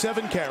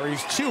 27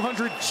 carries,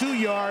 202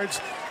 yards,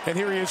 and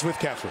here he is with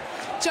Catherine.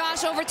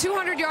 Josh, over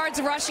 200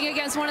 yards rushing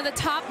against one of the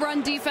top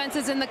run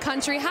defenses in the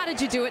country. How did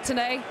you do it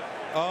today?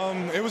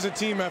 It was a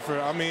team effort.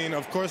 I mean,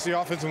 of course, the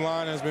offensive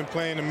line has been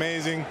playing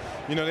amazing.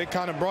 You know, they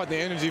kind of brought the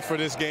energy for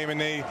this game,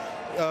 and they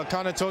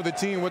kind of told the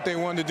team what they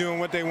wanted to do and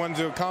what they wanted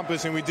to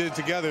accomplish, and we did it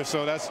together.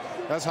 So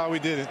that's how we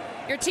did it.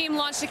 Your team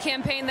launched a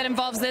campaign that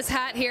involves this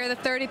hat here, the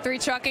 33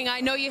 trucking.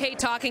 I know you hate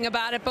talking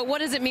about it, but what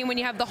does it mean when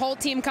you have the whole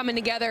team coming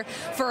together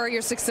for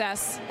your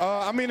success?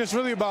 I mean, it's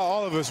really about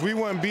all of us. We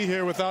wouldn't be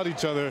here without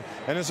each other,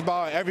 and it's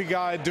about every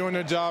guy doing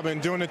their job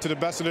and doing it to the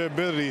best of their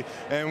ability.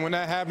 And when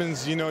that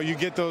happens, you know, you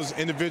get those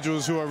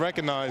individuals who are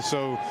recognized.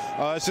 So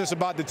it's just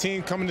about the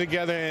team coming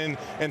together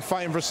and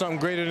fighting for something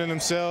greater than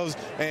themselves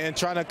and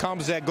trying to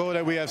accomplish that goal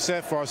that we have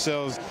set for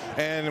ourselves.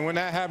 And when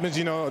that happens,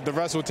 you know, the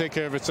rest will take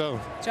care of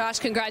itself. Josh,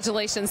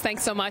 congratulations.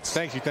 Thanks so much.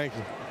 Thank you. Thank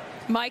you.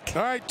 Mike.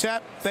 All right,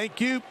 Tap. Thank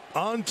you.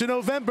 On to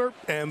November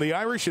and the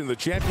Irish in the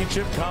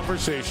championship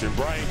conversation.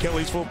 Brian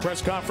Kelly's full press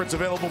conference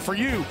available for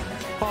you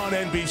on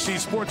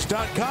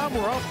NBCSports.com.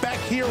 We're up back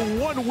here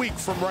 1 week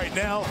from right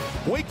now.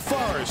 Wake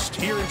Forest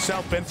here in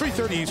South Bend,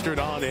 3:30 Eastern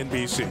on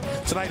NBC.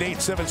 Tonight,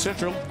 8/7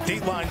 Central,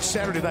 Dateline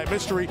Saturday Night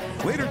Mystery.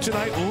 Later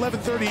tonight,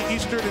 11:30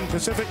 Eastern and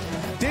Pacific,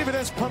 David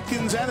S.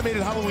 Pumpkin's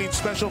animated Halloween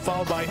special,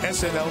 followed by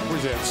SNL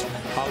Presents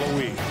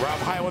Halloween. Rob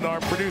Hyland,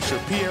 our producer,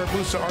 Pierre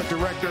Musa, our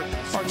director,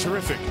 our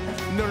terrific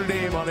Notre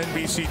Dame on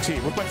NBC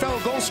team. With my fellow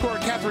goal scorer,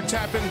 Catherine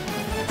Tappan,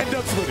 and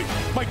Doug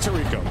Flutie, Mike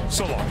Tirico.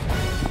 So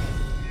long.